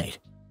polite.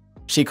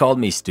 She called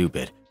me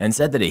stupid and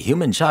said that a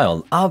human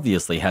child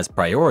obviously has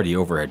priority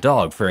over a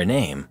dog for a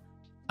name.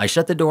 I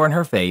shut the door in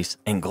her face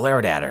and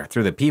glared at her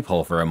through the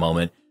peephole for a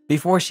moment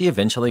before she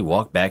eventually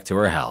walked back to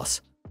her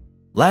house.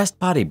 Last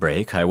potty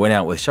break, I went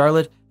out with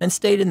Charlotte and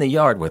stayed in the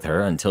yard with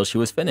her until she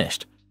was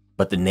finished.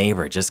 But the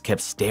neighbor just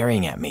kept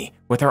staring at me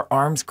with her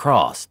arms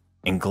crossed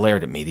and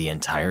glared at me the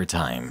entire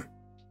time.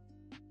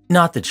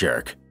 Not the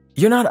jerk.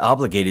 You're not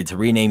obligated to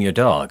rename your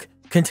dog.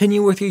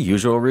 Continue with your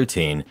usual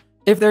routine.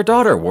 If their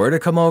daughter were to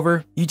come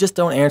over, you just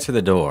don't answer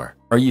the door,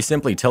 or you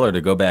simply tell her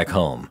to go back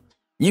home.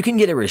 You can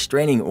get a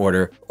restraining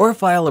order or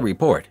file a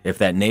report if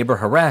that neighbor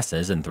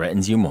harasses and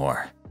threatens you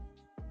more.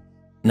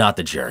 Not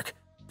the jerk.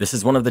 This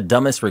is one of the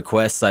dumbest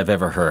requests I've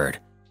ever heard.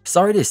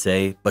 Sorry to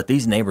say, but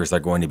these neighbors are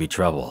going to be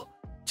trouble.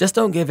 Just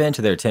don't give in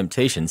to their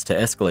temptations to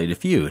escalate a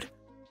feud.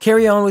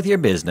 Carry on with your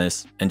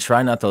business and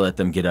try not to let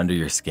them get under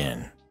your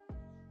skin.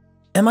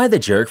 Am I the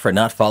jerk for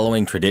not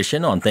following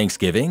tradition on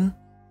Thanksgiving?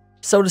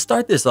 So to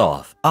start this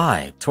off,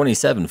 I,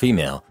 27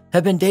 female,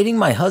 have been dating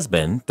my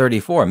husband,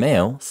 34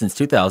 male, since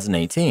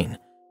 2018.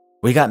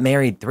 We got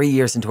married 3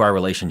 years into our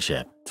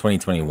relationship,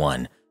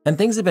 2021, and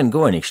things have been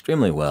going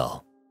extremely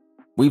well.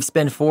 We've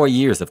spent 4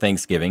 years of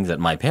Thanksgivings at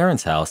my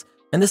parents' house,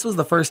 and this was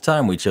the first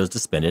time we chose to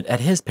spend it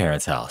at his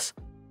parents' house.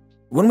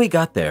 When we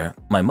got there,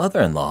 my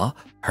mother-in-law,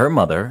 her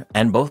mother,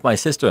 and both my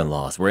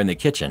sister-in-laws were in the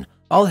kitchen,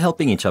 all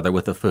helping each other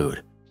with the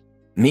food.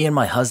 Me and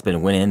my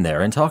husband went in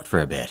there and talked for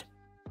a bit.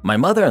 My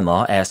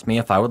mother-in-law asked me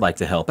if I would like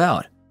to help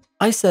out.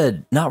 I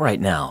said, not right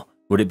now.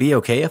 Would it be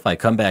okay if I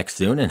come back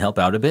soon and help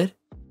out a bit?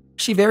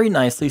 She very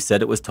nicely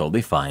said it was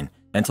totally fine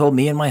and told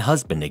me and my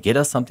husband to get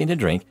us something to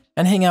drink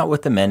and hang out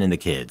with the men and the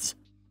kids.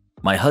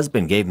 My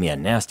husband gave me a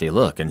nasty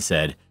look and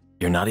said,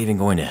 "You're not even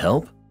going to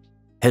help?"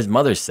 His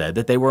mother said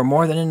that they were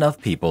more than enough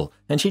people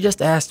and she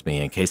just asked me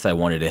in case I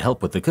wanted to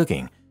help with the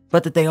cooking,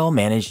 but that they all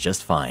managed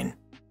just fine.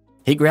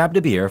 He grabbed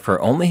a beer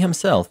for only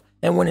himself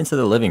and went into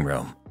the living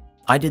room.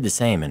 I did the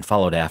same and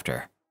followed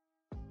after.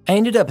 I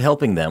ended up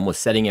helping them with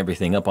setting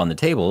everything up on the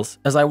tables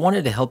as I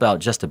wanted to help out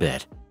just a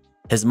bit.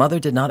 His mother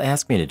did not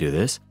ask me to do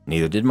this,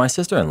 neither did my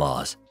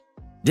sister-in-laws.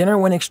 Dinner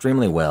went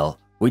extremely well,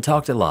 we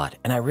talked a lot,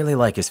 and I really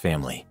like his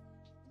family.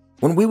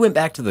 When we went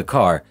back to the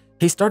car,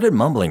 he started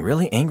mumbling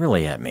really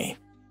angrily at me.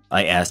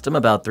 I asked him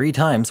about 3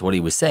 times what he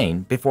was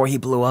saying before he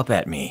blew up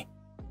at me.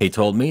 He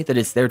told me that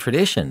it's their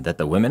tradition that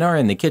the women are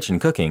in the kitchen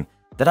cooking,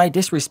 that I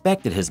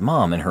disrespected his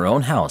mom in her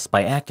own house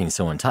by acting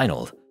so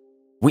entitled.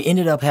 We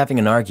ended up having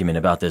an argument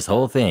about this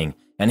whole thing,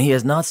 and he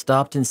has not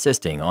stopped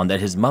insisting on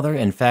that his mother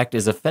in fact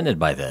is offended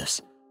by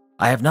this.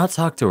 I have not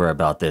talked to her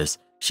about this.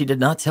 She did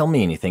not tell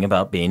me anything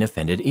about being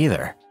offended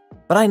either.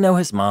 But I know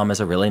his mom is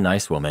a really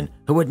nice woman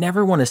who would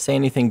never want to say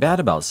anything bad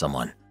about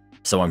someone.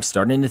 So I'm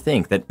starting to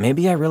think that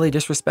maybe I really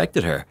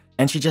disrespected her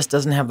and she just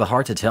doesn't have the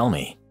heart to tell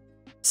me.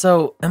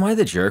 So, am I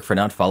the jerk for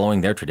not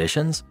following their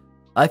traditions?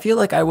 I feel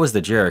like I was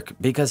the jerk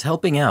because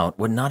helping out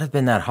would not have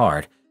been that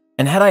hard,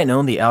 and had I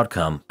known the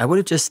outcome, I would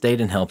have just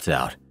stayed and helped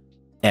out.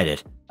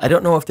 Edit. I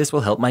don't know if this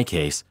will help my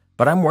case,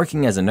 but I'm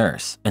working as a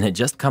nurse and had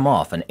just come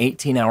off an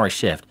 18-hour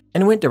shift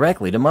and went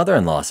directly to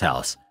mother-in-law's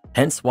house,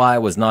 hence why I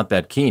was not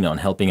that keen on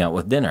helping out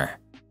with dinner.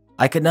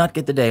 I could not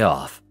get the day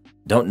off.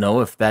 Don't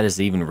know if that is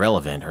even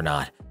relevant or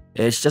not.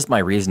 It's just my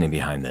reasoning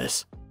behind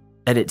this.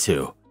 Edit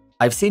 2.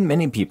 I've seen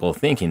many people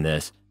thinking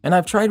this, and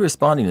I've tried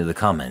responding to the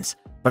comments,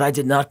 but I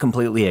did not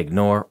completely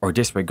ignore or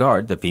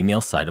disregard the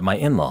female side of my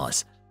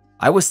in-laws.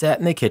 I was sat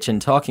in the kitchen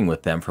talking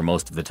with them for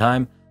most of the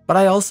time, but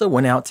I also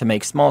went out to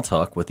make small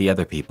talk with the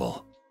other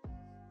people.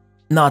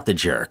 Not the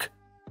jerk.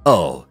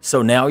 Oh,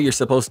 so now you're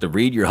supposed to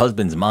read your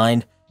husband's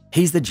mind?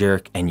 He's the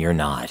jerk and you're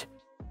not.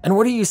 And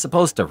what are you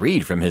supposed to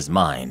read from his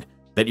mind?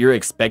 That you're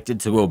expected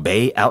to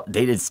obey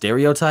outdated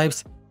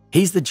stereotypes?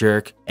 He's the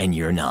jerk and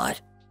you're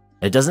not.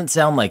 It doesn't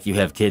sound like you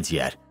have kids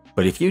yet,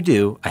 but if you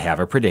do, I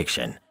have a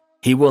prediction.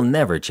 He will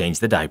never change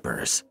the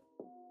diapers.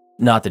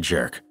 Not the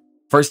jerk.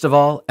 First of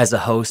all, as a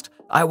host,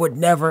 I would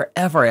never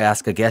ever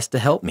ask a guest to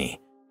help me.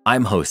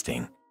 I'm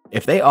hosting.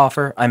 If they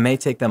offer, I may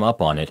take them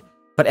up on it,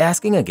 but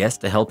asking a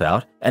guest to help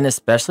out, and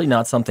especially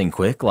not something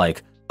quick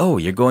like, oh,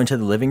 you're going to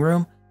the living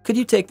room? Could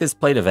you take this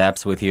plate of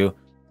apps with you?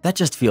 That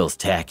just feels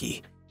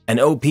tacky. And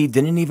OP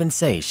didn't even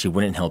say she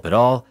wouldn't help at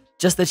all,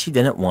 just that she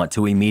didn't want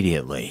to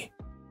immediately.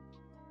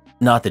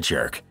 Not the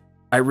jerk.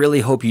 I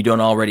really hope you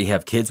don't already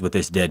have kids with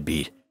this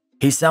deadbeat.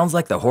 He sounds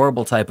like the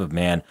horrible type of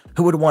man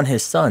who would want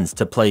his sons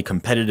to play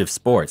competitive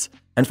sports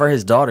and for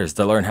his daughters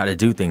to learn how to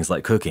do things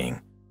like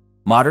cooking.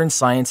 Modern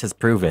science has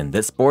proven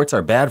that sports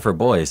are bad for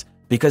boys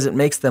because it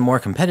makes them more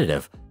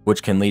competitive,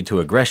 which can lead to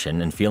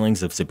aggression and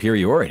feelings of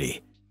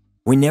superiority.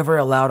 We never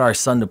allowed our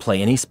son to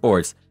play any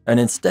sports, and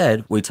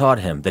instead we taught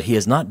him that he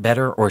is not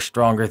better or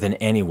stronger than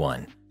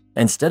anyone.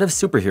 Instead of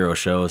superhero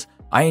shows,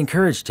 I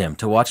encouraged him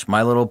to watch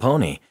My Little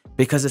Pony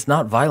because it's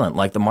not violent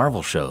like the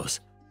Marvel shows.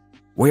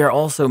 We are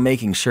also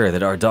making sure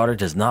that our daughter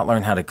does not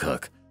learn how to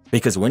cook,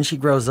 because when she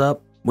grows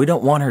up, we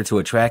don't want her to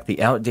attract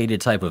the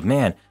outdated type of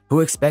man who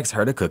expects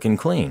her to cook and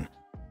clean.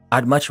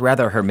 I'd much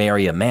rather her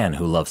marry a man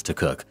who loves to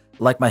cook,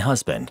 like my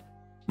husband.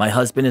 My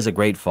husband is a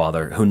great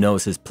father who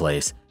knows his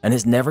place and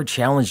has never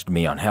challenged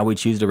me on how we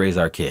choose to raise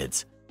our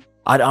kids.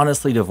 I'd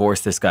honestly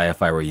divorce this guy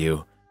if I were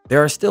you.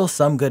 There are still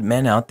some good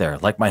men out there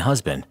like my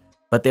husband,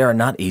 but they are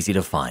not easy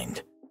to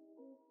find.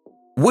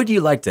 Would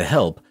you like to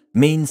help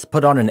means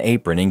put on an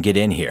apron and get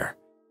in here.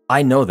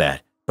 I know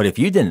that, but if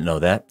you didn't know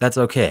that, that's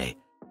okay.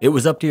 It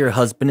was up to your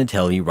husband to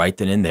tell you right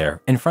then and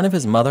there, in front of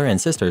his mother and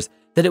sisters,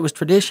 that it was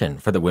tradition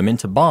for the women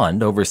to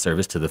bond over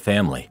service to the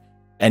family.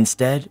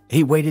 Instead,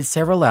 he waited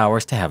several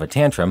hours to have a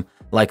tantrum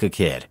like a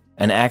kid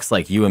and acts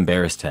like you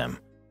embarrassed him.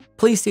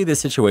 Please see the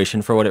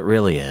situation for what it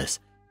really is.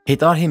 He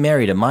thought he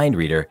married a mind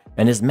reader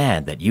and is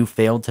mad that you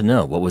failed to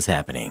know what was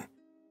happening.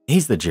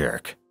 He's the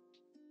jerk.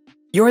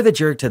 You're the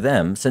jerk to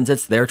them since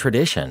it's their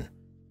tradition.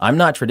 I'm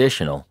not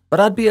traditional, but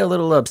I'd be a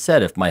little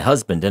upset if my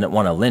husband didn't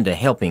want to lend a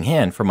helping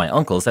hand for my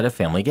uncles at a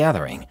family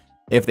gathering,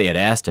 if they had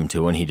asked him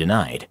to and he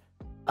denied.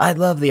 I'd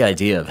love the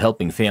idea of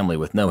helping family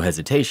with no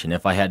hesitation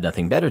if I had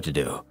nothing better to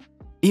do.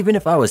 Even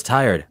if I was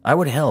tired, I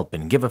would help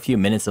and give a few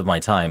minutes of my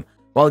time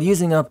while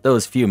using up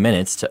those few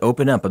minutes to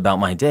open up about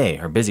my day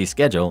or busy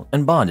schedule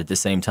and bond at the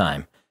same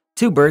time.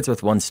 2 birds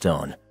with 1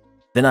 stone.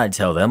 Then I'd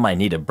tell them I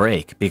need a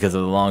break because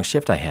of the long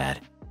shift I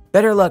had.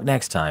 Better luck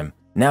next time.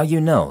 Now you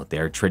know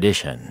their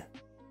tradition.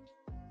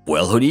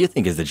 Well, who do you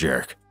think is the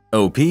jerk?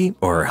 OP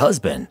or her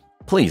husband?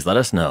 Please let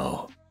us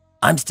know.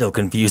 I'm still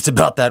confused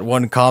about that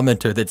one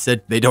commenter that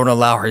said they don't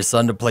allow her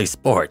son to play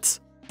sports.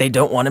 They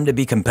don't want him to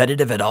be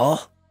competitive at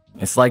all?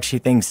 It's like she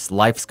thinks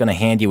life's gonna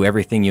hand you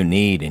everything you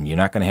need and you're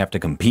not gonna have to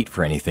compete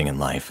for anything in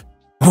life.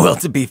 Well,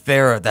 to be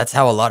fair, that's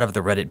how a lot of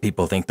the Reddit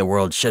people think the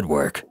world should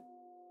work.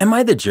 Am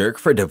I the jerk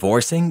for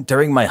divorcing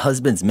during my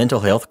husband's mental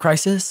health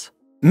crisis?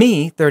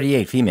 Me,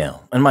 38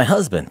 female, and my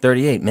husband,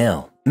 38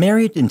 male.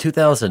 Married in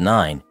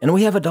 2009, and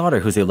we have a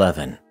daughter who's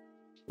 11.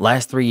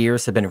 Last 3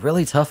 years have been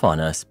really tough on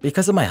us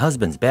because of my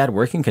husband's bad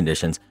working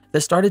conditions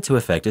that started to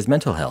affect his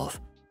mental health.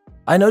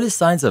 I noticed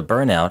signs of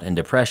burnout and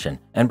depression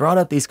and brought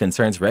up these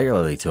concerns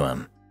regularly to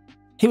him.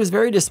 He was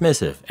very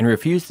dismissive and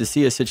refused to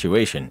see a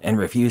situation and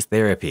refused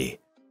therapy.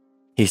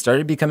 He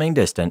started becoming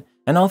distant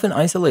and often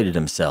isolated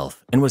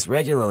himself and was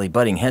regularly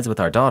butting heads with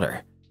our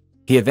daughter.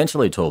 He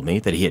eventually told me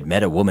that he had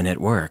met a woman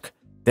at work.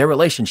 Their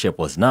relationship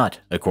was not,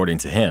 according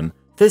to him,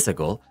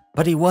 physical,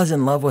 but he was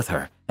in love with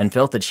her and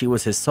felt that she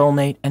was his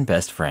soulmate and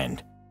best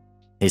friend.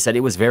 He said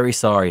he was very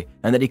sorry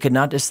and that he could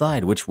not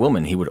decide which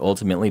woman he would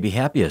ultimately be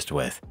happiest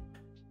with.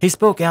 He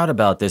spoke out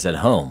about this at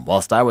home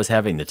whilst I was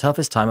having the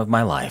toughest time of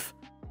my life.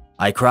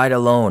 I cried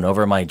alone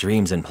over my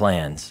dreams and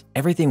plans,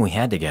 everything we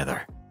had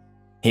together.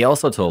 He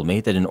also told me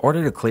that in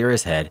order to clear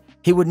his head,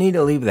 he would need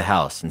to leave the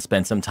house and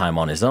spend some time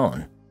on his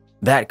own.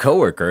 That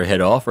coworker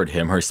had offered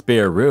him her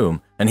spare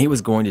room and he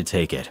was going to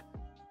take it.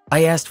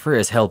 I asked for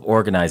his help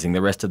organizing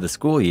the rest of the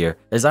school year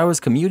as I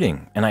was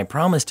commuting, and I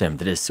promised him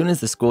that as soon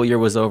as the school year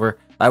was over,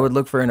 I would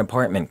look for an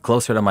apartment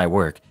closer to my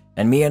work,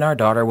 and me and our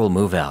daughter will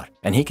move out,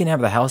 and he can have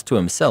the house to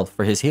himself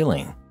for his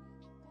healing.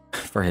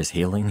 For his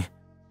healing?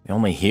 The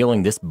only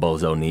healing this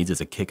bozo needs is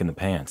a kick in the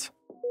pants.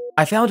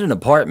 I found an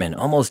apartment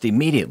almost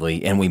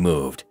immediately and we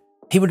moved.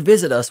 He would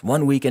visit us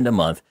 1 weekend a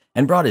month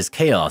and brought his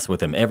chaos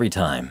with him every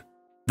time.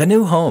 The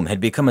new home had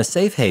become a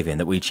safe haven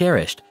that we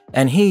cherished,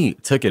 and he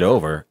took it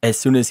over as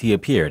soon as he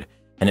appeared,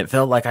 and it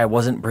felt like I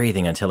wasn't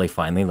breathing until he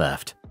finally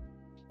left.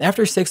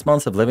 After 6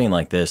 months of living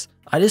like this,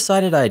 I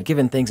decided I had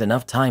given things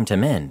enough time to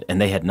mend,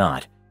 and they had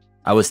not.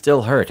 I was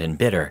still hurt and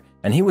bitter,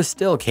 and he was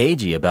still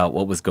cagey about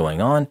what was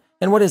going on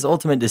and what his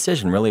ultimate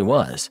decision really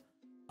was.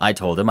 I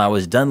told him I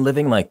was done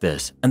living like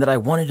this and that I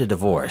wanted a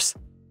divorce.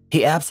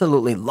 He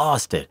absolutely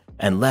lost it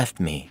and left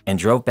me and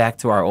drove back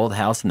to our old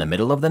house in the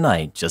middle of the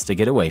night just to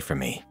get away from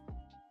me.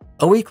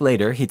 A week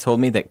later, he told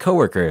me that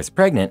coworker is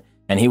pregnant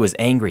and he was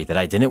angry that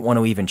I didn't want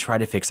to even try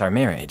to fix our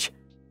marriage.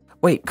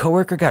 Wait,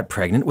 coworker got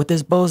pregnant with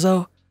this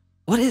bozo?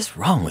 What is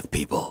wrong with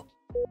people?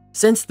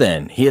 Since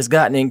then, he has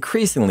gotten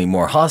increasingly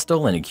more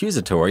hostile and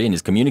accusatory in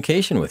his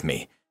communication with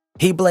me.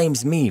 He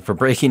blames me for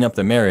breaking up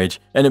the marriage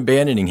and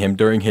abandoning him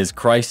during his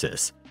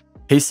crisis.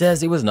 He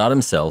says he was not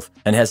himself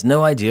and has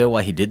no idea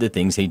why he did the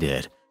things he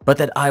did, but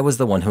that I was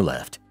the one who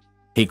left.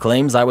 He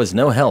claims I was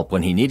no help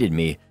when he needed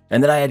me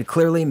and that I had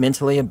clearly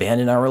mentally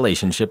abandoned our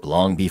relationship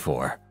long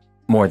before,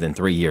 more than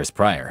 3 years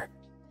prior.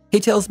 He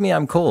tells me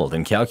I'm cold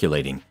and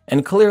calculating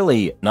and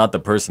clearly not the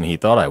person he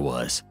thought I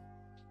was.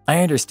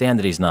 I understand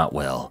that he's not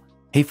well.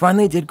 He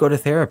finally did go to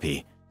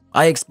therapy.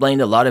 I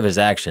explained a lot of his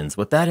actions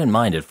with that in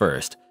mind at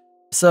first.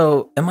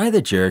 So, am I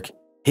the jerk?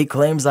 He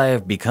claims I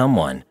have become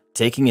one,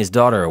 taking his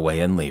daughter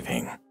away and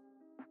leaving.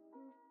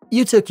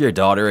 You took your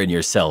daughter and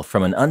yourself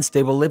from an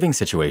unstable living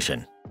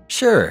situation.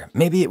 Sure,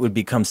 maybe it would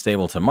become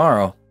stable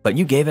tomorrow, but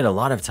you gave it a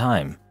lot of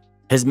time.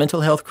 His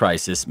mental health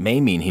crisis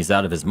may mean he's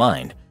out of his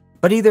mind,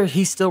 but either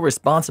he's still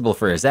responsible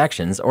for his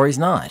actions or he's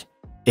not.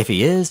 If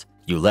he is,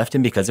 you left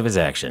him because of his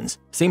actions.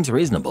 Seems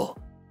reasonable.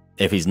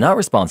 If he's not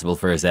responsible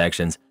for his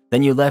actions,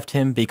 then you left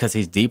him because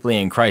he's deeply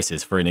in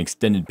crisis for an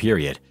extended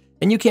period,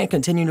 and you can't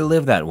continue to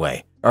live that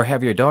way or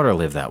have your daughter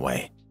live that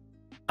way.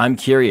 I'm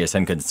curious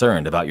and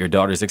concerned about your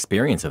daughter's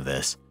experience of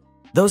this.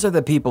 Those are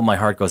the people my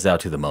heart goes out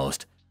to the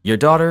most, your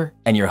daughter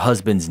and your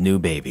husband's new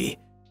baby.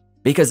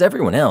 Because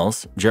everyone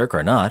else, jerk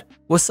or not,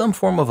 was some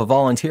form of a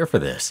volunteer for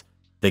this.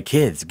 The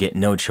kids get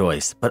no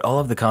choice but all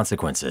of the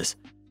consequences.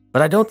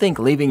 But I don't think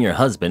leaving your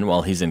husband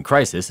while he's in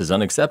crisis is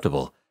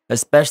unacceptable,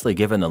 especially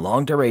given the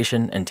long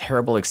duration and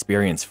terrible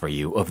experience for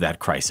you of that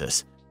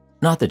crisis.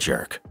 Not the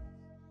jerk.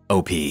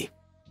 OP.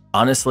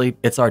 Honestly,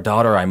 it's our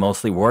daughter I'm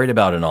mostly worried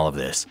about in all of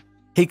this.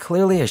 He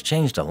clearly has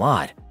changed a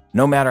lot,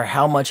 no matter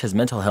how much his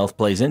mental health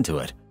plays into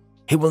it.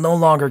 He will no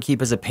longer keep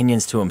his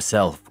opinions to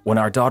himself when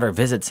our daughter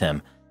visits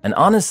him, and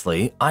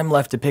honestly, I'm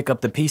left to pick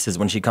up the pieces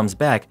when she comes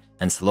back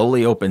and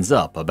slowly opens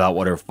up about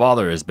what her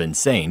father has been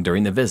saying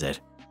during the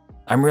visit.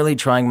 I'm really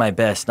trying my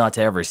best not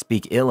to ever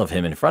speak ill of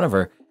him in front of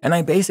her, and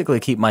I basically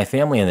keep my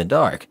family in the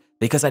dark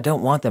because I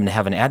don't want them to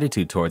have an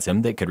attitude towards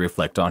him that could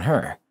reflect on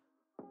her.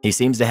 He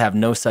seems to have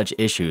no such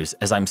issues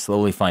as I'm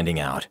slowly finding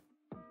out.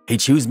 He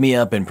chews me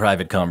up in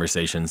private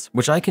conversations,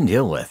 which I can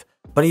deal with,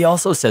 but he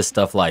also says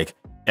stuff like,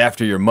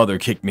 "After your mother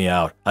kicked me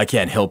out, I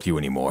can't help you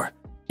anymore,"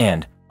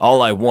 and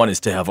 "All I want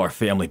is to have our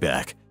family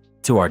back,"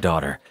 to our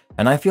daughter,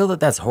 and I feel that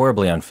that's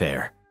horribly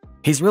unfair.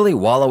 He's really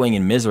wallowing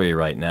in misery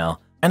right now,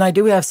 and I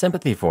do have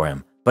sympathy for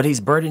him, but he's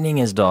burdening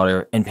his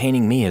daughter and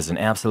painting me as an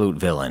absolute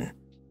villain.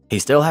 He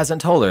still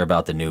hasn't told her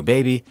about the new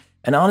baby,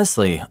 and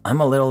honestly, I'm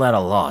a little at a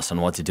loss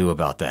on what to do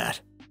about that.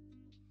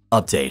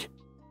 Update.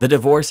 The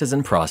divorce is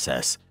in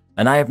process,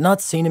 and I have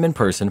not seen him in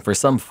person for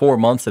some 4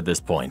 months at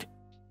this point.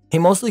 He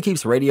mostly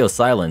keeps radio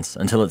silence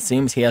until it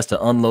seems he has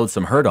to unload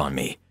some hurt on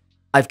me.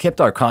 I've kept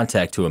our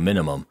contact to a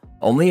minimum,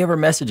 only ever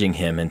messaging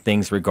him in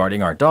things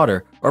regarding our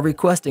daughter or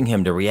requesting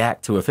him to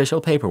react to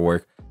official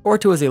paperwork or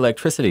to his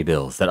electricity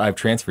bills that I've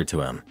transferred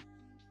to him.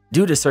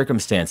 Due to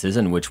circumstances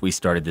in which we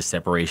started the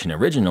separation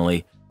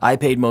originally, I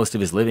paid most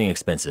of his living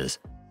expenses,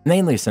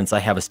 mainly since I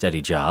have a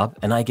steady job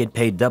and I get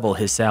paid double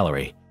his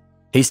salary.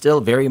 He's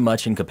still very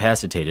much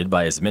incapacitated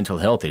by his mental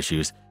health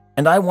issues,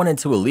 and I wanted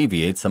to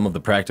alleviate some of the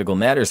practical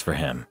matters for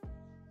him.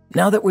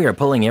 Now that we are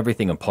pulling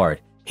everything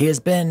apart, he has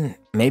been,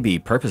 maybe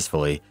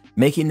purposefully,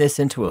 making this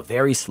into a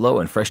very slow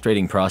and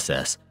frustrating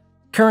process.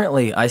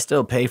 Currently, I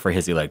still pay for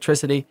his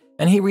electricity,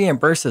 and he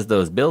reimburses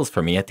those bills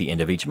for me at the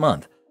end of each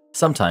month.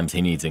 Sometimes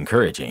he needs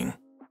encouraging.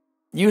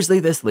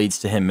 Usually this leads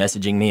to him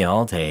messaging me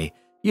all day,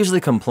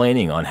 usually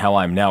complaining on how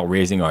I'm now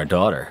raising our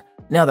daughter,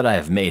 now that I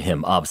have made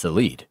him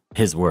obsolete,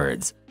 his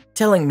words,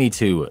 telling me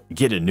to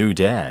get a new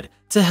dad,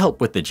 to help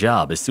with the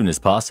job as soon as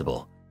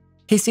possible.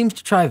 He seems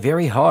to try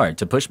very hard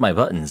to push my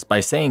buttons by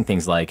saying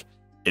things like,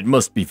 "It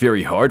must be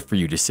very hard for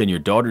you to send your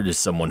daughter to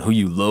someone who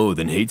you loathe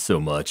and hate so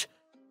much."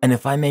 And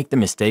if I make the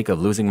mistake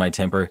of losing my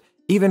temper,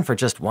 even for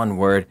just one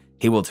word,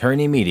 he will turn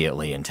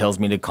immediately and tells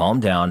me to calm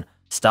down,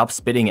 stop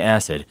spitting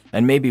acid,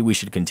 and maybe we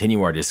should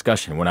continue our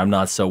discussion when I'm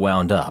not so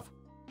wound up.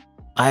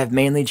 I have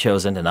mainly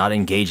chosen to not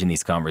engage in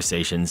these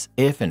conversations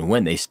if and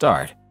when they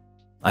start.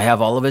 I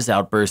have all of his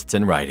outbursts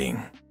in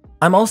writing.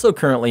 I'm also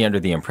currently under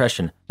the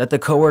impression that the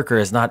coworker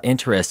is not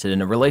interested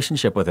in a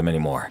relationship with him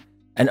anymore,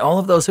 and all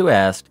of those who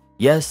asked,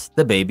 yes,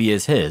 the baby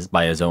is his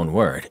by his own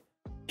word.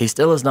 He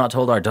still has not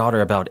told our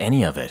daughter about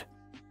any of it.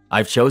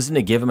 I've chosen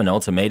to give him an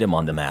ultimatum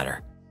on the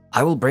matter.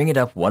 I will bring it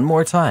up one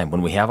more time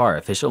when we have our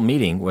official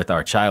meeting with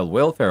our child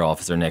welfare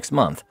officer next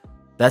month.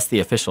 That's the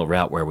official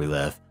route where we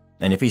live,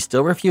 and if he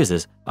still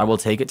refuses, I will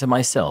take it to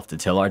myself to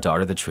tell our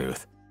daughter the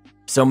truth.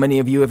 So many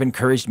of you have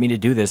encouraged me to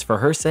do this for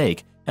her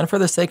sake and for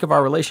the sake of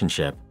our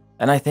relationship,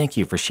 and I thank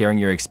you for sharing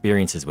your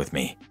experiences with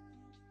me.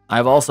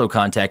 I've also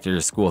contacted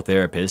her school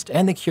therapist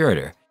and the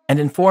curator and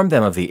informed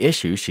them of the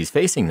issues she's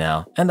facing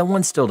now and the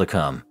ones still to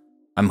come.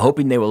 I'm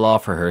hoping they will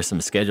offer her some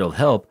scheduled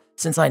help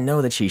since I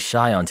know that she's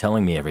shy on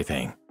telling me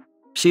everything.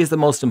 She is the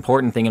most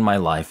important thing in my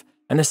life,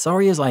 and as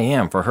sorry as I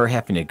am for her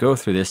having to go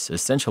through this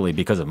essentially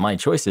because of my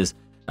choices,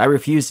 I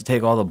refuse to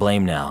take all the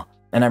blame now,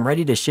 and I'm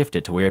ready to shift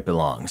it to where it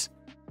belongs.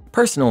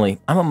 Personally,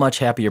 I'm a much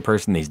happier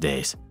person these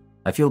days.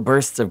 I feel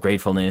bursts of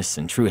gratefulness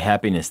and true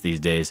happiness these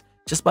days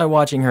just by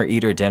watching her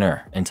eat her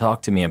dinner and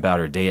talk to me about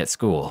her day at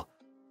school.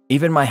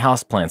 Even my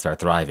houseplants are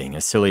thriving,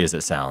 as silly as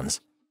it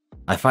sounds.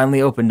 I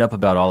finally opened up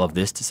about all of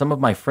this to some of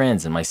my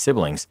friends and my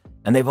siblings,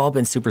 and they've all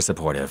been super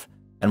supportive.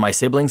 And my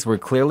siblings were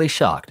clearly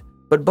shocked,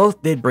 but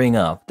both did bring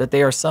up that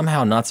they are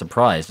somehow not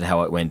surprised at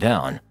how it went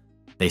down.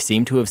 They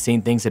seem to have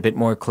seen things a bit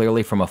more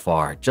clearly from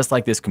afar, just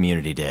like this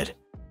community did.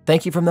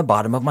 Thank you from the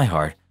bottom of my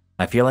heart.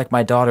 I feel like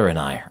my daughter and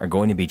I are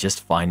going to be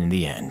just fine in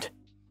the end.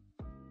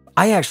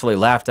 I actually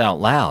laughed out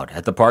loud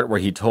at the part where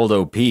he told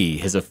OP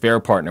his affair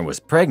partner was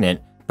pregnant,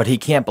 but he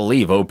can't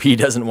believe OP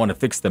doesn't want to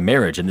fix the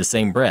marriage in the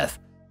same breath.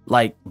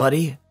 Like,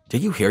 buddy, do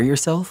you hear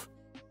yourself?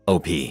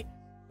 OP.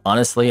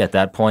 Honestly, at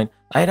that point,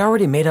 I had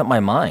already made up my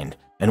mind,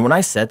 and when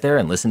I sat there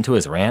and listened to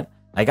his rant,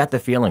 I got the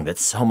feeling that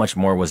so much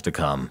more was to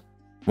come.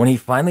 When he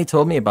finally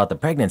told me about the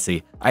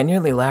pregnancy, I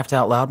nearly laughed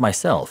out loud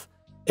myself.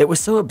 It was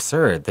so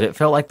absurd that it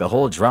felt like the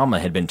whole drama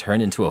had been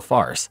turned into a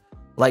farce,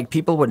 like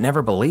people would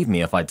never believe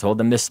me if I told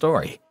them this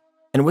story.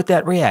 And with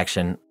that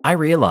reaction, I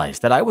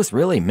realized that I was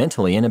really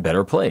mentally in a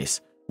better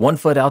place, one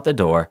foot out the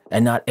door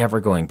and not ever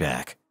going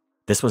back.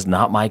 This was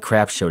not my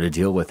crap show to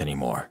deal with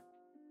anymore.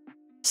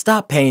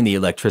 Stop paying the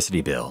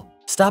electricity bill.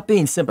 Stop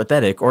being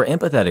sympathetic or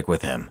empathetic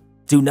with him.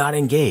 Do not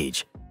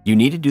engage. You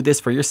need to do this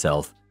for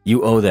yourself.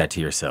 You owe that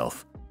to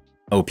yourself.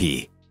 OP.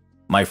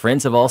 My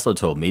friends have also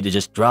told me to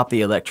just drop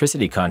the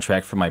electricity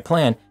contract for my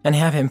plan and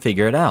have him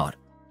figure it out.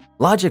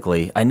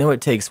 Logically, I know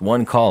it takes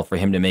one call for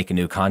him to make a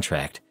new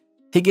contract.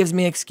 He gives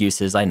me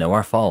excuses I know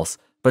are false,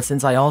 but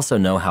since I also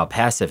know how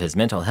passive his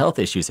mental health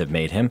issues have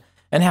made him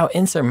and how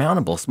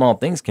insurmountable small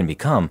things can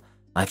become,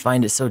 I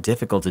find it so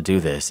difficult to do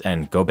this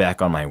and go back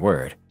on my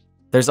word.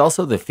 There's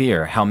also the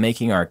fear how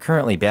making our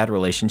currently bad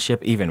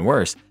relationship even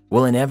worse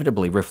will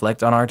inevitably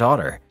reflect on our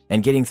daughter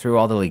and getting through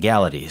all the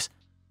legalities.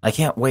 I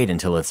can't wait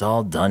until it's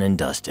all done and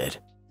dusted.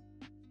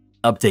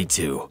 Update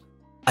 2.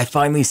 I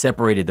finally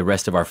separated the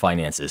rest of our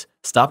finances,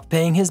 stopped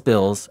paying his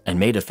bills, and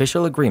made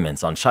official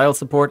agreements on child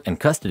support and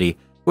custody,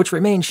 which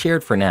remain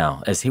shared for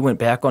now as he went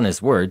back on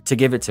his word to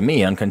give it to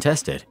me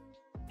uncontested.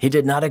 He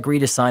did not agree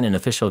to sign an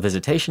official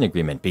visitation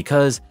agreement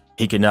because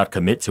he could not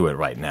commit to it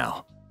right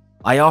now.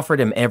 I offered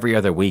him every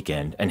other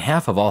weekend and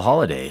half of all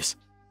holidays.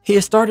 He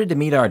has started to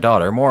meet our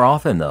daughter more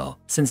often though,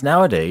 since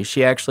nowadays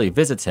she actually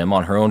visits him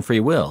on her own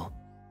free will.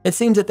 It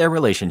seems that their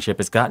relationship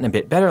has gotten a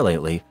bit better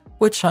lately,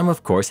 which I'm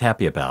of course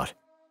happy about.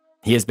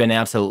 He has been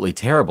absolutely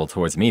terrible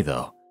towards me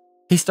though.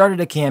 He started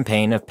a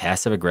campaign of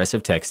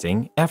passive-aggressive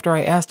texting after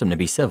I asked him to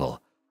be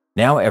civil.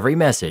 Now every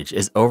message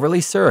is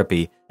overly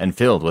syrupy and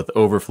filled with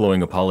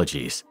overflowing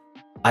apologies.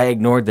 I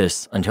ignored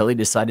this until he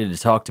decided to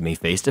talk to me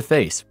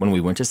face-to-face when we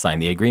went to sign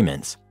the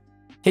agreements.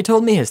 He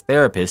told me his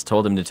therapist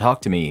told him to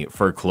talk to me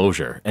for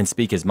closure and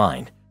speak his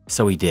mind,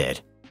 so he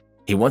did.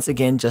 He once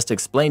again just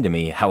explained to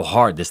me how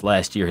hard this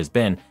last year has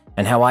been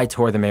and how I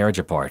tore the marriage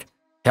apart,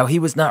 how he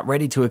was not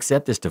ready to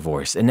accept this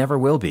divorce and never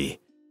will be,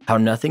 how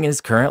nothing in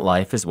his current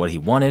life is what he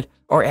wanted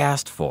or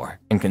asked for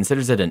and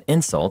considers it an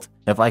insult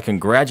if I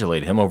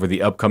congratulate him over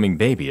the upcoming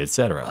baby,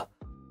 etc.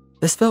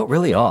 This felt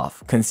really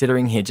off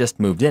considering he had just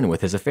moved in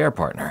with his affair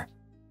partner.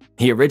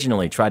 He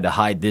originally tried to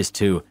hide this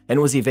too and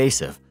was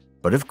evasive,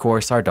 but of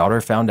course our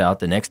daughter found out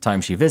the next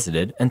time she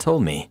visited and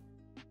told me.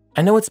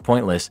 I know it's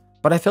pointless,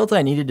 but I felt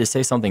I needed to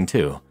say something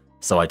too,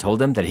 so I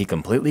told him that he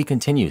completely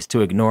continues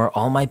to ignore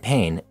all my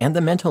pain and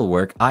the mental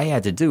work I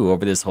had to do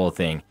over this whole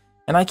thing,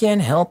 and I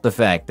can't help the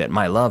fact that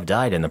my love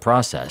died in the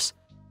process.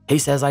 He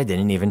says I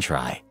didn't even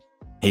try.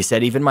 He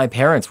said even my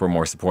parents were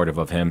more supportive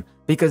of him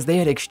because they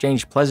had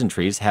exchanged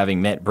pleasantries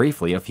having met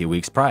briefly a few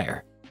weeks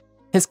prior.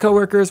 His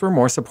coworkers were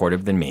more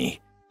supportive than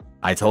me.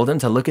 I told him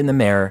to look in the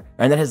mirror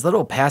and that his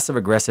little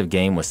passive-aggressive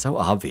game was so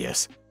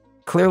obvious.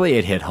 Clearly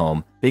it hit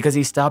home because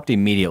he stopped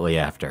immediately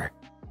after.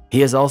 He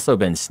has also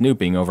been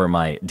snooping over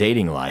my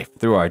dating life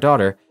through our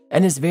daughter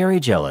and is very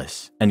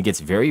jealous and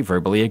gets very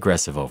verbally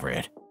aggressive over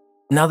it.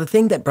 Now the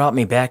thing that brought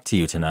me back to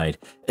you tonight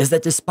is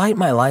that despite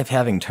my life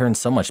having turned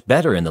so much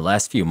better in the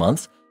last few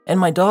months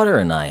and my daughter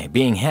and I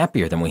being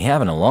happier than we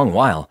have in a long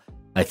while,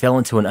 I fell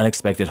into an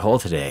unexpected hole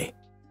today.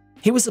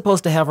 He was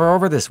supposed to have her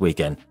over this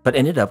weekend but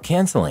ended up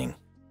canceling.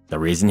 The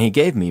reason he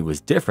gave me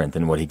was different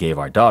than what he gave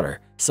our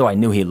daughter, so I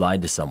knew he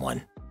lied to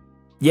someone.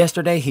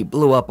 Yesterday, he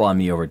blew up on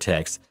me over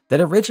text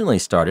that originally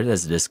started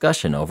as a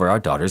discussion over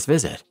our daughter's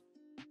visit.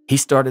 He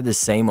started the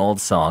same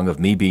old song of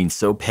me being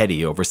so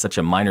petty over such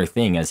a minor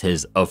thing as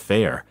his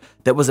affair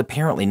that was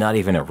apparently not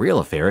even a real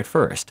affair at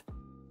first.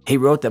 He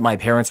wrote that my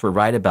parents were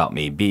right about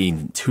me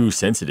being too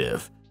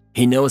sensitive.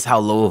 He knows how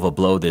low of a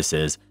blow this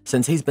is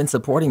since he's been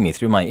supporting me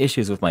through my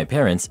issues with my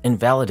parents and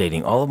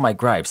validating all of my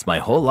gripes my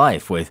whole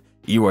life with,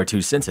 "You are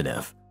too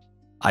sensitive."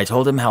 I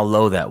told him how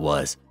low that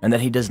was and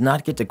that he does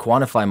not get to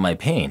quantify my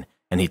pain,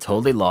 and he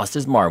totally lost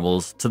his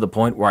marbles to the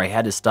point where I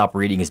had to stop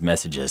reading his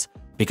messages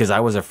because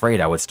I was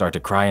afraid I would start to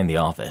cry in the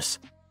office.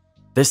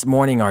 This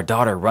morning, our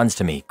daughter runs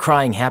to me,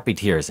 crying happy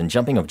tears and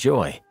jumping of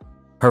joy.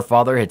 Her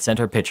father had sent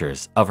her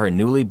pictures of her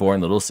newly born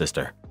little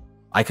sister.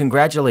 I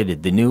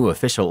congratulated the new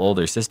official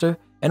older sister,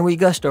 and we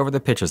gushed over the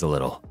pictures a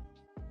little.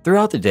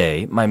 Throughout the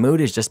day, my mood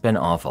has just been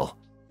awful.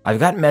 I've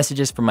gotten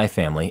messages from my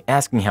family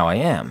asking how I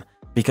am,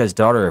 because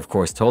daughter of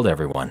course told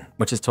everyone,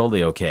 which is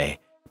totally okay,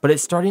 but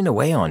it's starting to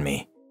weigh on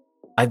me.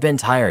 I've been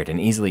tired and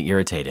easily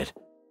irritated.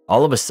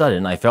 All of a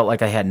sudden, I felt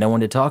like I had no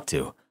one to talk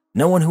to,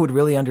 no one who would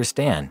really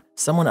understand,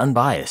 someone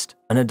unbiased,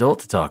 an adult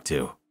to talk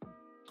to.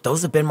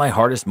 Those have been my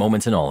hardest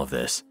moments in all of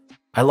this.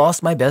 I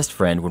lost my best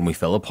friend when we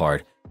fell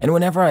apart, and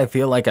whenever I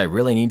feel like I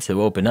really need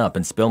to open up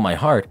and spill my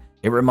heart,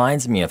 it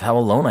reminds me of how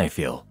alone I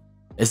feel.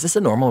 Is this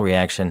a normal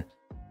reaction?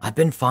 I've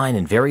been fine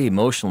and very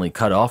emotionally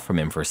cut off from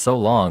him for so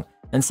long,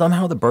 and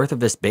somehow the birth of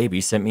this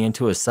baby sent me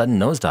into a sudden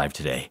nosedive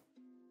today.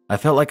 I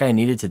felt like I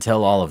needed to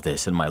tell all of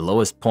this in my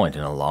lowest point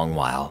in a long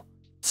while.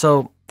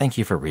 So, thank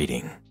you for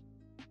reading.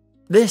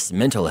 This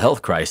mental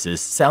health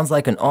crisis sounds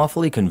like an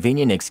awfully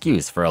convenient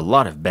excuse for a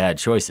lot of bad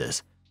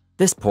choices.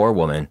 This poor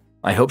woman,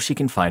 I hope she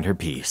can find her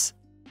peace.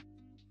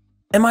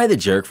 Am I the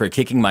jerk for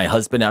kicking my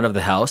husband out of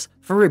the house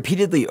for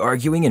repeatedly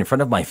arguing in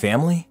front of my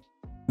family?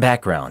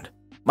 Background: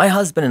 my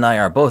husband and I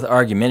are both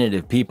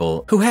argumentative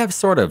people who have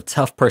sort of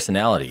tough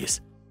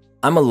personalities.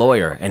 I'm a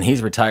lawyer and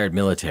he's retired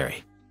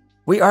military.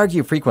 We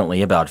argue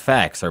frequently about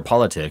facts or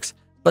politics,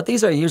 but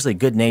these are usually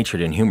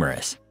good-natured and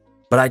humorous.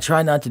 But I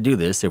try not to do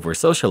this if we're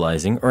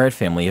socializing or at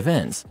family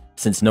events,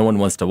 since no one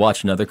wants to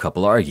watch another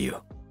couple argue.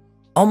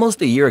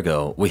 Almost a year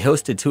ago, we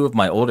hosted two of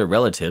my older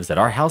relatives at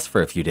our house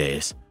for a few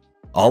days.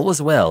 All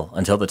was well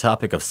until the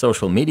topic of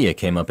social media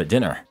came up at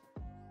dinner.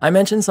 I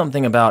mentioned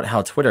something about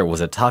how Twitter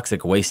was a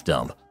toxic waste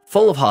dump,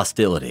 full of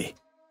hostility.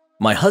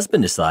 My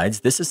husband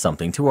decides this is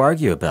something to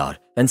argue about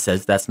and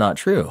says that's not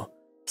true.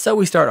 So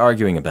we start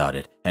arguing about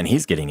it, and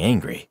he's getting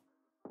angry.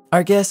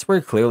 Our guests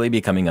were clearly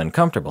becoming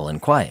uncomfortable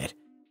and quiet.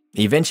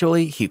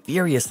 Eventually, he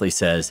furiously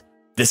says,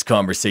 "This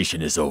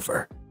conversation is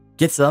over,"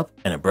 gets up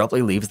and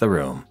abruptly leaves the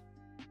room.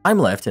 I'm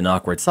left in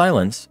awkward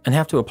silence and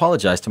have to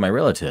apologize to my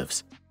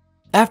relatives.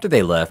 After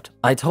they left,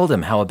 I told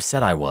him how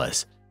upset I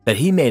was, that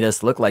he made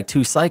us look like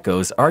two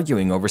psychos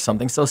arguing over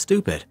something so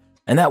stupid,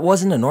 and that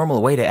wasn't a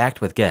normal way to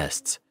act with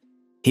guests.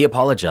 He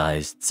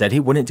apologized, said he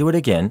wouldn't do it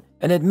again,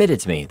 and admitted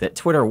to me that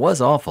Twitter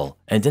was awful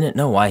and didn't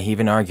know why he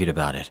even argued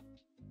about it.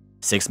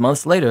 6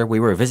 months later, we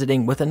were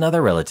visiting with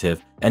another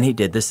relative, and he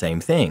did the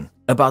same thing,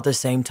 about the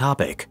same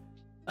topic.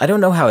 I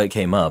don't know how it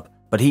came up,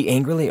 but he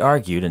angrily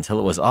argued until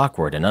it was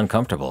awkward and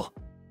uncomfortable.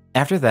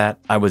 After that,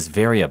 I was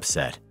very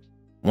upset.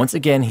 Once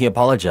again, he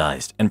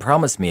apologized and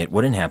promised me it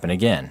wouldn't happen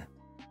again.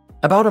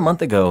 About a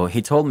month ago,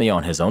 he told me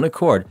on his own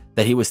accord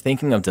that he was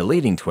thinking of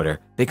deleting Twitter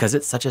because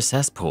it's such a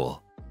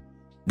cesspool.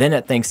 Then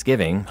at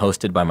Thanksgiving,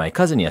 hosted by my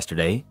cousin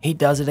yesterday, he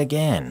does it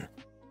again.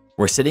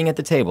 We're sitting at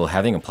the table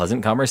having a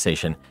pleasant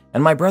conversation,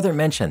 and my brother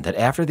mentioned that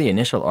after the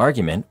initial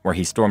argument where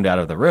he stormed out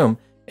of the room,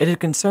 it had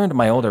concerned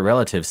my older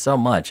relative so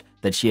much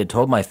that she had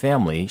told my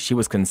family she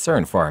was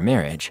concerned for our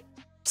marriage.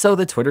 So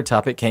the Twitter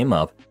topic came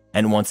up,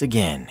 and once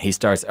again he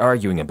starts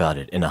arguing about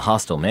it in a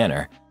hostile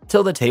manner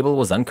till the table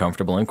was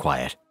uncomfortable and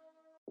quiet.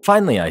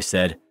 Finally I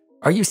said,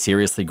 "Are you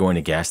seriously going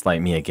to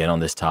gaslight me again on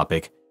this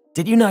topic?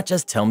 Did you not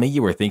just tell me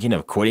you were thinking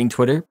of quitting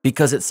Twitter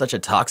because it's such a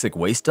toxic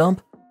waste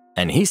dump?"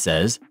 And he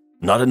says,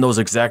 "Not in those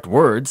exact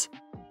words."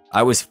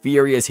 I was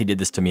furious he did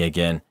this to me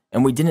again,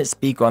 and we didn't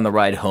speak on the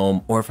ride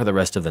home or for the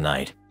rest of the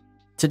night.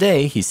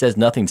 Today, he says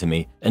nothing to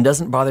me and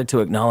doesn't bother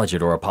to acknowledge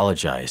it or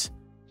apologize.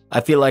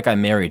 I feel like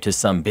I'm married to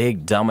some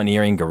big,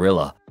 domineering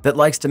gorilla that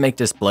likes to make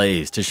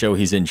displays to show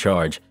he's in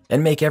charge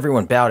and make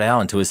everyone bow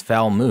down to his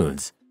foul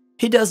moods.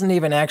 He doesn't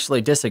even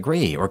actually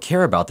disagree or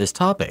care about this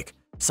topic,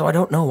 so I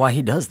don't know why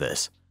he does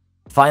this.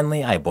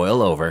 Finally, I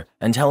boil over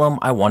and tell him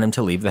I want him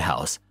to leave the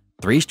house.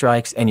 3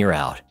 strikes and you're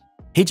out.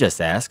 He just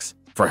asks,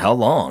 "For how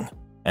long?"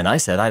 And I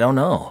said I don't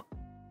know.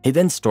 He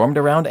then stormed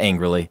around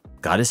angrily,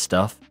 got his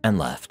stuff, and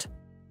left.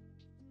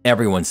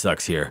 Everyone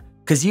sucks here,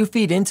 because you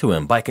feed into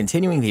him by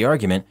continuing the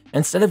argument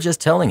instead of just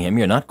telling him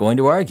you're not going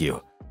to argue.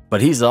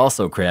 But he's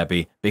also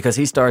crappy because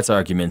he starts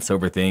arguments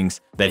over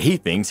things that he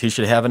thinks he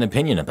should have an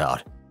opinion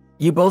about.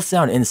 You both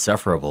sound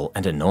insufferable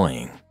and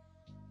annoying.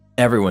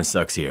 Everyone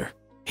sucks here.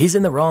 He's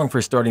in the wrong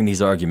for starting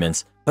these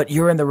arguments, but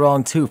you're in the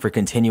wrong too for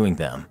continuing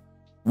them.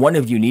 One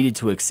of you needed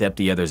to accept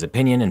the other's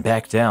opinion and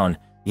back down,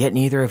 yet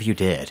neither of you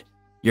did.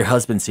 Your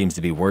husband seems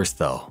to be worse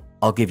though,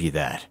 I'll give you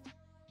that.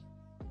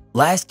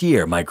 Last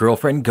year, my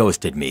girlfriend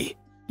ghosted me.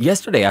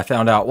 Yesterday I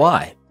found out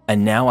why,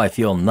 and now I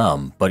feel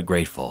numb but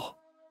grateful.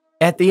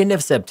 At the end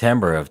of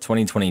September of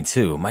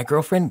 2022, my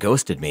girlfriend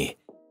ghosted me.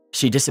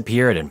 She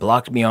disappeared and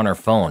blocked me on her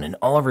phone and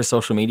all of her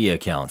social media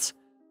accounts.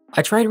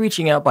 I tried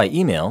reaching out by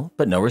email,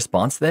 but no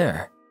response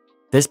there.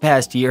 This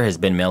past year has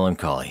been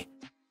melancholy.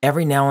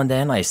 Every now and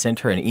then I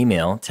sent her an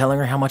email telling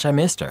her how much I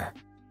missed her.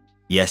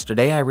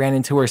 Yesterday I ran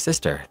into her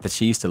sister that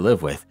she used to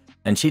live with,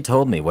 and she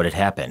told me what had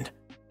happened.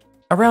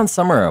 Around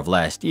summer of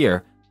last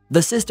year,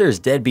 the sister's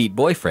deadbeat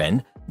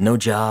boyfriend, no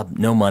job,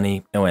 no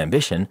money, no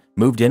ambition,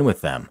 moved in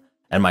with them,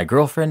 and my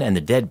girlfriend and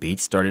the deadbeat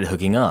started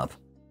hooking up.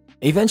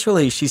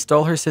 Eventually, she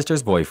stole her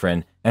sister's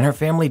boyfriend, and her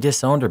family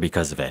disowned her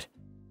because of it.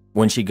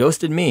 When she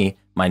ghosted me,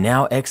 my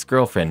now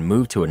ex-girlfriend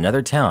moved to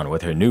another town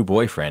with her new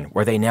boyfriend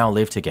where they now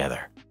live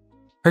together.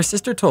 Her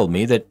sister told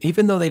me that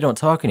even though they don't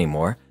talk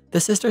anymore,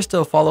 the sister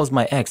still follows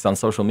my ex on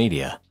social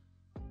media.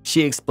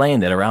 She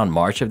explained that around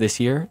March of this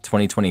year,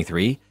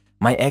 2023,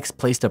 my ex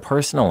placed a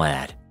personal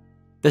ad.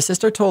 The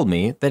sister told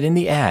me that in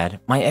the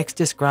ad, my ex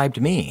described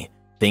me,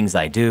 things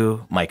I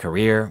do, my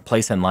career,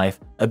 place in life,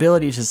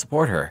 ability to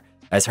support her,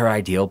 as her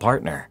ideal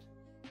partner.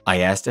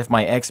 I asked if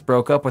my ex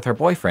broke up with her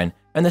boyfriend,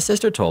 and the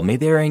sister told me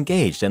they are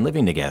engaged and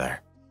living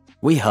together.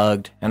 We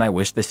hugged, and I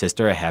wished the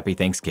sister a happy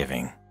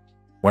Thanksgiving.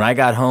 When I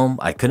got home,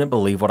 I couldn't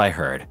believe what I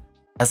heard.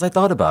 As I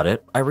thought about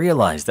it, I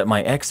realized that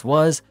my ex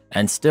was,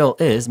 and still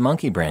is,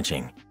 monkey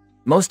branching.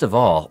 Most of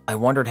all, I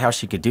wondered how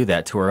she could do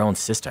that to her own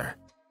sister.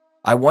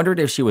 I wondered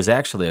if she was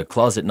actually a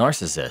closet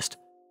narcissist.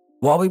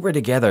 While we were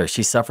together,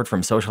 she suffered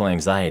from social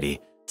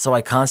anxiety, so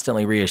I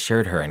constantly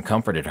reassured her and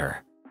comforted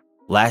her.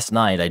 Last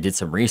night, I did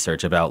some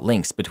research about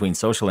links between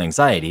social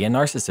anxiety and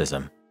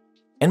narcissism.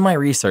 In my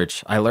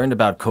research, I learned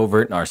about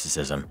covert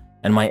narcissism,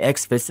 and my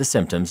ex fits the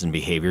symptoms and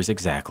behaviors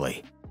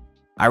exactly.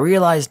 I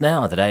realized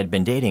now that I had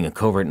been dating a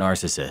covert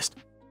narcissist.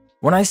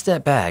 When I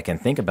step back and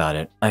think about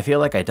it, I feel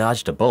like I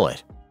dodged a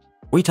bullet.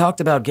 We talked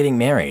about getting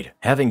married,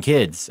 having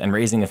kids, and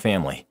raising a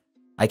family.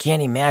 I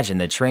can't imagine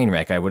the train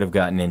wreck I would have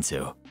gotten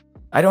into.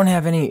 I don't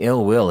have any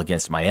ill will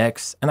against my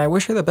ex, and I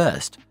wish her the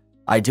best.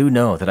 I do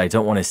know that I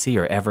don't want to see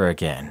her ever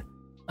again.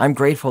 I'm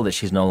grateful that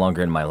she's no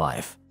longer in my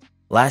life.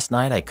 Last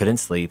night I couldn't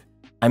sleep.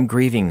 I'm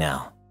grieving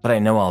now, but I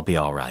know I'll be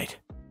all right.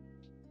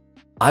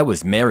 I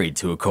was married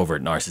to a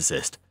covert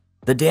narcissist.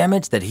 The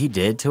damage that he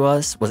did to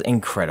us was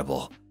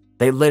incredible.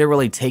 They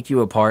literally take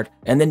you apart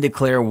and then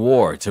declare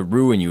war to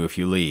ruin you if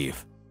you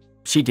leave.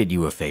 She did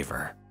you a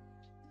favor.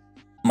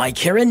 My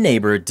Karen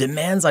neighbor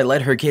demands I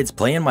let her kids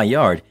play in my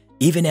yard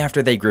even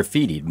after they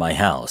graffitied my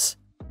house.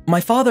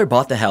 My father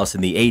bought the house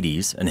in the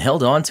 80s and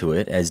held on to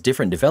it as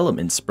different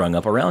developments sprung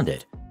up around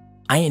it.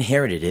 I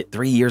inherited it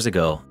 3 years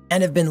ago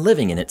and have been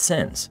living in it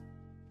since.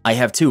 I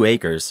have 2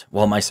 acres,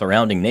 while my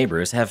surrounding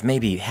neighbors have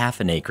maybe half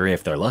an acre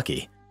if they're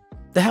lucky.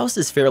 The house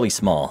is fairly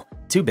small,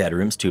 2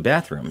 bedrooms, 2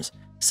 bathrooms,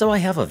 so I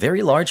have a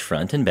very large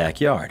front and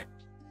backyard.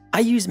 I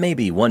use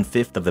maybe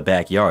 1/5 of the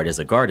backyard as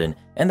a garden,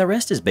 and the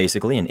rest is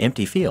basically an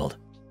empty field.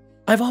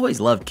 I've always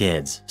loved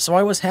kids, so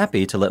I was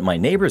happy to let my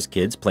neighbors'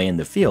 kids play in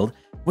the field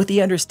with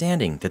the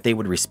understanding that they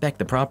would respect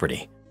the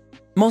property.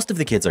 Most of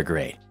the kids are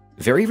great,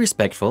 very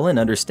respectful, and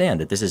understand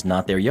that this is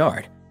not their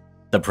yard.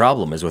 The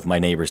problem is with my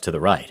neighbors to the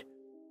right.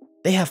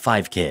 They have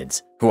 5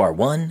 kids, who are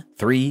 1,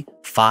 3,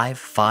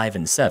 5,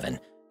 and 7,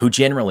 who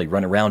generally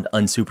run around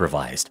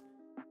unsupervised.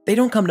 They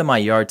don't come to my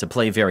yard to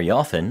play very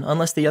often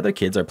unless the other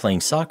kids are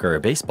playing soccer or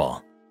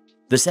baseball.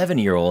 The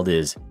 7-year-old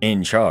is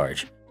in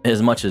charge,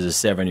 as much as a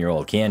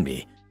 7-year-old can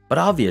be, but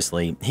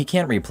obviously he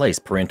can't replace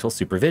parental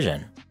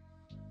supervision.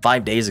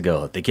 5 days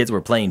ago, the kids were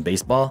playing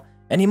baseball,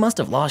 and he must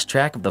have lost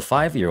track of the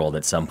 5-year-old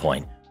at some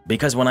point,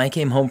 because when I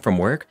came home from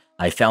work,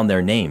 I found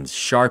their names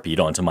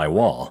sharpied onto my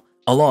wall,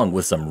 along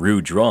with some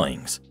rude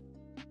drawings.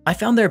 I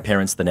found their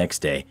parents the next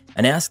day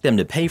and asked them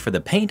to pay for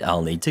the paint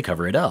I'll need to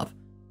cover it up.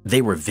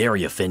 They were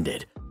very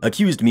offended,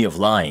 accused me of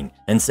lying,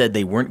 and said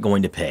they weren't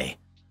going to pay.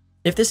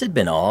 If this had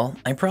been all,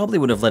 I probably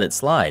would have let it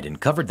slide and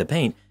covered the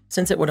paint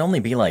since it would only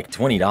be like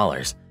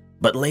 $20.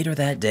 But later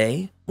that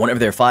day, one of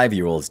their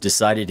 5-year-olds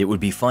decided it would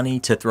be funny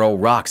to throw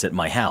rocks at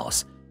my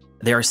house.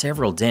 There are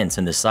several dents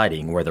in the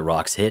siding where the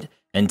rocks hit,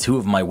 and 2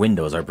 of my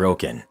windows are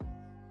broken.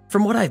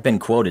 From what I've been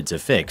quoted to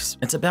fix,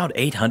 it's about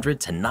 $800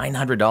 to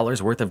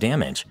 $900 worth of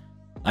damage.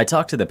 I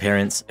talked to the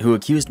parents, who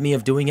accused me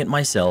of doing it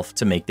myself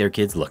to make their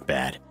kids look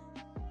bad.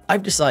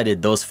 I've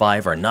decided those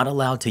 5 are not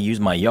allowed to use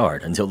my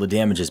yard until the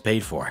damage is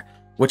paid for,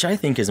 which I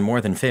think is more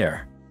than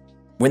fair.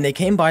 When they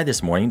came by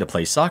this morning to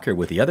play soccer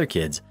with the other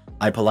kids,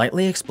 I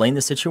politely explained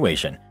the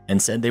situation and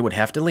said they would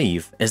have to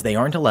leave as they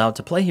aren't allowed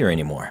to play here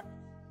anymore.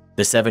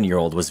 The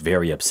 7-year-old was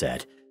very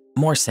upset,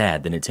 more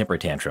sad than a temper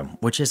tantrum,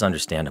 which is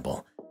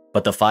understandable,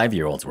 but the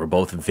 5-year-olds were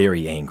both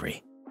very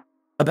angry.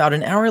 About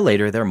an hour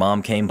later, their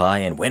mom came by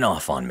and went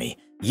off on me,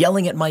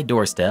 yelling at my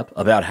doorstep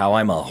about how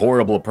I'm a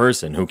horrible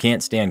person who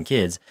can't stand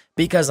kids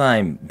because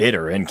I'm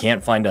bitter and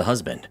can't find a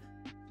husband.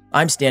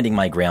 I'm standing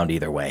my ground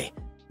either way,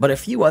 but a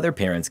few other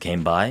parents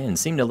came by and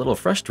seemed a little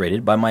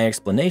frustrated by my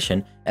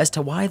explanation as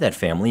to why that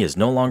family is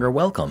no longer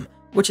welcome,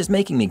 which is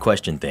making me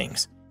question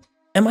things.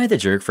 Am I the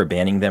jerk for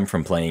banning them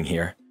from playing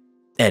here?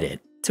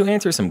 Edit. To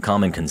answer some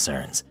common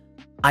concerns,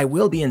 I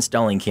will be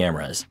installing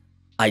cameras.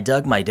 I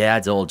dug my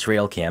dad's old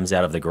trail cams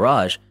out of the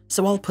garage,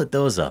 so I'll put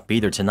those up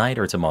either tonight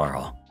or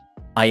tomorrow.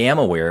 I am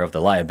aware of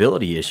the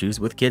liability issues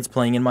with kids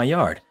playing in my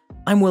yard.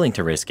 I'm willing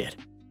to risk it.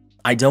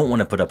 I don't want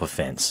to put up a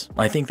fence.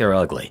 I think they're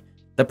ugly.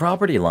 The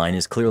property line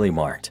is clearly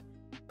marked.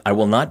 I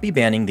will not be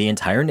banning the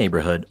entire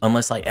neighborhood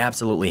unless I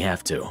absolutely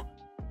have to.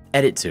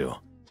 Edit 2.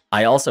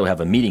 I also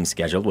have a meeting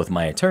scheduled with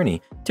my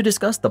attorney to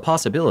discuss the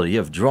possibility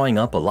of drawing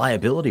up a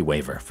liability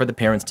waiver for the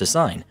parents to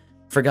sign.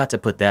 Forgot to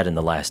put that in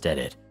the last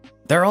edit.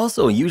 They're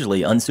also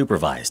usually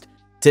unsupervised.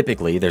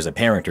 Typically, there's a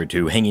parent or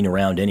two hanging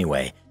around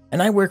anyway,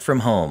 and I work from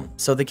home,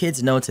 so the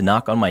kids know to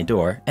knock on my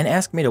door and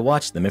ask me to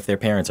watch them if their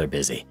parents are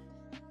busy.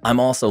 I'm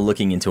also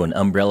looking into an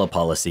umbrella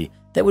policy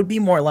that would be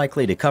more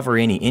likely to cover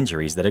any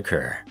injuries that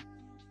occur.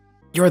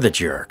 You're the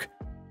jerk.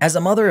 As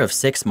a mother of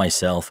 6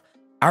 myself,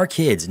 our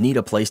kids need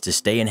a place to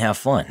stay and have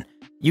fun.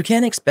 You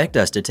can't expect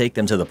us to take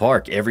them to the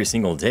park every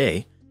single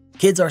day.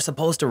 Kids are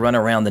supposed to run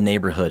around the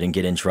neighborhood and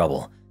get in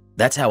trouble.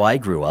 That's how I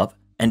grew up,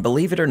 and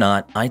believe it or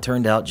not, I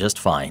turned out just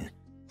fine.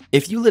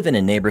 If you live in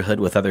a neighborhood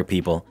with other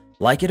people,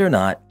 like it or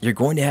not, you're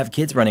going to have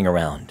kids running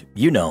around.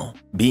 You know,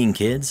 being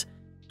kids.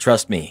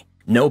 Trust me,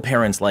 no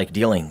parents like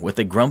dealing with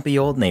the grumpy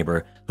old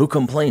neighbor who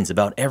complains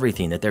about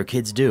everything that their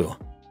kids do.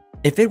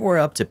 If it were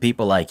up to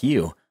people like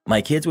you,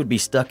 my kids would be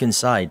stuck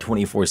inside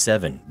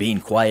 24/7, being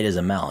quiet as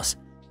a mouse.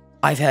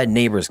 I've had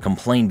neighbors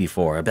complain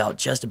before about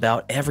just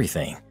about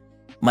everything.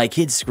 My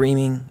kids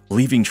screaming,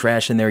 leaving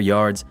trash in their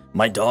yards,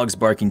 my dogs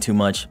barking too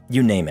much,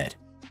 you name it.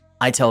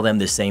 I tell them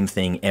the same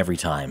thing every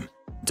time.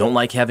 Don't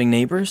like having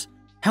neighbors?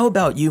 How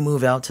about you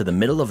move out to the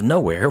middle of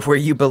nowhere where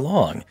you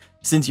belong,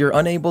 since you're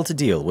unable to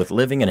deal with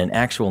living in an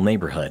actual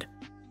neighborhood?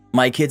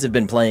 My kids have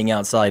been playing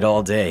outside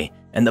all day,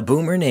 and the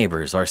boomer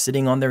neighbors are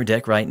sitting on their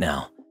deck right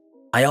now.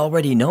 I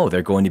already know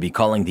they're going to be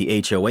calling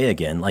the HOA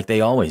again like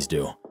they always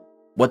do.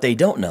 What they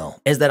don't know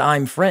is that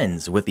I'm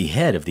friends with the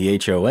head of the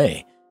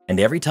HOA, and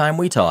every time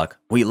we talk,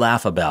 we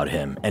laugh about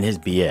him and his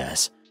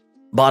BS.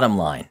 Bottom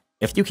line,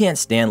 if you can't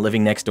stand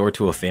living next door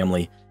to a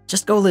family,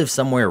 just go live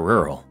somewhere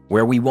rural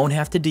where we won't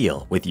have to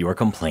deal with your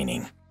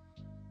complaining.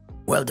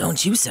 Well,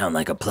 don't you sound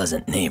like a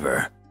pleasant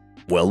neighbor?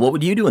 Well, what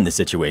would you do in this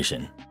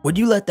situation? Would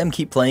you let them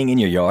keep playing in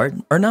your yard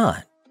or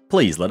not?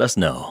 Please let us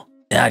know.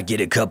 I'd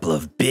get a couple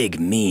of big,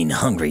 mean,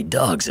 hungry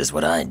dogs is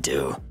what I'd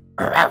do.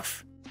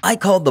 Ruff. I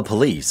called the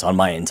police on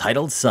my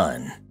entitled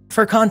son.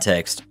 For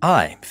context,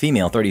 I,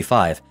 female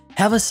 35,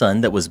 have a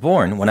son that was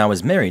born when I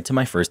was married to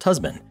my first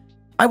husband.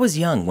 I was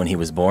young when he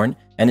was born,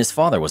 and his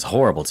father was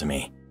horrible to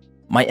me.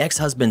 My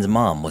ex-husband's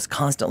mom was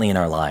constantly in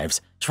our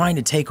lives, trying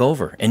to take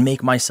over and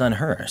make my son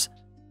hers.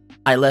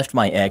 I left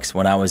my ex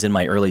when I was in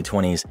my early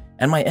 20s,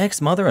 and my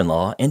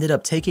ex-mother-in-law ended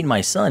up taking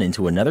my son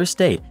into another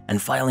state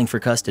and filing for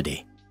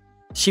custody.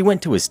 She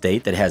went to a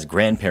state that has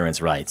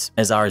grandparents' rights,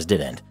 as ours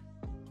didn't.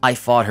 I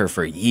fought her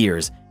for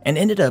years and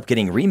ended up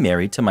getting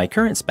remarried to my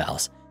current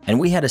spouse, and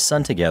we had a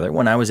son together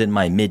when I was in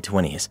my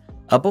mid-20s,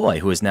 a boy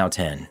who is now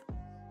 10.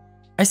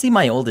 I see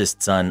my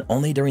oldest son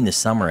only during the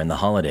summer and the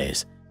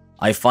holidays.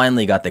 I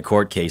finally got the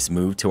court case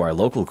moved to our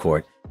local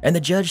court, and the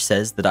judge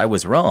says that I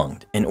was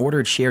wronged and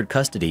ordered shared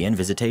custody and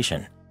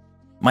visitation.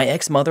 My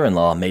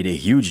ex-mother-in-law made a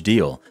huge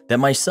deal that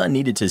my son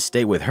needed to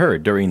stay with her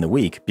during the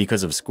week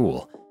because of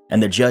school,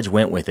 and the judge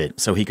went with it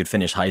so he could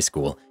finish high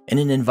school in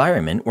an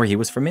environment where he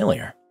was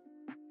familiar.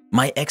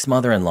 My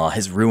ex-mother-in-law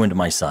has ruined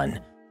my son,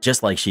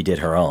 just like she did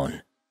her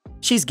own.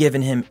 She's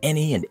given him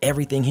any and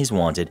everything he's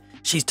wanted,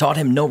 she's taught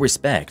him no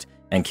respect,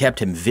 and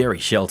kept him very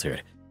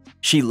sheltered.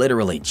 She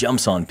literally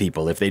jumps on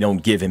people if they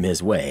don't give him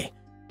his way.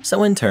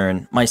 So in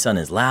turn, my son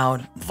is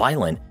loud,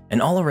 violent,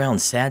 and all around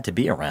sad to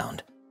be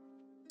around.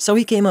 So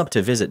he came up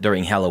to visit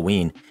during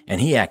Halloween, and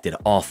he acted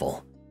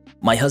awful.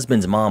 My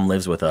husband's mom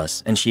lives with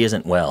us, and she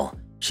isn't well.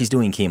 She's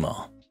doing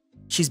chemo.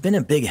 She's been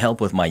a big help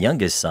with my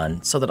youngest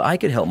son so that I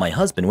could help my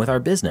husband with our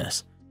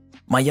business.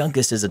 My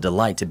youngest is a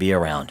delight to be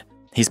around.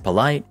 He's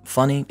polite,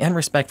 funny, and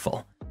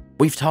respectful.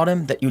 We've taught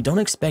him that you don't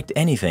expect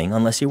anything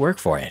unless you work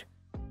for it.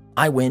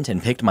 I went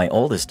and picked my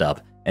oldest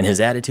up, and his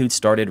attitude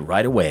started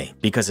right away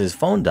because his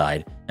phone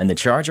died and the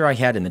charger I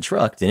had in the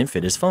truck didn't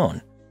fit his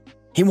phone.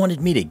 He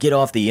wanted me to get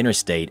off the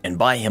interstate and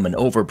buy him an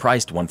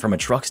overpriced one from a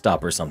truck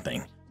stop or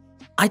something.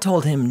 I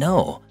told him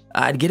no,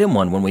 I'd get him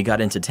one when we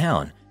got into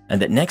town,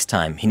 and that next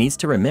time he needs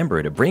to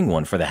remember to bring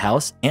one for the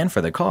house and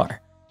for the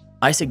car.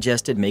 I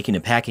suggested making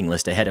a packing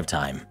list ahead of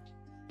time.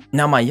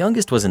 Now my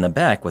youngest was in the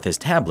back with his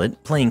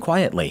tablet playing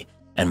quietly,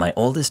 and my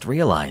oldest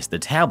realized the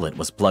tablet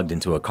was plugged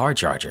into a car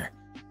charger.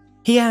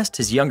 He asked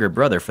his younger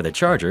brother for the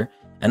charger,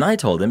 and I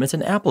told him it's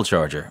an Apple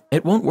charger.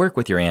 It won't work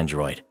with your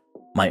Android.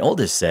 My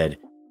oldest said,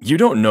 "You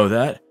don't know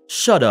that.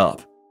 Shut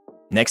up."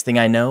 Next thing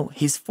I know,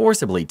 he's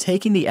forcibly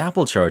taking the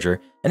Apple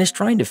charger and is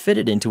trying to fit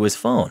it into his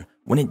phone.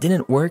 When it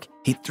didn't work,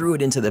 he threw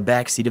it into the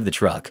back seat of the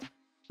truck.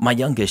 My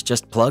youngest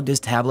just plugged his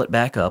tablet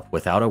back up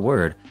without a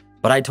word,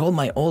 but I told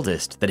my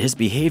oldest that his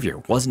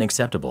behavior wasn't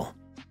acceptable.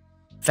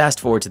 Fast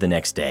forward to the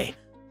next day.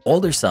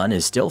 Older son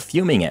is still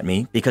fuming at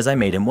me because I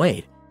made him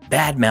wait,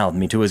 bad-mouthed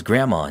me to his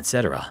grandma,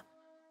 etc.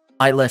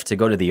 I left to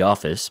go to the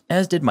office,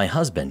 as did my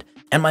husband,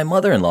 and my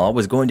mother-in-law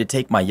was going to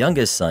take my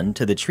youngest son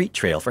to the treat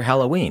trail for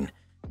Halloween.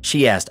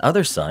 She asked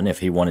other son if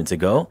he wanted to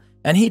go,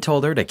 and he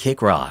told her to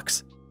kick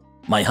rocks.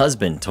 My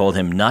husband told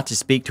him not to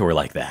speak to her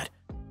like that.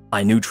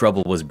 I knew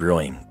trouble was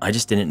brewing, I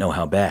just didn't know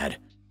how bad.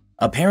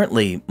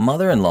 Apparently,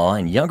 mother-in-law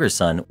and younger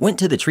son went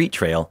to the treat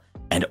trail,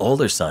 and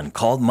older son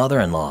called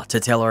mother-in-law to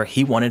tell her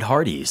he wanted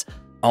Hardee's,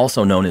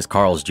 also known as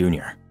Carl's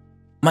Jr.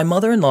 My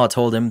mother-in-law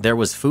told him there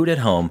was food at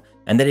home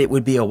and that it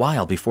would be a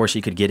while before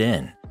she could get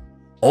in.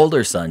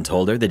 Older son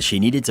told her that she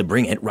needed to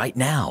bring it right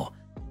now.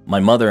 My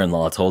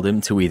mother-in-law told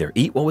him to either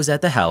eat what was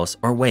at the house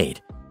or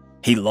wait.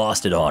 He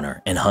lost it on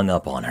her and hung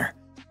up on her.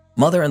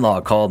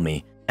 Mother-in-law called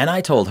me, and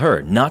I told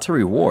her not to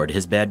reward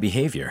his bad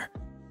behavior.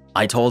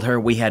 I told her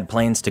we had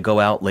plans to go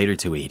out later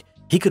to eat.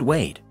 He could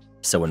wait.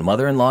 So when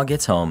mother-in-law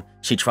gets home,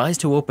 she tries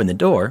to open the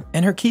door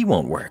and her key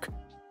won't work.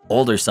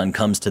 Older son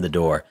comes to the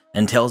door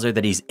and tells her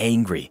that he's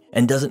angry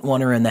and doesn't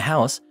want her in the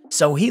house,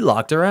 so he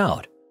locked her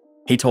out.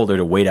 He told her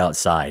to wait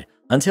outside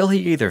until he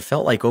either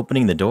felt like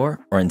opening the door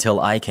or until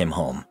I came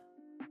home.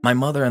 My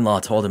mother-in-law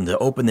told him to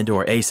open the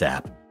door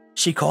ASAP.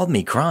 She called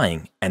me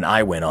crying and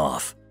I went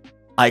off.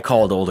 I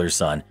called older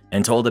son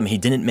and told him he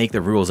didn't make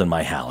the rules in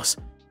my house.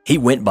 He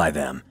went by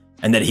them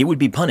and that he would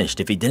be punished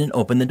if he didn't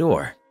open the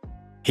door.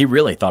 He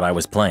really thought I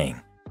was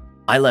playing.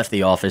 I left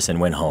the office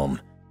and went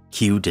home.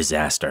 Cue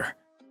disaster.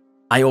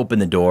 I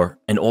opened the door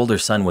and older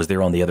son was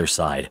there on the other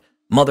side.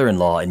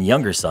 Mother-in-law and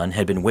younger son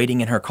had been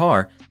waiting in her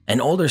car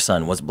and older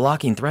son was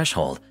blocking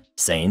threshold,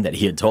 saying that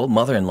he had told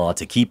mother-in-law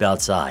to keep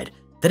outside,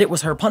 that it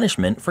was her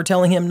punishment for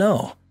telling him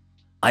no.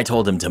 I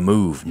told him to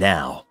move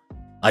now.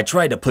 I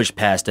tried to push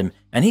past him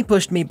and he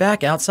pushed me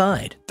back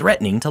outside,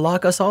 threatening to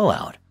lock us all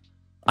out.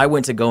 I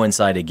went to go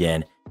inside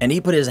again and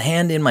he put his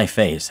hand in my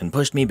face and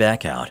pushed me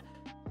back out.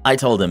 I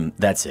told him,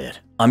 that's it,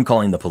 I'm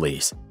calling the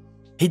police.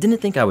 He didn't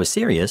think I was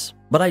serious,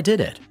 but I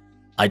did it.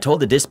 I told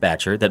the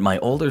dispatcher that my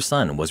older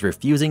son was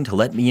refusing to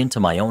let me into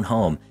my own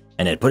home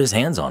and had put his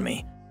hands on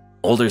me.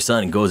 Older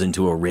son goes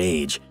into a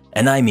rage,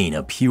 and I mean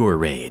a pure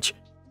rage.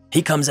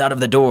 He comes out of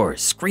the door,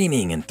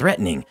 screaming and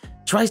threatening,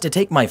 tries to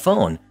take my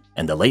phone,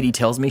 and the lady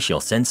tells me she'll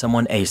send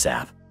someone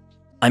ASAP.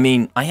 I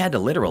mean, I had to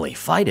literally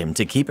fight him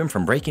to keep him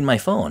from breaking my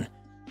phone.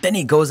 Then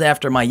he goes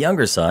after my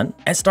younger son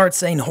and starts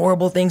saying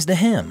horrible things to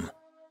him.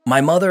 My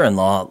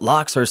mother-in-law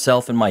locks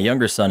herself and my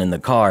younger son in the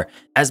car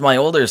as my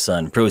older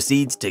son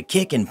proceeds to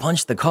kick and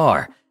punch the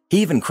car.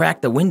 He even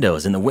cracked the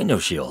windows in the window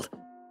shield.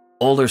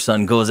 Older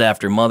son goes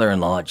after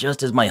mother-in-law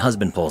just as my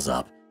husband pulls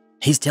up.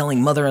 He's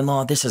telling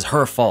mother-in-law this is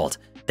her fault,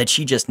 that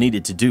she just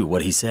needed to do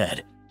what he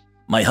said.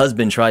 My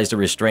husband tries to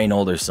restrain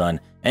older son,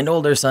 and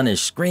older son is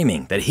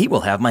screaming that he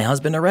will have my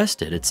husband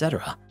arrested,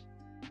 etc.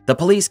 The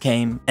police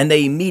came, and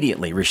they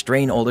immediately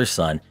restrained older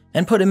son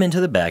and put him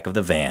into the back of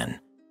the van.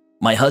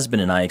 My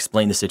husband and I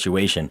explained the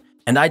situation,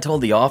 and I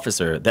told the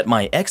officer that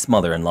my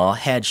ex-mother-in-law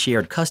had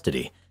shared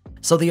custody.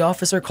 So the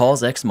officer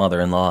calls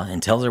ex-mother-in-law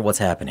and tells her what's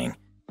happening.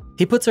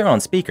 He puts her on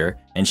speaker,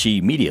 and she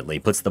immediately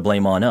puts the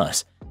blame on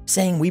us,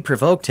 saying we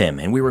provoked him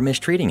and we were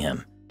mistreating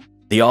him.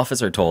 The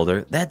officer told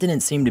her that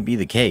didn't seem to be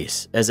the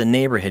case, as a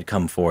neighbor had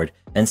come forward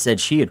and said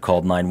she had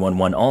called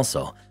 911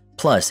 also,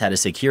 plus had a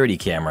security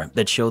camera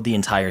that showed the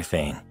entire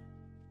thing.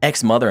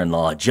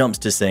 Ex-mother-in-law jumps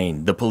to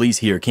saying the police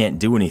here can't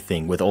do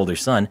anything with older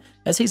son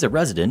as he's a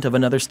resident of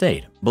another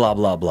state, blah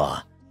blah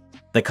blah.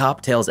 The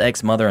cop tells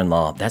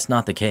ex-mother-in-law that's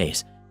not the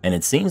case, and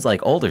it seems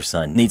like older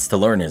son needs to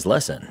learn his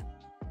lesson.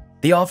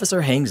 The officer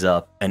hangs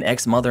up and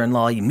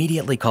ex-mother-in-law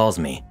immediately calls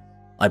me.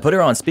 I put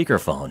her on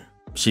speakerphone.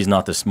 She's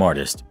not the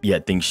smartest,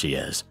 yet thinks she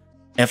is.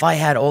 If I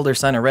had older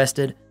son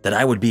arrested, that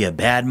I would be a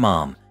bad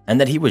mom and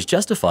that he was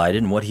justified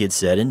in what he had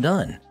said and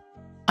done.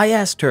 I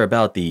asked her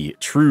about the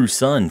true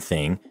son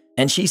thing,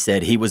 and she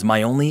said he was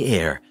my only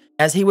heir,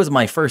 as he was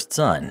my first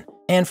son,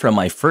 and from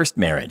my first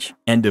marriage,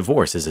 and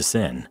divorce is a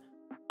sin.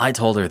 I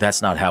told her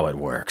that's not how it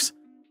works.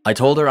 I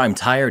told her I'm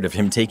tired of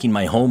him taking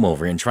my home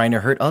over and trying to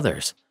hurt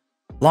others.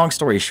 Long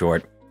story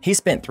short, he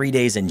spent 3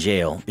 days in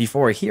jail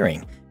before a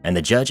hearing, and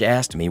the judge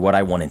asked me what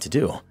I wanted to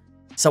do.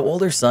 So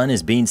older son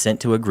is being sent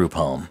to a group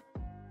home.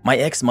 My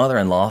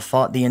ex-mother-in-law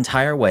fought the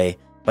entire way,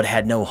 but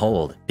had no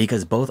hold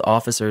because both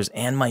officers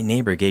and my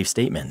neighbor gave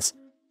statements.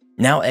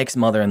 Now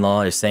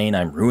ex-mother-in-law is saying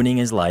I'm ruining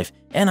his life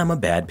and I'm a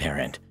bad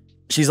parent.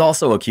 She's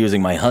also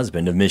accusing my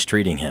husband of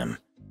mistreating him.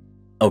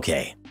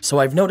 Okay, so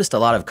I've noticed a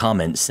lot of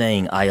comments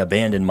saying I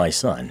abandoned my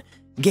son,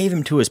 gave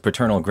him to his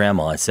paternal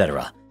grandma,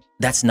 etc.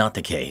 That's not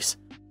the case.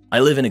 I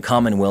live in a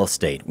Commonwealth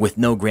state with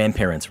no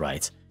grandparents'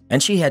 rights,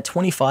 and she had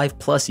 25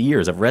 plus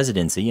years of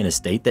residency in a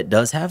state that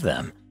does have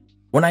them.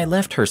 When I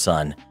left her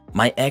son,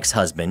 my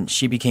ex-husband,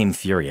 she became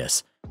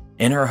furious.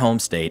 In her home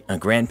state, a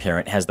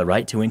grandparent has the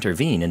right to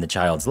intervene in the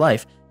child's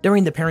life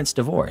during the parent's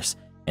divorce,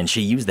 and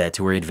she used that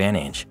to her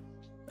advantage.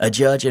 A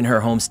judge in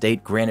her home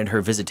state granted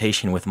her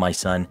visitation with my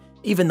son,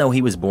 even though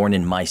he was born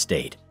in my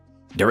state.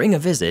 During a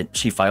visit,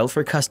 she filed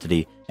for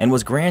custody and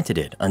was granted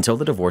it until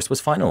the divorce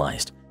was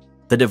finalized.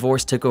 The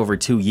divorce took over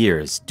 2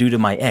 years due to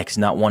my ex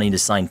not wanting to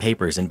sign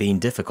papers and being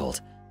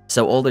difficult,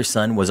 so older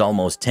son was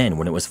almost 10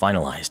 when it was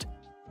finalized.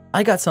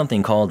 I got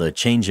something called a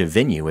change of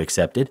venue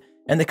accepted,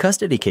 and the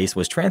custody case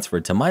was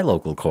transferred to my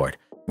local court,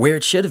 where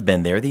it should have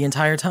been there the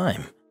entire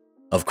time.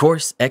 Of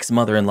course,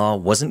 ex-mother-in-law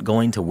wasn't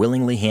going to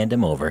willingly hand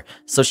him over,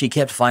 so she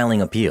kept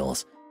filing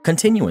appeals.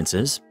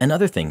 continuances, and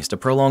other things to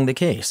prolong the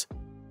case.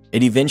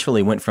 It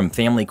eventually went from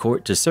family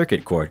court to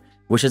circuit court,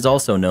 which is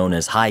also known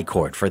as high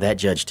court for that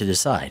judge to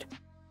decide.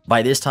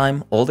 By this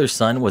time, older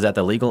son was at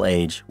the legal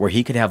age where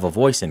he could have a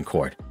voice in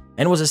court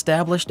and was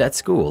established at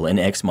school in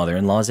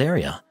ex-mother-in-law's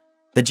area.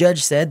 The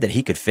judge said that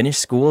he could finish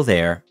school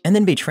there and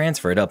then be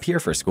transferred up here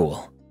for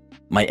school.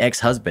 My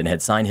ex-husband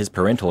had signed his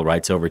parental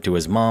rights over to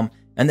his mom,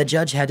 and the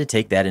judge had to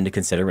take that into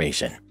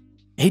consideration.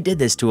 He did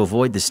this to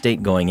avoid the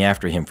state going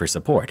after him for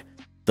support.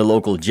 The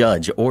local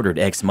judge ordered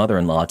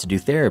ex-mother-in-law to do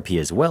therapy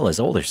as well as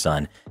older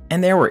son,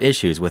 and there were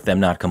issues with them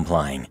not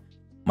complying.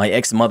 My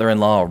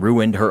ex-mother-in-law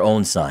ruined her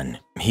own son.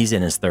 He's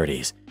in his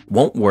 30s,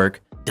 won't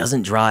work,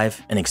 doesn't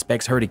drive, and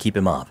expects her to keep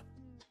him up.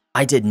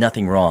 I did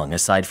nothing wrong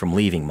aside from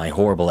leaving my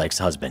horrible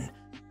ex-husband.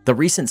 The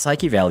recent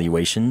psych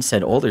evaluation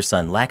said older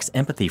son lacks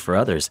empathy for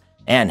others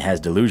and has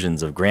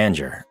delusions of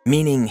grandeur,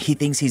 meaning he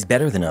thinks he's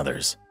better than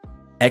others.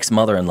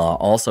 Ex-mother-in-law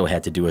also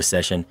had to do a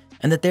session,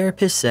 and the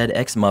therapist said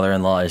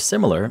ex-mother-in-law is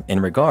similar in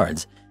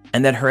regards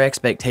and that her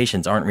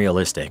expectations aren't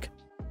realistic.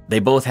 They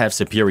both have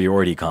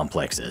superiority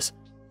complexes.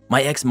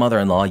 My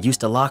ex-mother-in-law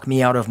used to lock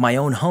me out of my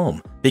own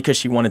home because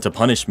she wanted to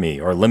punish me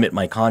or limit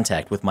my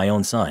contact with my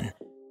own son.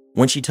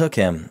 When she took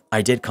him,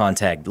 I did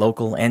contact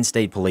local and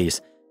state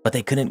police, but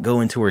they couldn't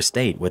go into her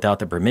state without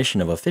the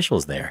permission of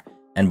officials there,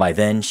 and by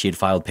then she had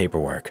filed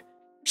paperwork.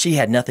 She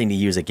had nothing to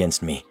use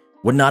against me,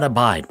 would not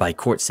abide by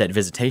court-set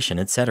visitation,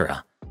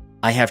 etc.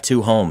 I have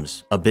 2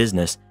 homes, a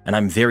business, and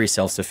I'm very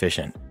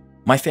self-sufficient.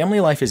 My family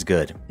life is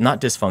good,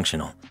 not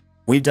dysfunctional.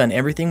 We've done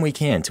everything we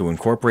can to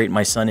incorporate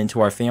my son into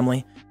our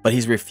family, but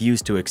he's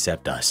refused to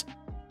accept us.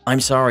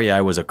 I'm sorry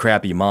I was a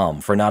crappy mom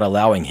for not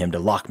allowing him to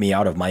lock me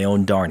out of my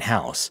own darn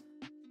house.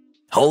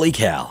 Holy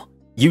cow,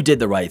 you did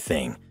the right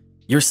thing.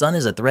 Your son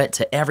is a threat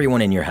to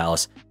everyone in your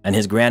house, and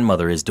his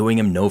grandmother is doing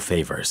him no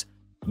favors.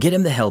 Get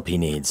him the help he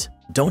needs.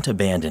 Don't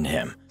abandon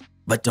him,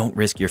 but don't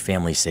risk your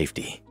family's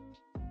safety.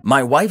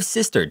 My wife's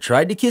sister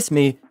tried to kiss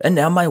me, and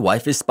now my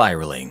wife is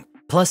spiraling.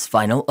 Plus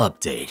final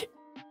update.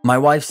 My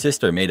wife's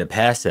sister made a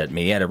pass at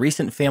me at a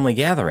recent family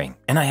gathering,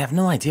 and I have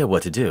no idea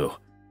what to do.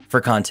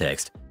 For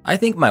context, I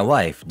think my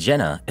wife,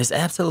 Jenna, is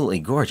absolutely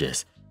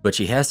gorgeous, but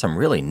she has some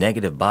really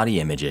negative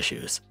body image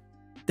issues.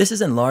 This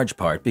is in large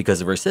part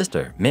because of her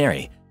sister,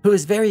 Mary, who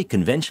is very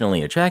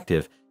conventionally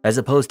attractive as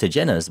opposed to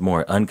Jenna's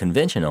more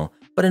unconventional,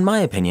 but in my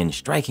opinion,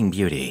 striking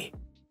beauty.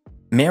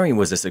 Mary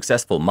was a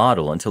successful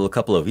model until a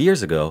couple of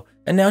years ago,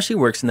 and now she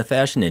works in the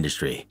fashion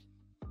industry.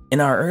 In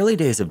our early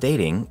days of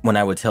dating, when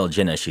I would tell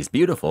Jenna she's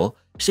beautiful,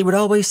 she would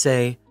always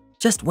say,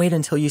 "Just wait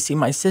until you see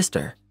my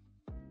sister."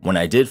 When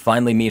I did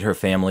finally meet her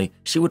family,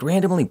 she would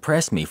randomly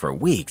press me for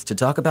weeks to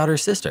talk about her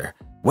sister,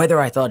 whether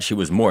I thought she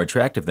was more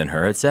attractive than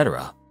her,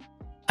 etc.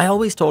 I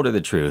always told her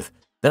the truth,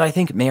 that I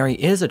think Mary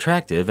is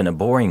attractive in a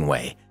boring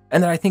way,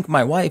 and that I think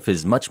my wife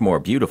is much more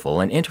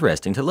beautiful and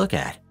interesting to look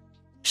at.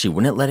 She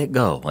wouldn't let it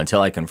go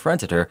until I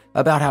confronted her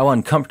about how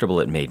uncomfortable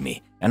it made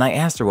me, and I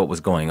asked her what was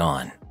going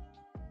on.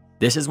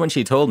 This is when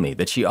she told me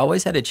that she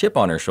always had a chip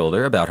on her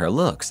shoulder about her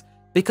looks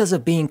because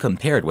of being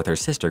compared with her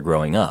sister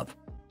growing up.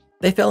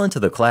 They fell into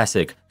the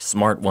classic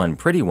smart one,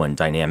 pretty one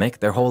dynamic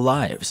their whole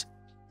lives.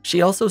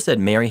 She also said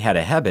Mary had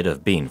a habit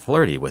of being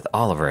flirty with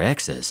all of her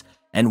exes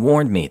and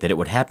warned me that it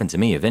would happen to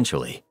me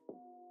eventually.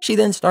 She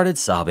then started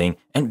sobbing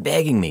and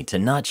begging me to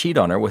not cheat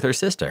on her with her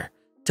sister,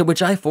 to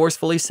which I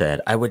forcefully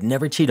said I would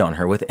never cheat on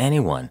her with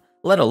anyone,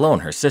 let alone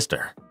her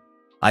sister.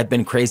 I've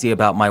been crazy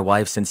about my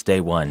wife since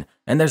day one,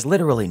 and there's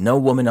literally no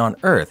woman on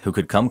earth who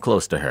could come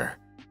close to her.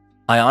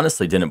 I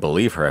honestly didn't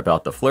believe her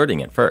about the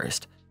flirting at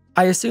first.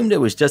 I assumed it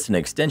was just an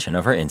extension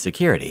of her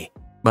insecurity,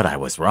 but I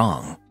was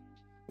wrong.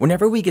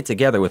 Whenever we get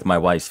together with my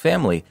wife's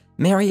family,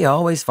 Mary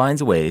always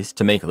finds ways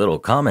to make little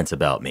comments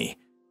about me.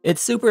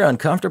 It's super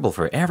uncomfortable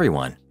for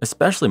everyone,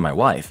 especially my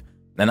wife,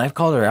 and I've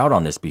called her out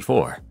on this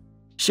before.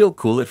 She'll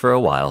cool it for a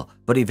while,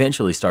 but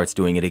eventually starts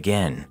doing it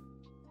again.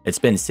 It's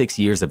been 6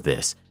 years of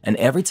this, and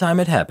every time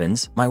it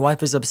happens, my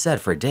wife is upset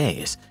for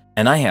days,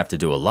 and I have to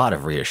do a lot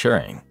of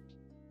reassuring.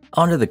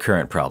 On to the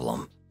current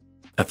problem.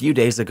 A few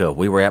days ago,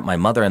 we were at my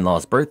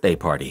mother-in-law's birthday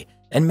party,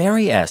 and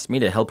Mary asked me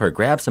to help her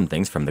grab some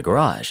things from the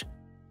garage.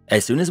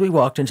 As soon as we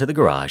walked into the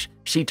garage,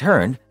 she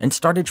turned and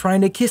started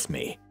trying to kiss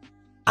me.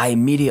 I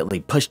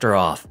immediately pushed her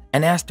off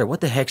and asked her what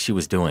the heck she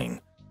was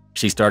doing.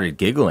 She started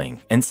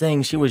giggling and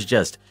saying she was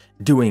just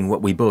doing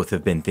what we both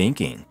have been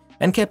thinking,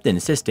 and kept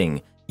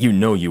insisting, "You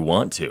know you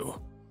want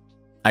to."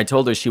 I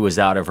told her she was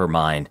out of her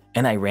mind,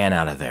 and I ran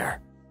out of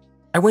there.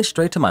 I went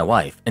straight to my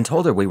wife and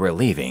told her we were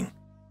leaving.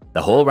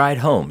 The whole ride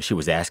home, she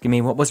was asking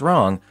me what was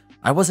wrong.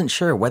 I wasn't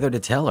sure whether to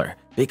tell her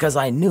because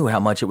I knew how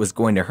much it was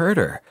going to hurt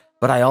her,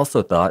 but I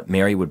also thought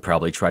Mary would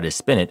probably try to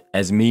spin it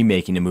as me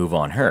making a move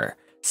on her,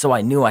 so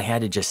I knew I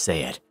had to just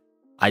say it.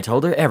 I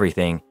told her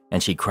everything,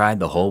 and she cried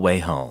the whole way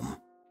home.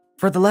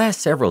 For the last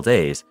several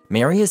days,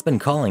 Mary has been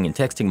calling and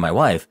texting my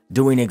wife,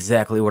 doing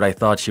exactly what I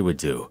thought she would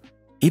do.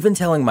 Even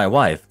telling my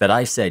wife that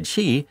I said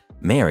she,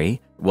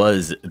 Mary,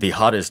 was the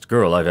hottest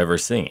girl I've ever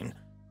seen,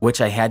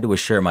 which I had to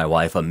assure my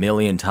wife a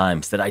million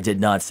times that I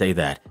did not say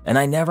that, and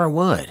I never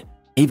would.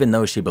 even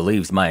though she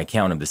believes my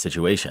account of the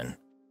situation.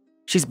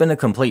 She's been a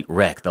complete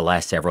wreck the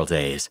last several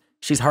days.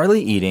 She's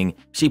hardly eating,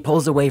 she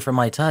pulls away from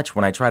my touch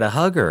when I try to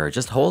hug her or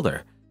just hold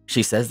her.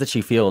 She says that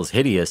she feels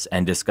hideous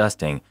and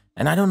disgusting,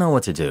 and I don't know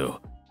what to do.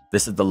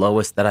 This is the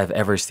lowest that I've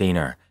ever seen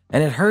her,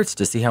 and it hurts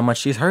to see how much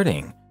she's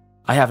hurting.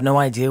 I have no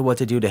idea what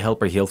to do to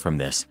help her heal from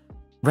this.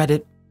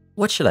 Reddit,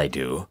 what should I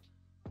do?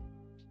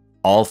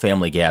 All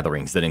family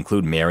gatherings that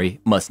include Mary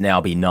must now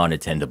be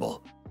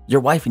non-attendable.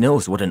 Your wife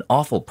knows what an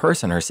awful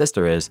person her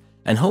sister is,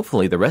 and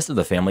hopefully the rest of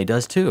the family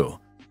does too.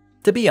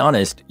 To be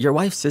honest, your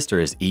wife's sister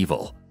is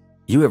evil.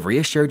 You have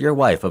reassured your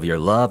wife of your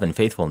love and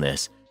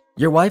faithfulness.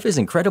 Your wife is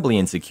incredibly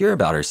insecure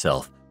about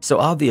herself, so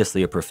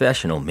obviously a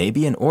professional may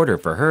be in order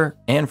for her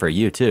and for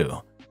you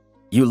too.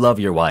 You love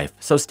your wife,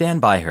 so stand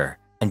by her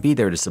and be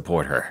there to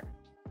support her.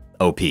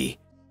 OP.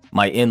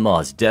 My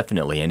in-laws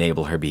definitely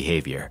enable her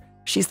behavior.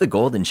 She's the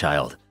golden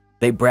child.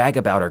 They brag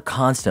about her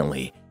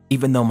constantly,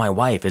 even though my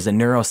wife is a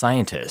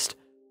neuroscientist.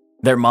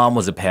 Their mom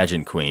was a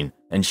pageant queen,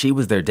 and she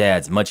was their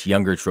dad's much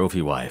younger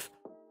trophy wife.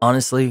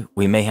 Honestly,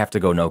 we may have to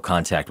go no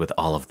contact with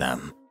all of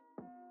them.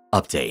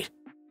 Update.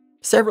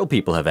 Several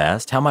people have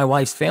asked how my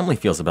wife's family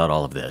feels about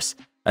all of this,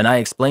 and I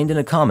explained in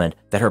a comment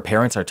that her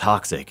parents are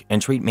toxic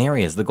and treat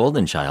Mary as the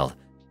golden child.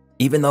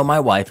 Even though my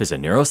wife is a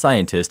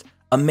neuroscientist,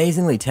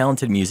 amazingly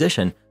talented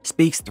musician,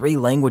 speaks 3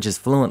 languages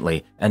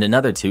fluently and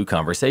another 2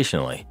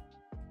 conversationally.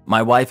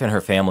 My wife and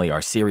her family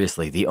are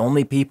seriously the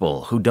only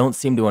people who don't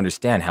seem to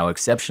understand how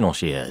exceptional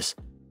she is.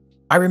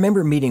 I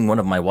remember meeting one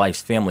of my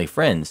wife's family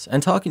friends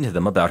and talking to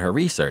them about her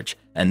research,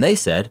 and they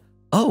said,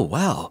 "Oh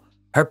wow,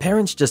 her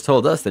parents just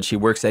told us that she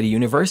works at a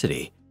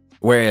university."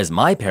 Whereas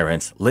my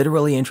parents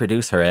literally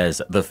introduce her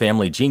as the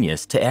family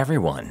genius to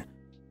everyone.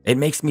 It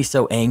makes me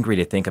so angry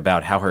to think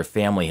about how her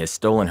family has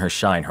stolen her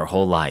shine her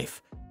whole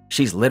life.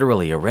 She's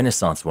literally a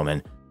Renaissance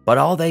woman, but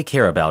all they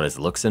care about is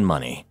looks and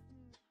money.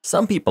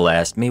 Some people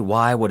asked me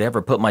why I would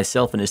ever put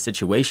myself in a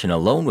situation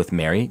alone with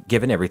Mary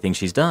given everything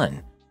she's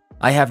done.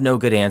 I have no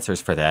good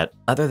answers for that,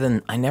 other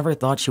than I never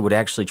thought she would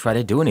actually try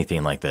to do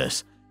anything like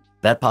this.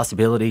 That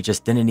possibility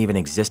just didn't even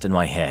exist in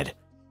my head.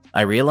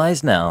 I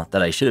realize now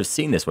that I should have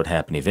seen this would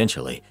happen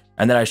eventually,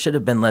 and that I should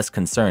have been less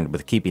concerned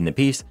with keeping the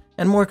peace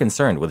and more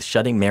concerned with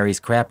shutting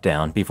Mary's crap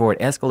down before it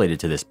escalated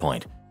to this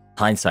point.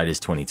 Hindsight is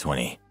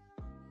 20/20.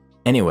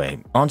 Anyway,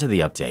 on to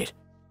the update.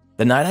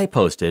 The night I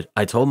posted,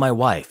 I told my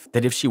wife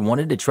that if she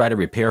wanted to try to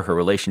repair her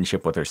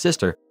relationship with her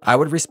sister, I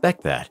would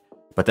respect that,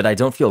 but that I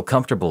don't feel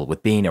comfortable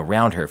with being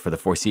around her for the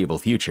foreseeable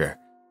future.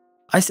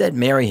 I said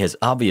Mary has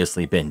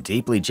obviously been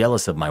deeply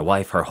jealous of my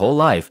wife her whole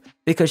life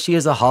because she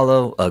is a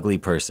hollow, ugly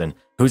person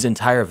whose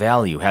entire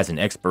value has an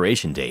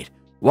expiration date,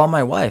 while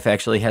my wife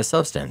actually has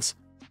substance.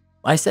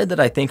 I said that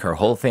I think her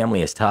whole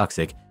family is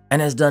toxic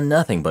and has done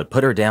nothing but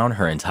put her down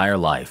her entire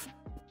life,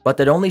 but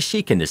that only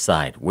she can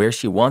decide where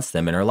she wants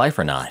them in her life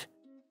or not.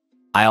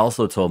 I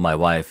also told my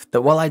wife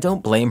that while I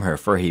don't blame her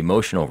for her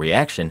emotional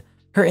reaction,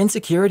 her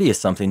insecurity is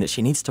something that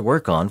she needs to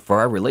work on for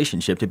our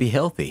relationship to be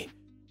healthy.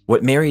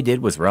 What Mary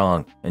did was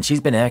wrong, and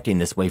she's been acting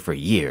this way for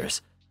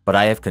years, but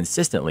I have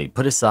consistently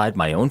put aside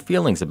my own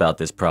feelings about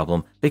this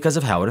problem because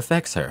of how it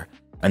affects her,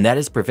 and that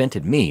has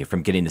prevented me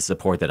from getting the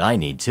support that I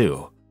need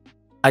too.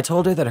 I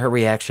told her that her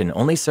reaction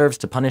only serves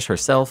to punish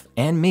herself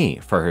and me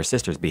for her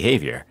sister's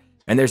behavior,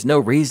 and there's no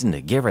reason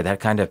to give her that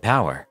kind of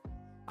power.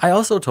 I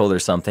also told her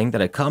something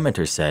that a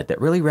commenter said that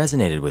really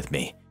resonated with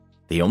me.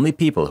 The only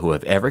people who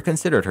have ever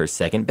considered her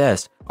second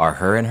best are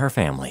her and her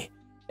family.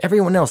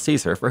 Everyone else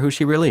sees her for who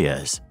she really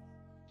is.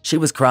 She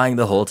was crying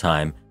the whole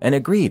time and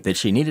agreed that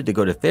she needed to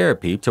go to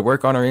therapy to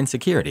work on her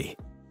insecurity.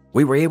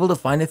 We were able to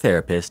find a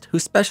therapist who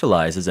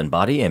specializes in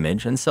body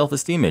image and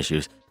self-esteem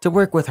issues to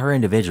work with her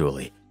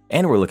individually,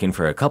 and we're looking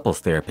for a couples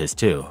therapist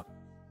too.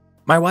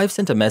 My wife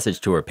sent a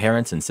message to her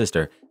parents and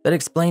sister that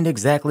explained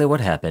exactly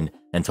what happened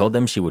and told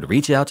them she would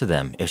reach out to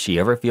them if she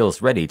ever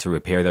feels ready to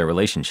repair their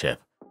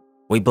relationship.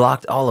 We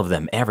blocked all of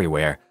them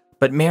everywhere,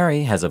 but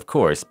Mary has of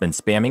course been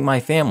spamming my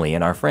family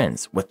and our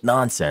friends with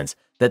nonsense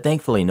that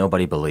thankfully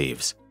nobody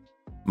believes.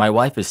 My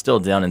wife is still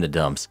down in the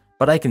dumps,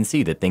 but I can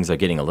see that things are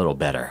getting a little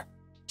better.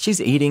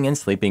 She's eating and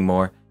sleeping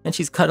more, and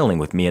she's cuddling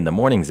with me in the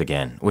mornings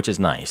again, which is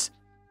nice.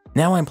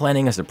 Now I'm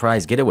planning a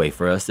surprise getaway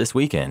for us this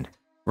weekend.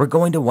 We're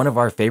going to one of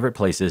our favorite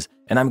places,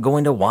 and I'm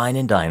going to wine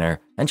and dine her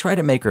and try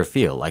to make her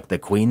feel like the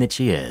queen that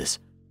she is.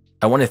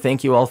 I want to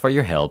thank you all for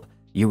your help.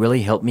 You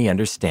really helped me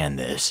understand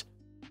this.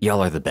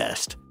 Y'all are the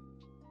best.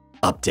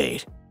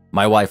 Update.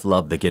 My wife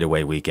loved the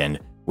getaway weekend.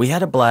 We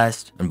had a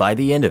blast, and by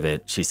the end of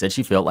it, she said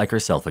she felt like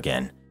herself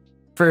again.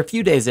 For a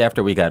few days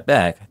after we got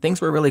back,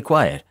 things were really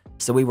quiet,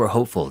 so we were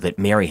hopeful that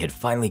Mary had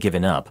finally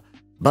given up,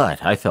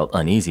 but I felt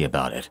uneasy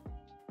about it.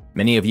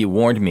 Many of you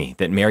warned me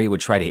that Mary would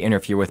try to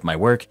interfere with my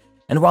work,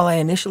 and while I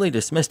initially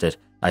dismissed it,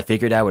 I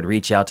figured I would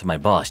reach out to my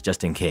boss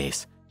just in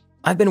case.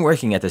 I've been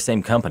working at the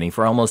same company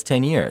for almost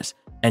 10 years,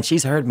 and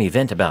she's heard me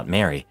vent about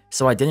Mary,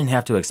 so I didn't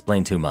have to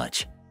explain too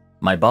much.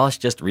 My boss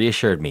just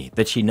reassured me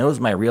that she knows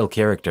my real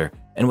character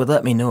and would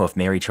let me know if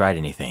Mary tried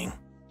anything.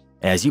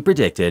 As you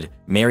predicted,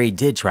 Mary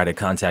did try to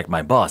contact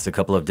my boss a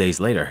couple of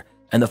days later,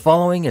 and the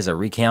following is a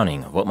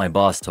recounting of what my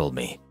boss told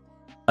me.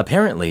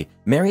 Apparently,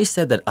 Mary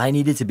said that I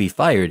needed to be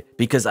fired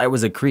because I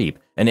was a creep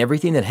and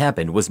everything that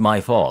happened was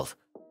my fault.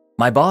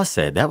 My boss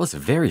said that was a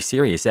very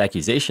serious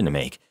accusation to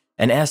make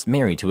and asked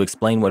Mary to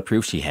explain what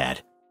proof she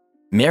had.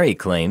 Mary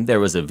claimed there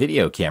was a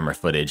video camera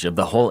footage of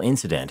the whole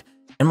incident,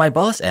 and my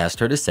boss asked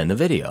her to send the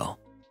video.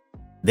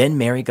 Then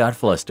Mary got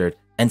flustered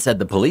and said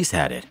the police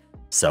had it,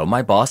 so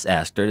my boss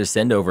asked her to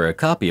send over a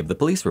copy of the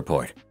police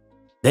report.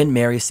 Then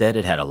Mary said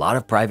it had a lot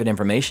of private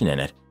information in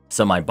it,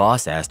 so my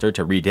boss asked her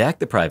to redact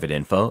the private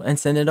info and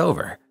send it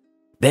over.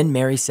 Then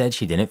Mary said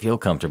she didn't feel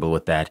comfortable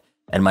with that,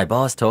 and my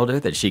boss told her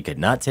that she could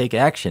not take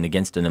action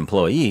against an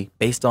employee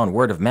based on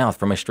word of mouth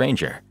from a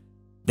stranger.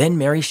 Then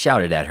Mary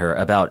shouted at her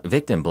about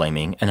victim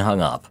blaming and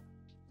hung up.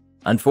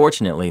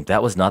 Unfortunately,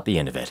 that was not the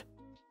end of it.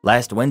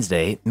 Last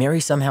Wednesday, Mary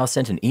somehow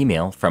sent an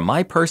email from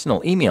my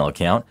personal email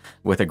account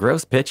with a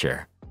gross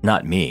picture,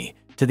 not me,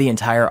 to the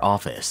entire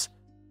office.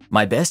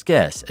 My best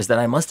guess is that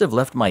I must have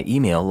left my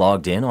email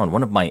logged in on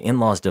one of my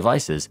in-laws'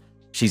 devices.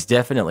 She's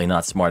definitely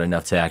not smart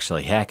enough to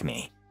actually hack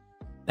me.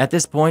 At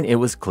this point, it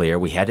was clear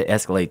we had to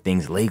escalate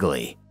things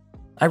legally.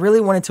 I really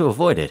wanted to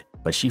avoid it,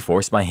 but she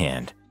forced my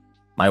hand.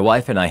 My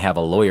wife and I have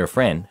a lawyer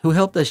friend who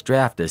helped us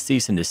draft a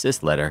cease and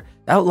desist letter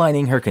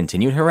outlining her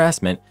continued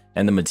harassment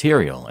and the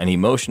material and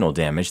emotional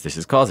damage this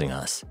is causing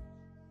us.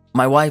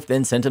 My wife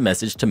then sent a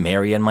message to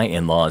Mary and my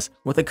in-laws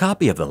with a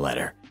copy of the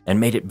letter and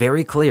made it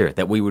very clear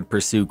that we would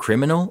pursue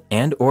criminal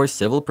and/or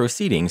civil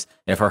proceedings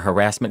if her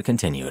harassment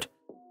continued.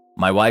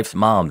 My wife's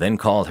mom then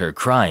called her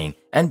crying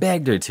and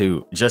begged her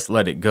to just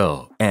let it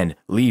go and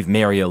leave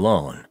Mary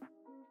alone.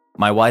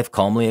 My wife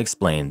calmly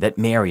explained that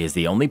Mary is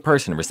the only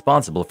person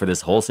responsible for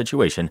this whole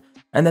situation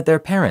and that their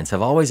parents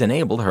have always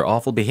enabled her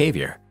awful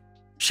behavior.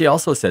 She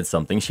also said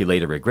something she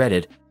later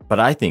regretted, but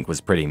I think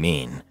was pretty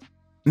mean.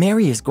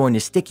 Mary is going to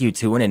stick you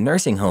two in a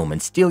nursing home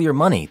and steal your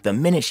money the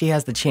minute she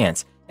has the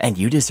chance, and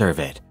you deserve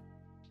it.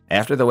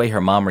 After the way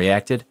her mom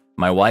reacted,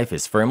 my wife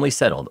is firmly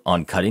settled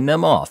on cutting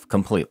them off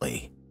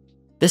completely.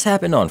 This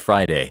happened on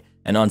Friday,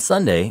 and on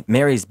Sunday,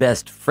 Mary's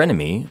best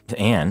frenemy,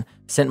 Anne,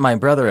 sent my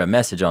brother a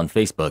message on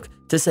Facebook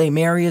to say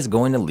Mary is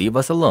going to leave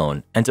us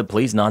alone and to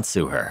please not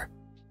sue her.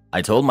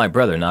 I told my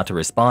brother not to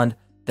respond,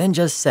 then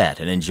just sat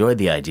and enjoyed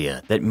the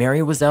idea that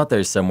Mary was out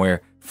there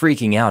somewhere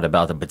freaking out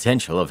about the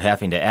potential of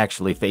having to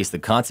actually face the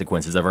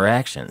consequences of her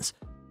actions.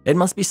 It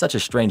must be such a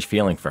strange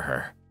feeling for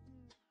her.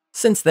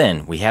 Since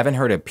then, we haven't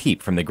heard a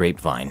peep from the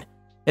grapevine.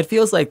 It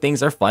feels like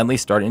things are finally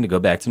starting to go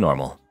back to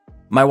normal.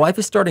 My wife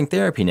is starting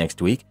therapy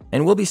next week,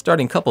 and we'll be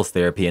starting couples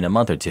therapy in a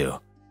month or two.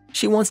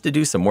 She wants to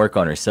do some work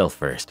on herself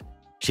first.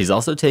 She's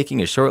also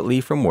taking a short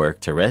leave from work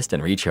to rest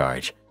and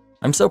recharge.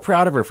 I'm so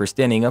proud of her for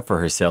standing up for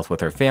herself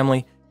with her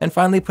family and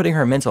finally putting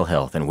her mental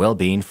health and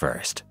well-being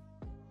first.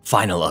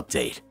 Final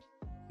update.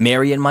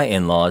 Mary and my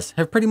in-laws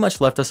have pretty much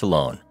left us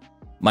alone.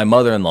 My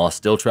mother-in-law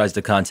still tries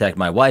to contact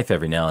my wife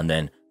every now and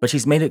then, but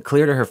she's made it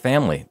clear to her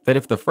family that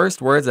if the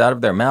first words out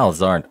of their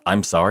mouths aren't,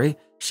 "I'm sorry,"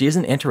 she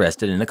isn't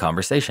interested in a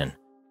conversation.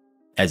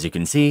 As you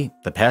can see,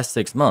 the past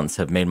 6 months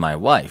have made my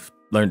wife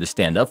learn to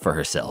stand up for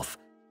herself.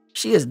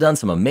 She has done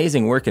some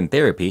amazing work in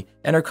therapy,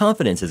 and her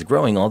confidence is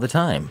growing all the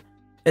time.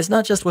 It's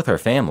not just with her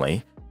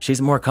family.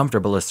 She's more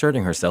comfortable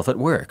asserting herself at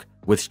work,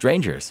 with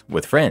strangers,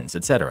 with friends,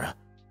 etc.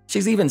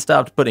 She's even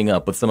stopped putting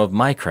up with some of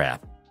my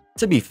crap.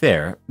 To be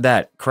fair,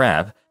 that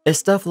crap is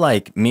stuff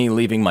like me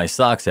leaving my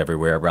socks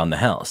everywhere around the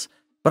house,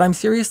 but I'm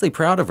seriously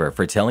proud of her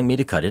for telling me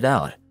to cut it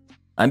out.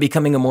 I'm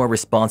becoming a more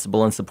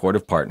responsible and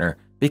supportive partner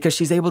because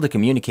she's able to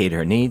communicate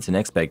her needs and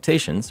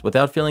expectations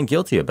without feeling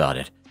guilty about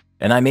it,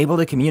 and I'm able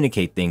to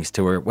communicate things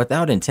to her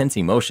without intense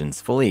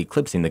emotions fully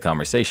eclipsing the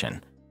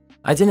conversation.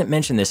 I didn't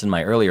mention this in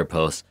my earlier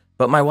posts,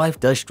 but my wife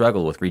does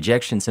struggle with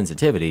rejection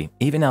sensitivity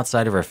even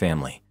outside of her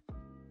family.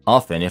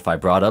 Often, if I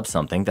brought up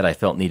something that I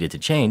felt needed to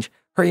change,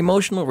 her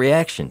emotional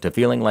reaction to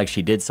feeling like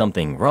she did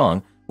something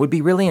wrong would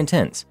be really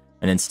intense,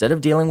 and instead of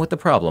dealing with the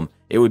problem,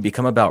 it would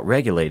become about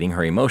regulating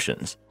her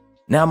emotions.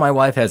 Now my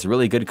wife has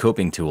really good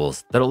coping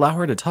tools that allow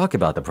her to talk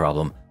about the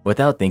problem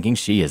without thinking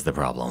she is the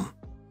problem.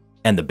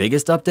 And the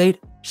biggest update?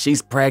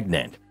 She's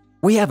pregnant.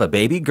 We have a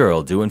baby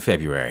girl due in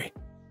February.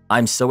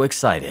 I'm so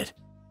excited.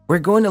 We're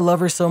going to love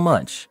her so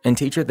much and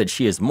teach her that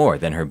she is more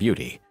than her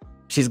beauty.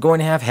 She's going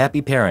to have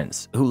happy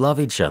parents who love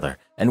each other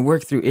and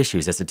work through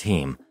issues as a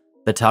team.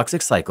 The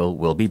toxic cycle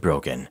will be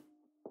broken.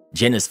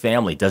 Jenna's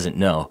family doesn't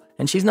know,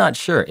 and she's not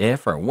sure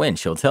if or when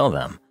she'll tell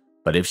them.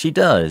 But if she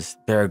does,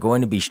 there are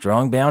going to be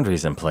strong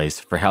boundaries in place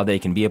for how they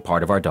can be a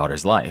part of our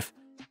daughter's life.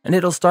 And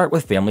it'll start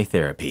with family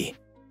therapy.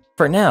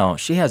 For now,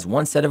 she has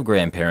one set of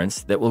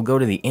grandparents that will go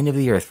to the end of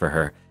the earth for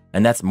her,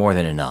 and that's more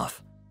than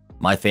enough.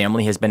 My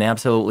family has been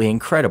absolutely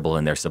incredible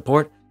in their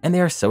support, and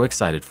they are so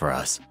excited for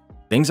us.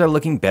 Things are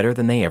looking better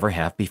than they ever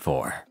have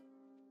before.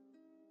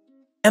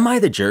 Am I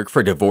the jerk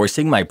for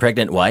divorcing my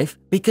pregnant wife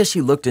because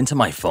she looked into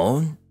my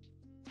phone?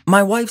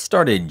 My wife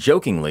started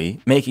jokingly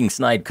making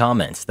snide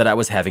comments that I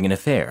was having an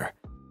affair.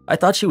 I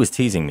thought she was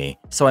teasing me,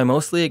 so I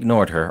mostly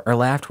ignored her or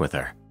laughed with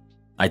her.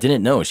 I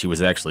didn't know she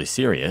was actually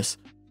serious.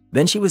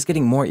 Then she was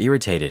getting more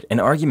irritated and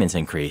arguments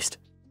increased.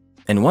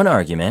 In one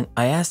argument,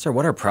 I asked her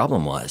what her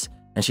problem was,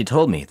 and she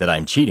told me that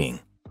I'm cheating.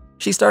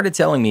 She started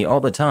telling me all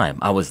the time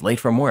I was late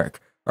from work,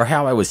 or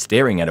how I was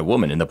staring at a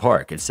woman in the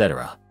park,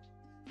 etc.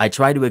 I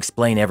tried to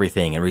explain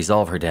everything and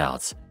resolve her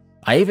doubts.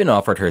 I even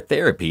offered her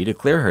therapy to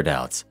clear her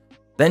doubts.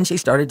 Then she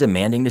started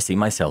demanding to see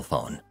my cell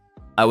phone.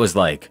 I was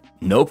like,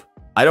 nope,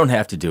 I don't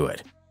have to do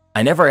it.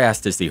 I never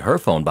asked to see her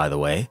phone, by the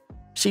way.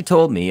 She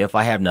told me if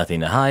I have nothing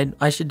to hide,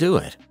 I should do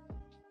it.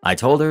 I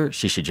told her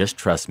she should just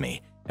trust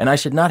me, and I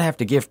should not have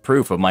to give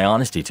proof of my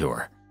honesty to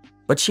her.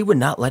 But she would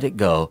not let it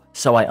go,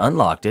 so I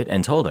unlocked it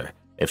and told her,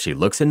 if she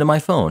looks into my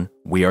phone,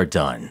 we are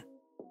done.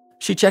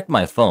 She checked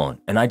my phone,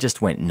 and I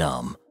just went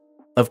numb.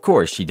 Of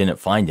course, she didn't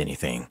find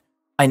anything.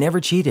 I never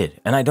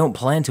cheated, and I don't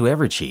plan to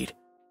ever cheat.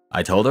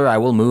 I told her I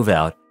will move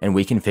out, and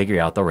we can figure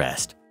out the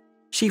rest.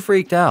 She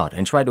freaked out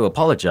and tried to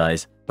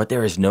apologize, but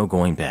there is no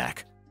going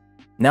back.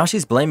 Now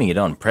she's blaming it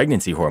on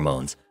pregnancy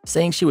hormones,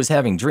 saying she was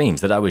having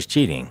dreams that I was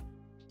cheating.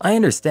 I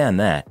understand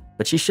that,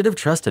 but she should have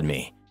trusted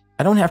me.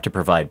 I don't have to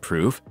provide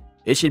proof.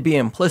 It should be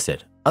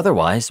implicit,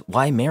 otherwise,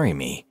 why marry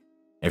me?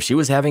 If she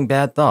was having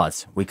bad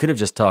thoughts, we could have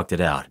just talked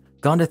it out,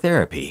 gone to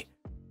therapy.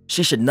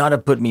 She should not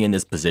have put me in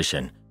this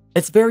position.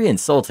 It's very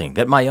insulting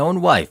that my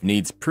own wife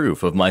needs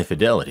proof of my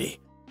fidelity.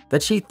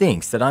 That she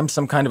thinks that I'm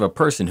some kind of a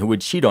person who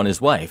would cheat on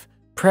his wife,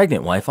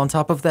 pregnant wife on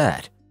top of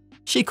that.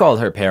 She called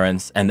her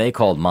parents and they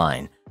called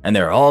mine, and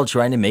they're all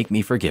trying to make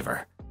me forgive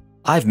her.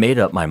 I've made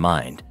up my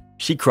mind.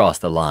 She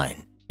crossed the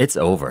line. It's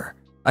over.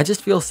 I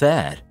just feel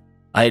sad.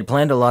 I had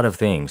planned a lot of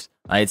things.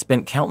 I had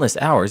spent countless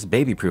hours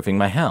baby-proofing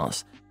my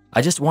house.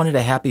 I just wanted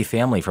a happy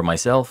family for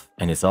myself,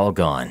 and it's all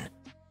gone.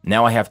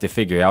 Now I have to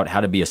figure out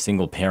how to be a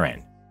single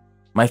parent.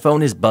 My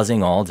phone is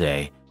buzzing all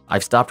day.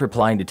 I've stopped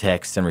replying to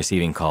texts and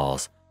receiving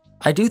calls.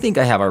 I do think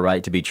I have a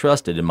right to be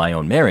trusted in my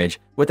own marriage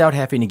without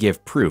having to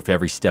give proof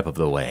every step of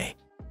the way.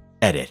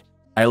 Edit.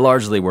 I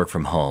largely work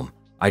from home.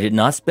 I did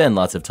not spend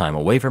lots of time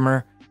away from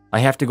her. I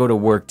have to go to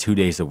work 2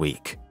 days a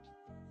week.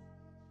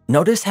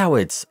 Notice how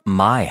it's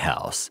my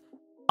house.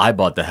 I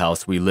bought the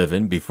house we live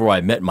in before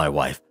I met my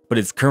wife, but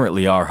it's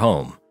currently our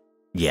home.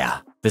 Yeah,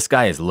 this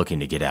guy is looking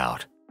to get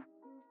out.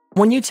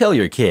 When you tell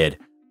your kid,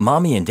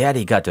 Mommy and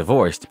Daddy got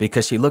divorced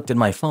because she looked at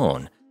my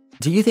phone,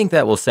 do you think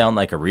that will sound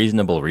like a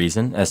reasonable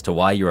reason as to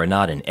why you are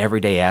not an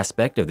everyday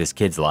aspect of this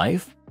kid's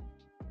life?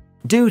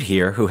 Dude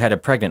here who had a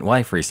pregnant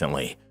wife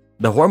recently.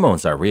 The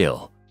hormones are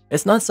real.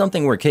 It's not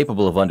something we're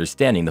capable of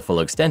understanding the full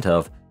extent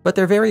of, but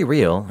they're very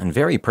real and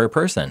vary per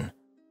person.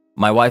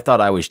 My wife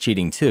thought I was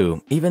cheating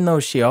too, even though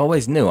she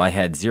always knew I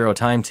had zero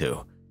time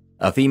to.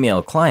 A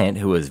female client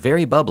who was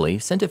very bubbly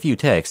sent a few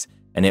texts,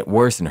 and it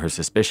worsened her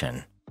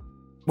suspicion.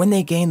 When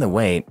they gain the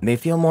weight, they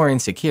feel more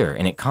insecure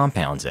and it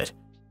compounds it.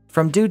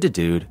 From dude to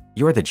dude,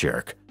 you're the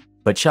jerk.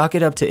 But chalk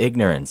it up to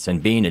ignorance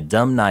and being a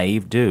dumb,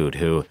 naive dude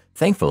who,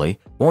 thankfully,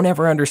 won't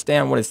ever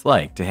understand what it's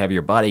like to have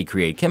your body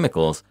create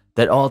chemicals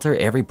that alter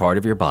every part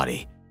of your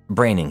body,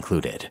 brain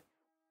included.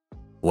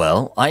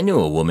 Well, I knew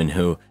a woman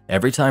who,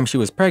 every time she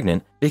was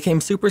pregnant,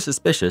 became super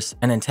suspicious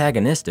and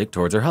antagonistic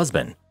towards her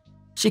husband.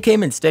 She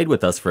came and stayed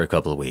with us for a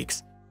couple of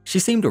weeks. She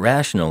seemed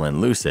rational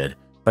and lucid,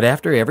 but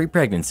after every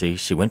pregnancy,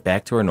 she went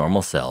back to her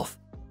normal self.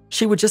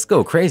 She would just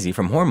go crazy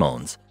from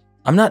hormones.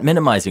 I'm not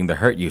minimizing the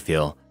hurt you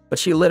feel, but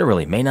she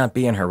literally may not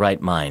be in her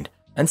right mind,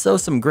 and so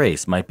some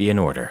grace might be in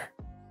order.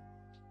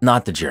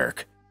 Not the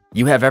jerk.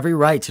 You have every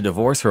right to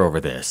divorce her over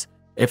this.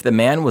 If the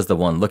man was the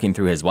one looking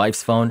through his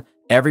wife's phone,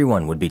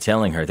 everyone would be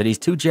telling her that he's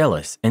too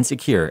jealous,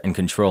 insecure, and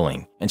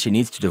controlling, and she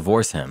needs to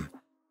divorce him.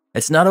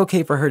 It's not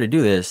okay for her to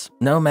do this,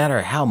 no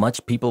matter how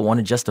much people want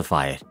to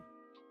justify it.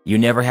 You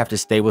never have to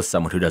stay with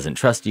someone who doesn't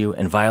trust you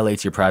and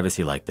violates your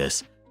privacy like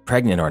this,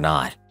 pregnant or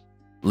not.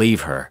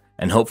 Leave her,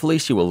 and hopefully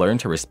she will learn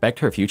to respect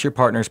her future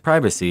partner's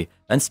privacy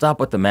and stop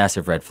with the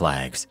massive red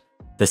flags.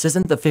 This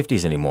isn't the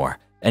 50s anymore,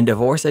 and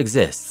divorce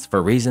exists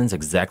for reasons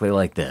exactly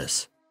like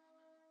this.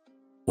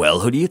 Well,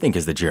 who do you think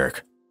is the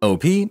jerk?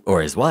 OP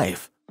or his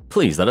wife?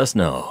 Please let us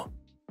know.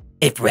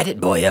 If Reddit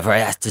boy ever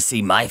asked to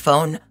see my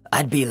phone,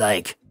 I'd be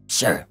like,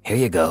 sure, here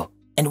you go.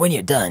 And when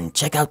you're done,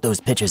 check out those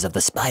pictures of the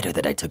spider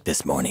that I took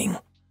this morning.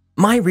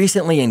 My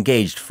recently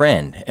engaged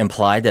friend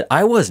implied that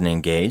I wasn't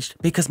engaged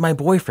because my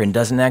boyfriend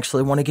doesn't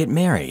actually want to get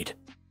married.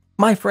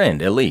 My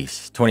friend,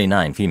 Elise,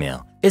 29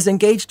 female, is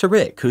engaged to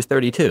Rick, who's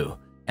 32,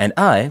 and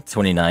I,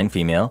 29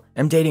 female,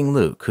 am dating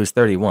Luke, who's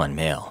 31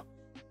 male.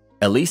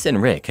 Elise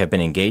and Rick have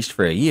been engaged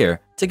for a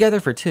year, together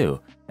for 2,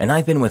 and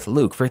I've been with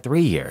Luke for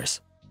 3 years.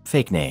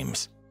 Fake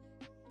names.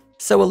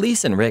 So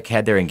Elise and Rick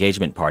had their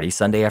engagement party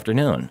Sunday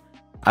afternoon.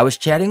 I was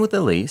chatting with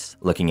Elise,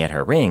 looking at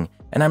her ring,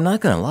 and I'm not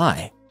gonna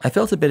lie, I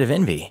felt a bit of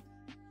envy.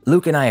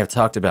 Luke and I have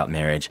talked about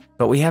marriage,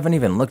 but we haven't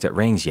even looked at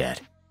rings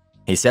yet.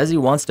 He says he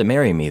wants to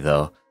marry me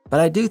though, but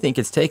I do think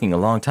it's taking a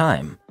long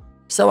time.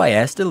 So I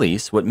asked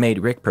Elise what made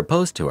Rick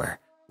propose to her,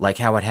 like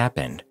how it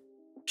happened.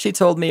 She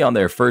told me on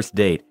their first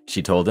date,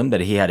 she told him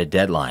that he had a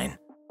deadline.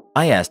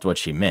 I asked what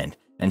she meant,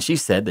 and she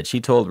said that she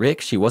told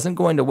Rick she wasn't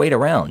going to wait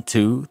around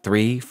 2,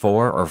 3,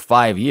 4, or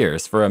 5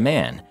 years for a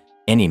man,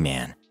 any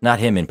man, not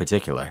him in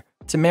particular,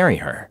 to marry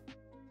her.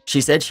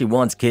 She said she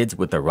wants kids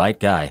with the right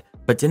guy,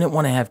 but didn't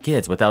want to have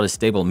kids without a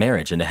stable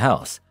marriage and a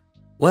house.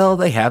 Well,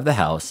 they have the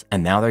house,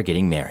 and now they're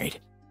getting married.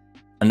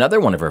 Another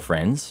one of her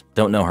friends,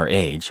 don't know her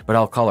age, but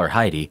I'll call her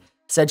Heidi,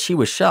 said she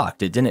was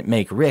shocked it didn't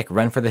make Rick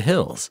run for the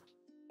hills.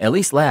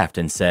 Elise laughed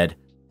and said,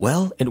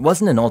 "Well, it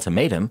wasn't an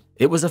ultimatum,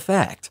 it was a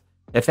fact.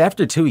 If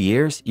after 2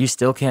 years you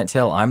still can't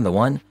tell I'm the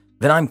one,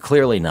 then I'm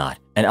clearly not,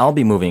 and I'll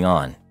be moving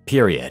on,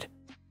 period."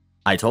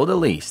 I told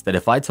Elise that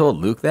if I told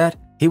Luke that,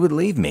 he would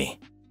leave me.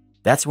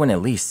 That's when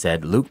Elise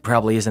said Luke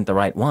probably isn't the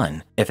right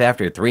one, if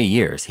after 3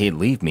 years he'd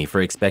leave me for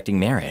expecting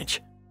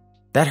marriage.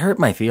 That hurt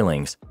my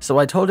feelings, so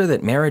I told her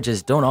that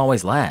marriages don't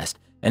always last,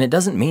 and it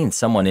doesn't mean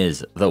someone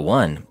is the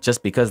one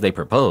just because they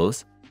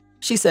propose.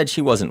 She said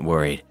she wasn't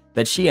worried,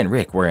 that she and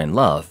Rick were in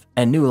love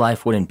and knew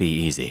life wouldn't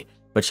be easy,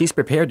 but she's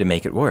prepared to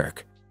make it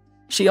work.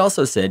 She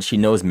also said she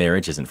knows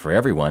marriage isn't for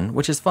everyone,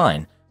 which is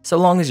fine, so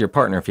long as your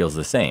partner feels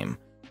the same,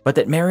 but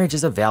that marriage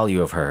is a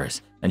value of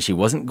hers, and she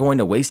wasn't going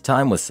to waste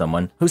time with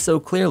someone who so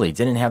clearly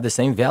didn't have the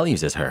same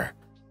values as her.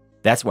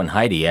 That's when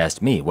Heidi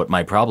asked me what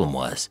my problem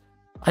was.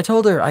 I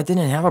told her I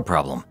didn't have a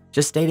problem,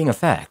 just stating a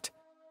fact.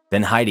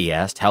 Then Heidi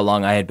asked how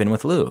long I had been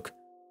with Luke.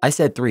 I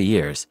said 3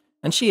 years,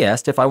 and she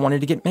asked if I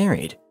wanted to get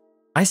married.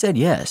 I said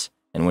yes,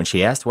 and when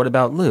she asked what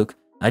about Luke,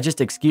 I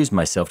just excused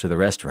myself to the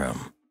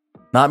restroom.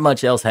 Not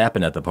much else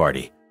happened at the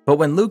party, but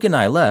when Luke and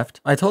I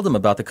left, I told him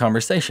about the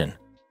conversation.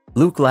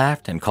 Luke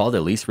laughed and called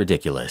Elise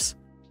ridiculous.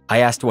 I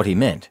asked what he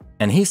meant,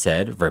 and he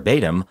said,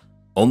 verbatim,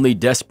 "Only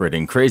desperate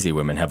and crazy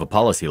women have a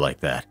policy like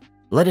that.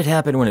 Let it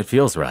happen when it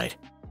feels right."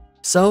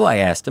 So I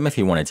asked him if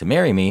he wanted to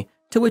marry me,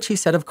 to which he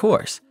said of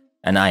course.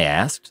 And I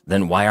asked,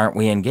 then why aren't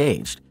we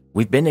engaged?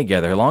 We've been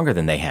together longer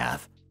than they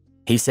have.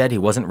 He said he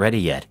wasn't ready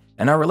yet,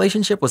 and our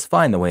relationship was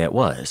fine the way it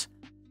was.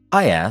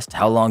 I asked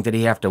how long did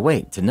he have to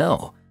wait to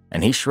know,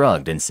 and he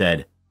shrugged and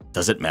said,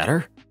 "Does it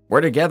matter?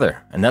 We're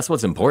together, and that's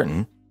what's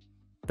important."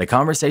 The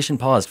conversation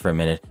paused for a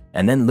minute,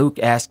 and then Luke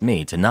asked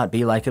me to not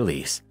be like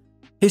Elise.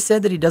 He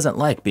said that he doesn't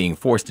like being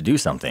forced to do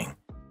something.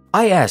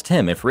 I asked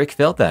him if Rick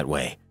felt that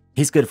way.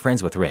 He's good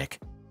friends with Rick.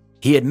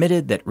 He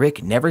admitted that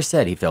Rick never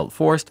said he felt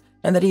forced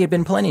and that he had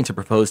been planning to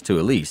propose to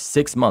Elise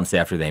 6 months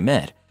after they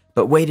met,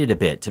 but waited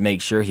a bit to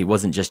make sure he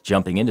wasn't just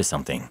jumping into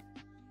something.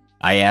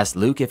 I asked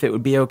Luke if it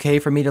would be okay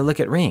for me to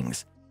look at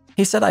rings.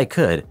 He said I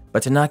could,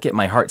 but to not get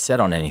my heart set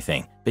on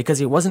anything because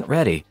he wasn't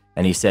ready,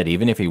 and he said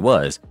even if he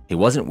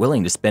wasn't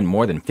willing to spend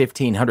more than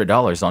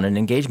 $1,500 on an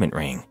engagement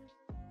ring.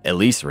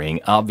 Elise's ring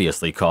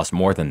obviously cost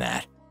more than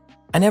that.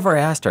 I never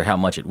asked her how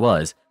much it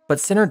was, but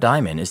center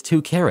diamond is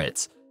 2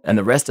 carats, and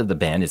the rest of the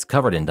band is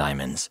covered in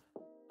diamonds.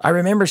 I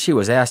remember she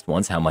was asked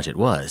once how much it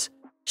was.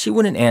 She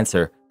wouldn't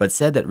answer, but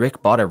said that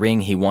Rick bought a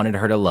ring he wanted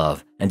her to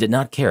love and did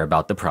not care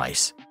about the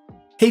price.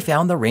 He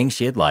found the ring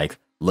she'd like,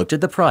 looked at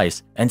the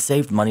price, and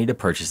saved money to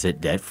purchase it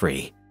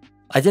debt-free.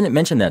 I didn't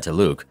mention that to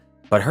Luke,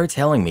 but her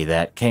telling me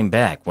that came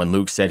back when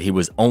Luke said he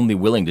was only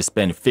willing to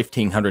spend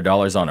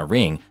 $1,500 on a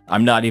ring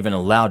I'm not even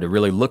allowed to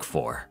really look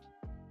for.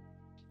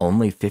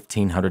 Only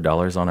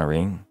 $1,500 on a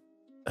ring?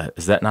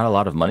 Is that not a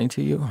lot of money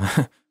to you?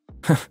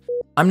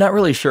 I'm not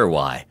really sure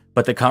why,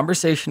 but the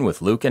conversation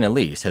with Luke and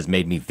Elise has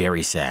made me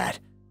very sad.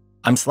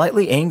 I'm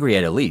slightly angry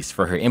at Elise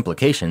for her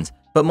implications,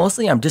 but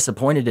mostly I'm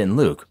disappointed in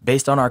Luke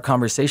based on our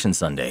conversation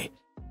Sunday.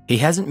 He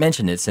hasn't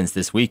mentioned it since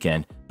this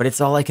weekend, but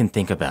it's all I can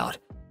think about.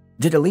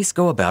 Did Elise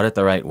go about it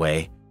the right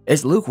way?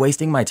 Is Luke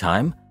wasting my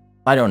time?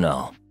 I don't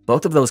know.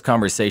 Both of those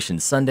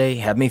conversations Sunday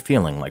have me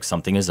feeling like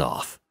something is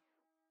off.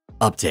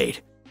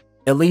 Update.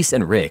 Elise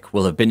and Rick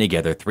will have been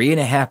together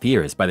 3.5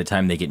 years by the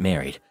time they get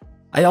married.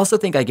 I also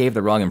think I gave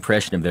the wrong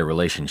impression of their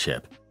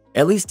relationship.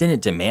 Elise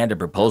didn't demand a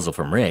proposal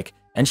from Rick,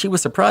 and she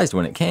was surprised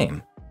when it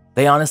came.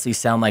 They honestly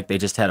sound like they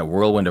just had a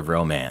whirlwind of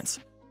romance.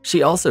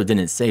 She also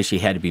didn't say she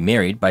had to be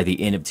married by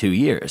the end of 2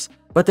 years,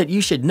 but that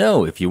you should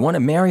know if you want to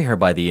marry her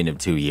by the end of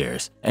 2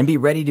 years and be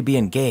ready to be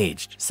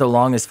engaged so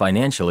long as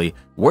financially,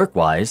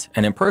 work-wise,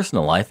 and in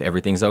personal life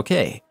everything's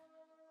okay.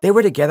 They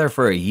were together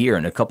for a year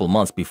and a couple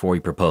months before he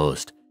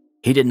proposed.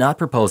 He did not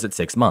propose at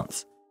 6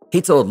 months.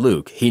 He told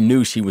Luke he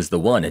knew she was the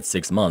one at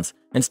 6 months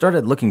and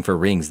started looking for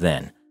rings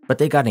then, but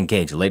they got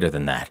engaged later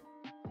than that.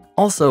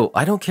 Also,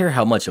 I don't care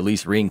how much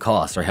Elise's ring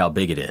costs or how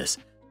big it is.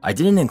 I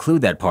didn't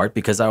include that part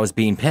because I was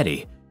being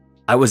petty.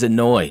 I was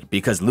annoyed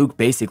because Luke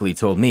basically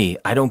told me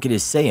I don't get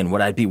his say in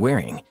what I'd be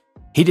wearing.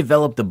 He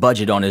developed the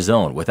budget on his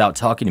own without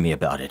talking to me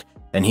about it,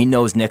 and he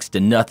knows next to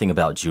nothing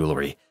about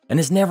jewelry and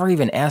has never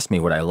even asked me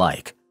what I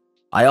like.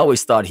 I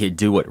always thought he'd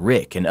do what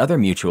Rick and other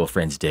mutual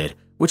friends did,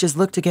 which is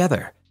look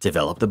together,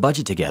 develop the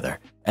budget together,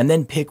 and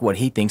then pick what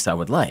he thinks I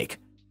would like.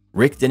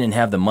 Rick didn't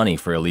have the money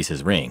for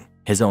Elise's ring,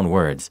 his own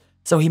words,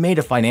 so he made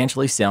a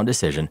financially sound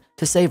decision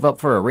to save up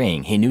for a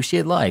ring he knew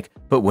she'd like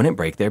but wouldn't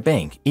break their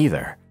bank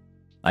either.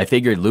 I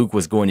figured Luke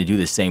was going to do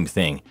the same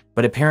thing,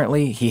 but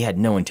apparently he had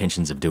no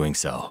intentions of doing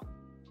so.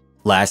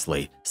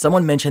 Lastly,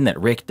 someone mentioned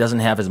that Rick doesn't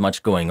have as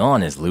much going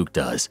on as Luke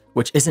does,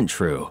 which isn't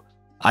true.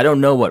 I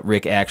don't know what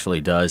Rick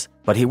actually does,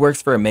 but he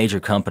works for a major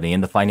company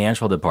in the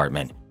financial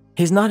department.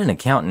 He's not an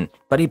accountant,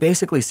 but he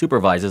basically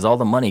supervises all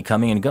the money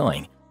coming and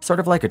going, sort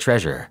of like a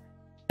treasurer.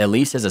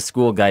 Elise is a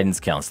school guidance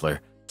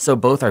counselor, so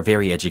both are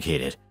very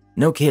educated.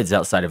 No kids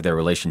outside of their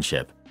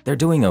relationship. They're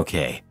doing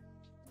okay.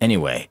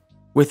 Anyway,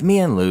 with me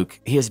and Luke,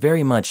 he is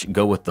very much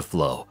go with the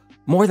flow.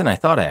 More than I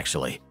thought,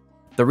 actually.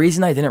 The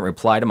reason I didn't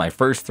reply to my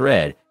first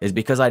thread is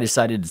because I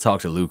decided to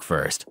talk to Luke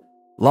first.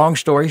 Long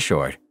story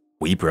short,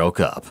 we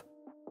broke up.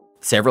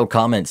 Several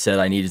comments said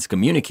I needed to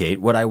communicate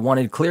what I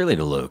wanted clearly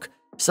to Luke,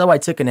 so I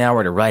took an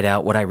hour to write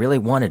out what I really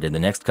wanted in the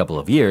next couple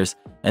of years,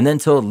 and then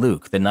told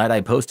Luke the night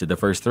I posted the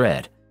first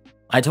thread.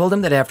 I told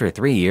him that after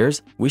 3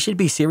 years, we should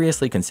be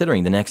seriously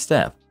considering the next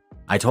step.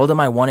 I told him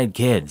I wanted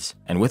kids,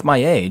 and with my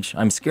age,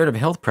 I'm scared of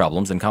health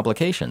problems and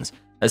complications,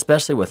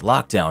 especially with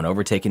lockdown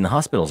overtaking the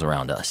hospitals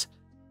around us.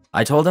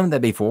 I told him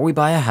that before we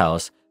buy a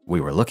house,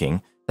 we were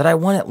looking, that I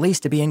want at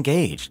least to be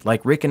engaged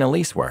like Rick and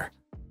Elise were.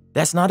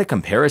 That's not a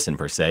comparison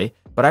per se,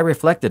 but I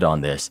reflected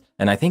on this,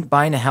 and I think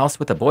buying a house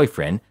with a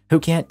boyfriend who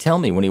can't tell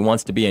me when he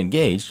wants to be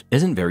engaged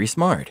isn't very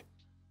smart.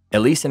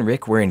 Elise and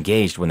Rick were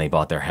engaged when they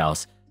bought their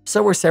house,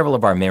 so were several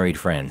of our married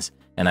friends,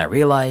 and I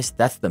realized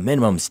that's the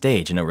minimum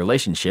stage in a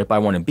relationship I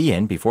want to be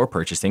in before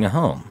purchasing a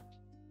home.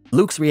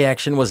 Luke's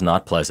reaction was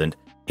not pleasant.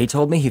 He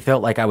told me he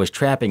felt like I was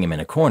trapping him in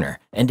a corner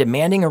and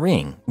demanding a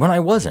ring when I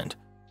wasn't.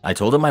 I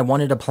told him I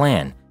wanted a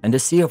plan and to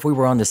see if we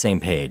were on the same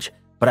page,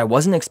 but I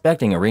wasn't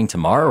expecting a ring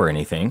tomorrow or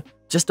anything,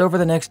 just over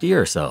the next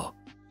year or so.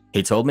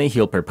 He told me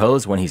he'll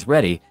propose when he's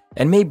ready,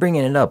 and me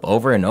bringing it up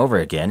over and over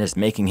again is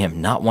making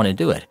him not want to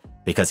do it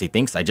because he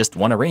thinks I just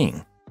want a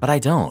ring. But I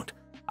don't.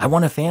 I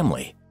want a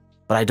family.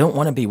 But I don't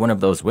want to be one of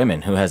those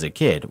women who has a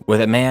kid with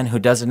a man who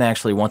doesn't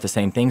actually want the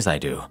same things I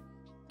do.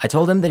 I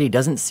told him that he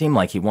doesn't seem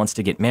like he wants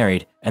to get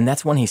married, and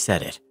that's when he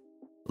said it.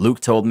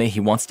 Luke told me he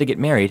wants to get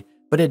married,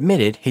 but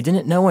admitted he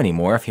didn't know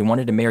anymore if he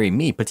wanted to marry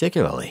me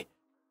particularly.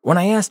 When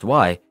I asked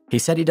why, he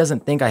said he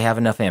doesn't think I have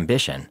enough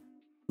ambition.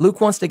 Luke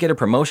wants to get a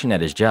promotion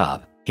at his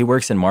job. He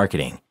works in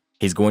marketing.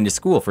 He's going to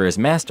school for his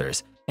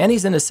master's, and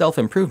he's into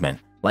self-improvement,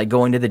 like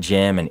going to the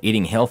gym and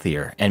eating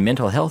healthier and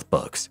mental health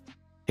books.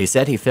 He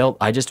said he felt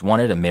I just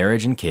wanted a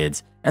marriage and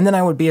kids, and then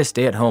I would be a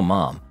stay-at-home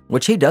mom,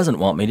 which he doesn't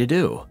want me to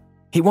do.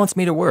 He wants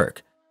me to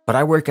work, but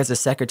I work as a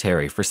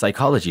secretary for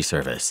psychology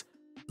service.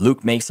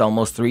 Luke makes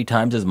almost 3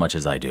 times as much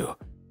as I do,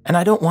 and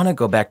I don't want to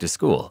go back to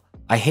school.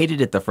 I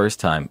hated it the first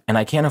time, and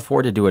I can't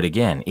afford to do it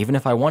again even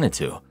if I wanted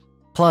to.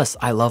 Plus,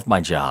 I love my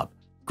job.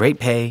 Great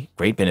pay,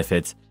 great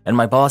benefits, and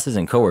my bosses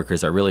and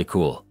coworkers are really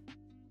cool.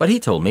 But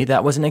he told me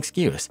that was an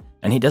excuse,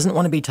 and he doesn't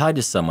want to be tied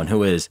to someone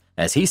who is,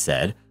 as he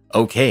said,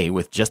 okay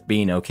with just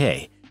being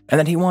okay, and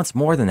that he wants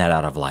more than that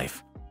out of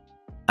life.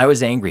 I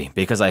was angry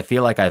because I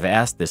feel like I've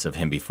asked this of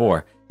him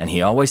before, and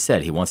he always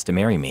said he wants to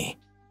marry me.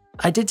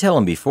 I did tell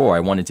him before I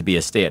wanted to be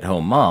a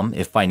stay-at-home mom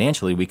if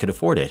financially we could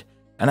afford it,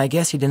 and I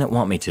guess he didn't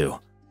want me to.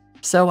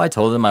 So I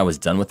told him I was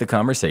done with the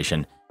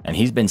conversation, and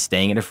he's been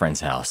staying at a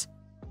friend's house.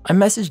 I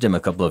messaged him a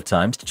couple of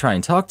times to try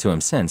and talk to him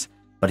since,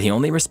 but he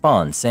only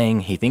responds saying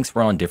he thinks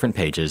we're on different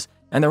pages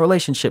and the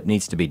relationship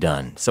needs to be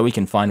done so we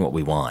can find what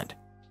we want.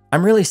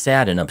 I'm really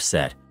sad and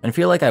upset and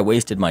feel like I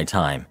wasted my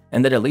time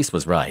and that Elise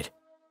was right.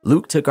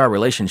 Luke took our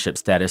relationship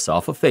status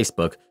off of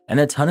Facebook, and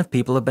a ton of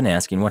people have been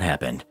asking what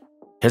happened.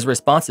 His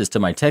responses to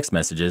my text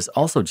messages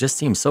also just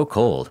seem so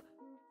cold.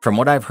 From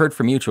what I've heard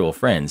from mutual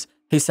friends,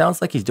 he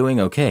sounds like he's doing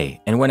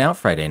okay and went out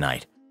Friday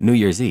night, New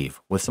Year's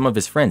Eve, with some of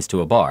his friends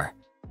to a bar.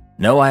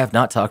 No, I have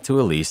not talked to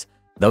Elise,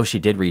 though she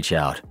did reach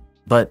out,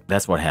 but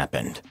that's what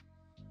happened.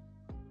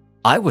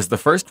 I was the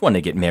first one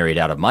to get married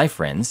out of my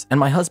friends and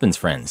my husband's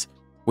friends.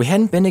 We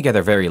hadn't been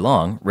together very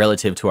long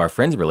relative to our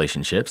friends'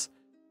 relationships.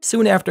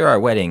 Soon after our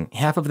wedding,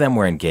 half of them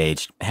were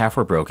engaged, half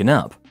were broken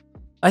up.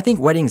 I think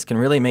weddings can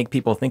really make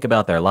people think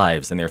about their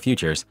lives and their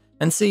futures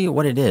and see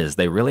what it is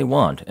they really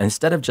want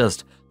instead of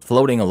just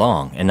floating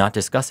along and not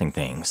discussing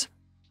things.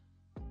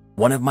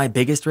 One of my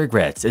biggest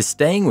regrets is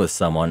staying with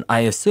someone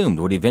I assumed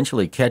would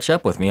eventually catch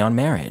up with me on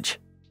marriage.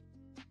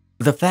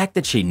 The fact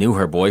that she knew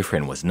her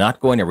boyfriend was not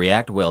going to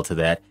react well to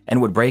that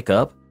and would break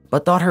up,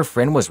 but thought her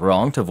friend was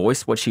wrong to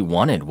voice what she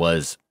wanted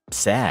was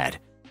sad.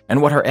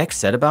 And what her ex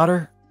said about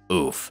her?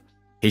 Oof.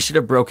 He should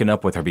have broken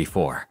up with her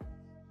before.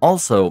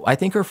 Also, I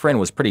think her friend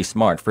was pretty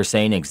smart for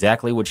saying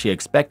exactly what she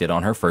expected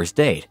on her first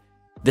date.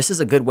 This is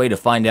a good way to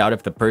find out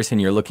if the person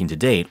you're looking to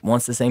date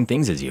wants the same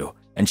things as you,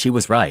 and she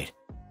was right.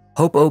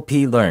 Hope OP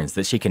learns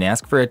that she can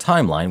ask for a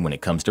timeline when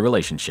it comes to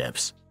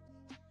relationships.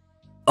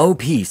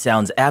 OP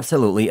sounds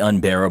absolutely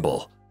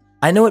unbearable.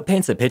 I know it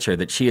paints a picture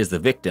that she is the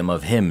victim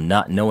of him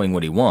not knowing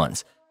what he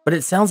wants, but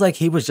it sounds like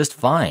he was just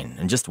fine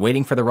and just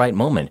waiting for the right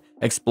moment,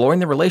 exploring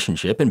the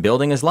relationship and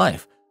building his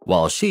life,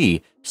 while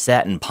she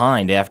sat and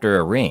pined after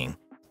a ring,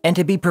 and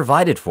to be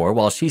provided for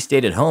while she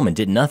stayed at home and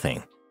did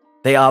nothing.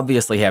 They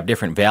obviously have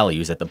different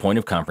values at the point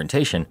of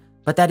confrontation,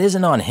 but that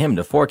isn't on him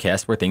to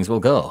forecast where things will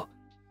go.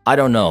 I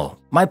don't know,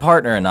 my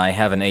partner and I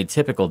have an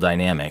atypical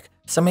dynamic,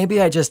 so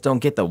maybe I just don't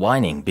get the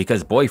whining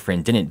because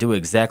boyfriend didn't do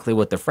exactly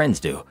what the friends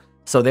do,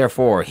 so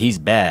therefore he's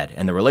bad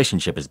and the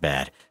relationship is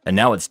bad, and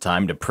now it's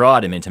time to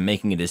prod him into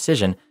making a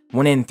decision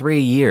when in 3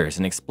 years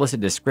an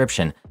explicit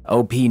description,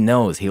 OP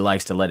knows he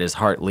likes to let his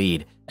heart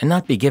lead and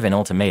not be given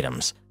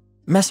ultimatums.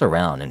 Mess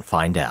around and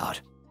find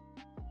out.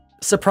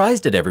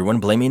 Surprised at everyone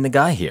blaming the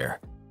guy here.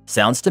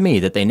 Sounds to me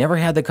that they never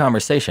had the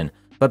conversation,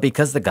 but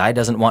because the guy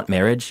doesn't want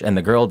marriage and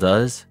the girl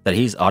does, that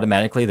he's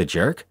automatically the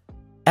jerk?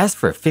 As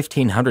for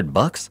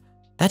 $1,500,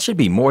 that should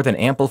be more than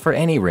ample for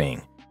any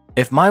ring.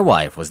 If my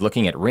wife was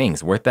looking at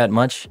rings worth that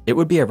much, it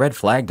would be a red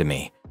flag to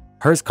me.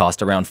 Hers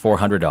cost around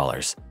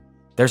 $400.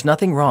 There's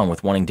nothing wrong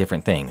with wanting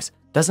different things.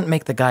 Doesn't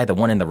make the guy the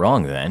one in the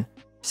wrong then.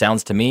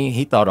 Sounds to me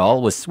he thought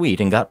all was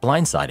sweet and got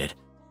blindsided.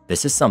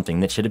 This is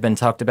something that should have been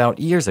talked about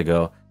years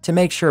ago to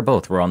make sure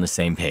both were on the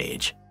same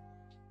page.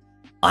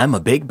 I'm a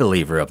big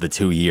believer of the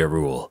 2-year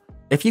rule.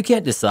 If you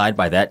can't decide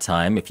by that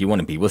time if you want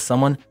to be with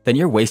someone, then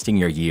you're wasting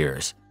your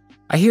years.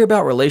 I hear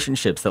about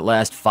relationships that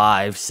last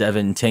 5,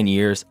 7, 10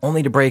 years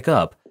only to break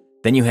up.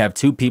 Then you have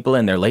two people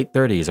in their late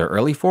 30s or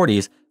early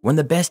 40s when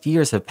the best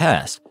years have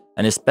passed,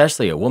 and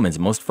especially a woman's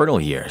most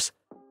fertile years.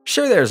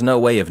 Sure, there's no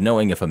way of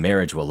knowing if a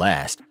marriage will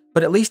last,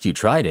 but at least you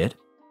tried it.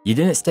 You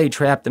didn't stay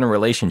trapped in a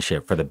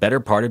relationship for the better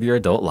part of your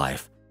adult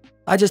life.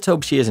 I just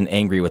hope she isn't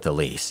angry with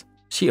Elise.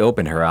 She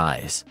opened her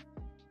eyes.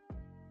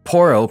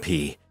 Poor OP.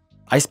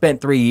 I spent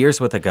 3 years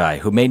with a guy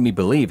who made me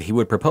believe he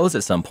would propose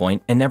at some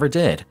point and never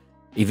did.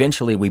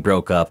 Eventually we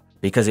broke up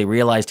because he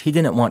realized he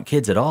didn't want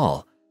kids at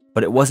all.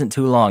 But it wasn't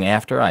too long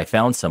after I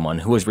found someone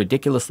who was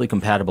ridiculously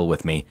compatible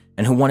with me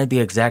and who wanted the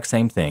exact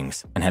same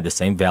things and had the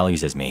same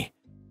values as me.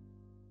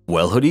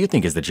 Well, who do you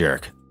think is the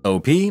jerk?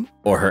 OP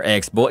or her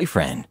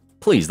ex-boyfriend?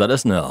 Please let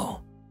us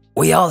know.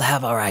 We all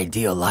have our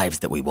ideal lives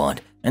that we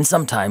want, and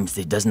sometimes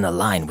it doesn't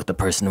align with the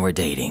person we're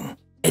dating.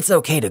 It's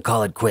okay to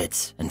call it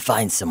quits and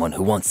find someone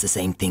who wants the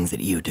same things that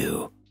you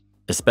do.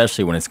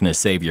 Especially when it's going to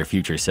save your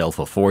future self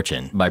a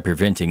fortune by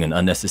preventing an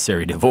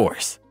unnecessary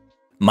divorce.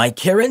 My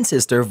Karen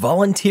sister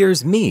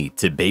volunteers me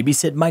to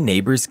babysit my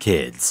neighbor's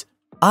kids.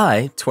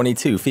 I,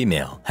 22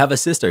 female, have a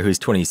sister who's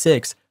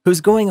 26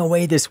 who's going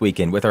away this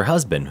weekend with her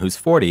husband who's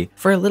 40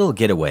 for a little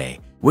getaway,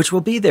 which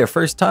will be their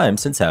first time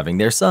since having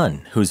their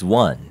son, who's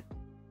 1.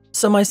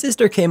 So my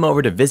sister came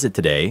over to visit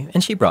today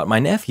and she brought my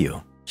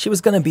nephew. She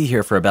was going to be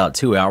here for about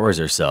 2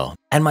 hours or so,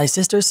 and my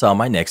sister saw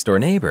my next-door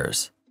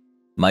neighbors.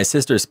 My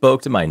sister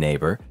spoke to my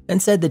neighbor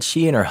and said that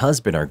she and her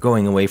husband are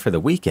going away for the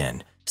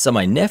weekend, so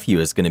my nephew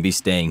is going to be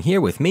staying here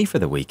with me for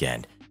the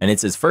weekend, and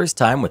it's his first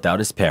time without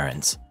his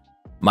parents.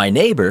 My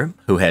neighbor,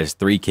 who has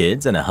 3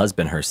 kids and a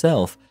husband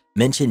herself,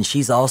 mentioned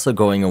she's also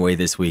going away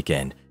this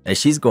weekend, as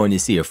she's going to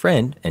see a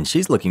friend and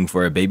she's looking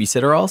for a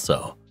babysitter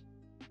also.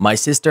 My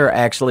sister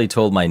actually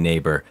told my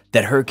neighbor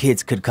that her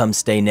kids could come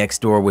stay next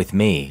door with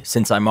me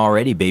since I'm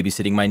already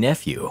babysitting my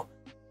nephew.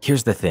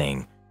 Here's the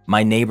thing,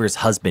 my neighbor's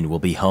husband will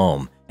be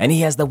home and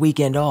he has the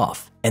weekend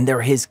off, and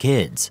they're his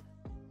kids.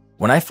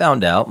 When I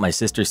found out my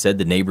sister said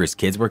the neighbor's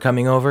kids were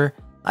coming over,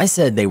 I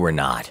said they were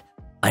not.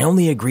 I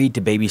only agreed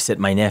to babysit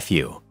my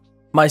nephew.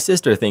 My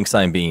sister thinks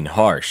I'm being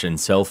harsh and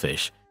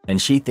selfish,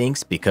 and she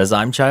thinks because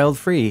I'm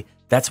child-free,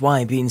 that's why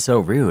I'm being so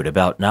rude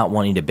about not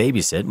wanting to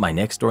babysit my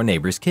next-door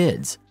neighbor's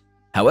kids.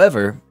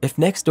 However, if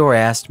next door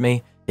asked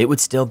me, it would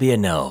still be a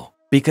no,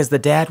 because the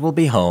dad will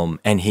be home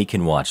and he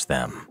can watch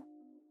them.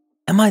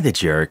 Am I the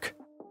jerk?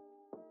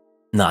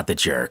 Not the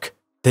jerk.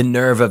 The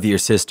nerve of your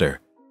sister.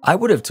 I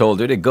would have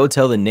told her to go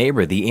tell the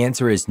neighbor the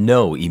answer is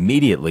no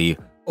immediately,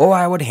 or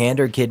I would hand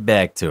her kid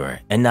back to her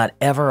and not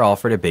ever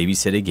offer to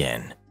babysit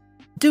again.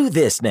 Do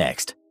this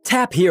next.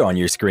 Tap here on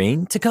your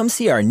screen to come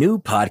see our new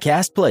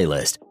podcast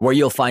playlist, where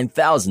you'll find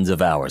thousands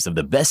of hours of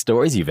the best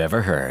stories you've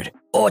ever heard.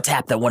 Or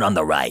tap the one on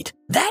the right.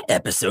 That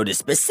episode is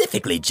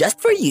specifically just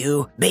for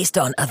you, based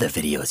on other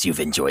videos you've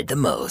enjoyed the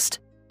most.